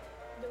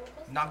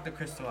closed? Knock the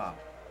crystal out.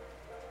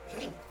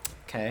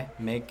 Okay,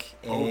 make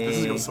a Oh, this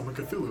is gonna summon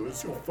Cthulhu.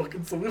 It's gonna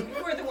fucking summon.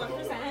 We're the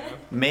 1%.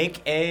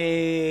 make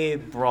a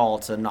brawl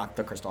to knock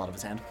the crystal out of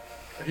his hand.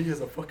 He has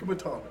a fucking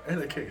baton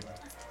and a cane.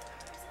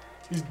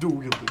 He's dual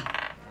wielding. Okay.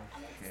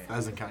 That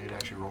doesn't count. You'd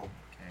actually roll.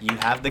 You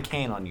have the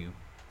cane on you.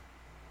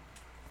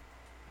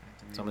 I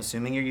have to So I'm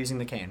assuming you're using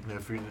the cane. No,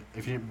 if you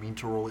didn't mean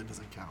to roll it,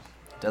 doesn't count.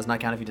 Does not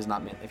count if you did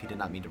not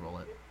mean to roll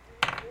it.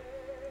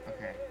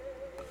 Okay.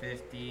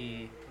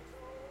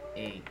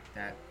 58.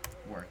 That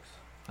works.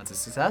 That's a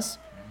success.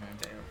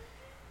 Damn.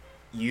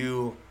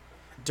 You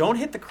don't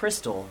hit the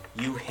crystal.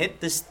 You hit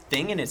this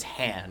thing in its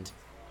hand,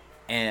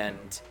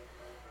 and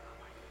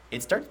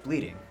it starts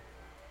bleeding.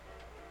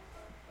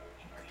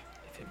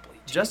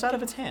 Just out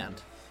of its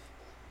hand.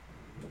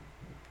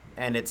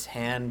 And its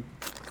hand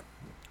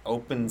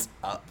opens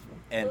up,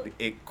 and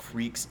it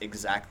creaks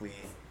exactly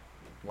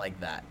like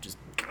that. Just.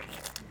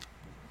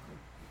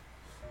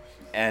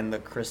 And the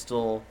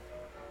crystal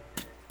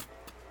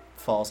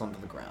falls onto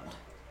the ground.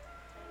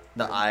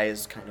 The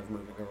eyes kind of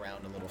moving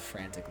around a little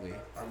frantically.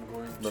 I'm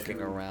going looking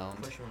to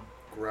around.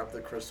 grab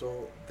the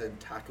crystal, then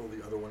tackle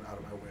the other one out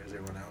of my way as they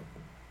run out.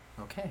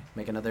 Okay,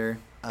 make another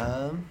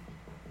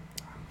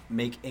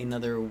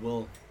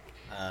will,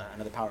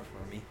 another power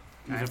for me.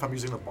 Even if I'm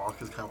using the block,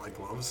 it's kind of like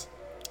gloves.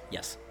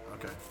 Yes.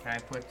 Okay. Can I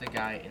put the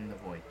guy in the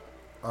void?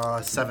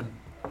 7.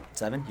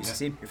 7. You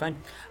succeed. You're fine.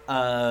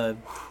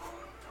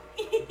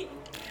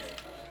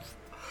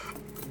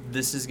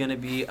 This is gonna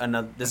be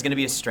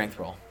a strength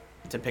roll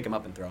to pick him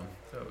up and throw him.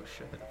 Oh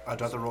shit. I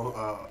do have to roll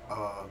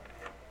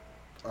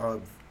a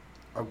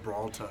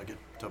brawl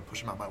to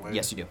push him out my way.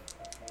 Yes, you do.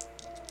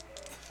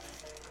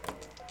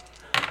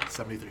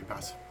 73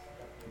 pass.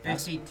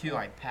 52.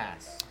 I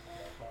pass.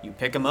 You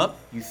pick him up.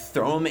 You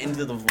throw him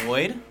into the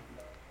void.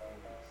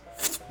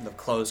 The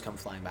clothes come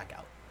flying back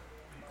out.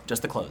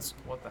 Just the clothes.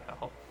 What the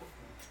hell?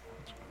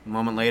 A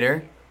moment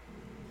later,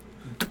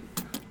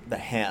 the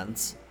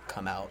hands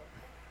come out.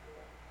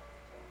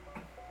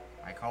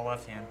 I call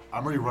left hand.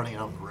 I'm already running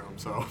out of the room,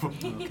 so.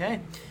 Okay.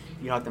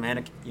 You knock the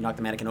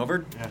mannequin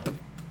over. Yeah.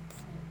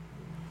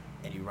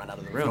 And you run out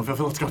of the room.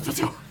 Let's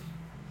go. Do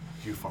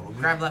you follow me?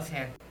 Grab left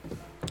hand.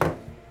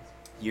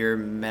 You're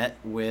met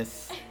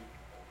with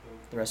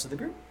the rest of the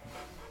group.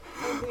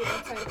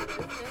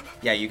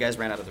 Yeah, you guys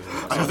ran out of the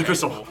room. I have the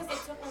crystal.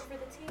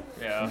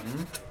 Yeah.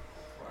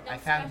 Mm-hmm. I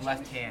found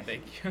left hand.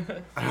 Thank you.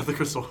 I have the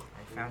crystal.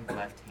 I found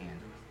left hand.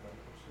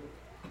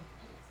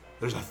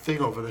 There's a thing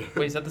over there.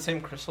 Wait, is that the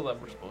same crystal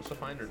that we're supposed to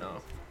find or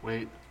no?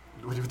 Wait.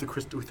 What do with the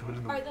crystal? We throw it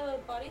in the... Are the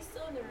bodies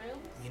still in the room?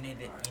 You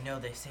know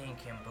they say in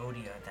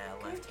Cambodia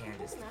that left hand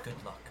is good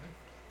luck.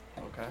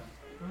 Okay.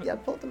 Yeah,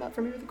 pull them out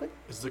for me really quick.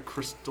 Is the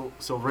crystal...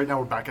 So right now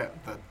we're back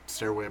at the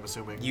stairway, I'm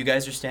assuming. You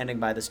guys are standing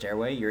by the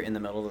stairway. You're in the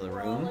middle of the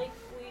room. Well, like,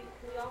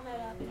 we all met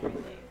up and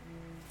everything.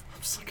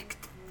 I'm just like...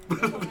 This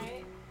one,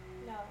 right?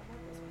 No, not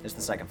this one. It's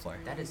the second floor.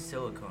 That is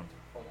silicone.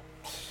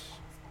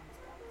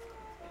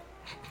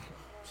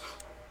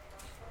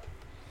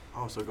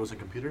 Oh, so it goes in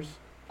computers?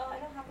 Oh, I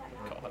don't have that now.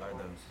 What are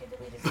those? It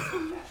deleted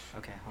it.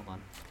 Okay, hold on. I'll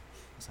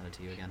send it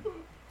to you again. I'm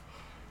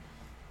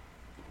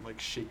like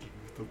shaking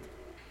with the...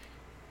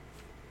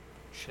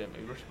 Shit,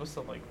 maybe we're supposed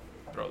to like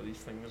throw these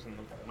things in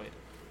the void.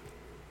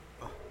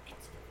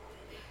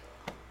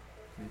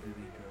 Maybe we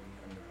throw you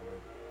in the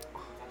void.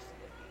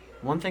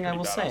 One thing I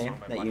will Pretty bad, say I was on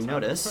my that you butt.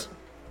 notice,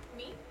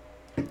 Me?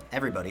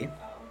 everybody, Oh.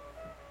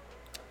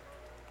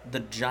 the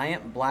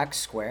giant black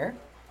square,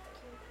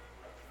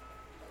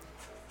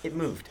 it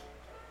moved.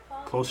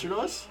 Closer to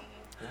us?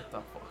 What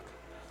the fuck?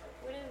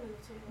 Where did it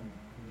move to? Do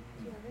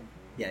you have it?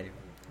 Yeah, I do.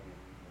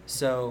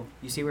 So,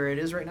 you see where it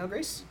is right now,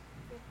 Grace?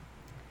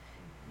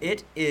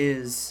 It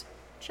is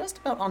just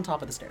about on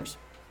top of the stairs.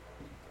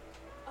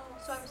 Oh,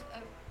 so I'm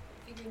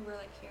figuring we're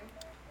like here.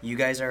 You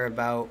guys are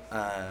about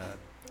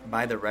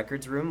by the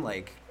records room,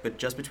 but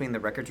just between the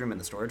records room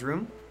and the storage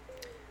room.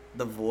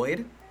 The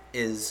void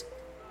is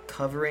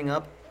covering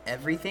up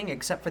everything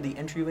except for the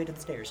entryway to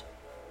the stairs.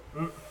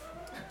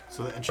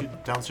 So the entry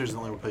downstairs is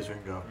the only place we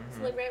can go.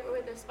 So like right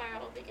where the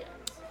spiral begins.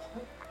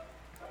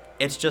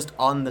 It's just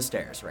on the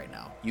stairs right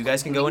now. You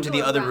guys can go into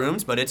the other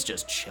rooms, but it's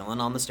just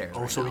chilling on the stairs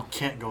Oh, right so now. we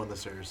can't go in the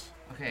stairs.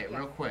 Okay,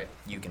 real quick.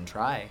 You can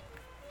try.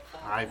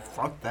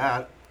 Fuck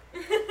that.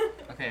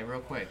 Okay,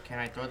 real quick. Can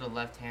I throw the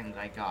left hand that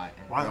I got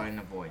and Why? throw it in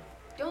the void?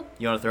 Don't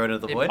You want to throw it into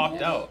the It void?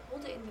 popped out.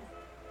 hold it in the,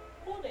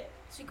 Hold it.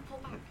 so you can pull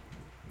back.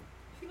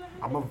 See what I'm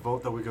happens? gonna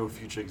vote that we go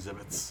future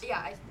exhibits.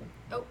 Yeah,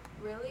 oh,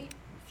 really?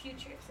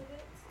 Future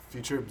exhibits.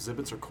 Future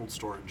exhibits or cold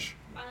storage?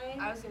 I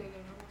was gonna go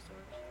normal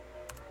storage.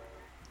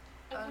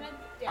 I kinda, I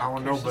yeah.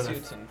 don't know, but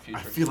Suits and future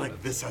I feel like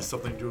exhibits. this has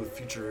something to do with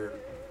future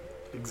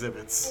I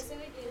exhibits. say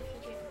we do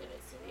future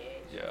exhibits,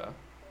 CBH. Yeah.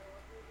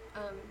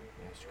 Yeah,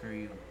 screw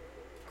you,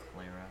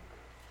 Clara.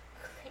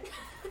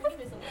 Her name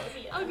is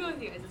Olivia. I'll go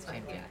with you guys, it's fine.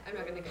 Same thing. Yeah, I'm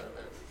not gonna go with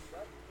them.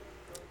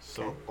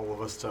 So all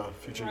of us to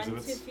future Run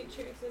exhibits. to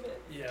future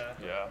exhibits. Yeah.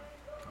 Yeah.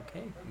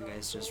 Okay, you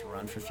guys just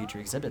run for future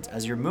exhibits.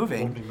 As you're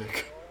moving, Hold me,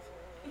 Mick.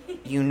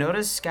 you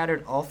notice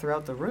scattered all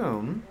throughout the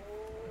room,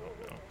 I don't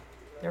know.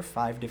 there are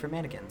 5 different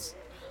mannequins.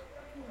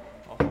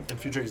 In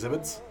future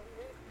exhibits?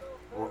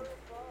 Or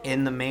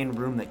In the main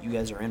room that you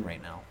guys are in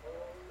right now.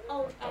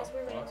 Oh, as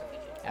we're running to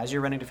future exhibits. As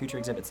you're running to future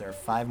exhibits, there are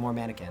 5 more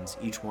mannequins,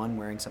 each one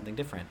wearing something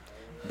different.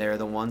 They're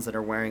the ones that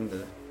are wearing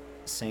the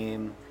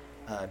same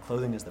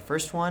clothing as the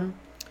first one.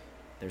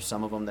 There's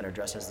some of them that are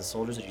dressed as the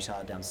soldiers that you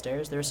saw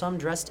downstairs. There are some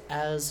dressed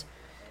as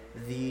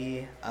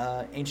the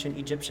ancient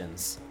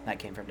Egyptians that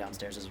came from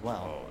downstairs as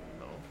well. Oh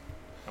no.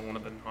 I'm one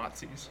of the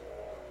Nazis.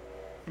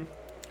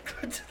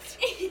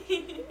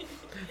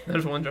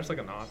 There's one dressed like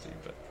a Nazi,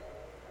 but...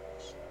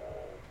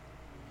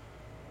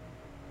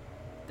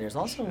 There's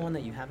also one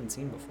that you haven't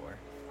seen before.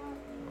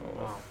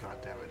 Oh, god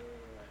damn it.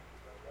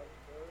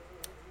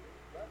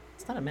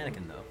 It's not a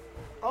mannequin, though.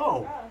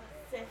 Oh!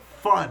 Sick.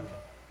 Fun!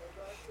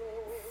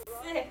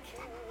 Sick.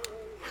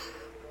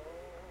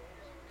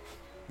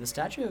 The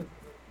statue of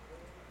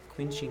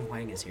Queen Xing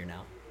Huang is here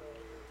now.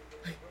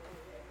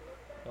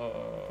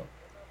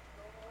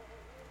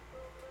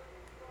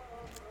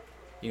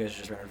 You guys are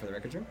just running for the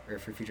records room? Or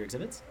for future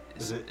exhibits?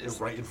 Is it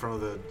right in front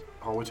of the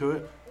hallway to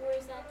it?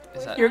 Where's that?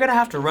 Is that- You're gonna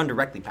have to run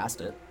directly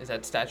past it. Is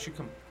that statue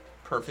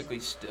perfectly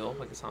still?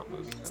 Like it's not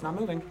moving? It's not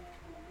moving.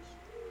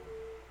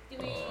 Do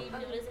we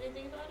notice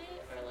anything about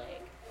it? Or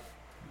like...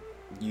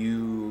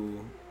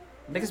 You...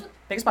 Make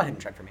a spot hidden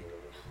check for me.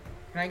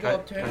 Can I go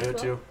up to I it?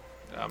 hit you.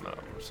 Yeah, I'm not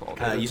assault.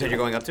 You said you're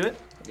going up to it?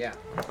 Yeah.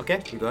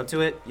 Okay, you go up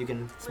to it. You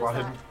can... Spot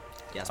hidden.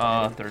 Yeah,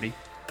 spot 30.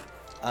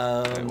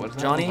 hidden. Wait,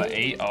 Johnny,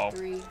 8? Oh.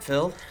 3.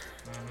 Phil,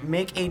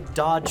 make a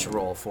dodge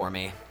roll for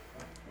me.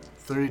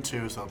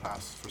 32, so I'll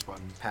pass for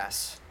spotting.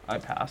 Pass. I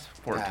pass.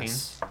 14.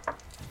 Pass.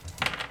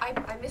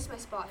 I missed my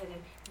spot hidden.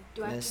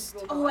 Do I Missed.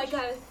 have to roll Oh, I dodge?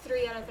 got a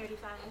 3 out of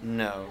 35.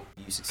 No,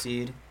 you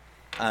succeed.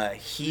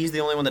 He's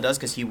the only one that does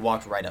because he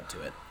walked right up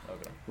to it.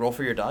 Okay. Roll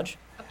for your dodge.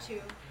 Up to...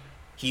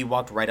 He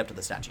walked right up to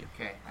the statue.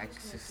 Okay, I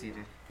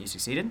succeeded. You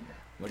succeeded?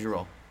 What'd you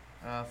roll?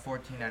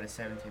 14 out of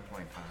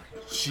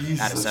 17.5. Jesus,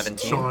 Out of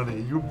 17?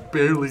 Johnny, you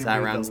barely So that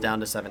made rounds that down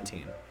to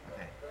 17.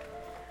 Okay.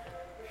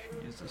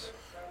 Jesus.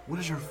 What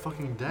is your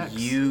fucking dex?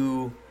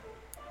 You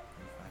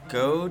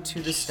go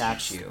to the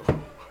statue.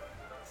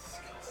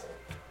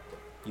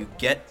 You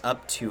get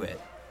up to it.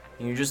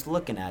 And you're just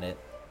looking at it.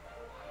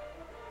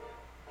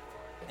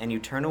 And you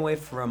turn away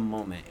for a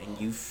moment and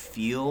you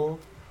feel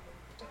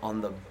on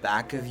the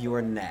back of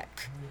your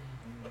neck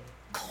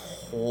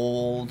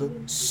cold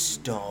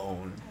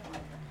stone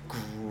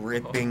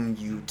gripping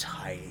you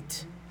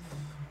tight.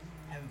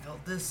 Haven't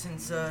felt this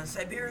since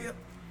Siberia.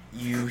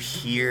 You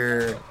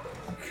hear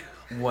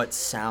what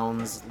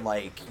sounds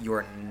like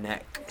your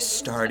neck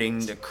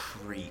starting to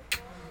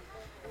creak.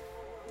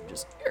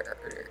 Just.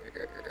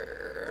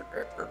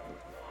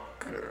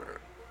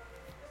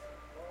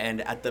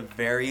 And at the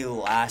very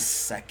last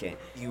second,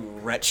 you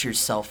wrench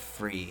yourself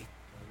free.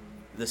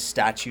 The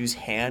statue's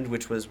hand,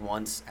 which was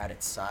once at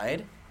its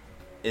side,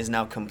 is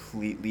now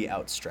completely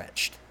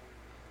outstretched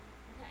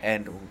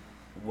and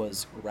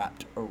was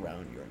wrapped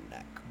around your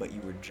neck, but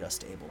you were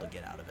just able to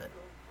get out of it.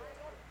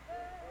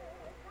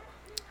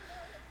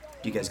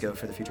 Do you guys go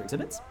for the future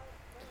exhibits?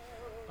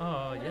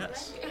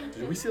 Yes.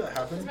 Did we see that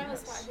happen? Where's my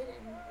spot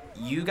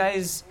hidden? You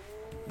guys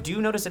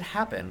do notice it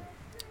happen.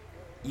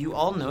 You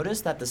all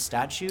notice that the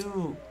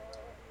statue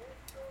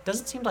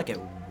doesn't seem like it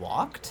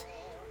walked,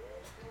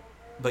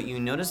 but you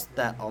notice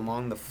that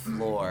along the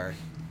floor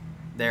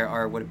there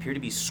are what appear to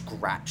be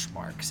scratch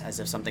marks, as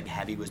if something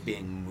heavy was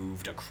being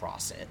moved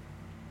across it.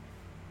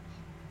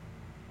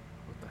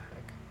 What the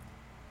heck?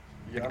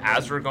 Yeah, Like,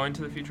 as we're going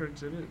to the future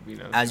exhibit? We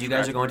know As you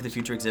guys are going to the scratch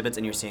future exhibits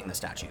and you're seeing the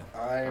statue.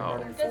 I'm Oh.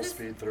 running full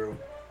speed through.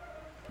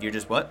 You're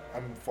just what?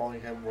 I'm following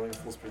him, running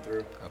full speed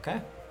through. Okay.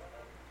 Okay.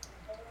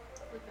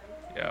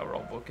 marks. Yeah, we're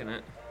all booking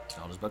it.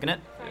 Y'all just booking it?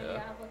 Fine, Yeah.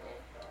 yeah, I'll book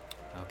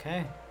it.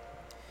 Okay.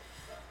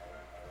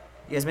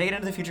 You guys make it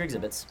into the future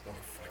exhibits. Oh,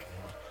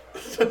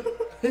 fucking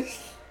hell.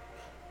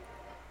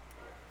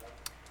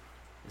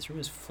 This room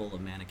is full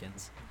of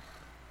mannequins.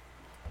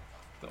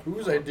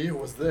 Whose idea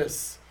was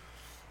this?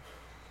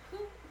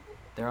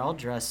 They're all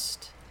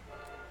dressed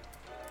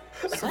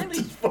slightly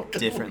Just fucking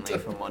differently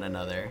looked at- from one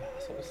another.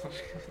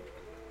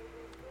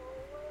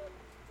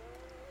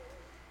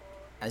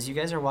 As you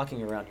guys are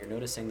walking around, you're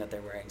noticing that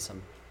they're wearing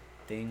some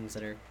things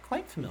that are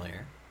quite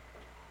familiar.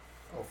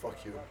 Oh,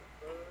 fuck you.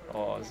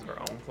 Oh, is it our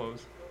own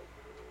clothes?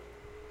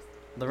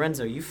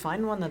 Lorenzo, you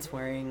find one that's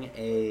wearing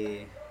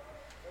a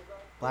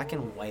black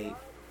and white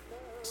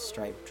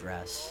striped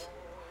dress.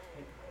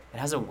 It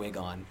has a wig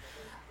on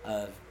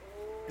of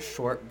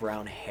short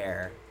brown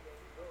hair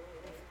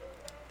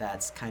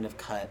that's kind of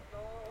cut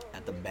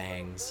at the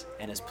bangs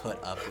and is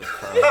put up with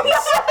curls.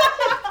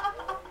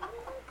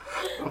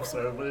 I'm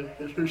sorry,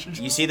 but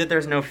You see that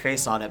there's no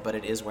face on it, but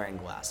it is wearing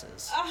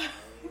glasses. Oh,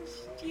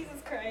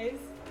 Jesus Christ.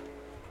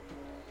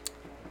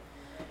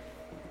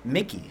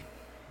 Mickey,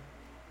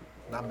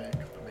 Not Meg,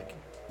 but Mickey.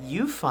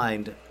 you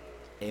find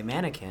a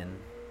mannequin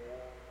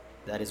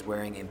that is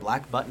wearing a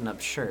black button-up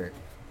shirt,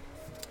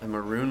 a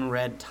maroon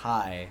red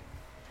tie,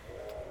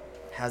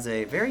 has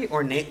a very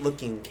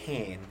ornate-looking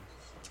cane,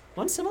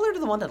 one similar to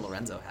the one that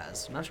Lorenzo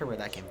has. I'm not sure where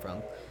that came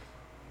from.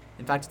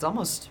 In fact, it's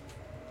almost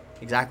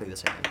exactly the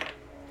same.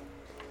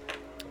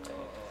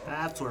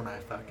 That's where my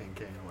fucking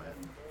cane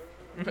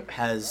went.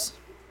 Has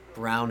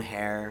brown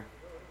hair,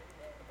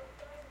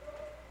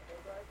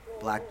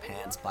 black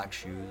pants, black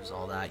shoes,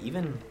 all that.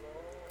 Even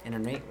an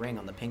ornate ring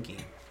on the pinky.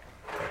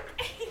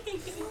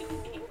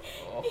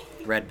 Oh.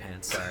 Red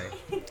pants, sorry.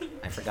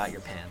 I forgot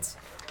your pants.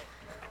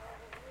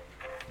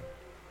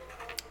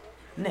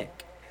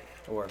 Nick.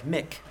 Or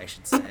Mick, I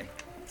should say.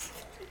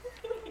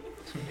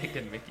 Mick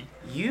and Mickey.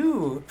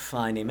 You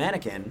find a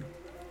mannequin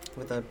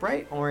with a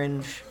bright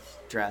orange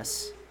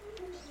dress.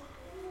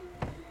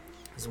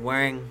 Is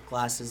wearing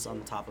glasses on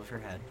the top of her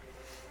head.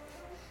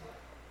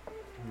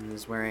 And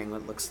is wearing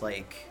what looks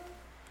like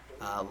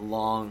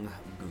long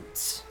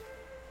boots.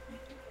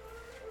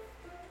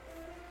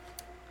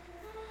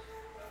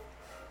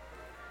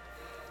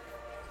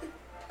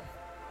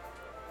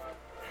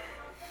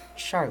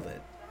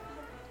 Charlotte,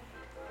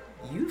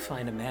 you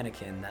find a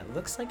mannequin that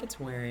looks like it's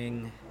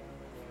wearing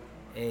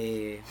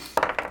a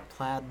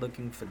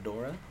plaid-looking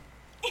fedora.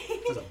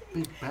 There's a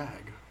big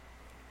bag.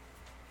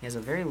 He has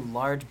a very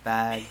large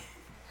bag,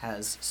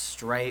 has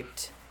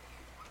striped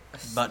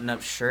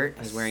button-up shirt,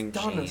 and is wearing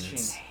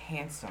jeans.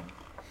 Handsome.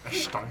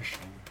 Astonishing.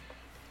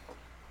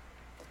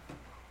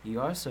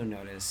 You also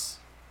notice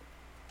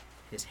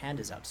his hand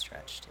is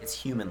outstretched.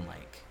 It's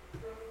human-like.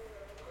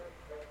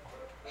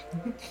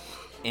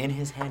 In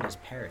his hand is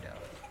peridot.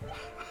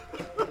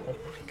 Oh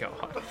my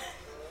god.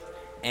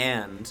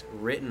 And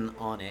written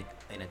on it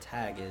in a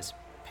tag is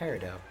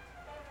peridot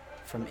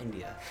from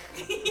India.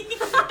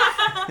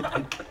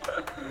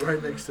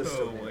 Right next to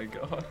Oh my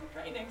god.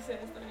 Right next to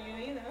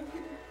Estonia, you know.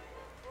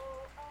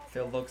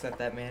 Phil looks at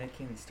that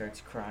mannequin and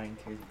starts crying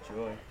tears of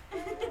joy.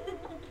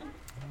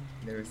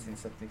 Never seen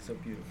something so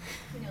beautiful.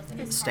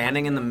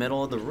 Standing in the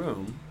middle of the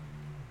room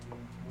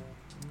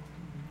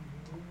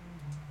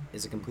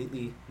is a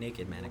completely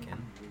naked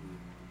mannequin.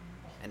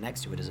 And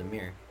next to it is a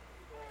mirror.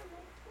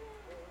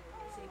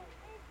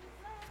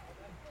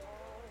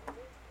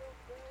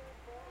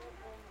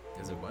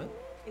 Is it what?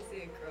 Is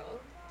it a girl?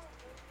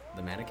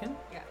 The mannequin?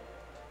 Yeah.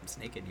 It's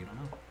naked, you don't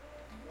know.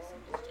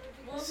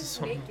 Well, This is it's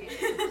some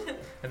naked.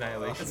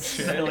 annihilation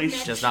shit.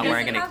 Annihilation. Just not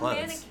wearing any Doesn't have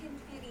clothes.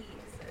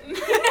 mannequin titties.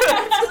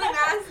 That's what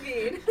I'm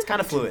asking. It's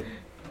kind of fluid.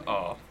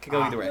 Oh. Could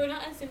go either We're way.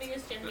 not assuming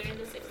it's gender in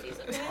the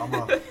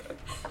 60s, okay?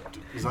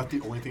 Is that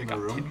the only thing in the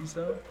room? Titties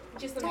though?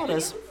 Just the Oh, it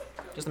is.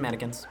 mannequins? Just the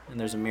mannequins. And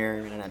there's a mirror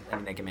and a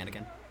naked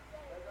mannequin.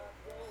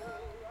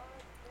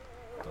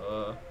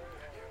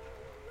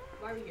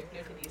 Why are we here? No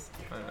titties.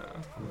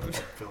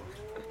 Phil.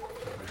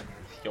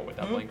 Yo, with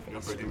that blank You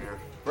gotta face. break the mirror.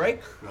 Break.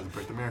 You gotta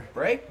break the mirror.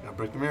 Break. You gotta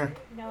break the mirror.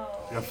 No.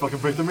 You gotta fucking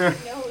break the mirror.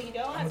 No, you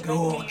don't have to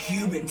Go break the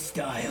mirror. Cuban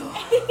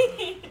style.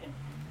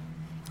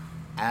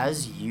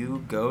 As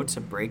you go to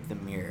break the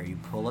mirror, you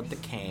pull up the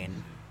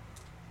cane.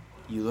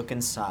 You look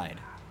inside.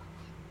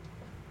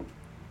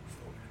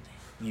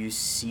 You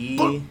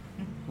see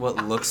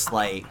what looks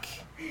like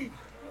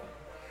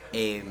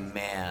a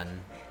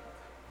man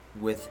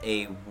with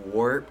a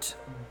warped,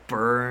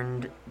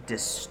 burned,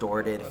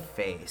 distorted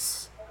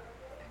face,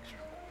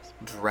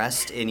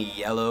 dressed in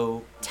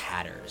yellow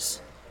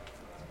tatters.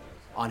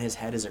 On his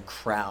head is a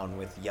crown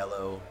with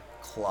yellow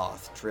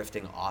cloth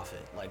drifting off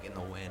it like in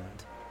the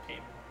wind.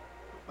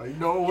 I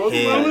know what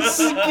I was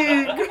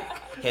thinking.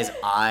 His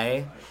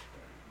eye,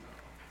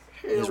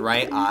 his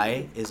right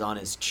eye is on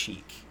his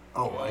cheek.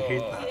 Oh, I hate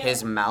that.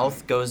 His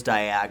mouth goes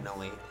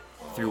diagonally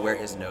through where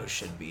his nose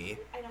should be.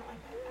 I don't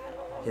like that at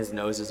all. His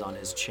nose is on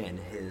his chin.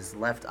 His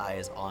left eye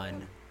is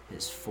on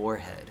his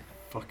forehead.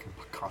 Fucking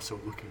Picasso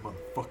looking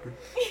motherfucker.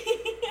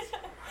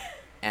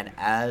 And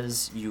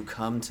as you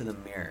come to the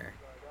mirror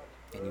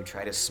and you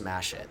try to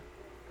smash it,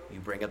 you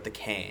bring up the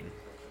cane.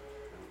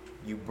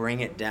 You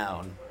bring it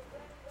down.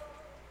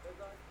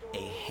 A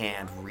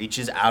hand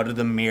reaches out of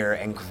the mirror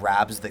and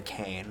grabs the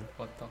cane.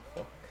 What the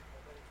fuck?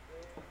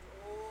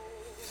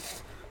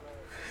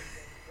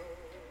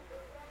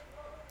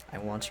 I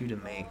want you to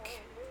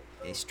make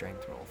a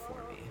strength roll for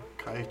me.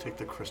 Can I take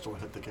the crystal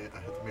and hit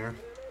the mirror?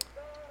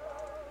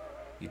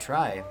 You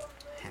try.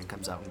 Hand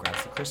comes out and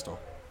grabs the crystal.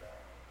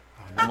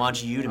 I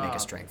want you to make a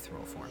strength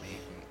roll for me.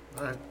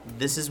 Alright.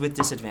 This is with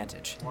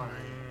disadvantage. Why?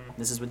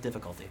 This is with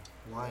difficulty.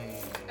 Why?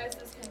 Guys,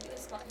 this can be a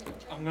slot hidden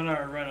check. I'm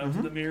gonna run up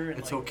to the mirror and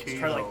It's like, okay,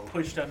 try to though. like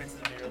push them into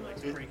the mirror,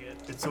 like break it.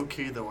 It's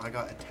okay though, I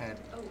got a 10.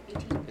 Oh,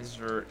 18. Is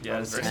there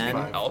That's anything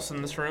 10. else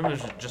in this room? Or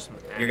is it just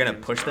You're gonna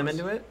push them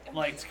into it?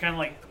 Like to kind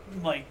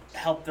of like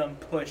help them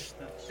push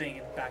the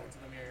thing back into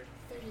the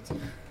mirror. 32.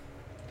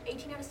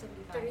 18 out of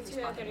 75.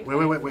 32 out of 35.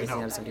 Wait, 18 out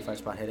no. of 75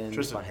 spot hidden,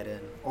 Tristan. spot hidden.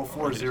 All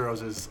 4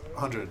 zeros is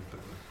 100.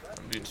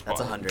 That's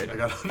 100. I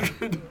got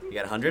 100. You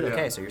got 100? Yeah.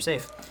 Okay, so you're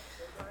safe.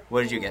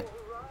 What did you get?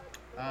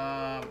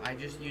 I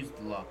just used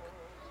luck.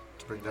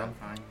 To bring down?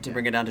 Fine. To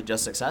bring it down to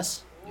just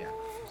success? Yeah.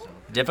 So.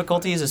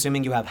 Difficulty is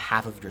assuming you have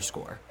half of your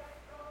score.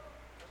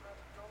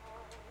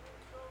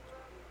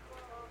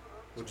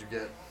 What'd you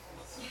get?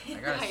 I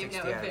got a I 60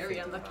 know, out a of very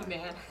 55. unlucky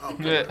man. Oh,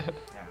 Yeah.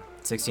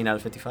 16 out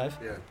of 55?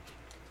 yeah.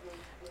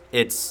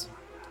 It's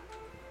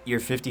your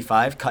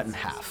 55 cut in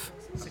half.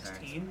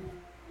 16.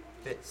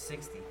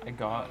 60. I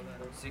got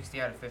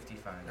 60 out of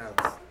 55.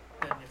 That's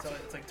Then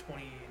it's like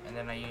 20. And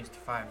then I used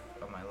 5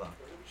 of my luck.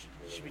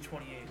 Should be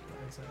 28. Okay.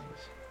 So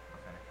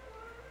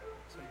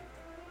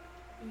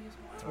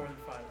it's more than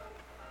 5.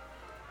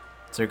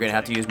 So you're going to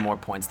have to use more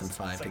points than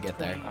 5 to get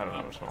there. I don't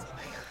know which one.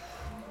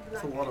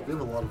 a lot of, we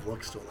have a lot of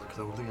luck still though, because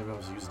I don't think I've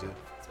ever used it.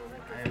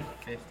 I have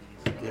 50.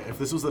 So Yeah, if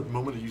this was the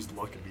moment to use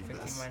luck, it'd be 50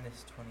 this.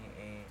 minus 28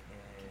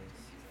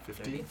 is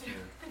 50? 32.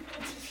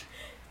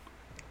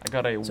 I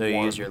got a So 1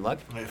 you use your luck?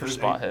 Wait, for who's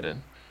spot eight?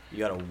 hidden. You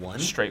got a 1?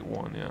 Straight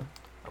 1, yeah.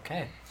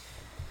 Okay.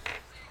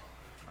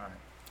 Alright.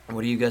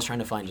 What are you guys trying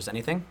to find? Just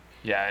anything?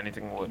 Yeah,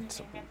 anything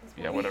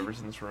whatever's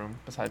in this room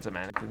besides the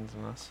mannequins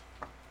and us.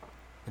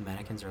 The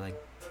mannequins are like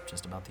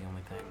just about the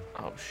only thing.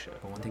 Oh shit.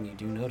 But one thing you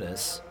do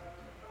notice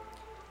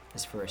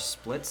is for a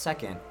split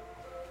second,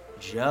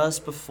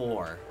 just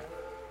before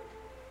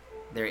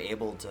they're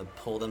able to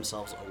pull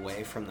themselves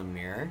away from the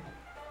mirror,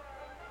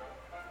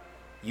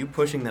 you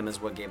pushing them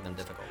is what gave them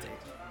difficulty.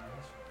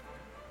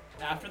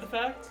 After the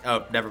fact?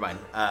 Oh, never mind.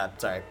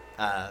 Sorry.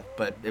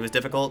 But it was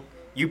difficult.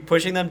 You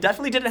pushing them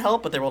definitely didn't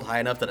help, but they rolled high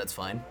enough that it's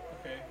fine.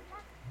 Okay.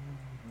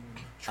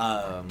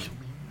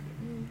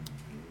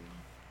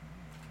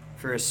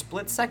 For a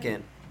split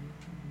second,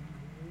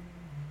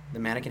 the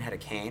mannequin had a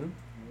cane.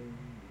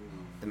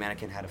 The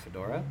mannequin had a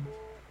fedora.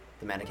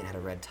 The mannequin had a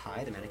red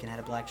tie. The mannequin had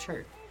a black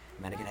shirt.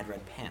 The mannequin had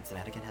red pants. The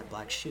mannequin had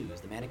black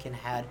shoes. The mannequin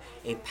had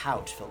a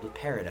pouch filled with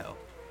peridot.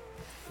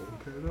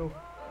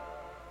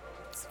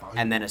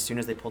 And then as soon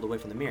as they pulled away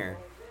from the mirror,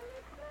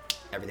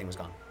 everything was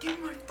gone. Give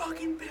my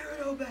fucking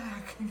peridot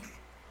back!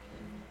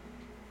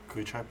 Could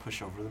we try to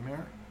push over the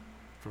mirror?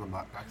 From the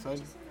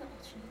backside?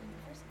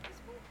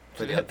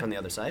 From the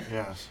other side?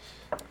 Yeah.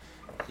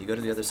 You go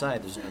to the other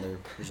side, there's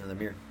another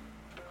mirror.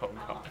 Oh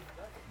god.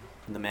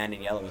 And the man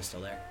in yellow is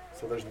still there.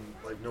 So there's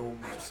like no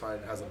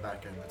side has a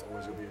back end. It's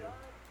always gonna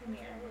be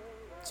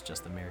It's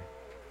just the mirror.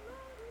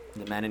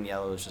 The man in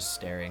yellow is just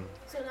staring.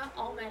 So not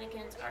all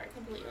mannequins are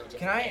completely just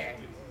Can I- bare.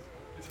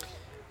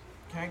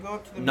 Can I go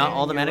up to the Not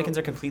all the mannequins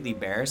are completely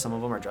bare. Some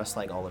of them are dressed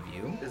like all of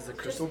you. Is the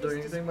crystal doing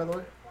anything, by the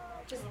way?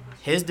 Just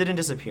His didn't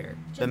disappear.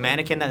 The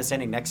mannequin that is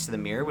standing next to the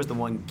mirror was the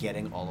one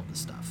getting all of the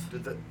stuff.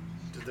 Did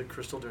the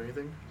crystal do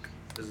anything?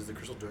 Is the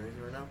crystal doing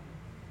anything right now?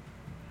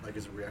 Like,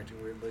 is it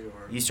reacting weirdly,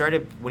 or?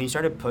 When you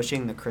started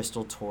pushing the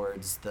crystal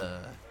towards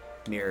the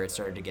mirror, it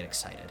started to get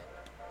excited.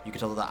 You could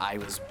tell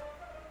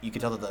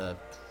that the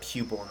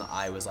pupil in the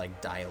eye was like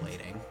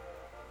dilating.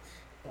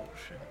 Oh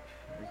shit.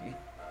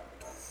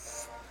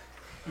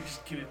 We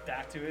just give it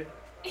back to it.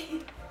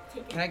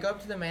 Can I go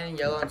up to the man in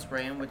yellow and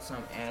spray him with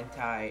some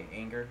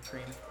anti-anger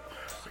cream?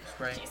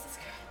 Spray. Jesus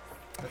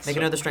Christ. Make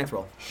another strength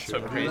roll.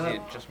 So crazy,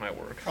 it just might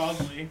work.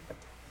 Probably.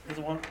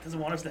 Doesn't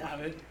want us to have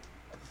it.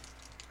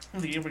 I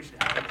think everybody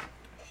should have it.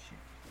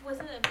 Was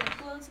it a big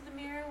glow to the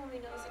mirror when we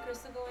noticed the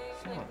crystal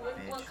going?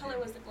 Like, what color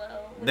was the glow?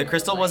 Was The it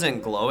crystal like-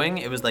 wasn't glowing.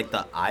 It was like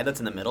the eye that's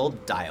in the middle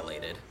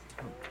dilated.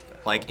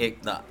 Like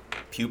the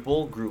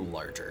pupil grew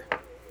larger.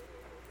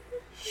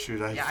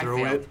 Should I Yeah, I throw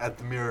failed. it at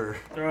the mirror?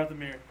 Throw out the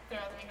mirror. They're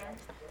out the mirror.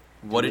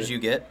 What did you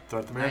get? Throw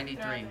it at the mirror?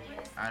 93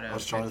 out of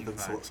Let's try it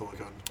 55.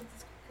 silicone.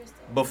 Crystal.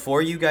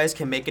 Before you guys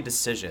can make a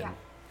decision,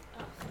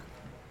 Oh.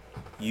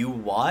 you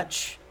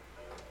watch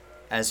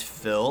as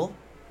Phil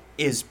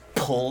is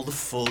pulled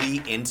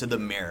fully into the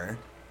mirror.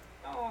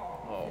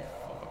 Oh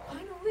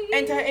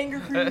Anti-anger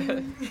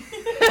cream!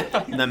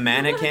 The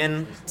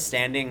mannequin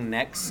standing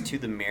next to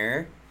the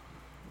mirror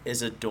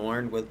is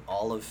adorned with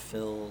all of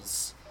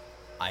Phil's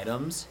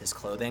items, his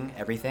clothing,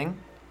 everything,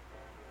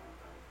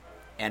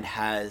 and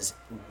has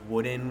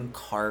wooden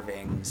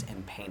carvings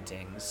and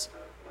paintings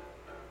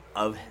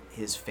of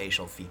his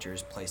facial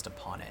features placed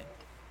upon it.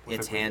 What's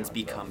Its that break hands down?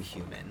 become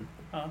human.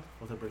 Huh?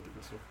 What's that break the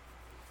crystal?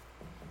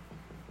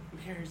 Who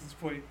cares at this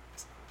point?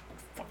 Just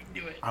fucking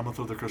do it. I'm gonna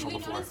throw the Do crystal we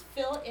on the floor. notice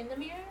Phil in the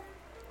mirror?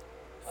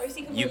 Or is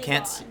he completely You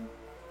can't gone? see-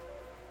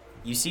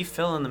 You see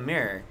Phil in the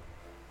mirror,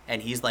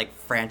 and he's like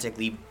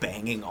frantically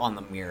banging on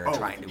the mirror Oh.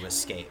 trying to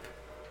escape.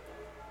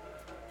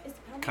 Is the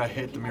penalty Can I that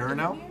hit the people mirror in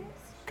now? mirrors?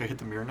 Can I hit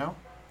the mirror now?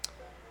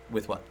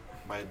 With what?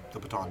 The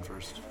baton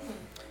first.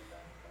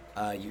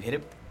 You hit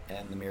it,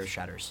 and the mirror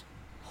shatters.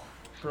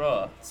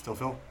 Bruh. Still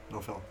Phil? No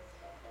Phil.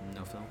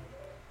 No Phil.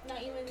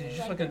 Not even. Did you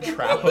just like, fucking the-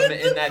 trap him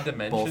in that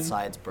dimension? Both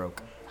sides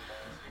broke.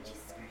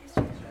 Jesus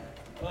Christ.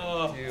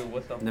 Oh. Dude,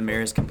 what the The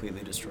mirror is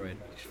completely destroyed.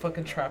 You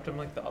fucking trapped him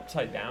like the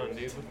upside down,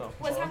 dude. What the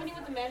What's fuck? happening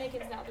with the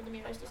mannequins now that the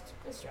mirror is just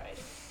destroyed?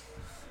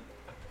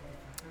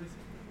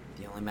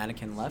 The only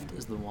mannequin left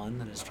is the one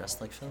that is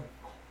dressed like Phil.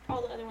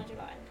 All the other ones are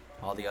gone.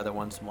 All the other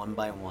ones, one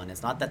by one.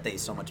 It's not that they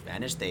so much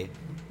vanish, they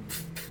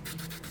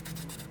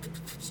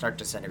start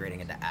disintegrating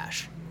into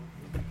ash.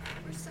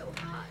 We're so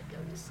hot.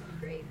 Notice some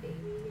gray, baby.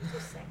 You're so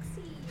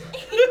sexy.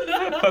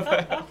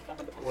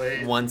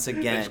 Wait. Once They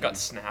again, just got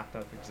snapped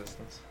out of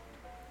existence.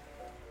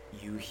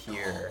 you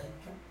hear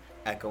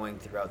echoing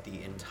throughout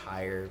the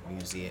entire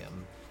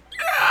museum. Please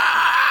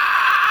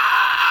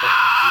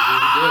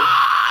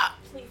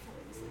tell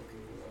me this is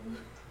Cthulhu.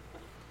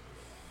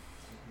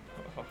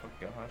 Oh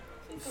god.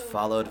 Please tell me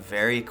Followed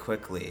very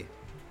quickly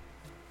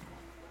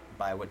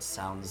by what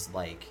sounds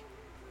like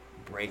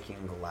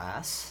breaking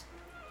glass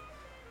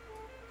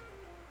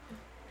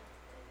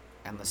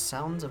and the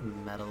sounds of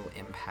metal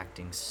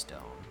impacting stone.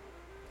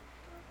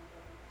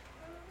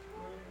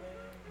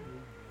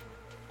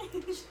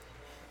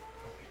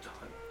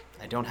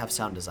 I don't have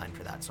sound design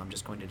for that, so I'm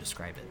just going to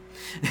describe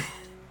it.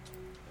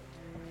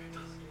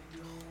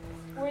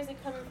 Where is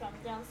it coming from?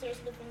 Downstairs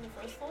from the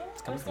first floor?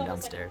 It's coming from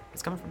downstairs.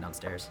 It's coming from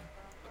downstairs.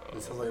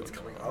 It sounds like it's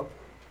coming up.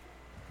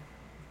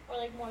 Or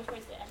like more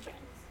towards the entrance.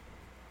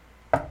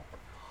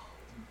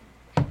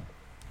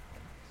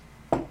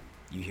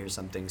 You hear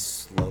something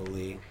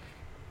slowly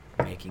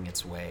making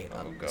its way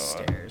up the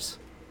stairs.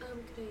 Could I hide?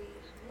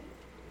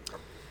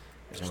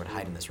 There's nowhere to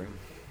hide in this room.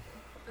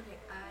 Okay,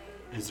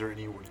 Is there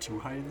anywhere to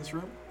hide in this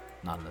room?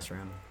 Not in this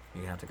room.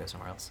 You're gonna have to go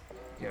somewhere else.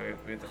 Yeah,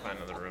 we have to find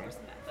another room.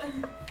 Yeah, let's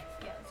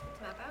get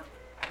the map out.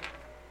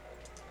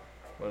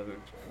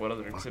 What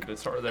other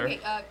exhibits are there? Okay,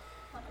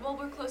 well,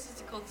 we're closest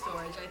to cold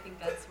storage. I think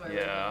that's where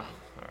Yeah,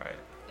 alright.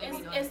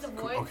 Is the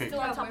void still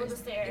on top of the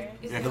stairs?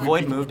 Yeah, The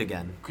void moved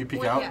again. Can we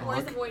peek out? Yeah,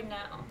 where's the void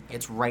now?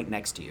 It's right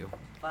next to you.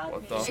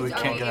 What the? So we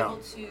can't get out.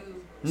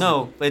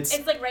 No, it's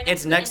It's like right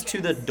next next to to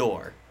the the entrance.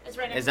 door. It's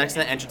right It's next next to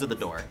the entrance of the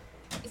door.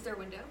 Is there a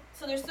window?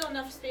 So there's still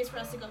enough space for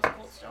us to go to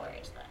cold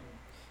storage then.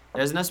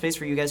 There's enough space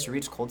for you guys to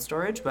reach cold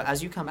storage, but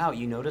as you come out,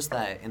 you notice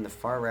that in the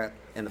far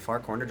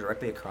corner,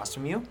 directly across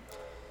from you,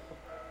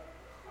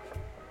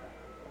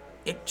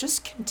 it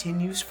just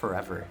continues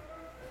forever.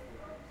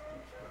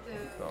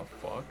 The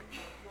fuck?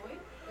 Void?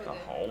 The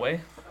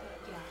hallway?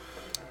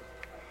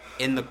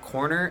 In the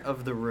corner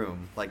of the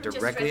room, like Just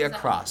directly stretches out.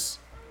 across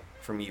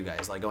from you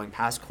guys, like going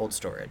past cold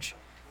storage.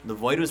 The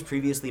void was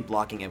previously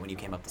blocking it when you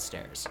came up the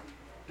stairs.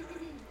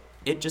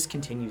 It just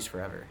continues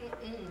forever.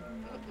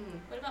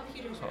 What about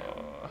Peter's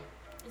room?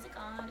 Is it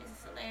gone? Is it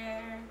still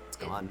there? It's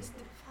gone.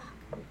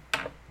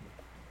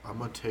 I'm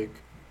gonna take.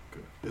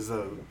 What's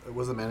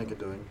the mannequin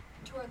doing?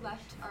 To our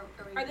left,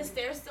 Are the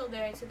stairs still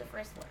there to the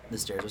first floor? The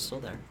stairs are still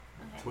there.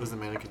 Okay. What is the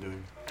mannequin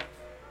doing?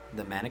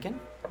 The mannequin?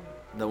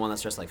 The one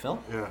that's dressed like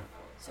Phil? Yeah.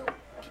 So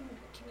can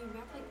you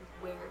map like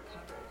where it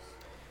covers?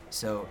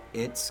 So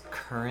it's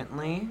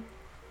currently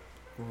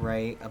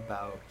right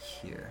about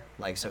here.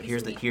 Like so Okay,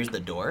 here's so here's the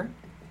door.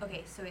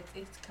 Okay, so it's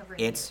covering.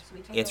 It's here, so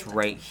we can't it's go left.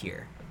 right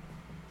here.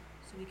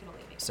 So we can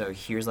only make. So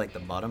here's like the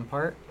bottom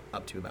part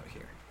up to about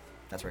here.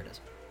 That's where it is.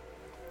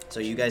 So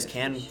you guys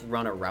can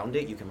run around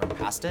it, you can run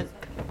past it,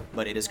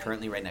 but it is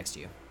currently right next to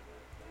you.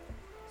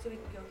 So we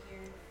can go here.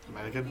 The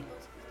mannequin?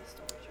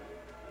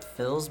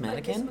 Phil's This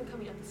mannequin one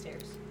coming up the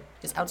stairs.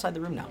 is outside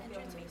the room now.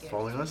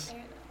 Following us?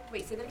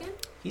 Wait, say that again.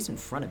 He's in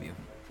front of you.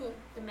 Who?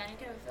 The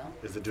mannequin or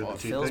Phil? Is it doing the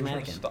teeth Phil's thing?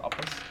 mannequin. Stop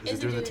us. Is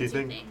it doing the teeth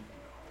thing?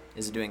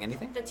 Is it doing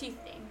anything? The teeth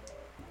thing.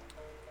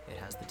 It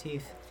has the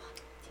teeth.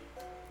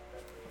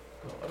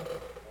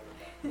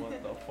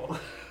 What the fuck?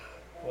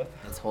 What?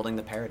 It's holding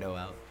the peridot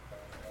out.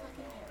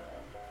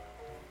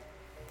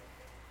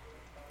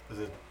 Is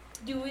it?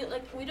 Do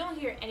we don't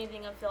hear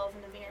anything of Phil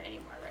from the mirror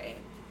anymore, right?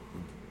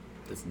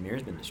 This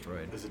mirror's been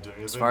destroyed. Is it doing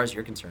anything? As far as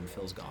you're concerned,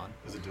 Phil's gone.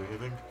 Is it doing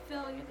anything?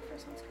 Phil, you're the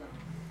first one to go.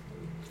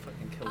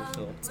 Fucking kill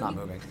Phil. It's not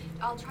moving.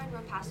 I'll try and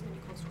run past him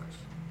into cold storage.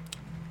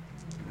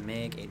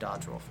 Make a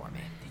dodge roll for me.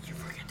 Did you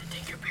forget to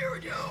take your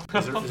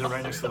peridot? Is it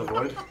right next to the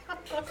void?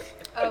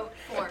 Oh,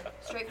 4.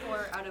 Straight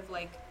 4 out of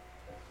like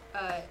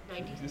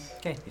 90.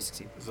 Okay, you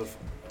succeed. Is it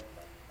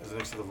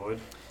next to the void?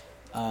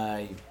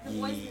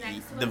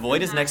 The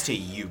void is next to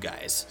you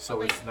guys.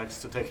 So it's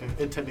next to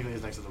it technically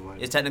is next to the void.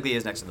 It technically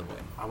is next to the void.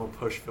 I'm gonna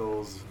push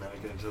Phil's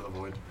mannequin into the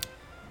void.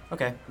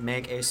 Okay,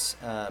 make a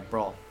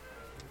brawl.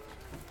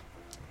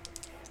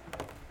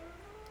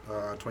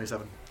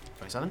 27.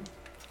 27.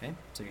 Okay,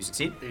 so you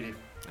succeed. 80.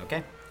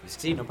 Okay, you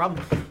succeed, no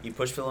problem. You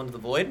push Phil into the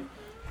void.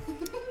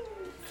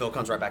 Phil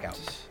comes right back out.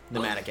 The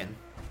mannequin.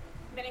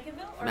 Mannequin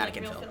Phil? Or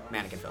Mannequin like Phil. real Phil?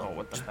 Mannequin Phil. Oh,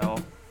 what the hell?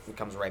 It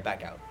comes right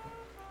back out.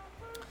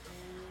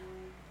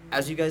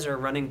 As you guys are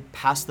running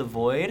past the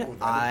void,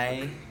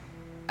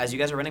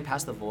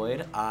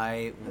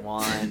 I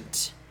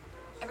want.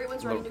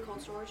 Everyone's running to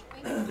cold storage.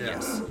 Right?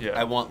 Yes. Yeah.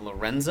 I want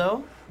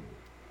Lorenzo.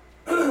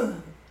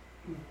 I'm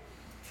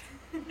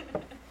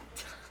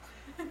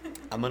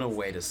gonna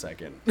wait a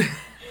second.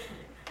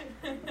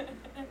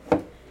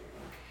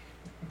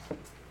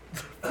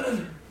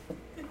 I'm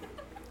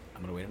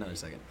gonna wait another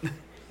second.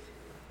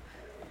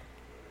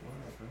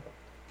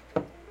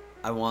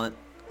 I want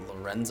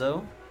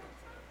Lorenzo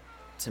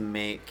to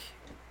make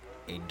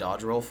a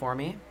dodge roll for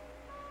me.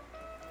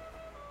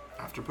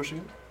 After pushing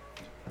it?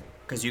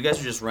 Because you guys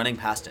are just running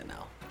past it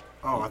now.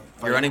 Oh,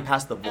 You're running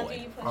past the After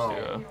void. you push Oh. it,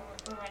 Yeah.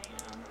 we're running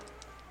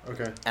now.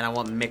 Okay. And I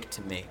want Mick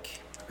to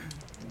make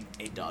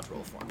a dodge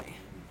roll for me.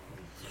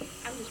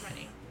 I'm just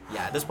running.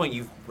 Yeah, at this point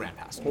you've ran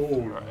past me.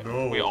 Oh Right.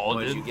 no. We all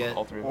What did did. you get?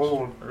 All three of us.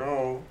 Oh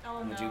no.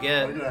 Oh What'd no. you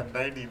get? I got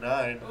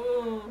 99.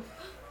 Ooh.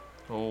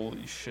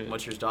 Holy shit.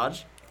 What's your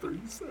dodge?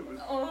 37.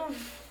 Oh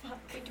fuck.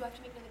 Wait, do I have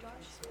to make another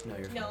dodge? No,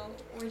 you're fine. No,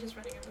 we're just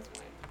running at this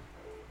point.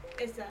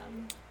 It's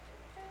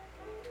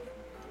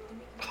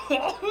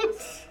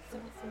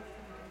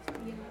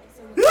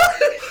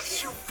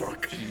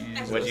Fuck.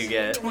 What'd you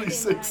get?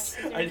 26.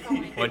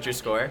 What's your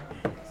score?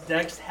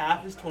 Dex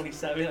half is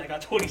 27. I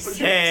got 26.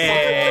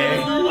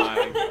 Hey! Oh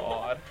my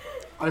god.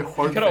 I You hard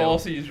could have failed.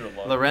 also used your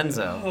luck.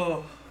 Lorenzo,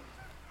 Oh.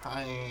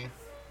 Hi.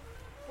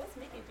 What's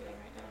Mickey doing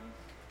right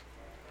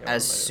now? Yeah,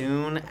 as I'm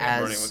soon running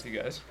as with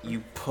you guys. you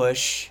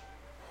push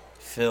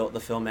the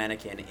Phil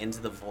mannequin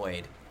into the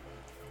void,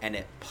 and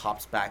it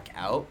pops back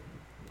out,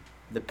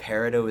 the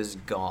peridot is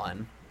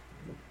gone,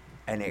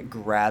 and it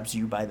grabs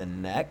you by the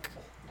neck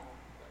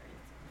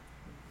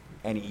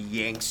and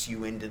yanks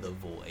you into the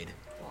void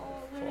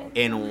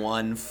in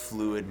one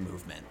fluid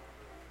movement.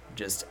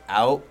 Just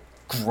out,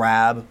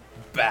 grab,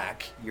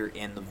 back, you're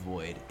in the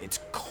void. It's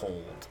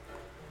cold.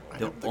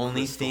 The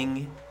only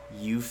thing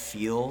you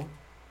feel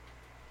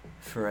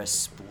for a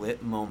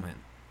split moment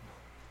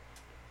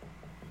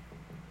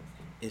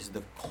is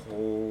the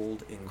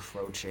cold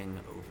encroaching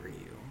over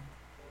you.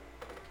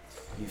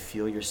 You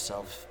feel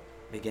yourself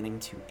beginning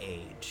to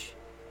age,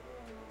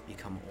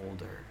 become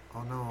older.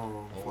 Oh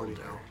no, I'm 40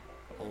 now.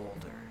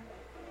 Older.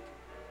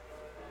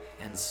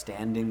 And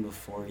standing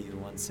before you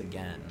once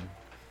again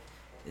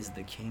is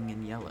the king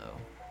in yellow.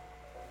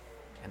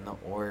 And the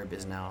orb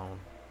is now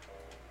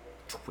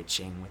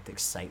twitching with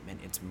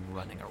excitement. It's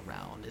running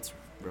around. It's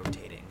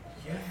rotating.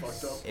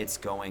 Yes. It's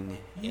going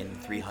in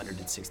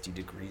 360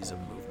 degrees of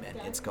movement.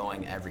 It's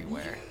going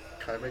everywhere.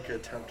 Can I make an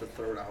attempt to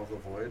throw it out of the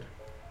void?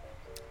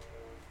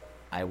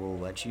 I will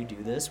let you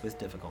do this with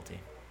difficulty.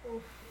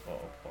 Oh,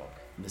 fuck.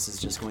 This is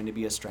just going to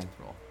be a strength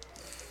roll.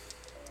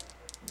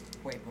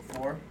 Wait,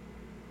 before?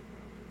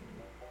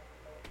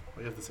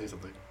 We have to say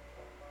something.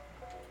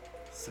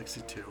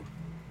 62.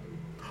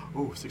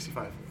 Ooh,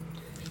 65.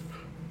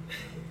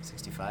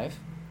 65?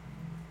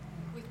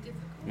 With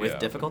difficulty. With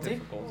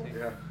difficulty?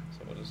 Yeah.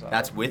 So what is that?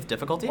 That's with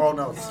difficulty? Oh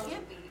no. It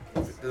can't be.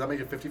 Does that make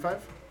it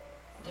 55?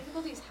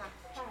 Difficulty is half.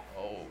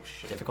 Oh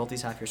shit.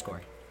 Difficulty's half your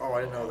score. Oh,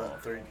 I didn't know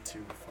that.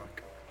 32.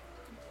 Fuck.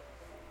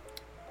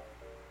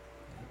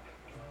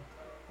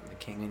 The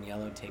king in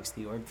yellow takes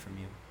the orb from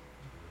you.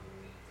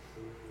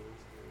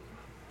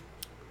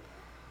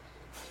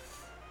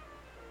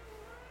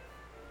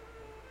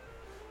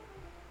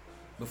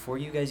 Before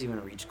you guys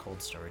even reach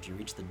cold storage, you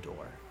reach the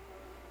door.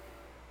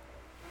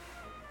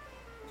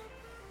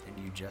 And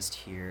you just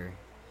hear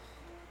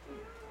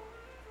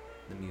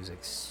the music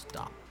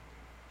stop.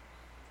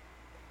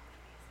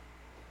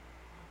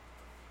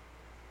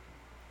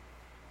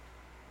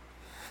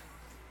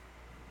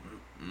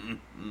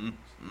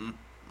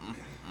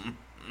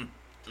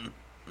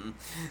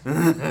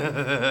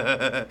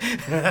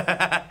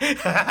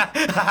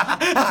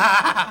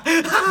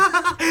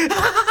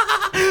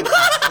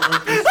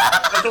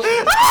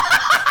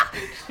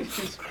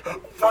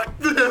 Fuck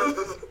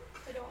this!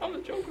 I'm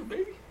the Joker,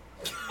 baby.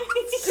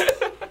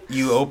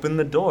 You open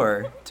the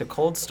door to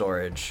cold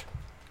storage.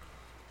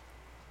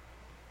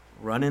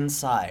 Run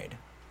inside.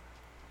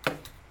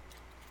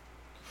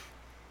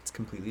 It's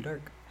completely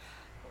dark.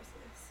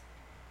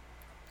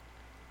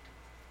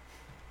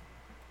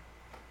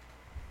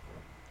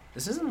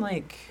 This isn't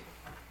like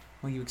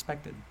what you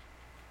expected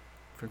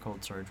for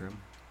cold storage room.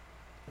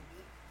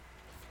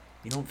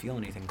 You don't feel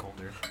anything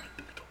colder.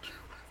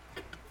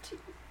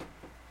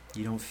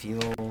 You don't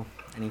feel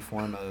any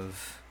form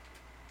of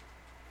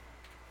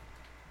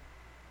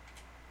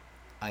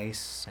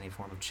ice, any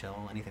form of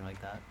chill, anything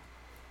like that.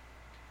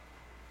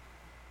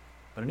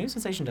 But a new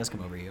sensation does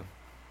come over you.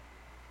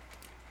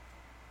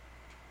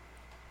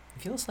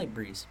 You feel a slight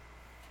breeze.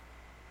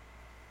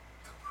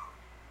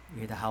 You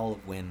hear the howl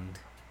of wind.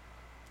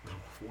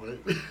 What?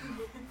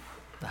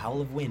 The howl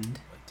of wind.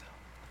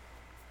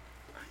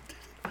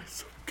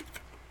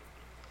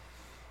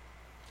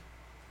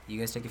 You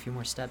guys take a few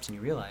more steps and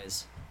you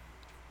realize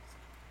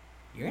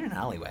you're in an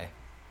alleyway.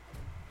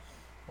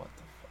 What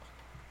the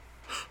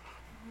fuck?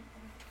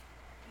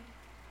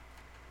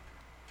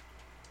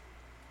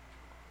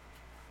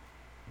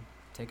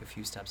 Take a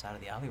few steps out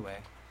of the alleyway.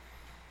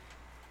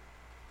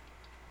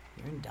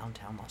 You're in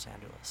downtown Los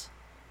Angeles.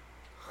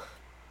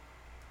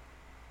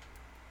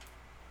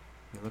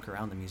 You look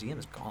around, the museum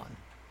is gone.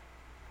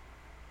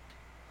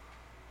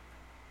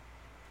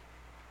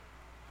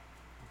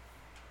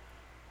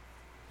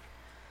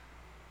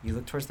 You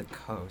look towards the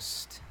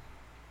coast.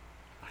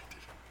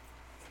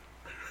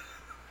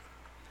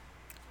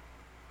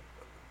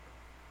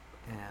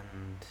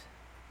 And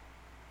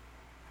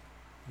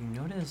you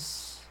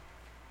notice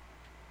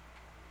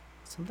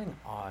something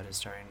odd is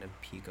starting to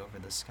peek over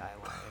the skyline.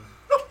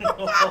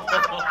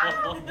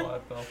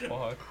 What the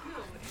fuck?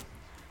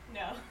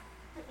 No.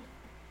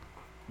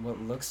 What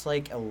looks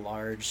like a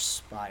large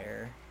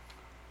spire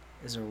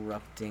is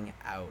erupting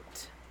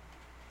out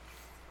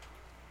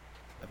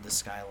of the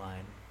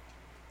skyline.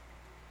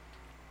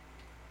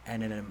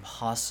 And an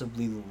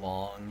impossibly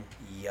long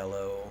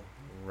yellow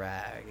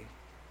rag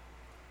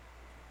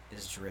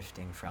is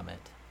drifting from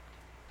it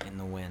in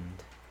the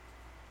wind.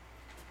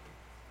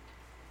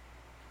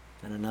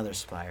 Then another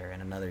spire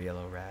and another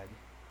yellow rag,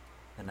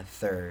 and a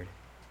third,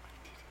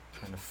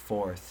 and a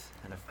fourth,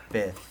 and a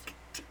fifth.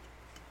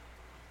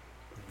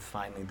 And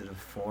finally, the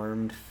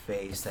deformed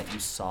face that you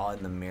saw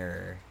in the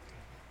mirror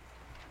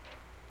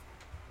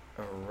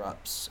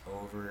erupts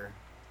over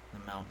the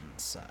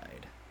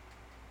mountainside.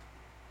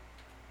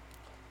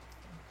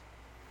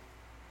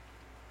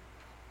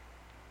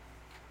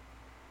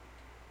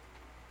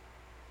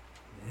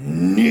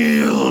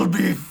 Kneel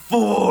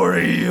before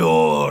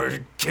your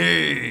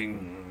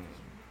king.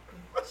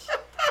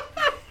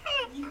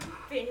 You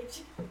bitch.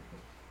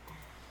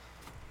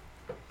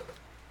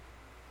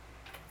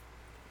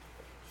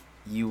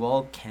 you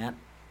all can't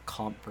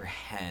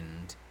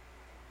comprehend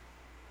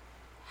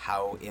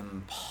how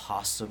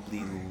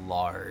impossibly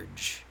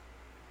large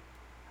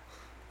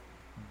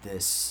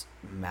this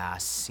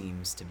mass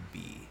seems to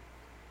be.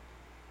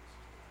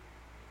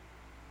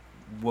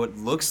 What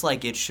looks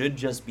like it should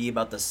just be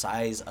about the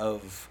size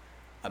of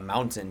a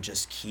mountain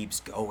just keeps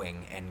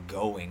going and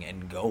going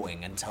and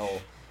going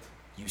until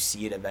you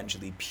see it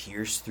eventually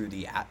pierce through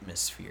the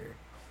atmosphere.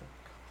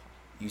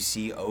 You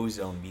see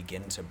ozone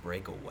begin to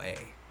break away.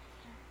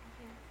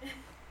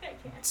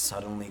 It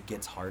suddenly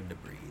gets hard to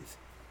breathe.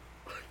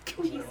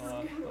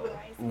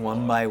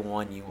 One by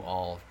one, you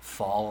all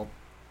fall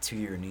to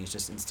your knees,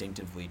 just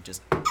instinctively,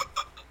 just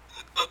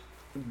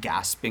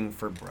gasping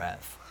for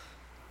breath.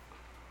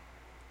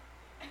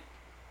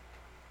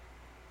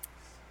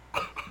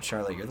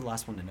 Charlotte, you're the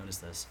last one to notice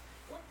this.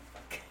 What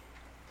the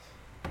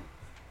fuck?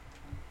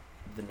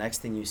 The next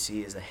thing you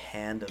see is a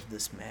hand of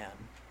this man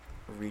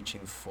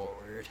reaching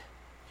forward.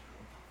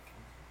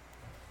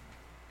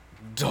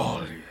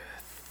 Dalieth.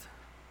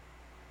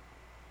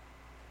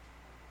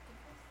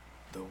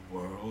 The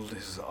world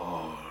is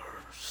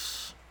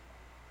ours.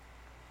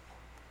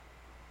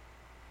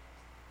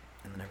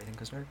 And then everything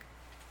goes dark.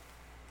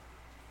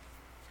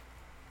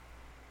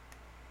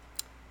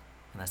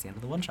 And that's the end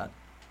of the one shot.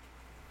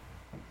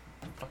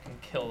 Fucking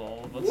killed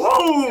all of us.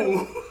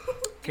 Whoa!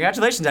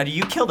 Congratulations, Daddy,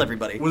 you killed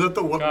everybody. Was it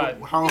the one?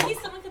 God. How? Did he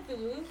summon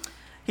Cthulhu?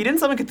 He didn't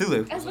summon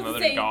Cthulhu. I was about another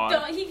to say,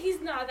 god.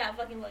 he's not that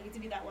fucking lucky to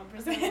be that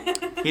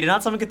 1%. He did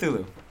not summon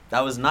Cthulhu.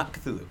 That was not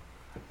Cthulhu.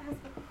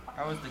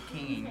 That was the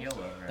king in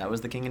yellow, right? That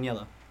was the king in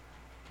yellow.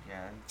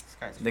 Yeah, this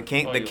guy's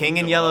The king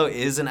in yellow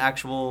is an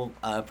actual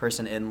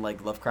person in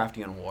like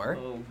Lovecraftian war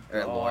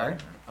or lore.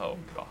 Oh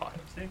god.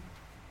 See?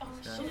 Oh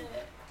shit.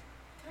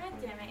 God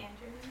damn it,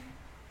 Andrew.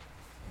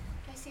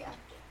 I see.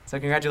 So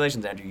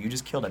congratulations, Andrew. You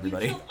just killed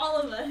everybody. You killed all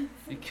of us.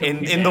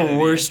 In the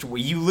worst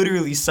way. You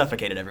literally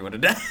suffocated everyone to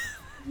death.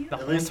 The At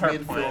whole least me entire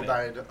and Phil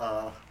planet.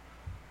 died.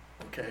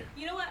 Okay.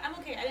 You know what? I'm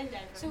okay. I didn't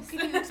die So first.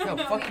 could you explain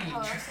No, fuck you. how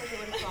else like it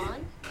would have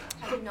gone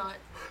had it not?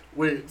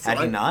 Wait. So Had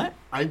he not?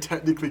 I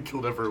technically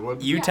killed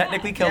everyone. You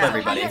technically killed Yeah.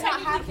 everybody. How did that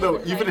happen?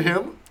 No, even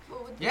him.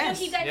 What would Yes.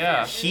 He died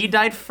Yeah. first. He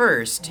died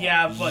first.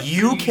 Yeah, but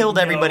You killed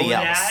know everybody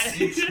that? else.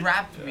 You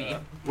trapped me.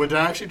 Did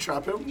I actually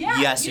trap him?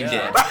 Yeah, Yes, you did.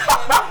 did.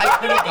 I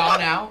could have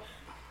gone out.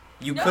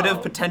 You No. could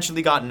have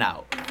potentially gotten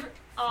out.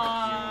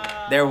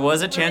 Uh, There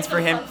was a chance for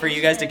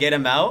you guys to get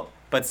him out,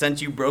 but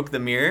since you broke the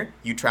mirror,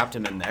 you trapped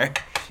him in there.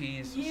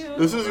 Jesus. You.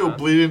 This is you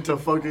bleeding to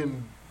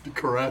fucking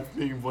Karath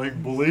being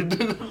like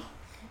bullied.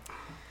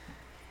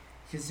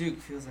 Kazook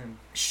feels in.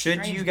 Should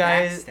Strange you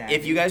guys, backstabbing.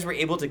 if you guys were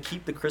able to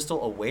keep the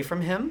crystal away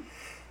from him,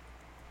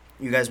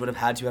 you guys would have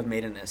had to have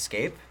made an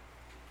escape.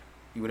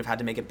 You would have had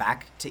to make it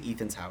back to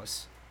Ethan's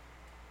house.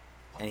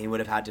 And he would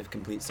have had to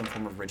complete some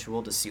form of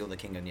ritual to seal the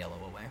King in Yellow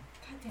away.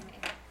 God damn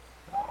it.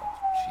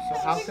 So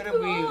how could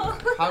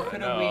we? How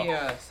could I we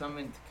know.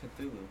 Summon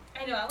Cthulhu?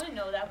 I know. I wouldn't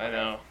know that. I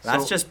know.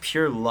 That's So- just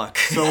pure luck.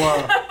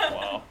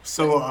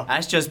 Wow.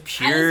 That's just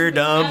pure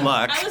dumb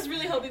luck. I was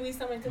really hoping we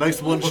summoned Cthulhu.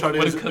 Next one shot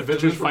Would is Cthulhu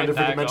Avengers from a fight different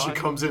that dimension god?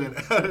 comes in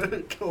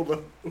and kill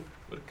them.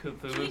 Would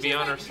Should we Cthulhu just, be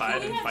on our like, side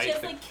could and we have fight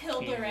just the like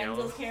killed King in Lorenzo's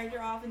Yellow?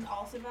 character off and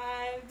all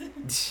survived?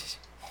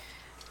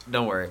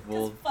 Don't worry.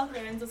 Just fuck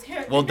Lorenzo's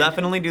character. We'll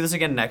definitely do this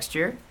again next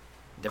year.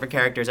 Different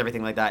characters,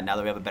 everything like that. Now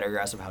that we have a better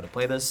grasp of how to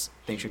play this,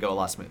 things should go a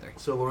lot smoother.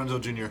 So Lorenzo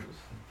Jr.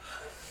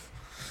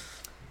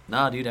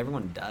 Nah, dude,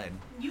 everyone died.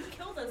 You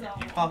killed us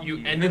all.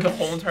 You ended the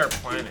whole entire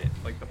planet.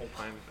 Like the whole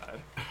planet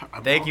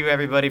died. Thank you,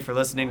 everybody, for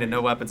listening to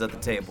No Weapons at the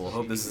Table.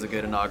 Hope this is a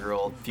good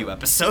inaugural few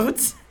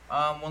episodes.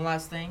 One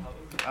last thing.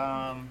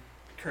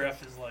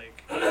 Karef is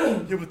like,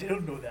 yeah, but they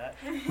don't know that.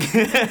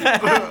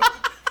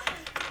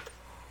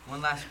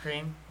 One last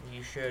cream.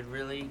 You should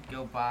really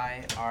go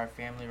buy our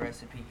family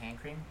recipe hand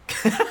cream.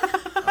 Your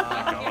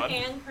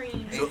hand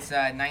cream. It's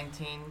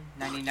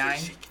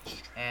 $19.99,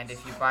 and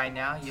if you buy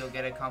now, you'll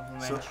get a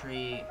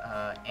complimentary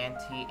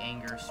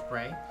anti-anger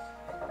spray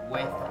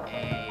with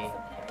a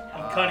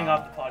I'm cutting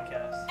off the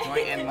podcast.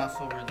 joint and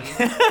muscle relief.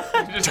 Turn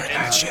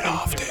that shit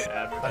off, dude.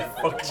 I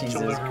fucking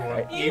killed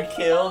everyone. You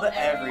killed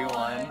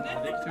everyone.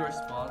 Thanks to our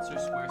sponsor,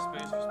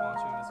 Squarespace, for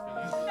sponsoring this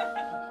video.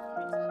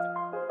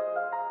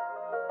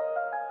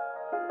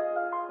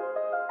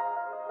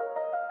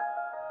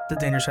 The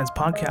Dangerous Science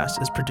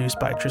Podcast is produced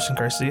by Tristan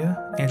Garcia,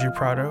 Andrew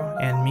Prado,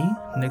 and me,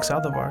 Nick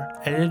Saldivar.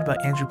 Edited by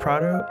Andrew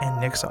Prado and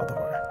Nick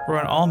Saldivar. We're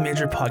on all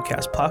major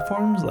podcast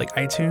platforms like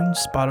iTunes,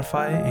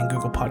 Spotify, and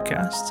Google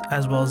Podcasts,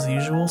 as well as the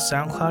usual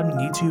SoundCloud and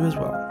YouTube as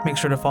well. Make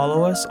sure to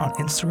follow us on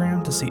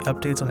Instagram to see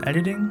updates on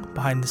editing,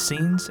 behind the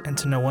scenes, and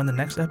to know when the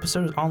next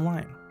episode is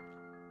online.